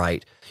do it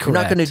right. Correct. You're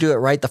not going to do it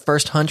right the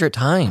first 100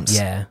 times.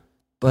 Yeah.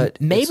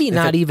 But maybe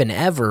not even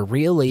ever,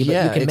 really,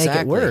 but you can make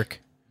it work.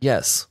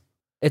 Yes.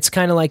 It's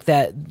kind of like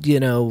that,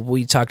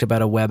 we talked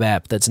about a web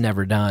app that's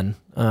never done.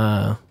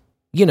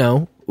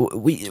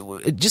 We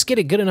just get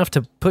it good enough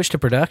to push to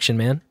production,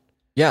 man.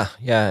 Yeah,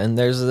 and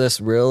there's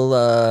a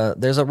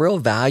real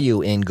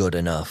value in good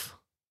enough.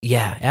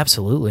 Yeah,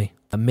 absolutely.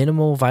 A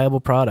minimal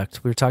viable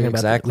product. We were talking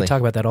about that. We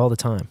talk about that all the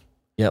time.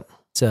 Yep.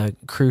 It's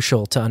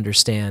crucial to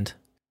understand.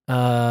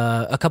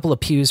 A couple of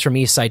pews from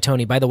East Side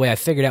Tony. By the way, I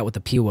figured out what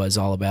the pew was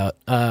all about.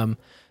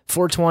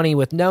 420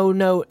 with no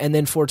note, and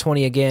then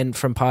 420 again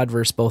from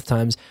Podverse both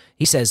times.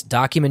 He says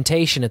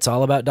documentation. It's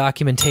all about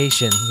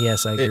documentation.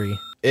 Yes, I agree.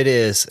 It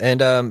is.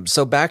 And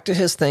so back to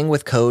his thing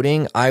with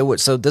coding,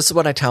 so this is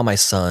what I tell my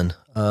son,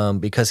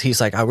 because he's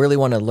like, I really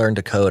want to learn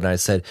to code. And I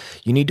said,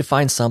 you need to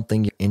find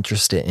something you're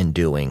interested in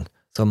doing.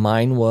 So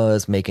mine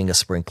was making a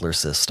sprinkler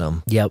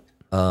system. Yep.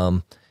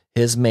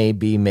 His may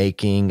be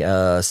making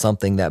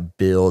something that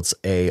builds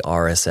a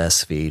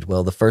RSS feed.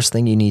 Well, the first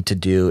thing you need to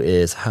do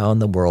is how in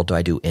the world do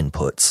I do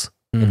inputs?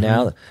 Mm-hmm.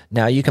 And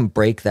now you can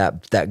break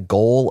that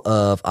goal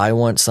of I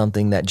want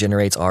something that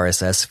generates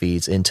RSS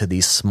feeds into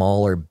these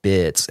smaller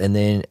bits, and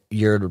then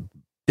you're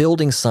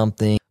building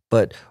something,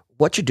 but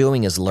what you're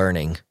doing is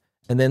learning.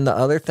 And then the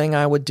other thing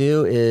I would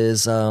do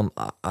is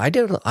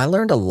I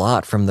learned a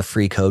lot from the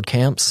free code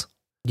camps.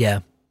 Yeah.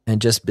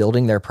 And just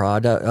building their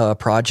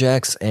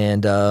projects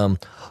and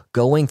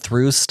going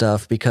through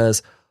stuff,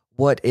 because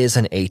what is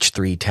an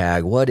H3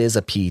 tag? What is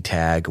a P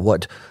tag?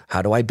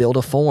 How do I build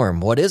a form?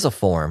 What is a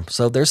form?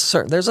 So there's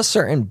a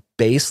certain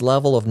base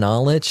level of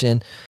knowledge,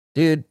 and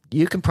dude,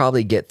 you can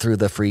probably get through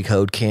the free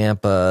code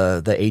camp,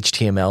 the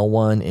HTML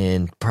one,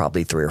 in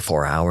probably 3 or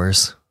 4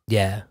 hours.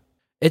 Yeah.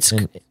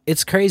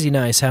 It's crazy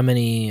nice how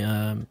many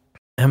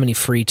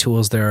free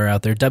tools there are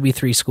out there.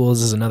 W3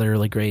 Schools is another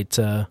really great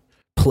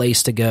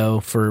place to go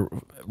for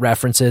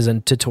references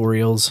and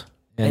tutorials.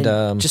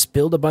 And just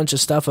build a bunch of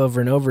stuff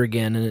over and over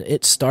again, and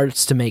it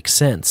starts to make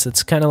sense.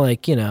 It's kind of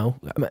like,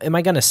 am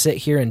I going to sit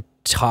here and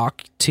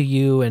talk to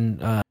you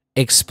and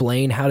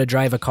explain how to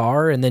drive a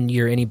car, and then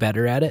you're any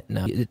better at it?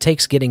 No, it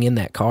takes getting in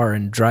that car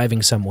and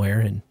driving somewhere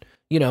and,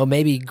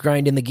 maybe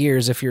grinding the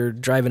gears if you're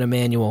driving a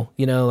manual.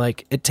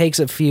 It takes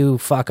a few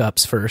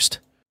fuck-ups first.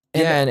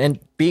 And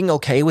being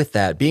okay with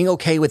that, being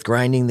okay with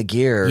grinding the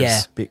gears.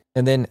 Yeah.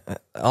 And then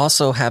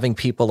also having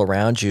people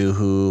around you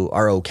who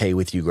are okay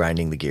with you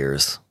grinding the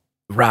gears.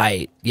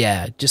 Right.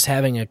 Yeah. Just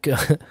having you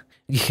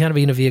gotta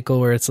be in a vehicle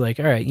where it's like,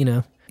 all right,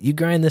 you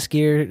grind this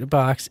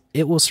gearbox,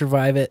 it will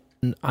survive it,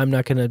 and I'm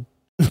not going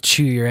to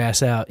chew your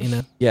ass out,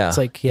 Yeah. It's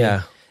like,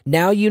 yeah.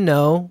 Now you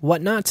know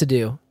what not to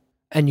do,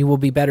 and you will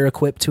be better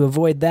equipped to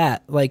avoid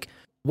that. Like,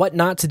 what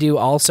not to do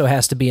also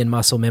has to be in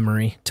muscle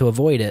memory to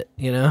avoid it,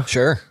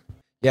 Sure.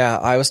 Yeah,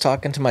 I was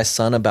talking to my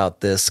son about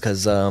this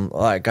because,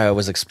 like I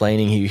was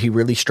explaining, he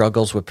really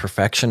struggles with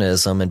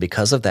perfectionism, and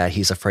because of that,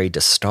 he's afraid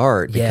to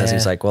start because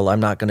he's like, well, I'm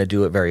not going to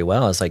do it very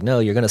well. It's like, no,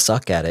 you're going to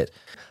suck at it.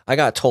 I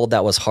got told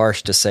that was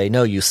harsh to say,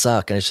 no, you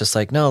suck. And it's just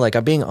like, no, like,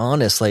 I'm being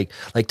honest. Like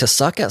to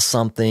suck at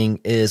something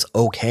is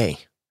okay.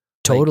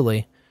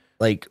 Totally.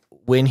 Like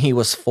when he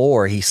was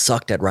 4, he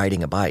sucked at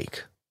riding a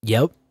bike.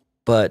 Yep.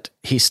 But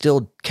he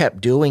still kept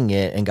doing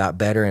it and got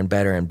better and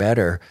better and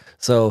better.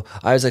 So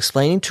I was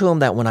explaining to him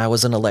that when I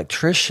was an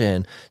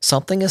electrician,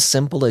 something as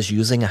simple as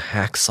using a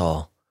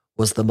hacksaw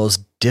was the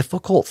most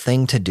difficult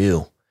thing to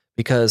do.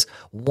 Because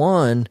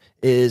one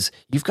is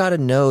you've got to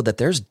know that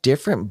there's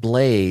different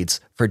blades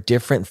for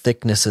different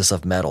thicknesses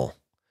of metal.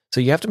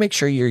 So you have to make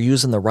sure you're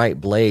using the right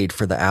blade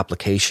for the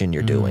application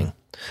you're doing.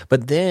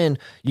 But then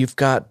you've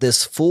got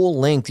this full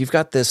length, you've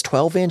got this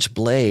 12-inch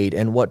blade,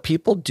 and what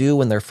people do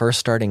when they're first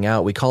starting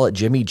out, we call it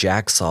Jimmy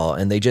Jacksaw,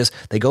 and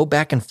they go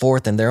back and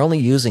forth, and they're only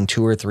using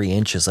 2 or 3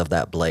 inches of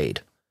that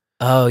blade.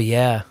 Oh,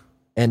 yeah.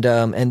 And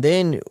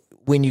then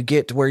when you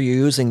get to where you're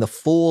using the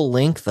full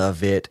length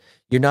of it,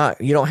 you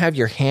don't have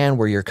your hand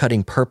where you're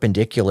cutting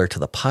perpendicular to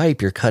the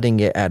pipe, you're cutting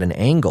it at an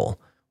angle.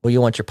 Well, you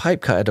want your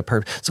pipe cut at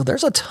a so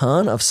there's a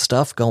ton of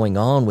stuff going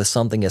on with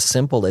something as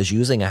simple as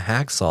using a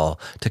hacksaw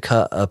to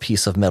cut a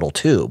piece of metal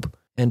tube.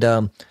 And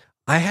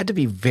I had to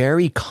be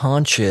very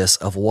conscious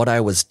of what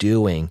I was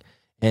doing.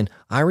 And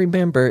I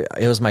remember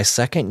it was my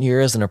second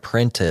year as an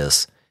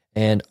apprentice,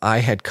 and I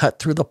had cut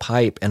through the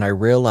pipe, and I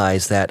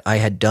realized that I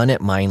had done it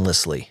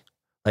mindlessly.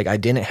 Like I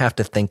didn't have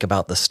to think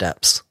about the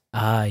steps.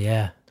 Ah,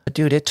 yeah. But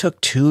dude, it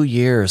took 2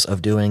 years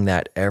of doing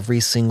that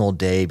every single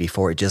day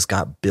before it just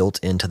got built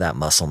into that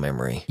muscle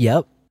memory.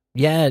 Yep.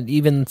 Yeah,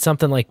 even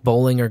something like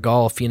bowling or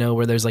golf,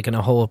 where there's like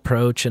a whole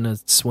approach and a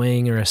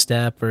swing or a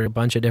step or a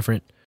bunch of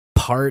different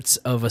parts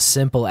of a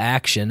simple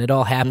action. It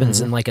all happens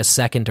in like a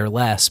second or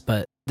less,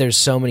 but there's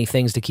so many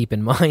things to keep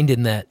in mind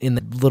in that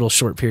little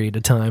short period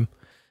of time.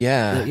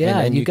 Yeah.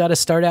 Yeah, and you got to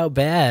start out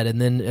bad and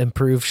then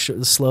improve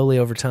slowly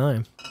over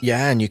time.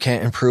 Yeah, and you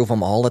can't improve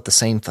them all at the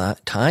same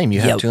time.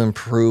 You have to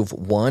improve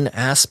one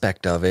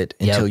aspect of it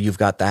until you've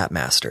got that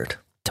mastered.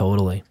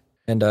 Totally.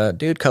 And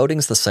dude,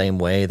 coding's the same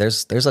way.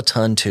 There's a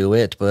ton to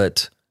it,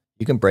 but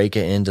you can break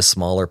it into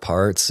smaller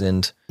parts,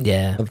 and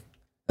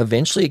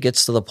eventually it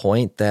gets to the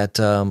point that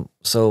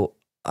so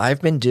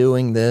I've been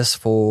doing this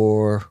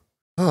for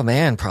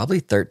probably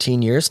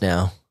 13 years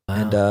now.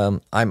 Wow.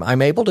 And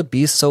I'm able to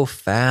be so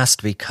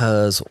fast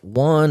because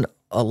one,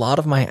 a lot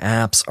of my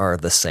apps are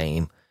the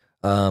same.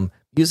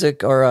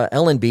 Music or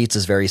Ellen Beats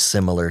is very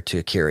similar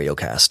to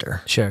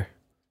Curiocaster. Sure.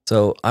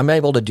 So I'm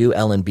able to do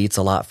Ellen Beats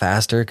a lot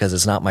faster because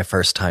it's not my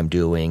first time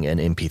doing an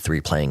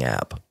MP3 playing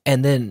app.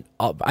 And then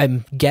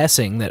I'm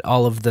guessing that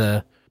all of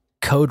the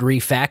code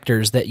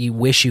refactors that you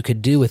wish you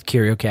could do with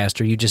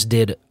Curiocaster, you just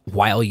did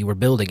while you were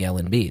building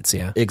Ellen Beats,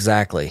 yeah?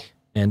 Exactly.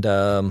 And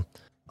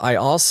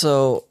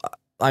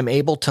I'm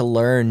able to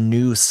learn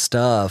new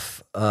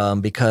stuff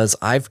because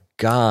I'm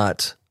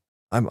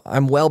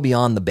well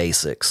beyond the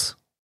basics.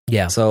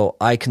 Yeah. So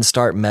I can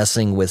start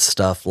messing with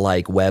stuff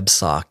like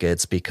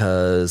WebSockets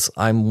because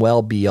I'm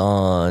well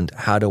beyond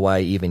how do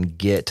I even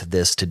get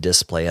this to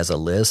display as a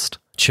list.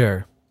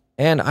 Sure.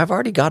 And I've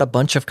already got a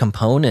bunch of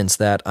components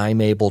that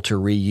I'm able to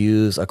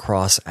reuse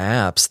across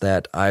apps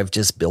that I've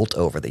just built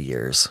over the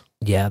years.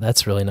 Yeah,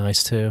 that's really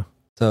nice too.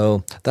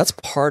 So that's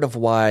part of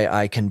why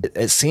I can.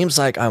 It seems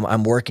like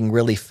I'm working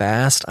really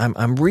fast. I'm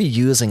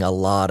reusing a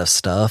lot of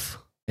stuff,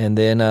 and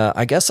then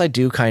I guess I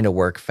do kind of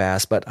work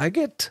fast. But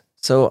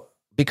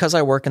because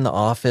I work in the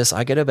office,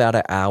 I get about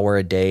an hour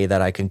a day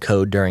that I can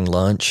code during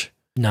lunch.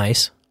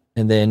 Nice.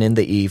 And then in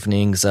the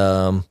evenings,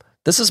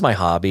 this is my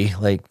hobby.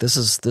 Like this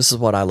is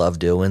what I love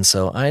doing.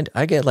 So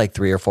I get like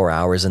 3 or 4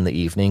 hours in the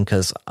evening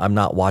because I'm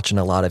not watching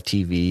a lot of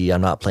TV.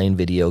 I'm not playing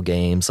video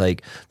games.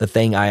 Like the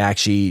thing I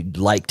actually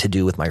like to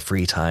do with my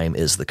free time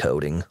is the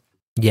coding.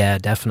 Yeah,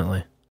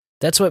 definitely.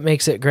 That's what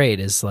makes it great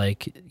is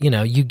like,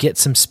 you get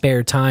some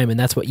spare time and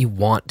that's what you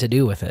want to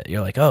do with it.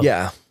 You're like, oh,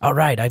 yeah, all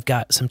right, I've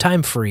got some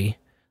time free.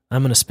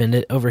 I'm going to spend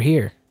it over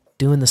here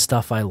doing the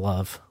stuff I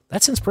love.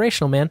 That's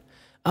inspirational, man.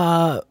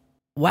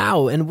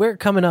 Wow. And we're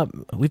coming up.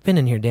 We've been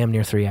in here damn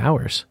near 3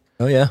 hours.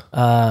 Oh, yeah.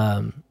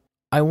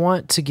 I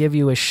want to give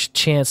you a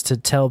chance to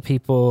tell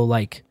people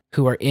like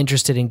who are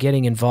interested in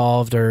getting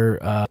involved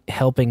or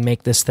helping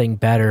make this thing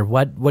better.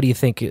 What do you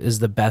think is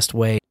the best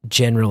way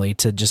generally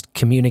to just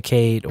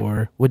communicate,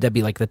 or would that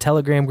be like the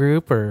Telegram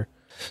group or?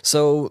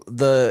 So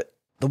the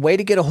way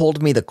to get a hold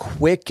of me the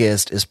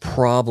quickest is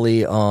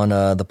probably on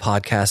the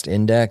podcast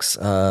index.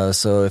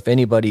 So if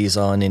anybody's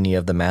on any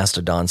of the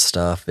Mastodon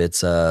stuff,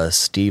 it's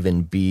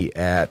StevenB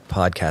at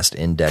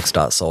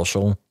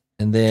podcastindex.social.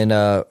 And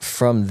then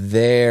from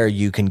there,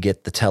 you can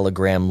get the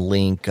Telegram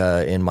link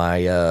in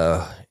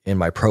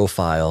my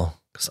profile.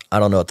 'Cause I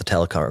don't know what the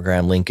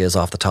Telegram link is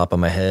off the top of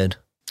my head.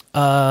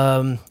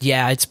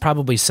 Yeah, it's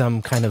probably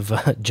some kind of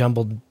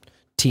jumbled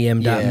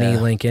tm.me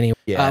link anyway.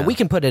 Yeah. We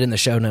can put it in the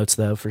show notes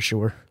though, for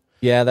sure.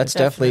 Yeah, that's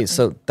definitely.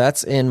 So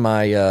that's in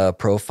my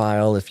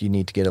profile if you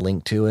need to get a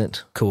link to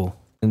it. Cool.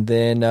 And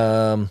then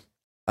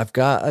I've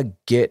got a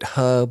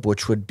GitHub,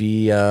 which would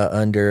be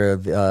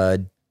under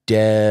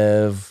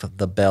dev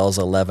the bells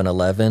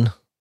 1111.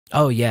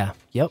 Oh yeah,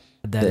 yep,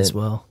 that as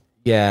well.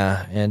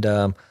 Yeah,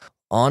 and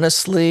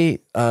honestly,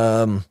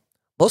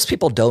 most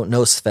people don't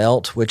know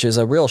Svelte, which is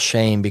a real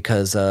shame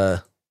because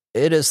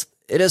it is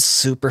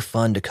super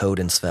fun to code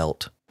in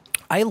Svelte.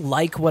 I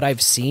like what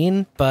I've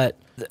seen, but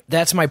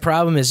that's my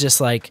problem. Is just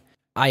like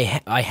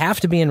I have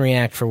to be in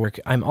React for work.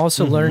 I'm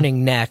also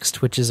learning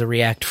Next, which is a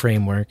React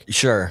framework.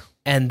 Sure,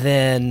 and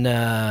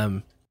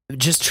then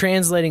just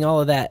translating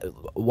all of that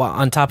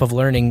on top of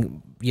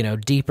learning,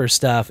 deeper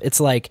stuff. It's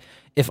like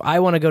if I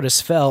want to go to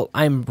Svelte,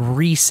 I'm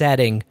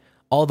resetting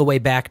all the way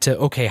back to,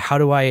 okay, how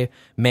do I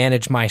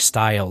manage my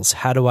styles?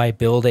 How do I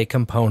build a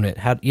component?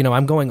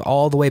 I'm going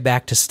all the way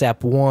back to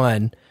step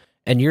one,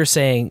 and you're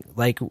saying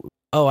like,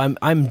 oh,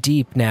 I'm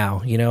deep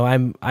now.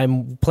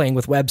 I'm playing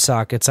with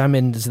WebSockets. I'm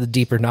into the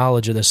deeper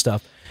knowledge of this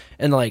stuff,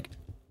 and like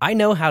I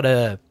know how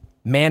to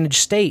manage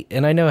state,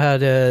 and I know how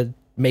to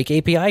make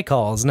API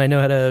calls, and I know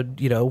how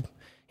to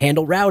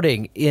handle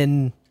routing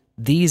in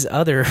these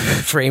other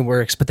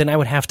frameworks. But then I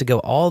would have to go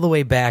all the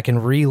way back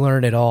and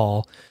relearn it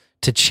all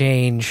to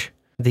change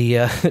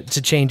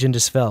to change into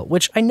Svelte,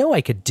 which I know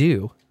I could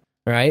do,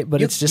 right?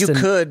 But it's just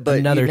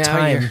another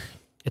time.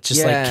 It's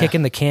just like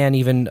kicking the can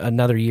even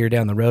another year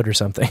down the road or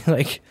something.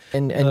 Like,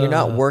 and you're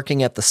not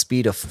working at the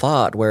speed of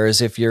thought.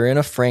 Whereas if you're in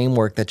a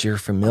framework that you're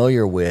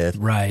familiar with,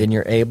 right, then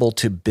you're able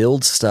to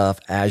build stuff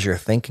as you're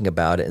thinking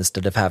about it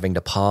instead of having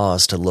to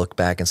pause to look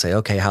back and say,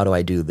 okay, how do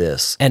I do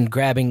this? And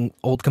grabbing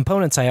old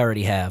components I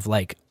already have.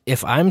 Like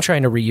if I'm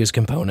trying to reuse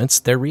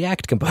components, they're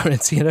React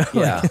components, Yeah.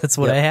 Like, that's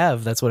what I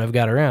have. That's what I've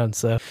got around.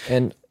 So,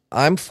 and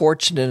I'm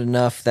fortunate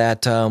enough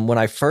that when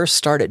I first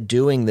started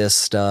doing this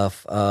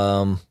stuff,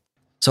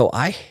 so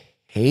I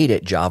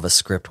hated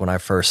JavaScript when I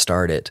first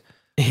started.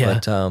 Yeah.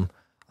 But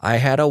I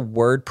had a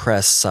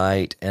WordPress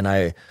site,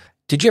 and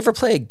did you ever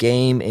play a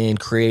game in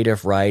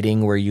creative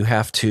writing where you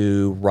have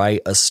to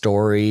write a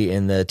story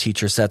and the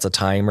teacher sets a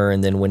timer,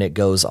 and then when it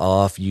goes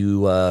off,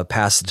 you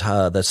pass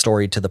the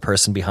story to the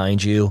person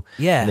behind you?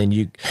 Yeah. And then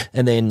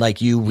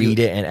you read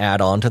it and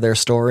add on to their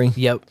story?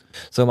 Yep.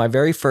 So my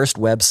very first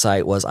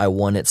website was I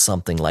wanted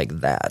something like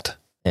that.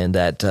 And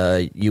that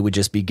you would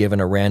just be given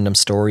a random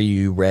story,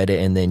 you read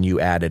it, and then you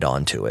added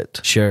on to it.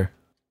 Sure.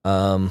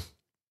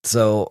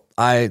 So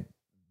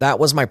that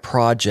was my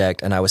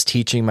project, and I was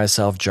teaching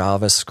myself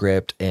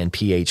JavaScript and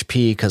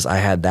PHP because I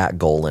had that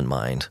goal in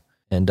mind.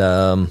 And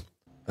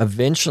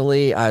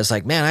eventually I was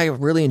like, man, I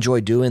really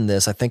enjoy doing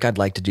this. I think I'd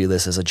like to do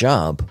this as a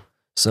job.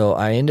 So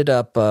I ended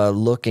up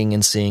looking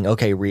and seeing,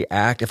 okay,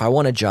 React, if I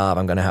want a job,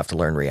 I'm going to have to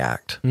learn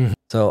React. Mm-hmm.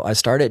 So I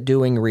started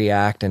doing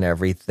React and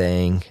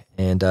everything,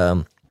 and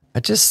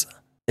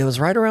it was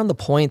right around the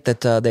point that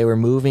they were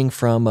moving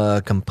from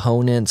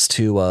components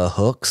to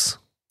hooks.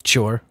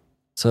 Sure.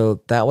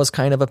 So that was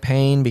kind of a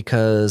pain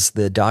because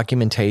the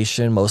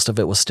documentation, most of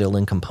it was still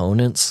in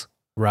components.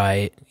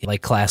 Right.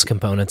 Like class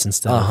components and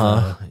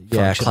stuff.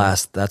 Yeah,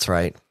 class. That's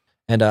right.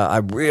 And I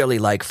really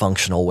like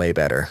functional way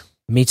better.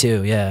 Me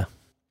too. Yeah.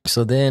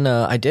 So then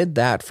I did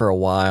that for a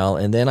while,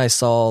 and then I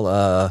saw,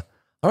 I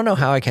don't know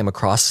how I came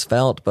across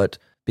Svelte, but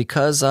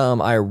because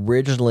I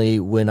originally,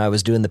 when I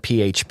was doing the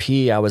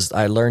PHP,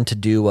 I learned to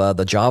do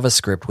the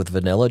JavaScript with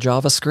vanilla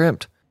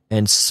JavaScript,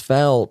 and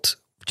Svelte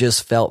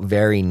just felt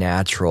very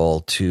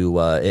natural to,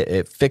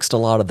 it fixed a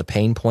lot of the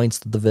pain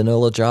points of the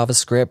vanilla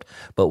JavaScript,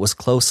 but was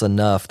close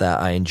enough that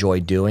I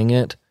enjoyed doing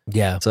it.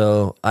 Yeah.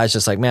 So I was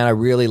just like, man, I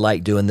really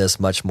like doing this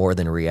much more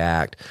than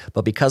React.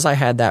 But because I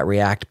had that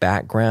React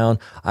background,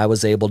 I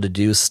was able to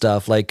do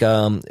stuff like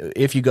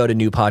if you go to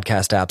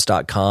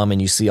newpodcastapps.com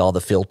and you see all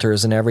the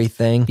filters and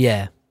everything.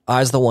 Yeah. I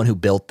was the one who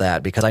built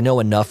that because I know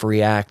enough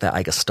React that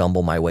I could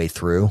stumble my way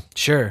through.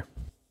 Sure.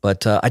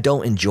 But I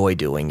don't enjoy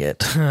doing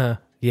it.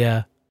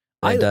 Yeah.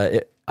 And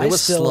it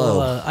was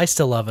slow. I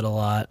still love it a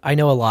lot. I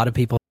know a lot of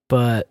people,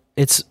 but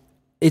it's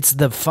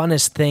the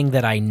funnest thing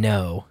that I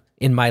know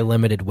in my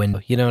limited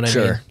window. You know what I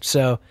mean?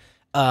 So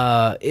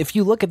if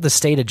you look at the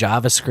state of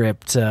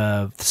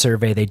JavaScript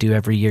survey they do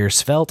every year,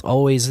 Svelte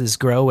always is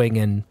growing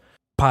in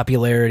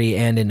popularity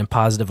and in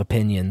positive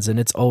opinions. And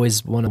it's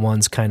always one of the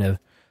ones kind of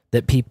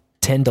that people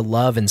tend to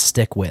love and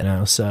stick with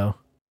now. So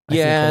I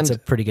think that's a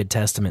pretty good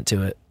testament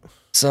to it.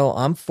 So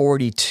I'm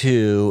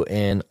 42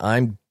 and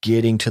I'm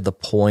getting to the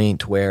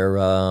point where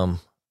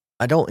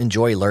I don't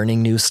enjoy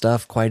learning new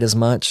stuff quite as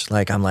much.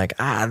 Like I'm like,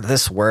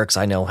 this works.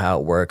 I know how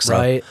it works. So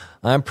right.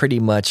 I'm pretty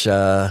much,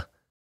 I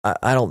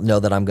don't know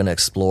that I'm going to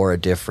explore a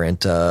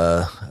different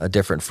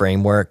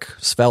framework.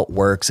 Svelte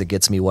works. It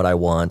gets me what I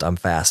want. I'm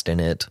fast in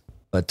it.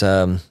 But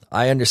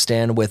I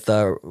understand with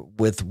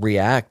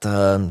React,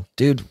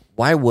 dude,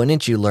 why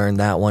wouldn't you learn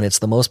that one? It's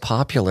the most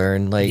popular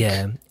and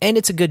and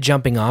it's a good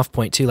jumping off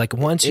point too. Like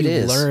once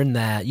you learn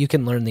that, you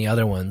can learn the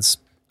other ones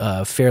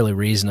fairly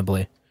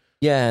reasonably.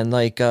 Yeah,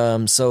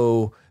 and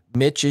so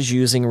Mitch is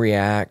using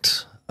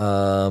React,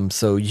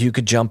 so you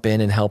could jump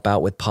in and help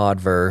out with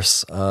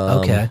Podverse.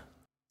 Okay.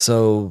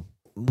 So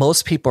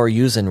most people are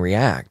using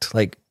React.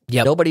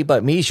 Nobody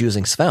but me is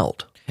using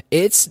Svelte.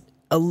 It's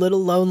a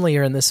little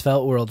lonelier in the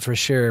Svelte world for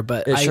sure,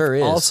 but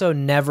I've also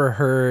never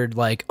heard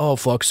oh,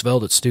 fuck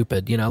Svelte, it's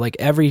stupid. You know,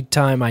 every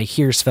time I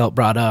hear Svelte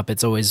brought up,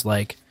 it's always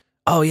like,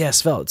 oh yeah,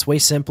 Svelte, it's way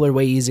simpler,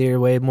 way easier,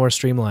 way more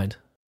streamlined.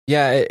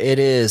 Yeah, it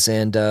is.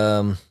 And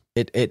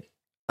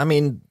I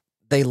mean,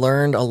 they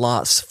learned a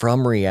lot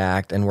from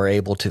React and were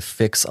able to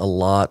fix a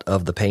lot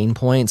of the pain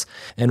points.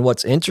 And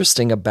what's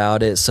interesting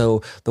about it,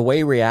 so the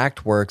way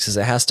React works is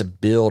it has to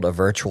build a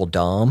virtual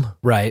DOM.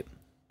 Right.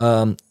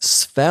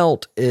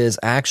 Svelte is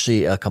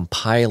actually a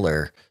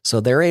compiler, so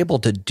they're able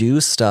to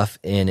do stuff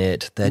in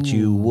it that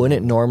you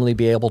wouldn't normally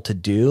be able to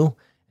do.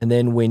 And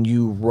then when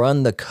you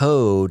run the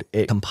code,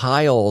 it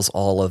compiles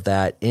all of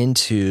that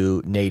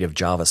into native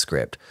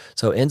JavaScript.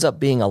 So it ends up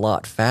being a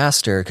lot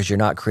faster because you're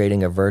not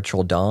creating a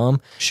virtual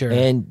DOM. Sure.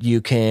 And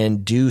you can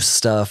do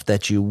stuff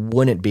that you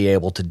wouldn't be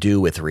able to do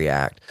with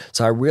React.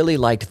 So I really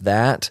liked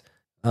that.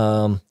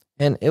 And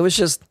it was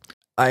just,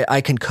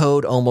 I can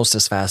code almost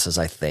as fast as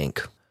I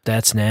think.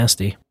 That's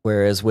nasty.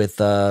 Whereas with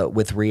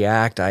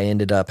React, I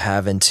ended up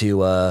having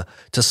to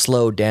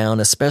slow down,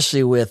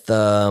 especially with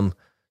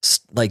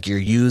your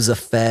use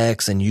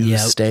effects and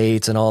use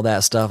states and all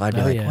that stuff. I'd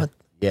be what?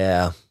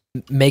 Yeah.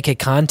 Make a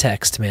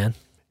context, man.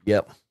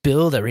 Yep.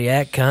 Build a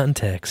React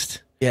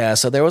context. Yeah,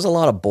 so there was a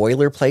lot of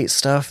boilerplate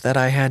stuff that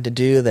I had to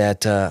do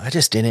that I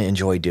just didn't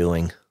enjoy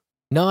doing.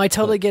 No, I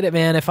totally get it,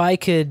 man. If I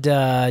could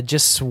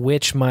just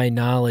switch my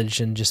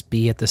knowledge and just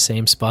be at the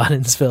same spot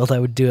in Svelte, I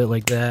would do it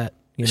like that.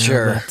 You know,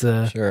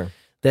 sure.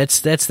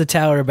 That's the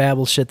Tower of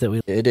Babel shit that we.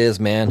 It is,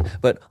 man.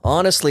 But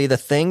honestly, the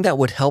thing that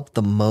would help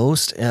the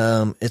most,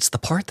 it's the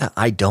part that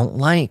I don't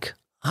like.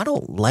 I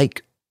don't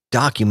like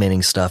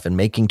documenting stuff and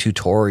making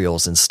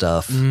tutorials and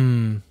stuff.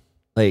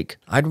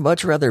 I'd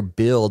much rather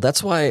build.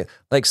 That's why,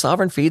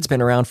 Sovereign Feed's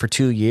been around for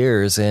 2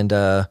 years, and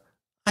I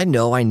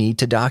know I need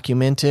to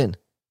document it.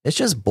 It's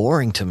just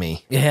boring to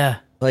me. Yeah.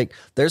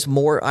 There's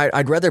more.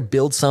 I'd rather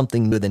build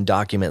something new than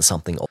document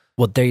something old.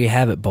 Well, there you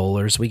have it,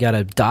 bowlers. We got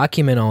to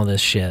document all this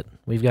shit.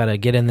 We've got to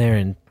get in there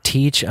and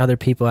teach other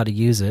people how to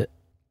use it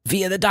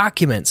via the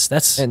documents.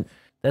 That's a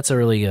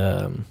really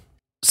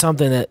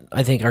something that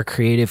I think our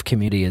creative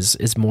community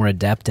is more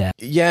adept at.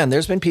 Yeah, and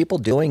there's been people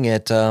doing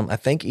it. I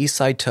think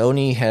Eastside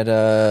Tony had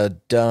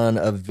done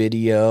a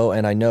video,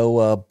 and I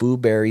know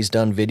Booberry's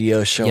done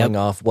videos showing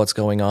off what's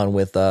going on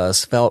with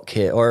Svelte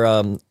Kit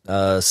or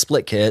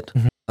Split Kit.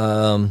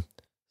 Mm-hmm.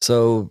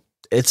 So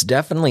it's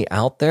definitely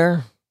out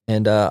there,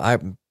 and I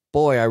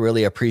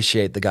really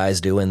appreciate the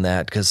guys doing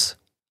that because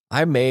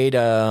I made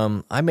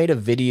a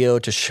video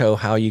to show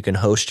how you can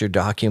host your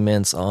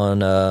documents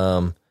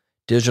on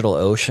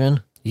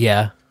DigitalOcean.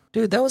 Yeah.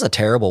 Dude, that was a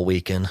terrible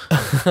weekend.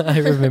 I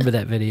remember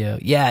that video.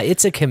 Yeah,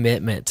 it's a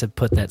commitment to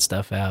put that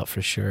stuff out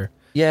for sure.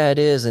 Yeah, it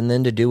is. And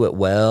then to do it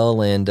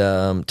well and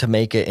to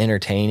make it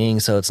entertaining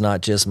so it's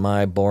not just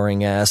my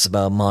boring ass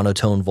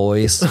monotone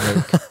voice.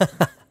 You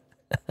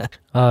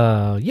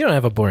don't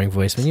have a boring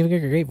voice, man. You have a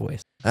great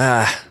voice.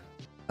 I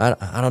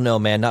don't know,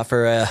 man. Not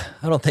for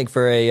I don't think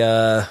for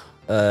a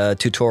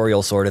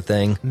tutorial sort of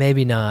thing.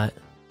 Maybe not.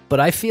 But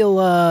I feel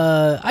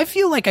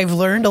like I've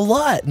learned a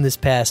lot in this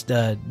past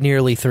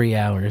nearly 3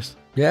 hours.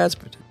 Yeah,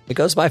 it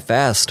goes by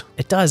fast.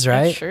 It does,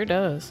 right? It sure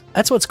does.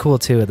 That's what's cool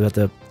too about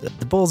the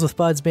Bulls with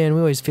Buds, man.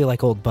 We always feel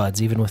like old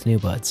buds, even with new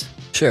buds.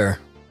 Sure.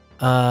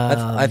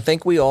 I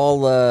think we all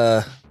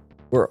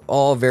we're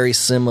all very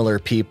similar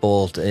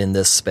people in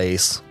this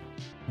space.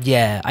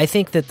 Yeah, I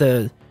think that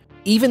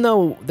even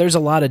though there's a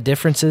lot of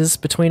differences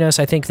between us,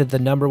 I think that the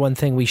number one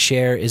thing we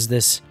share is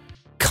this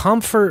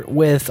comfort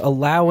with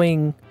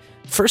allowing,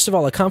 first of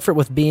all, a comfort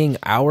with being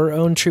our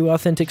own true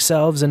authentic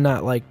selves and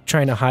not like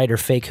trying to hide or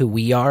fake who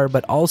we are,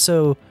 but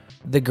also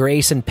the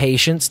grace and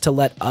patience to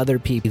let other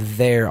people be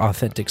their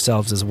authentic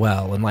selves as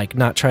well, and like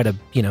not try to,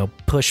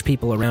 push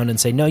people around and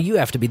say, no, you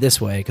have to be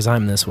this way because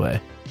I'm this way.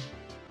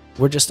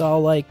 We're just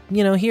all like,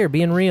 here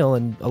being real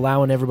and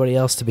allowing everybody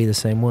else to be the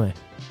same way.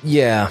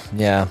 Yeah.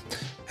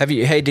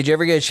 Did you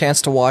ever get a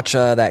chance to watch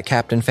that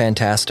Captain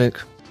Fantastic?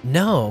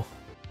 No.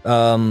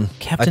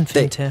 Captain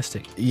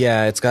Fantastic.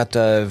 Yeah, it's got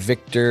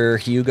Victor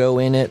Hugo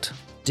in it.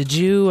 Did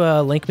you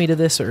link me to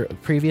this or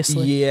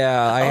previously?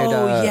 Yeah, I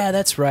had. Yeah,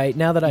 that's right.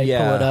 Now that I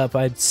pull it up,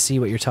 I see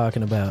what you're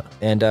talking about.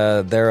 And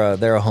they're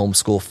a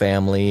homeschool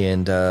family,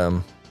 and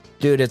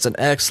dude, it's an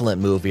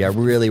excellent movie. I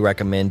really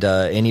recommend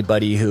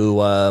anybody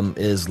who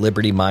is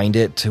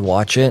liberty-minded to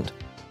watch it.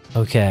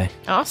 Okay,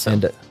 awesome.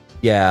 And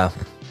yeah,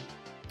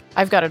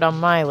 I've got it on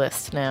my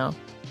list now.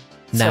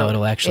 Now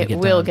it'll actually it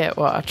will get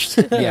watched.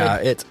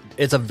 Yeah,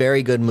 it's a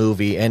very good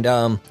movie,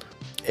 and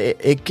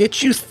it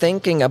gets you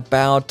thinking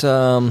about.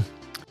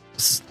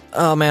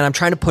 Oh man, I'm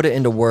trying to put it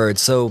into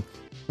words. So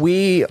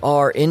we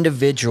are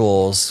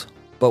individuals,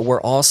 but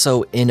we're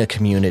also in a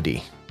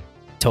community.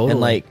 Totally. And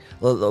like,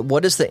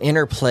 what is the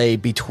interplay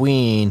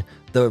between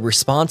the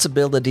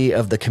responsibility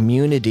of the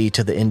community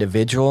to the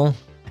individual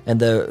and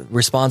the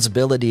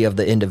responsibility of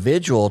the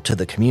individual to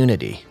the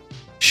community?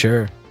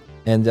 Sure.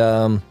 And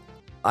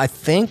I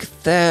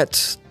think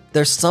that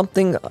there's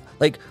something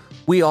like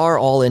we are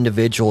all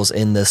individuals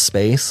in this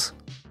space.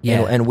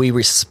 Yeah. And we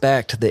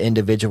respect the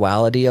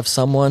individuality of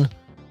someone,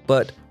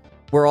 but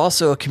we're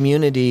also a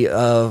community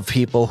of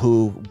people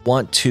who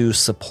want to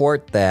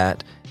support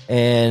that.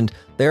 And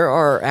there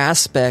are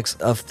aspects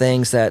of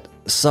things that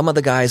some of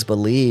the guys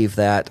believe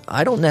that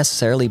I don't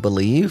necessarily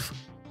believe,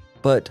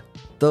 but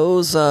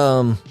those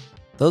are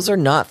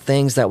not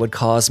things that would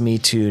cause me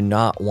to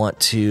not want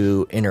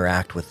to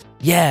interact with.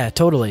 Yeah,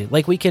 totally.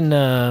 Like we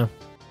can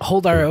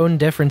hold our own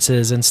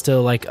differences and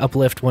still like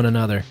uplift one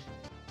another.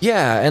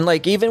 Yeah, and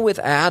like even with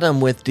Adam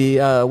with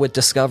the with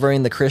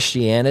discovering the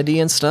Christianity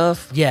and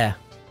stuff. Yeah.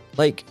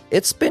 Like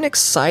it's been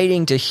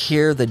exciting to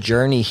hear the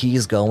journey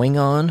he's going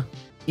on,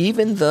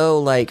 even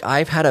though like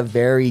I've had a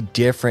very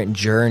different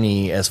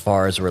journey as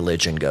far as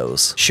religion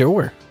goes.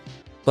 Sure.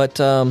 But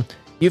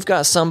you've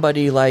got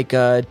somebody like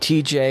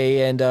TJ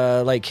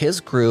and like his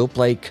group,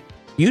 like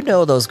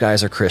those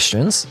guys are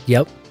Christians.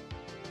 Yep.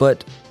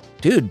 But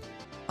dude,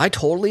 I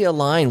totally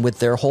align with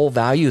their whole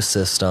value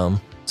system.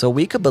 So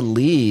we could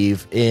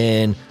believe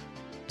in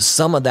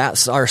some of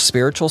that, our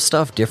spiritual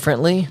stuff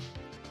differently.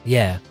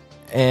 Yeah.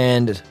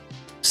 And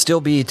still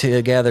be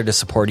together to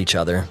support each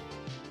other.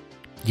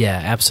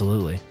 Yeah,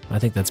 absolutely. I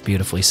think that's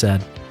beautifully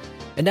said.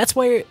 And that's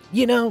why,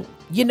 you're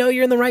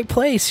in the right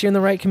place. You're in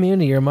the right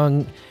community. You're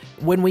among,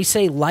 when we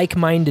say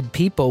like-minded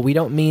people, we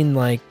don't mean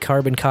like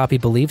carbon copy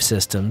belief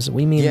systems.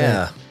 We mean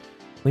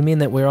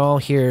that we're all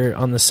here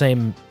on the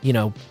same,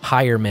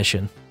 higher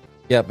mission.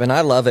 Yep, and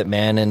I love it,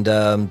 man. And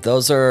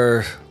those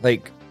are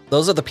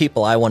the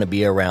people I want to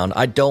be around.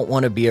 I don't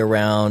want to be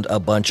around a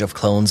bunch of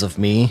clones of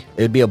me.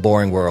 It'd be a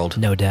boring world.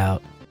 No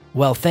doubt.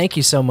 Well, thank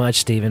you so much,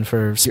 Steven,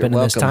 for spending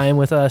this time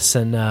with us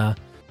and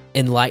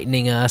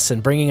enlightening us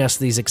and bringing us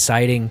these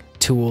exciting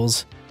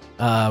tools,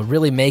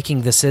 really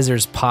making the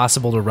scissors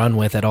possible to run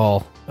with at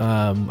all.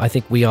 I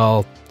think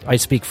I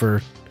speak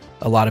for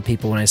a lot of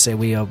people when I say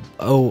we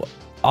owe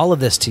all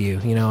of this to you,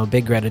 a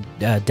big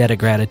debt of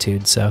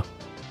gratitude, so...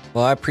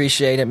 Well, I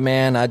appreciate it,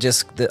 man.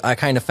 I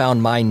kind of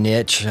found my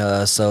niche,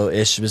 so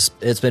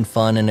it's been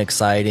fun and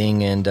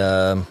exciting, and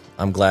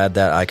I'm glad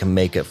that I can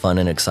make it fun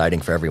and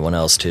exciting for everyone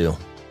else too.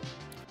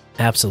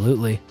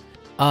 Absolutely.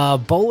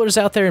 Bowlers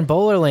out there in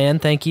Bowlerland,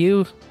 thank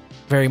you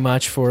very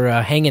much for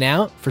hanging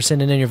out, for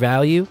sending in your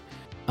value.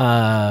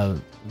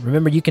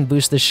 Remember, you can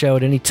boost this show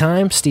at any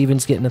time.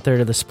 Steven's getting a third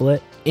of the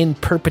split in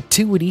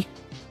perpetuity,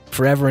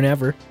 forever and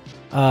ever.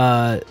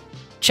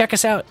 Check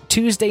us out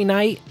Tuesday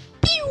night.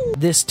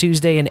 This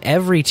Tuesday and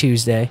every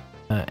Tuesday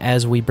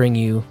as we bring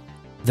you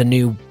the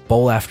new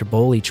Bowl After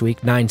Bowl each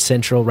week, 9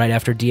 Central, right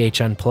after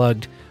DH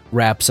Unplugged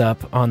wraps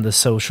up on the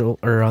social,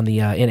 or on the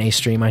NA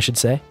stream, I should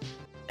say.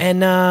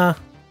 And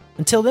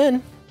until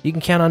then, you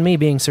can count on me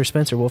being Sir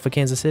Spencer, Wolf of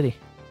Kansas City.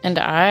 And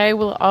I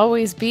will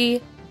always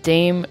be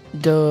Dame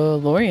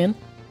DeLorean.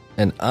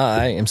 And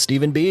I am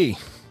StevenB.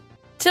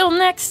 Till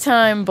next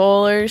time,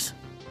 bowlers,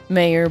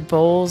 may your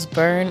bowls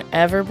burn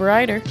ever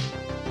brighter.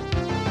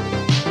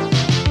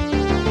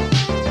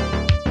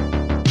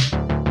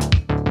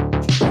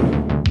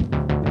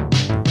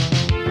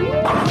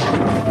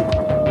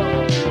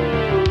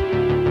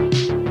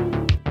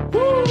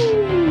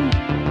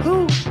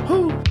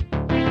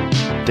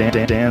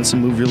 Dance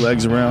and move your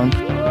legs around.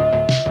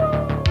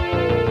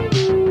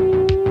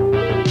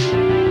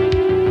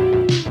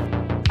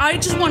 I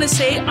just want to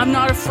say I'm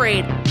not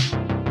afraid.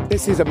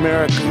 This is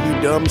America,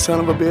 you dumb son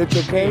of a bitch,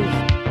 okay?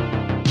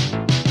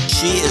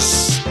 She is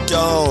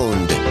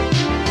stoned.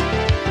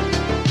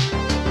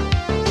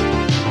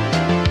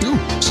 Ooh.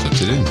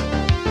 it in.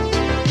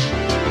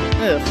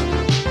 Ugh.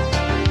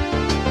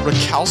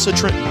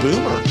 Recalcitrant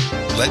boomer.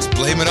 Let's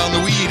blame it on the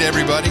weed,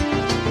 everybody.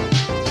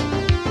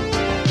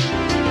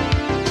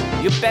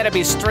 You better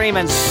be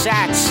streaming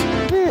sats.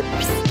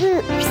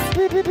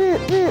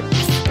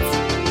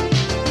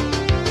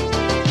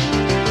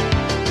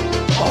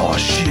 Oh,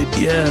 shit,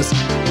 yes.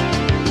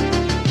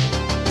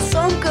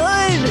 So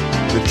good.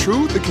 The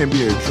truth, it can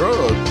be a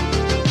drug.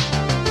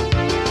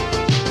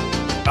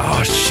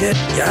 Oh, shit,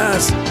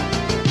 yes.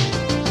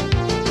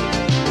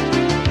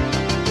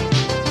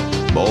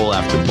 Bowl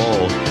after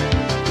bowl.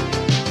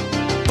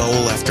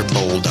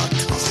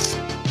 BowlAfterBowl.com.